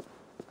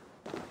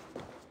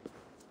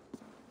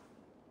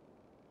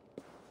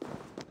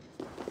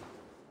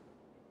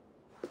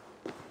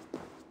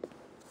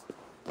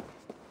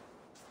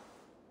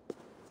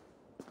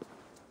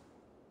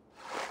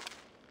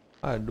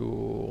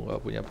 Aduh,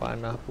 nggak punya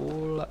panah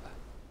pula.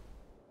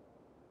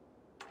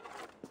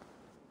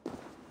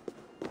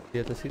 Di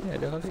atas sini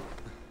ada kali.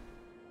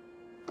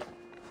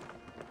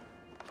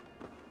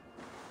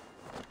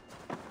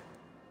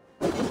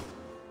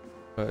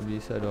 Gak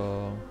bisa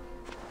dong.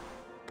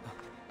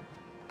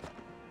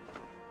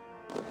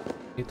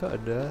 Itu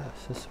ada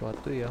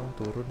sesuatu yang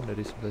turun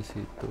dari sebelah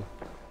situ.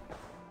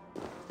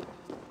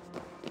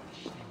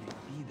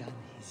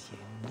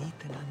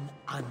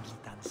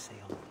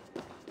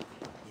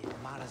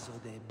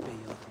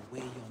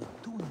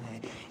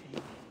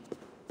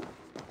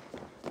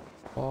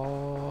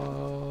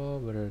 Oh,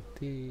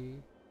 berarti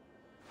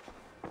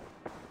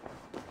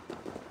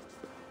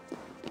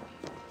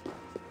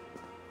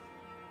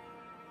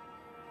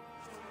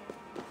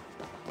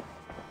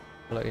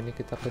kalau ini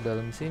kita ke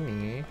dalam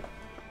sini,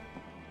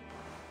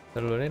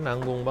 telurnya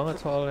nanggung banget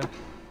soalnya.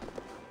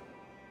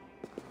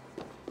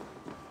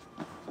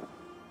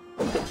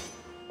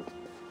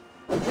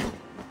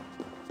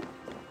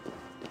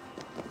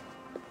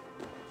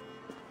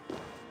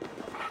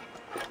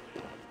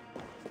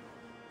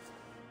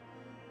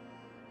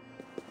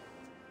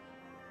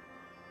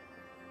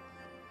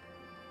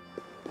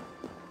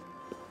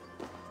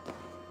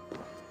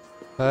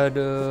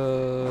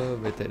 Aduh,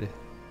 bete deh.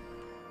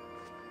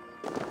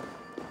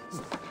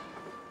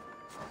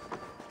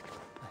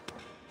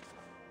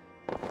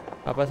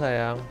 Apa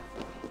sayang?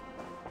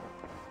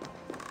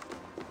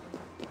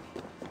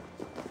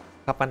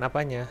 Kapan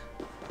apanya?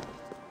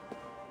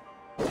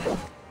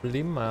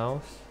 Beli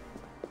mouse.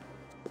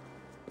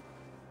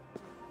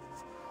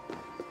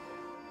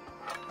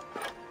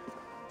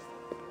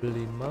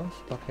 Beli mouse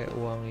pakai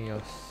uang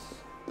Yos.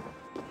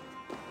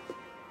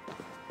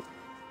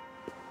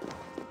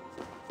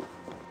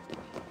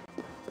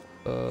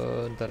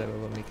 Ntar ya,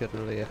 Bapak mikir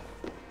dulu ya.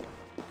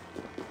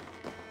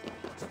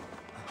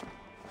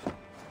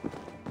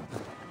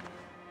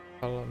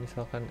 Kalau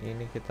misalkan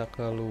ini kita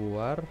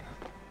keluar,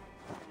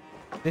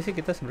 ini sih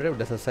kita sebenarnya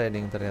udah selesai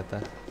nih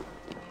ternyata.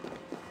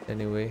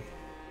 Anyway,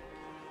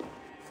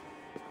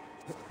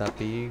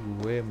 Tapi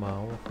gue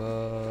mau ke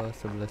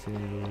sebelah sini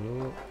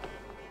dulu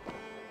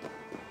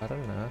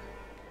karena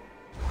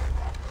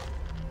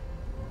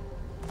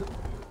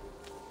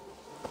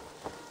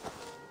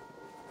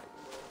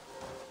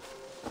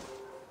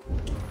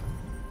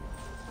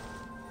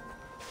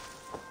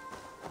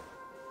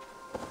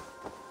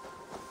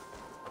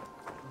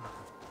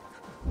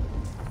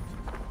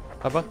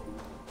apa?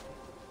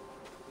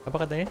 Apa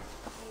katanya?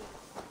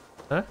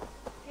 Hah?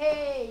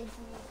 Hey.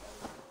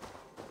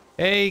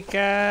 Hey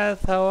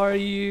Kath, how are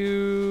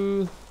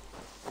you?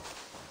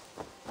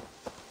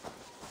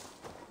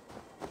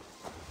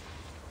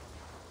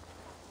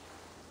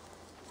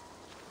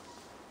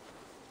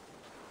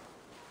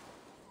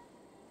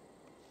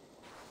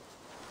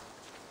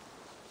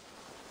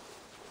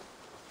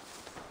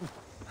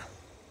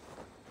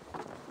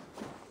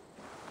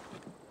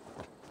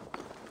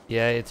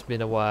 Yeah, it's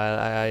been a while.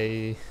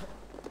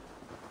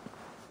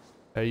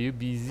 Are you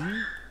busy?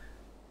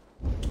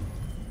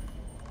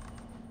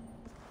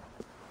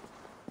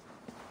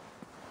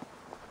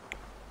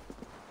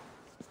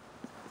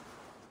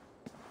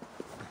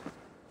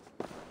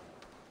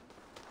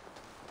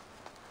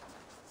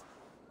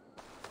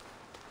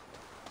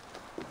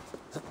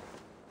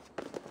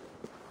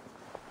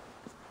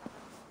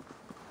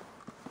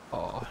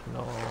 Oh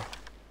no.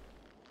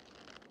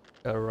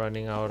 We're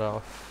running out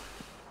of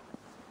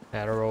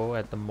arrow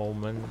at the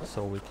moment,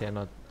 so we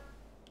cannot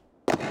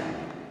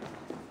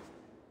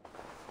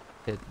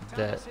hit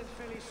that.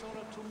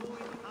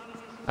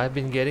 I've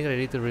been getting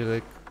ready to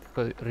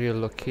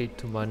relocate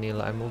to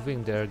Manila. I'm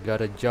moving there,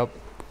 got a job.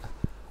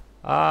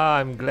 Ah,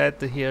 I'm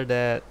glad to hear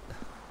that.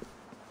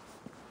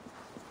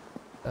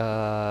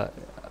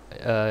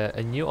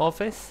 A new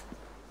office?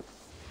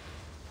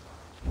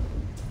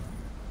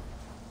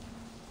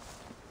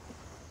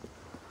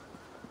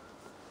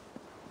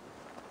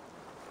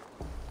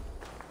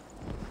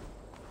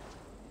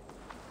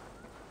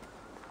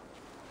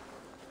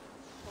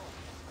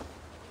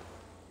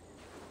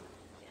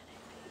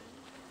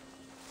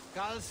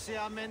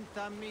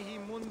 Calciamenta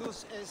mihi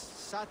mundus est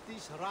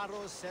satis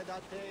raro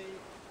sedate,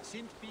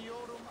 sint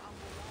piorum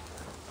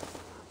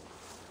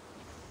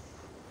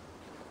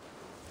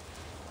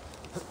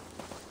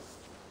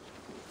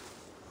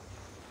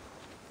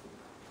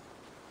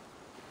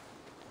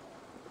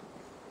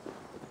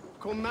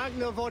Cum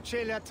magna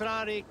voce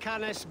latrari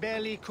canes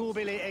belli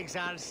cubili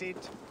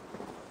exarsit.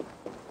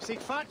 Sic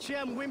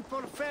faciam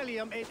vimpor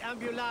felium et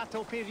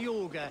ambulato per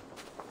iuga.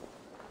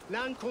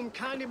 Non cum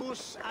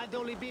canibus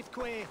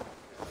adolibitque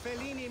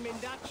felini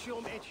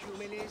mendacium et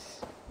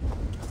humilis.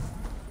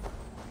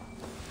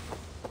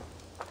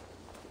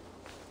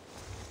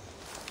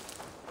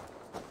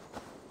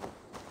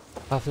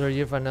 After a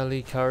year,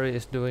 finally, Kari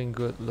is doing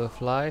good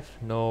love life.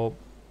 No,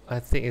 I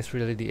think it's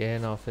really the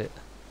end of it.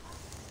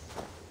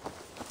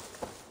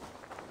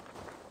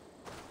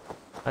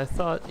 I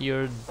thought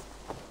you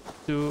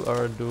two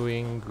are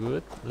doing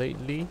good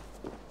lately,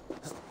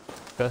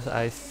 because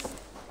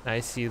I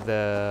see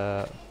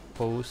the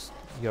post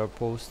you're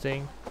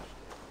posting.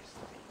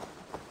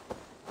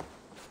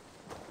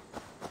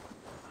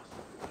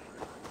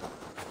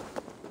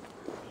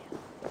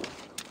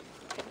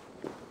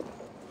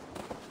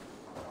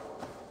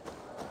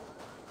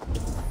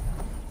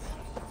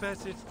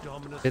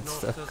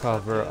 It's a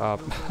cover up.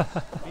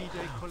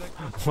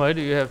 Why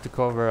do you have to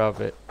cover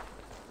up it?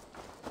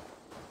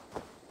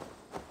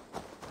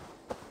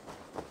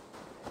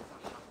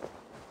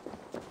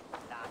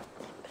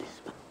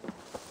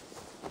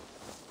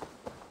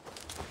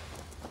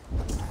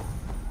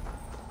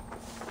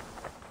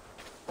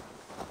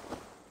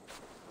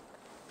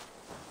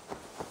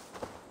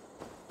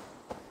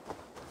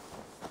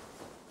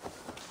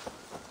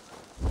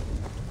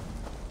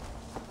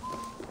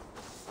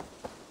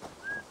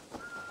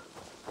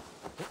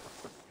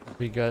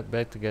 We got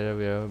back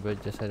together,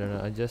 but just I don't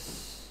know. I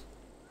just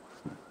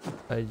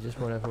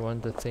want everyone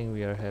to think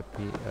we are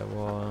happy. I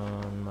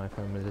want my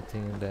family to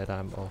think that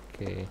I'm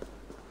okay.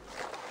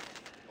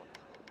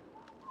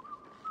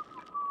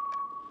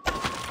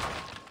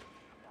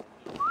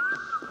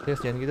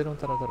 Yes, jangan gitu dong,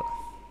 taruh.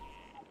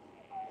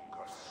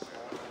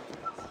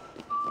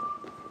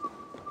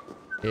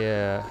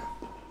 Yeah.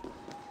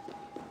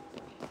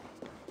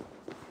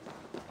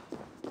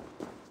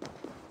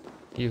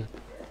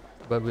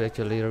 But we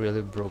actually really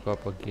broke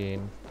up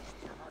again.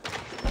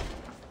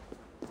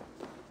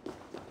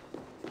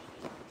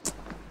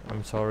 I'm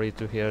sorry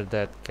to hear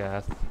that,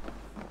 Kath.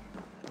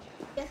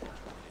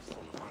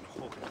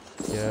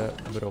 Dia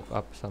broke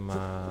up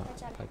sama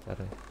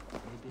pacarnya.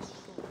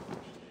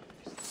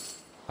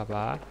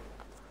 Apa?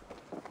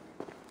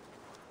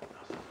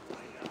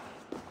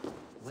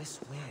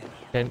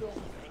 Dan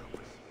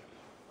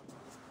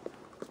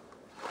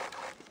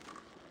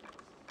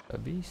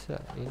gak bisa,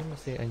 ini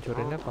mesti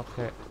hancurinnya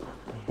pakai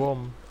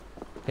bom.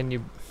 Can you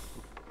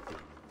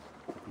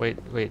wait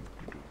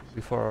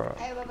before?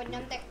 Ayo bapak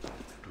nyontek.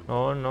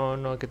 No,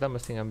 kita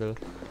mesti ngambil.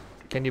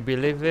 Can you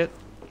believe it?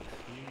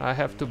 I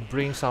have to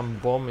bring some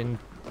bomb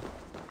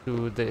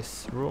into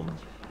this room.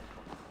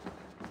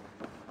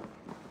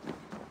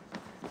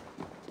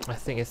 I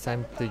think it's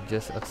time to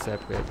just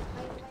accept it.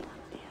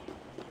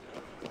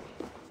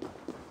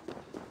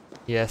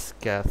 Yes,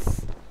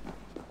 Kath.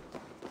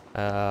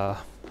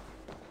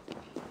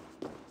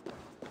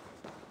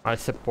 I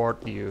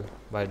support you,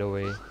 by the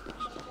way.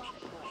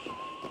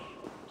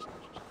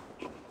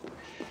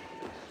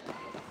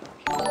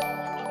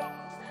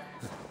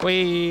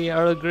 Wih,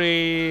 Earl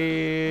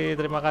Grey,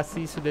 terima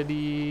kasih sudah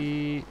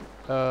di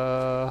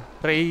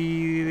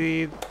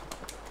raid.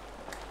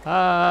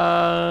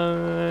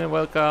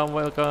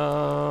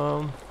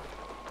 Welcome.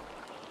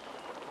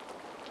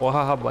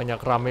 Wah, banyak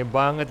rame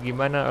banget.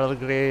 Gimana Earl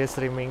Grey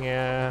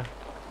streamingnya?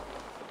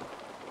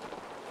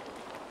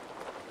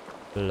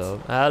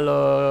 Belum.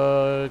 Halo,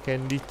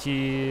 Candy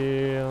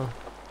Chill.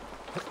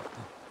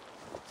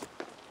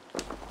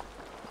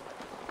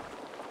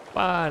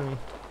 Pan.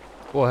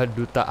 Wah,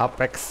 duta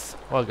Apex.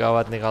 Wah,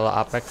 gawat nih kalau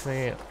Apex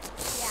nih.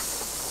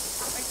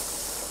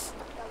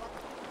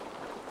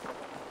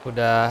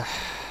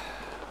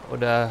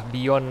 Udah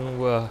beyond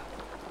gua.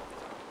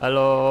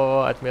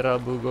 Halo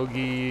Admiral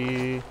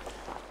Bulgogi.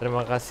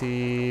 Terima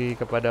kasih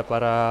kepada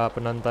para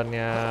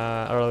penontonnya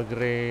Earl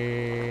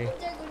Grey.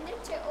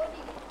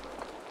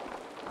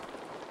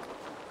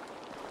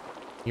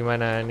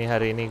 Gimana nih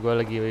hari ini gue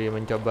lagi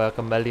mencoba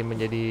kembali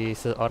menjadi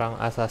seorang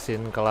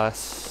assassin kelas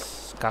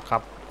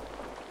kakap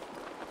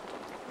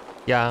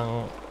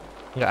yang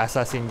nggak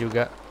assassin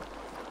juga.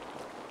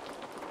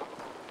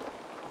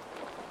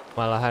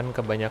 Malahan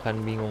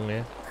kebanyakan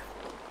bingungnya.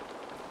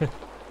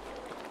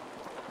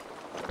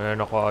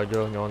 Enak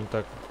aja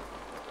nyontek.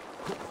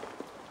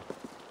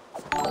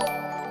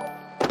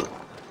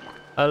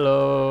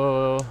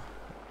 Halo.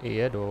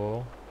 Iya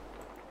dong.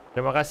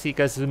 Terima kasih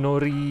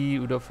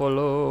Kazunori udah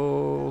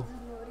follow.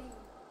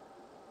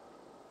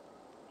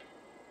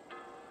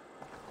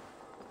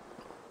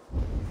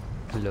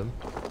 Belum.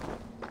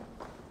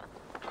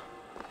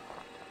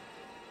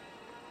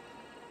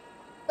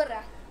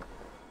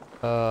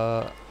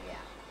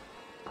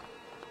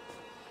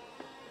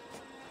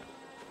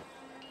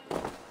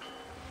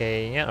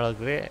 Kayaknya Earl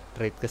Grey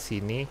raid ke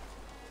sini.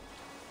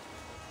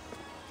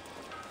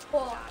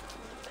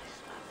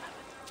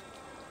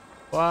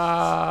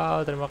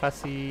 Wow, terima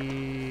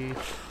kasih.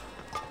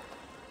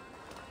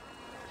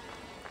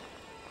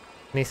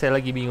 Nih saya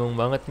lagi bingung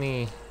banget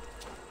nih.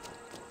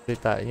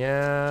 Ceritanya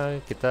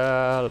kita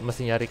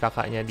mesti nyari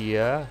kakaknya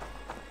dia.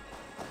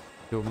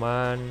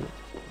 Cuman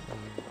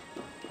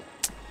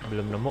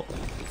belum nemu.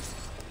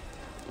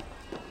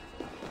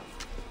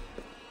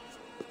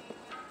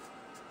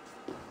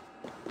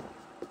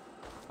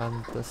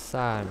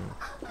 Pantesan.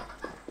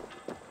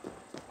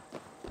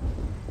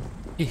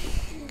 Ih,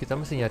 kita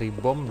mesti nyari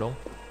bom dong.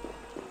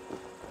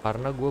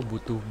 Karena gue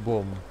butuh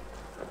bom.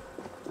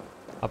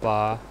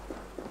 Apa?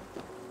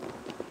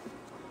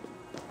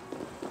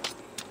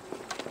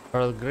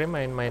 Earl Grey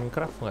main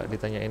Minecraft nggak,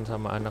 ditanyain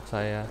sama anak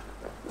saya.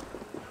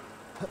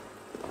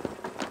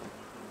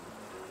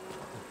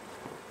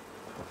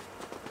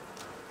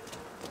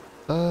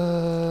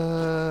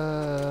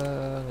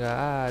 Nggak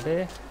ada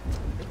ya.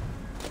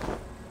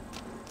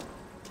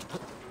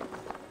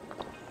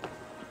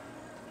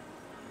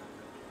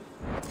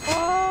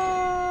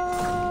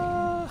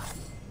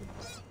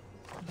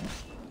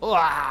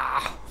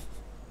 Wah.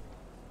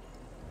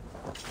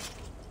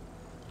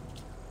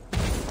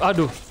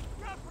 Aduh.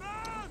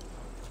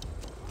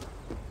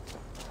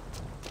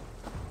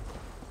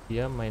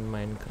 Dia main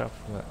Minecraft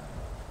nggak?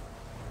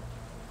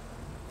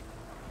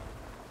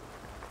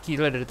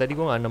 Gila, dari tadi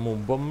gue nggak nemu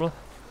bom loh.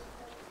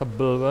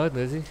 Tebel banget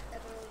gak sih?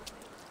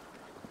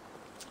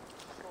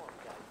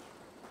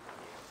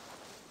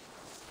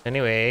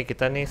 Anyway,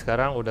 kita nih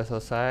sekarang udah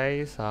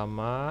selesai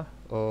sama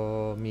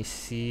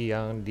misi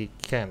yang di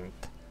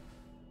Kent.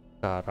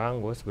 Sekarang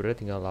gue sebenarnya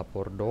tinggal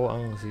lapor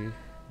doang sih.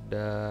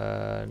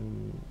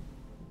 Dan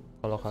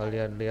kalau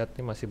kalian lihat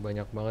nih masih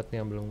banyak banget nih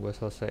yang belum gue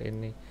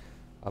selesaiin nih.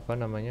 Apa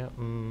namanya?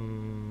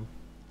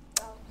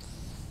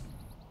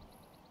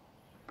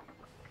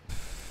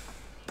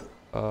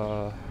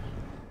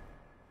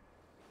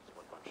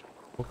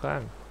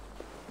 Bukan.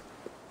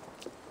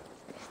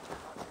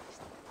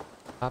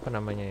 Apa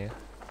namanya ya?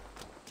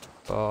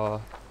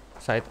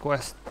 Side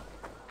quest.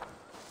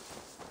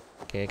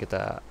 Oke,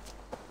 kita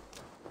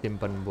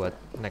simpen buat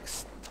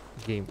next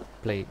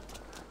gameplay.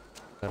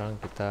 Sekarang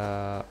kita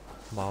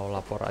mau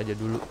lapor aja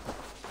dulu.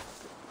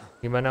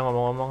 Gimana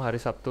ngomong-ngomong hari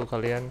Sabtu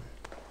kalian?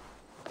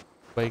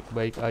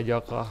 Baik-baik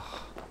aja kah?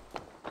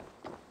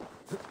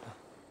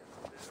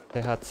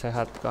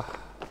 Sehat-sehat kah?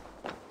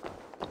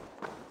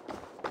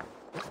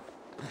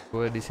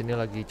 Gue di sini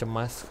lagi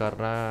cemas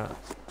karena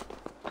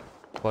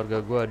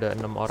keluarga gue ada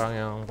 6 orang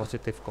yang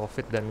positif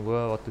COVID dan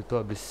gue waktu itu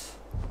habis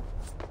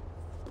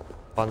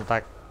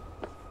kontak.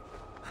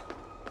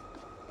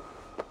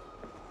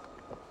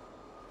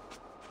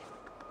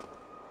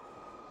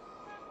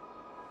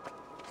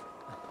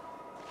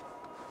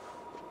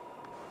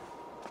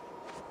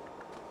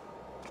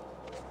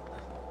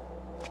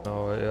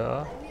 Oh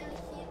ya.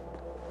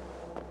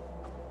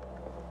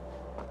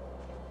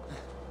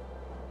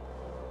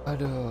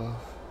 Aduh.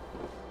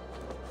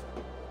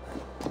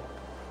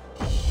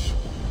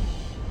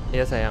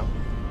 Iya sayang.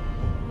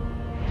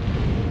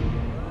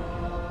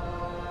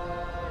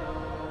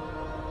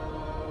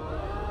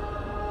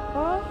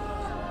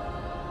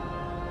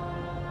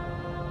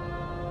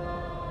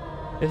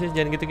 Yes,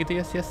 jangan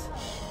gitu-gitu yes.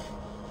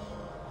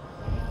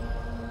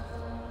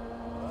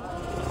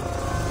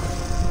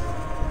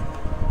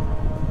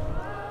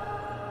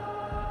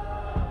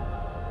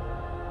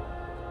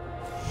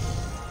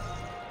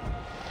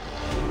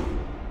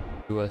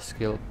 Dua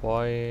skill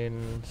point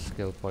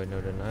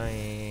udah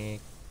naik.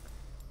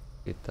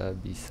 Kita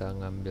bisa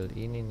ngambil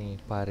ini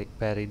nih,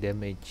 parry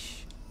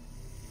damage.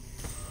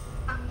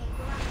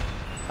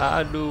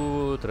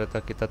 Aduh,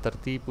 ternyata kita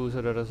tertipu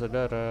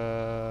saudara-saudara.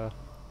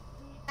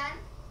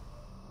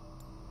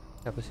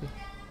 Apa sih?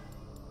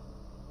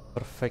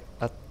 Perfect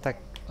attack.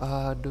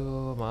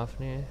 Aduh, maaf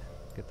nih.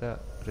 Kita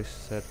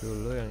reset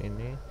dulu yang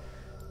ini.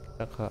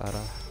 Kita ke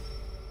arah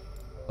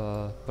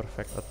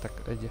perfect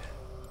attack aja.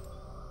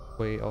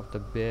 Way of the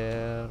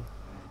bear.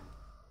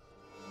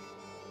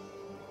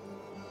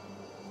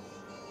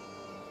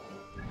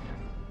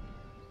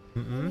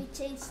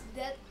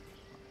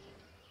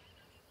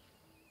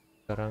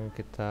 Sekarang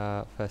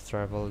kita fast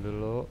travel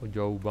dulu.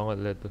 Jauh banget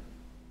lihat tuh.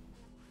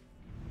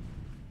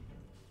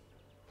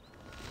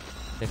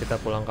 Ya kita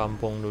pulang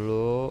kampung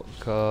dulu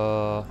ke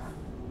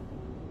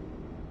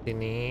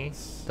sini.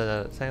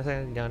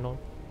 Sayang jangan dong.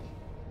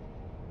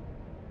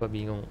 Gua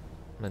bingung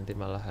nanti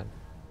malahan.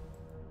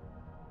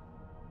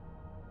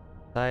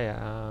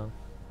 Sayang.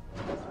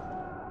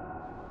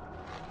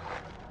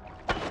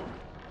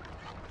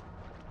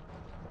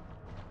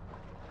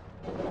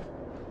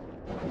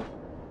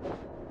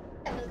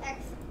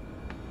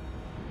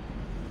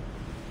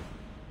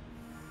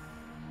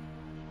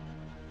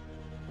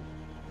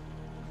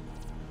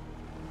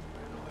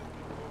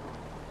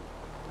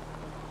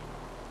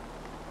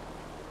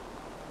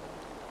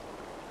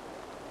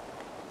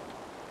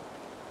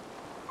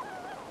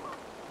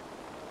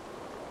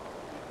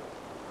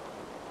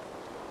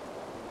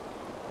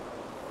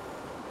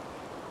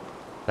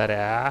 Bentar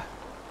ya.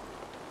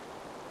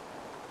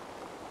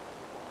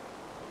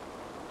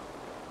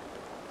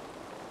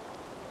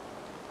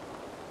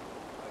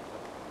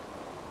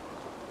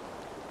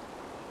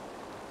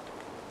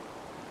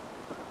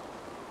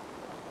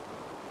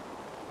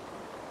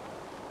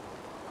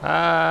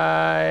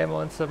 Hai,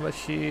 Monster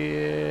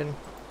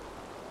Machine.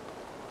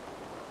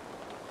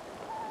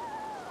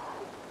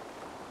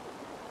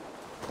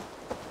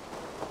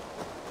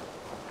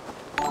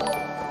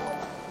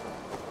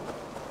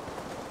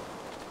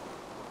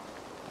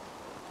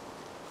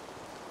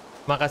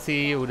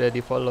 Makasih udah di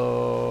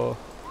follow.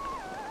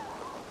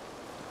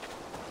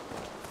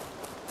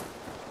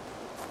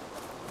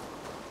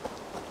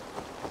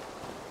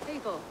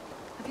 Abel,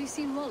 have you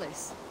seen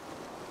Wallace?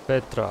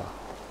 Petra.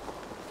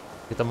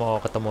 Kita mau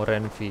ketemu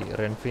Renvi.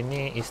 Renvi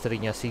ini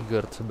istrinya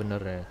Sigurd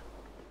sebenarnya.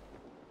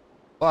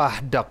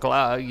 Wah, Duck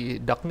lagi.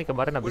 Duck nih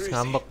kemarin habis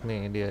ngambek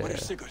nih dia.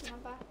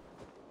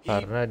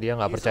 Karena dia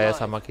nggak percaya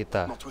sama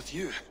kita.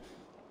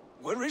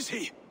 Where is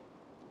he?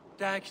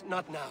 Dag,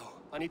 not now.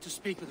 I need to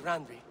speak with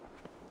Randvi.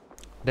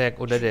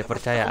 Dek, udah deh,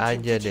 percaya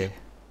aja deh.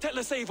 Tell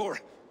us, Eivor.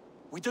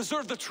 We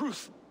deserve the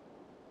truth.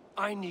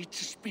 I need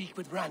to speak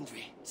with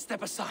Randvi. Step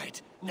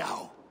aside,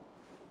 now.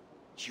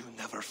 You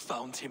never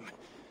found him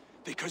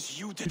because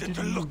you didn't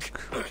look.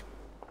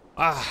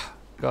 Ah,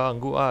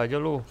 ganggu aja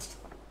lu.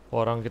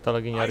 Orang kita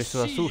lagi nyari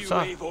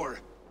susah-susah.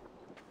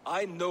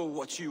 I know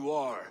what you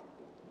are.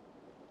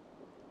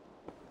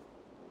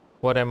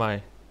 What am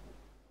I?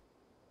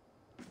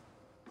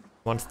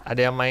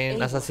 Ada yang main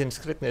Assassin's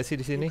Creed nggak sih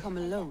di sini?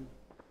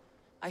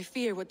 I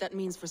fear what that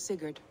means for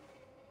Sigurd.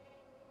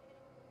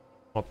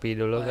 Ngopi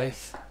dulu,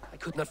 guys. I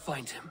could not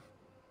find him.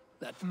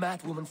 That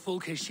mad woman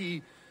Folke,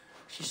 she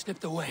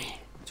slipped away.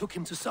 Took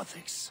him to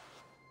Sussex.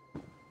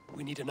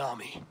 We need an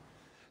army.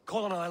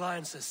 Call on our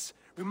alliances.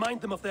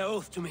 Remind them of their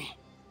oath to me.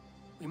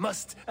 We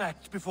must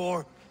act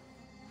before...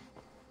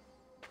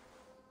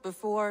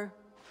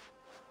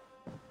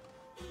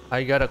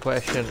 I got a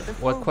question.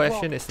 What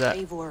question is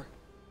that? Eivor.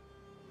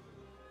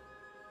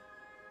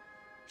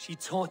 She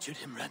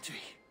tortured him, Randvi.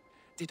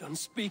 Did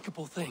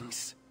unspeakable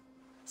things.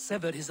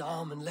 Severed his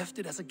arm and left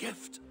it as a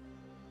gift.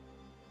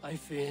 I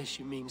fear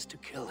she means to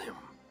kill him.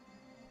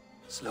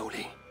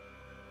 Slowly.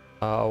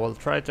 I will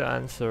try to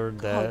answer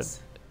that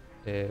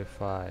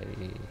if I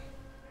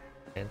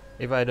can.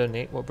 If I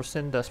donate, what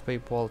percent does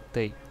PayPal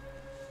take?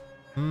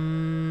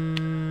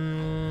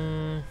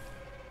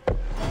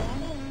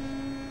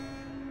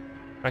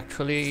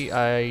 Actually,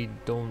 I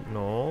don't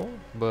know,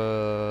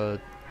 but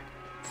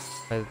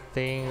I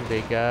think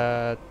they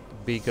got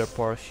bigger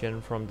portion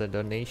from the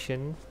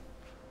donation.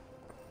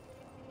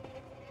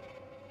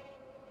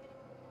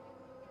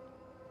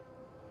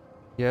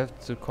 You have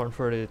to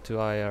convert it to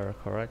IR,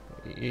 correct?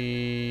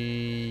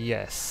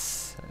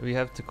 Yes, we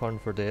have to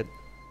convert it.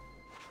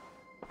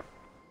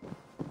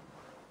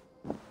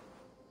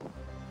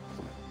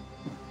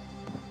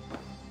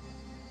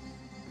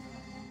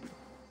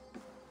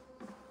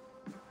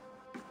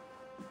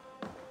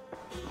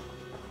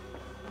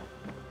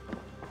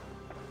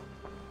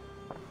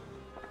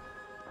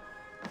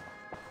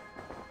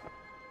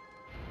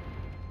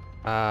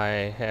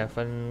 I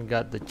haven't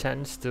got the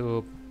chance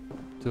to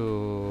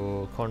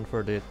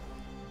convert it.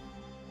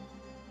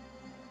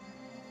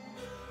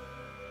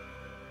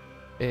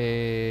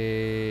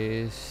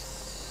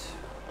 Is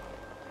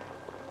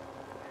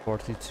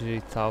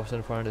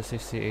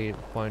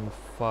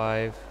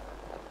 43,468.5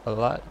 a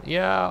lot?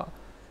 Yeah,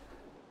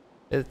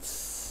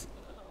 it's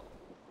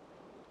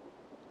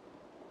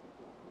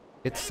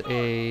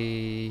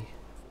a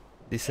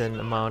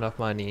decent amount of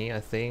money. I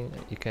think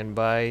you can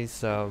buy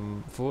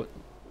some food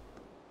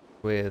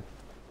with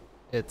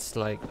it's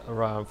like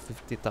around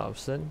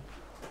 50,000.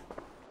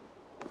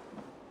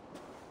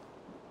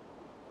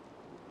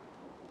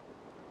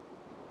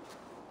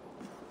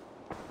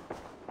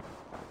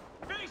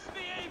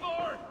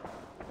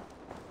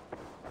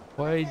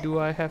 Why do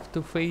I have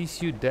to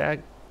face you,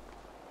 Dag?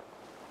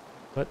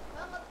 What?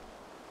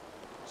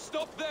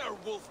 Stop there,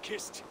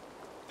 Wolf-Kissed.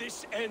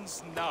 This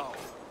ends now.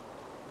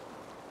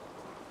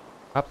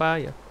 Apa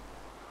ya?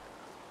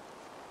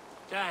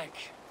 Dag,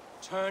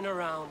 turn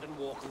around and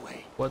walk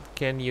away. What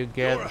can you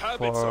get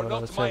for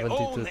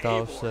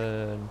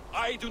 72,000?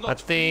 I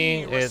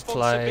think it's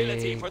like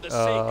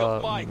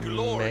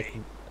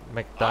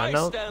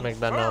McDonald's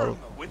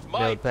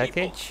meal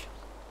package.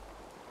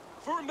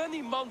 For many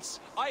months,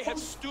 I have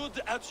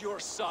stood at your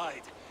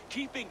side,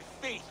 keeping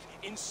faith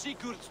in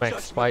Sigurd's judgment.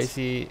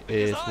 McSpicy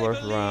is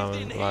worth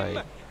around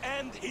like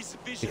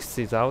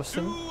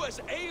 60,000. Do as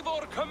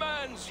Eivor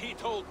commands, he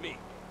told me,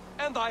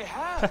 and I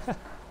have.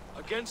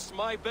 Against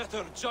my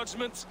better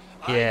judgment,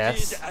 I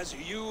did as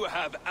you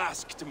have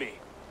asked me.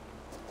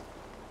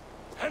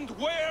 And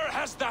where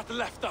has that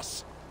left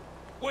us?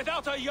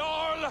 Without a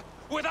Jarl,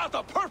 without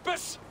a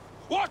purpose?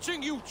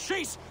 Watching you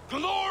chase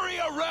glory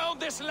around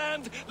this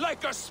land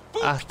like a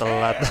spook.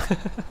 Telat.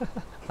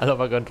 Halo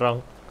Pak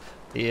Gondrong.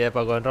 Iya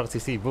Pak Gondrong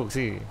sih sibuk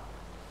sih.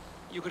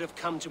 You could have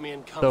come to me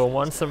in confidence. So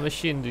Monster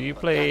Machine, do you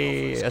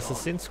play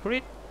Assassin's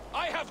Creed?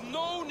 I have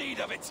no need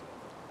of it.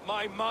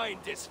 My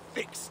mind is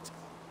fixed.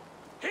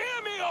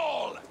 Hear me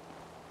all.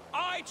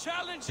 I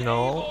challenge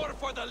Eivor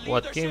for the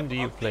What game leadership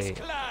do you of play? this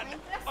clan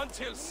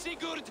until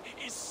Sigurd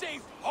is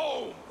safe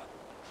home.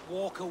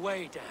 Walk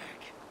away,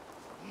 Dag.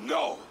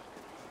 No.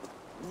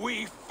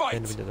 We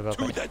fight to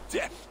the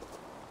death.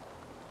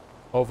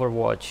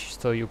 Overwatch.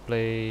 So you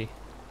play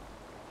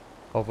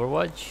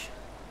Overwatch?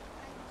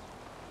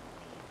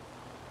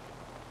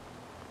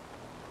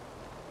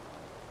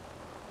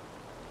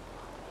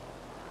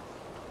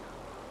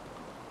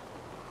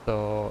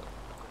 So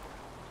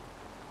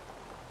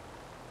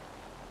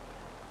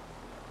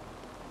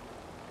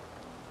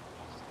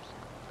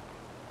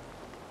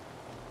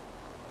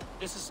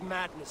this is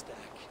madness, Dag.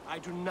 I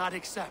do not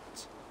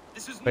accept.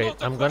 This is wait,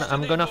 I'm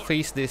gonna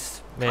face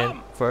this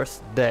man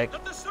first, Dag.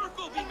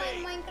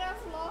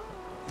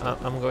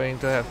 I'm going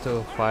to have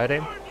to fight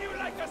him.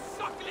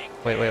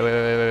 Wait.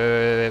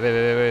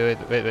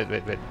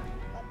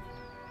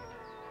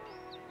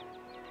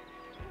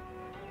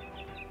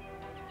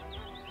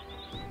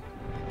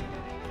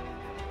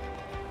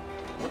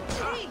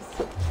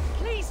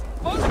 Please,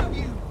 both of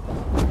you.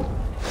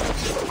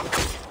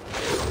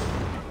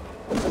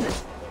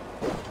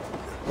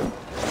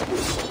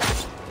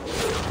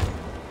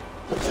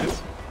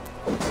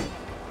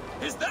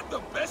 Is that the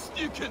best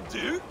you can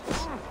do?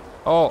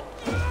 Oh.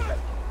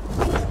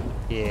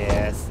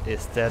 Yes,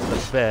 is that the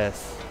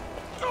best?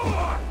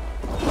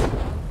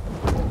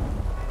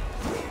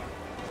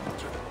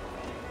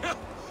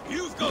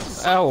 You've got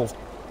Ow.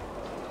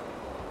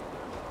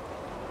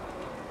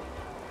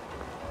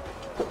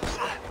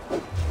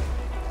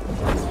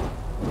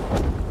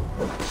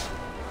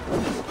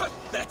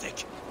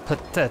 Pathetic.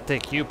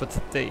 Pathetic, you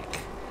pathetic.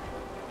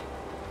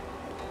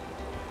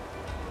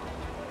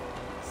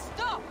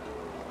 Stop!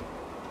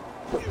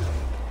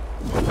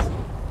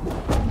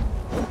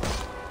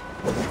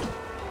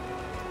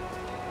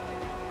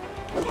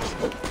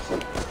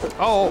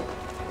 Oh.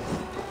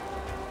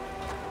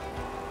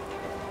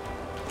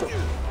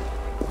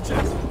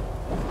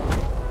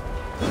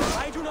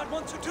 I do not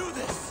want to do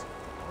this.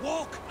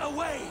 Walk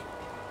away.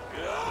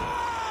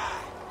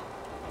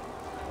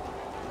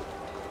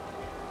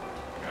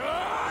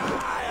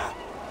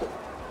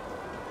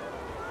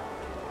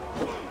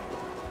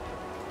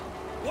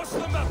 What's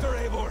the matter,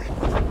 Eivor?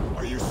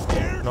 Are you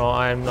scared? No,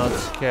 I'm not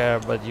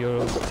scared, but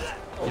you'll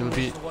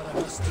be. What I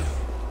must do.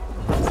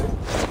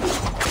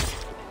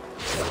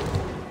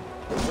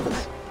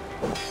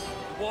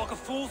 Walk a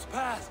fool's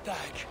path,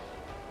 Dag.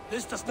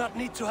 This does not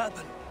need to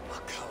happen. A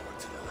coward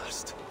to the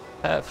last.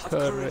 Have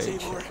courage.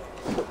 Eivor.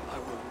 I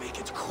will make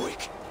it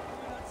quick.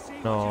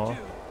 No.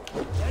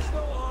 There's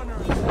no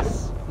honor in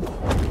this.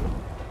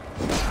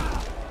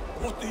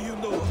 What do you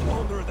know of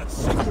honor that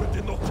Sigurd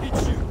did not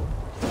teach you?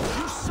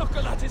 You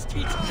suckle at his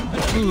teeth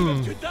and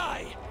leave to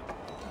die.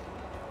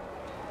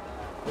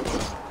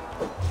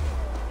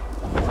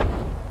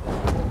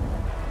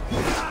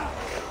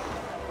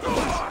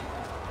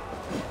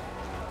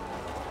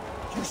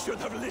 You should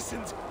have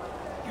listened.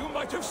 You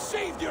might have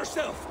saved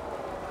yourself.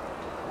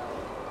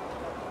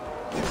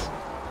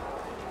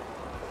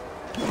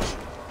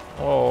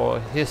 Oh,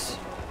 his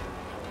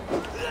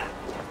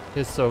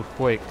He's so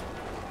quick.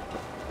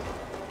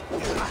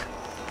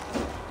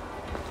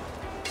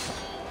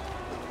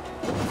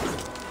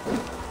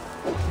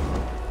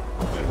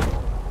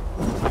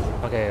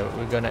 Okay,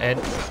 we're gonna end.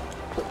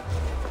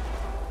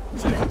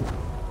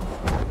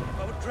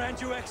 I would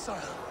grant you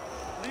exile.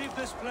 Leave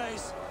this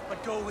place,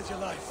 but go with your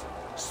life.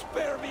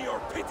 Spare me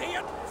your pity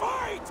and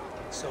fight!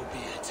 So be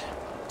it.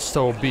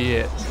 So be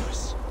it.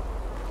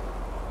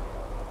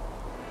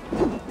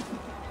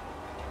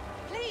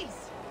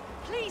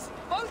 Please,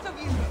 both of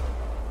you!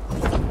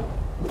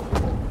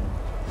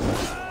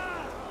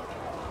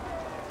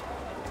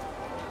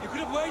 You could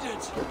have waited.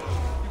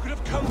 You could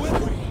have come with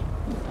me.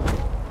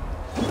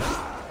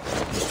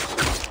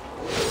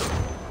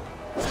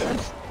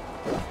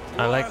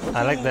 I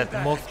like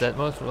that move. That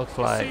move looks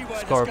like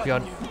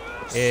Scorpion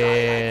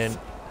in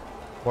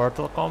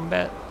Mortal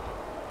Kombat.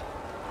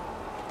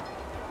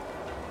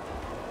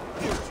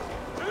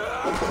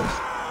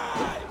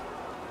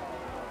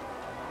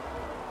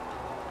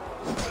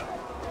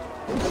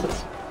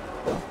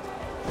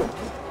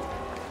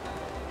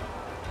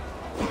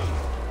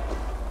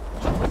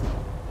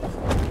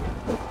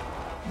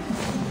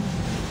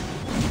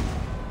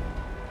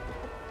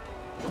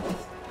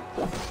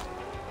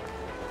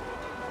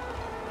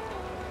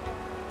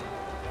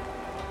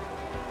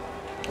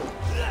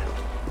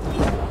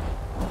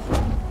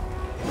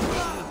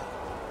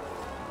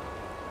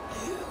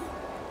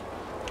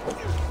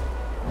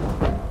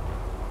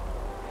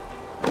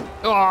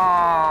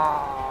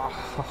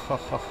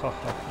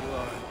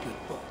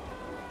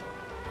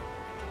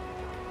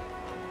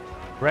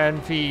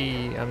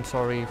 Ranfi, I'm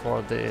sorry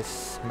for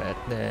this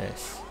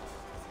madness.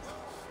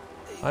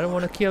 I don't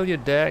want to kill you,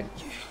 Dag.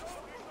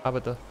 Apa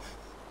tuh?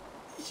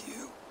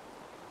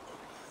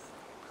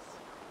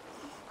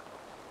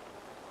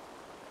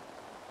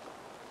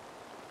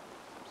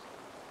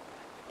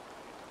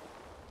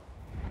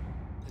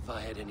 If I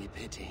had any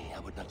pity, I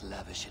would not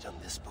lavish it on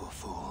this poor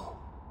fool.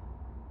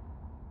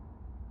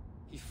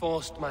 He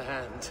forced my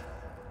hand.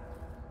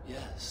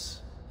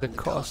 Yes. The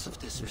cost of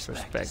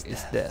disrespect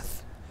is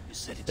death. You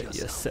said it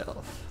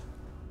yourself.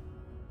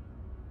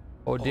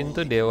 Odin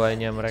tuh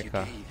dewanya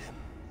mereka.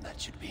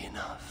 That should be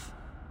enough.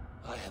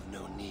 I have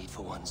no need for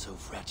one so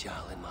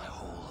fragile in my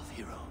hall of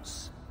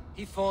heroes.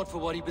 He fought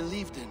for what he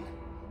believed in.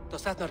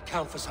 Does that not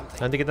count for something?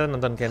 Nanti kita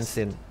nonton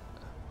Kenshin.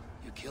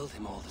 You killed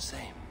him all the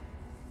same.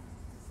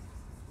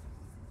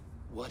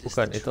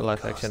 Bukan, itu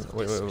live action.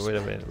 Wait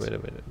a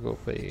minute. Go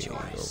play.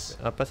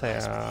 Apa saya?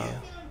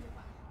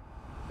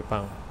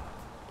 Jepang.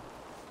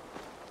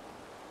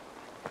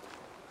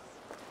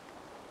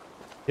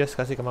 Yes,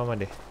 kasih ke mama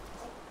deh.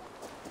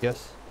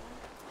 Yes.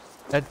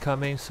 Ad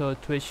coming, so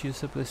Twitch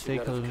user please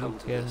take a look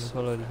and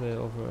follow the way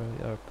over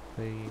our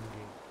playing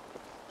game.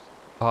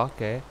 Oh,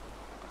 okay.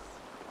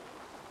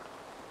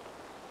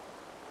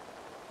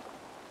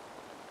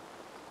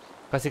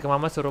 Kasih ke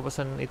mama, suruh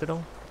pesan itu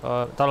dong.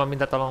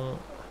 Minta tolong.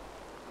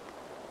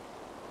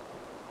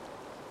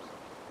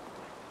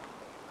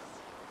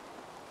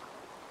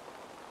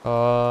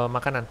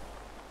 Makanan.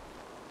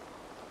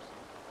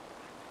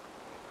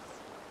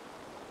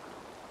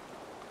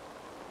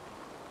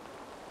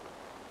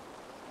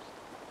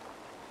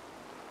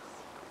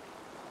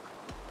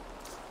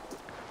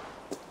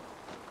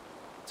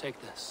 Take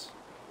this.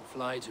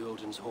 Fly to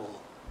Odin's hall.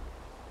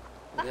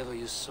 Whatever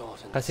you sought.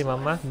 Kasih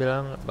mama,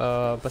 bilang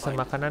pesan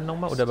makanan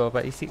dong, Ma. Udah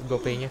bapak isi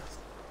GoPay-nya.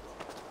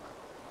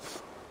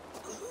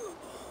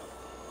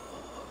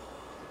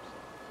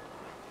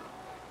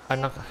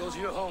 Anak. Go to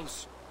your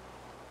homes.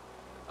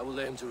 I will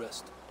lay him to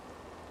rest.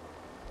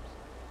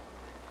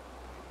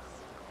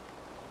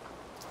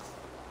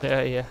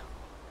 Yeah.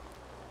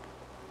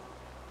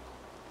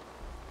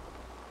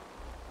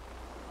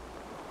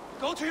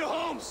 Go to your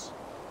homes.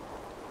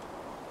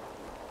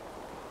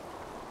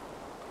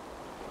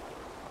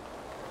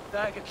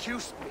 Dag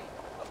accused me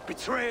of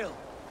betrayal.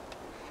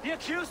 He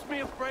accused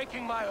me of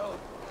breaking my oath.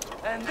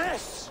 And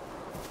this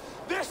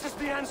is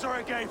the answer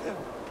I gave him.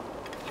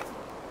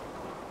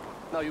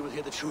 Now you will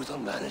hear the truth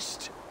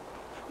unbanished.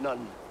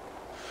 None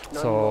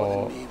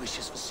So,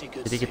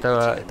 jadi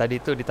kita tadi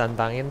tuh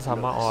ditantangin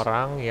sama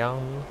orang yang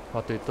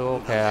waktu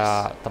itu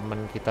kayak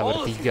temen kita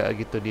bertiga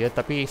gitu dia,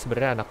 tapi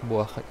sebenarnya anak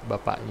buah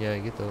bapaknya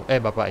gitu,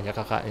 bapaknya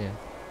kakaknya.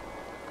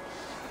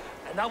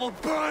 And I will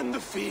burn the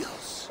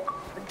fields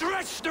and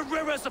dredge the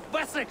rivers of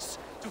Wessex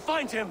to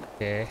find him.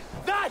 Oke.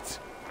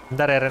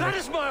 Bentar ya, Ren. That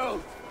is my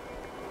oath.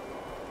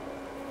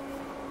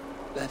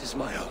 That is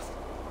my oath.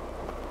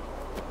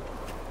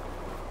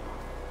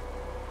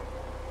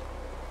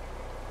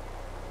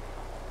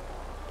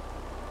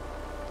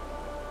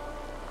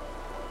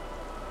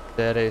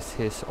 That is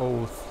his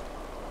oath.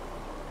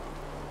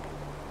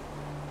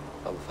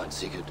 I will find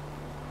Sigurd.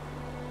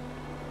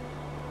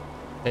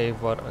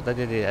 Eivor,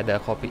 tadi ada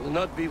kopi. Will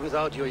not be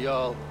without your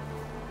Jarl,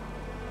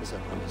 as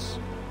I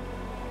promise.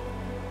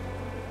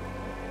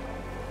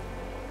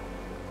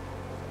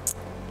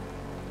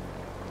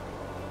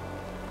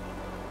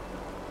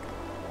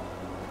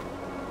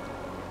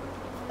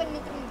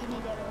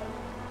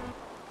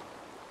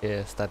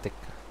 Yeah, static.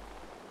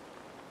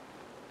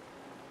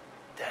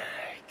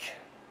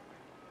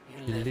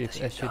 You live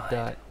as you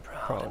die,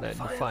 proud and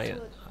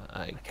defiant.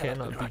 I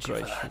cannot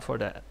begrudge you for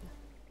that.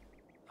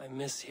 I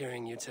miss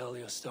hearing you tell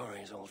your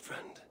stories, old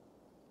friend.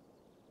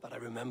 But I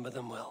remember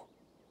them well.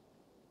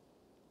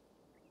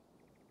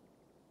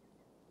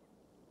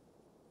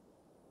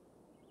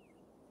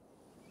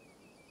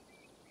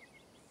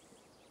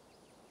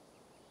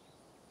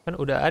 Kan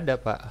udah ada,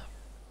 Pak.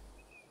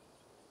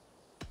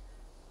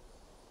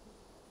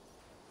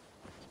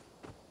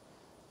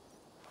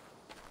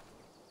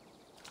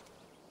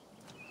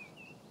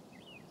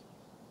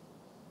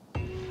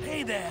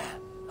 Hey there,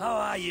 how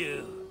are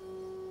you?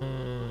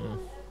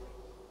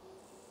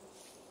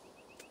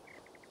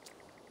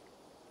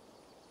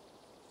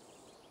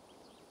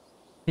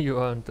 You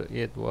want to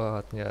eat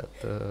what? Nggak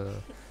tuh.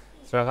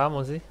 Serah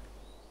kamu sih.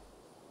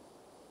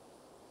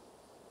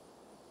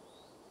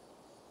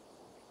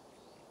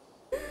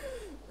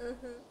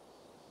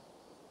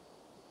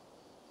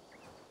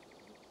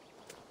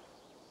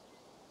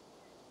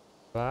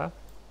 Apa?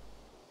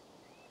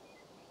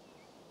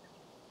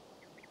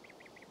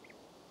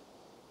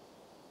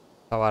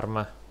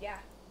 Shawarma. Ya.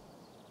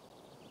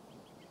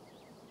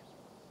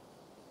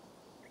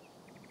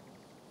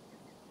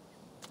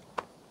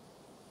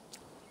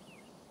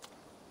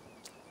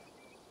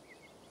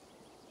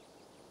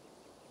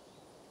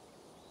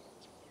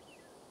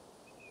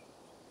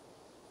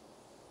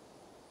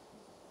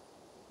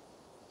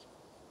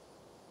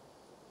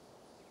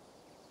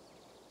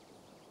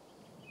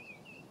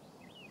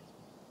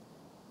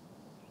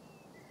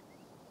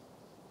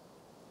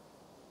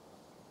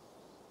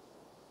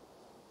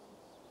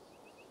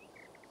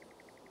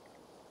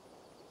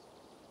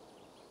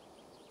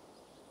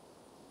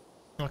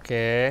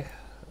 Oke,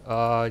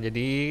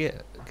 jadi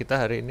kita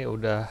hari ini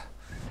udah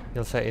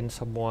nyelesain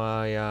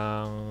semua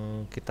yang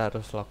kita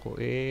harus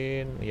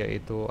lakuin,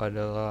 yaitu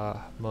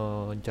adalah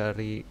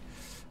mencari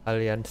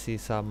aliansi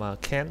sama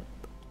Kent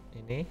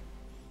ini.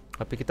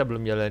 Tapi kita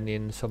belum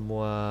jalanin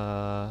semua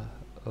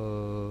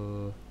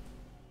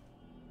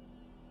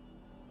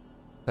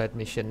side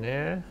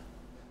missionnya.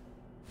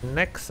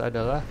 Next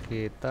adalah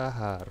kita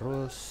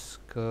harus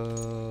ke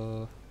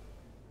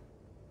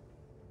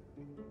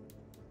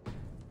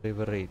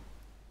River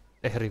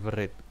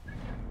Raid.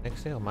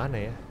 Nextnya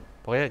kemana ya?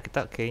 Pokoknya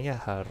kita kayaknya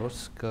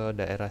harus ke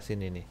daerah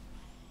sini nih.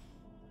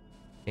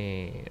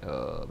 Nih,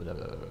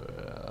 bentar.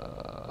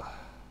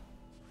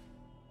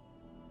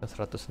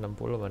 160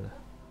 mana?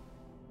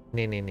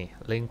 Nih,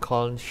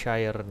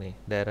 Lincolnshire nih,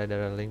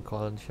 daerah-daerah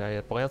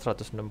Lincolnshire. Pokoknya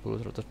 160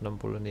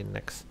 nih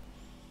next.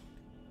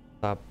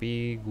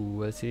 Tapi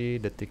gua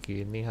sih detik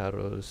ini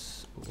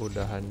harus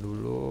udahan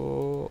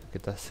dulu,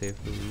 kita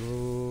save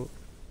dulu.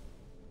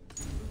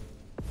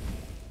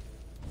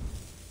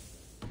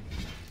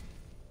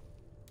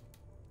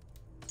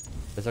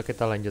 Besok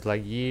kita lanjut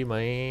lagi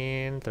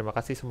main. Terima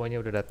kasih semuanya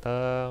udah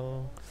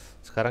datang.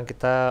 Sekarang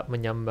kita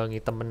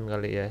menyambangi temen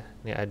kali ya.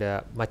 Nih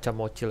ada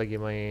Macamochi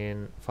lagi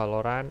main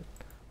Valorant.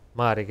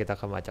 Mari kita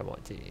ke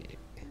Macamochi.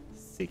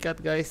 Sikat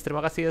guys,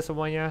 terima kasih ya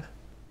semuanya.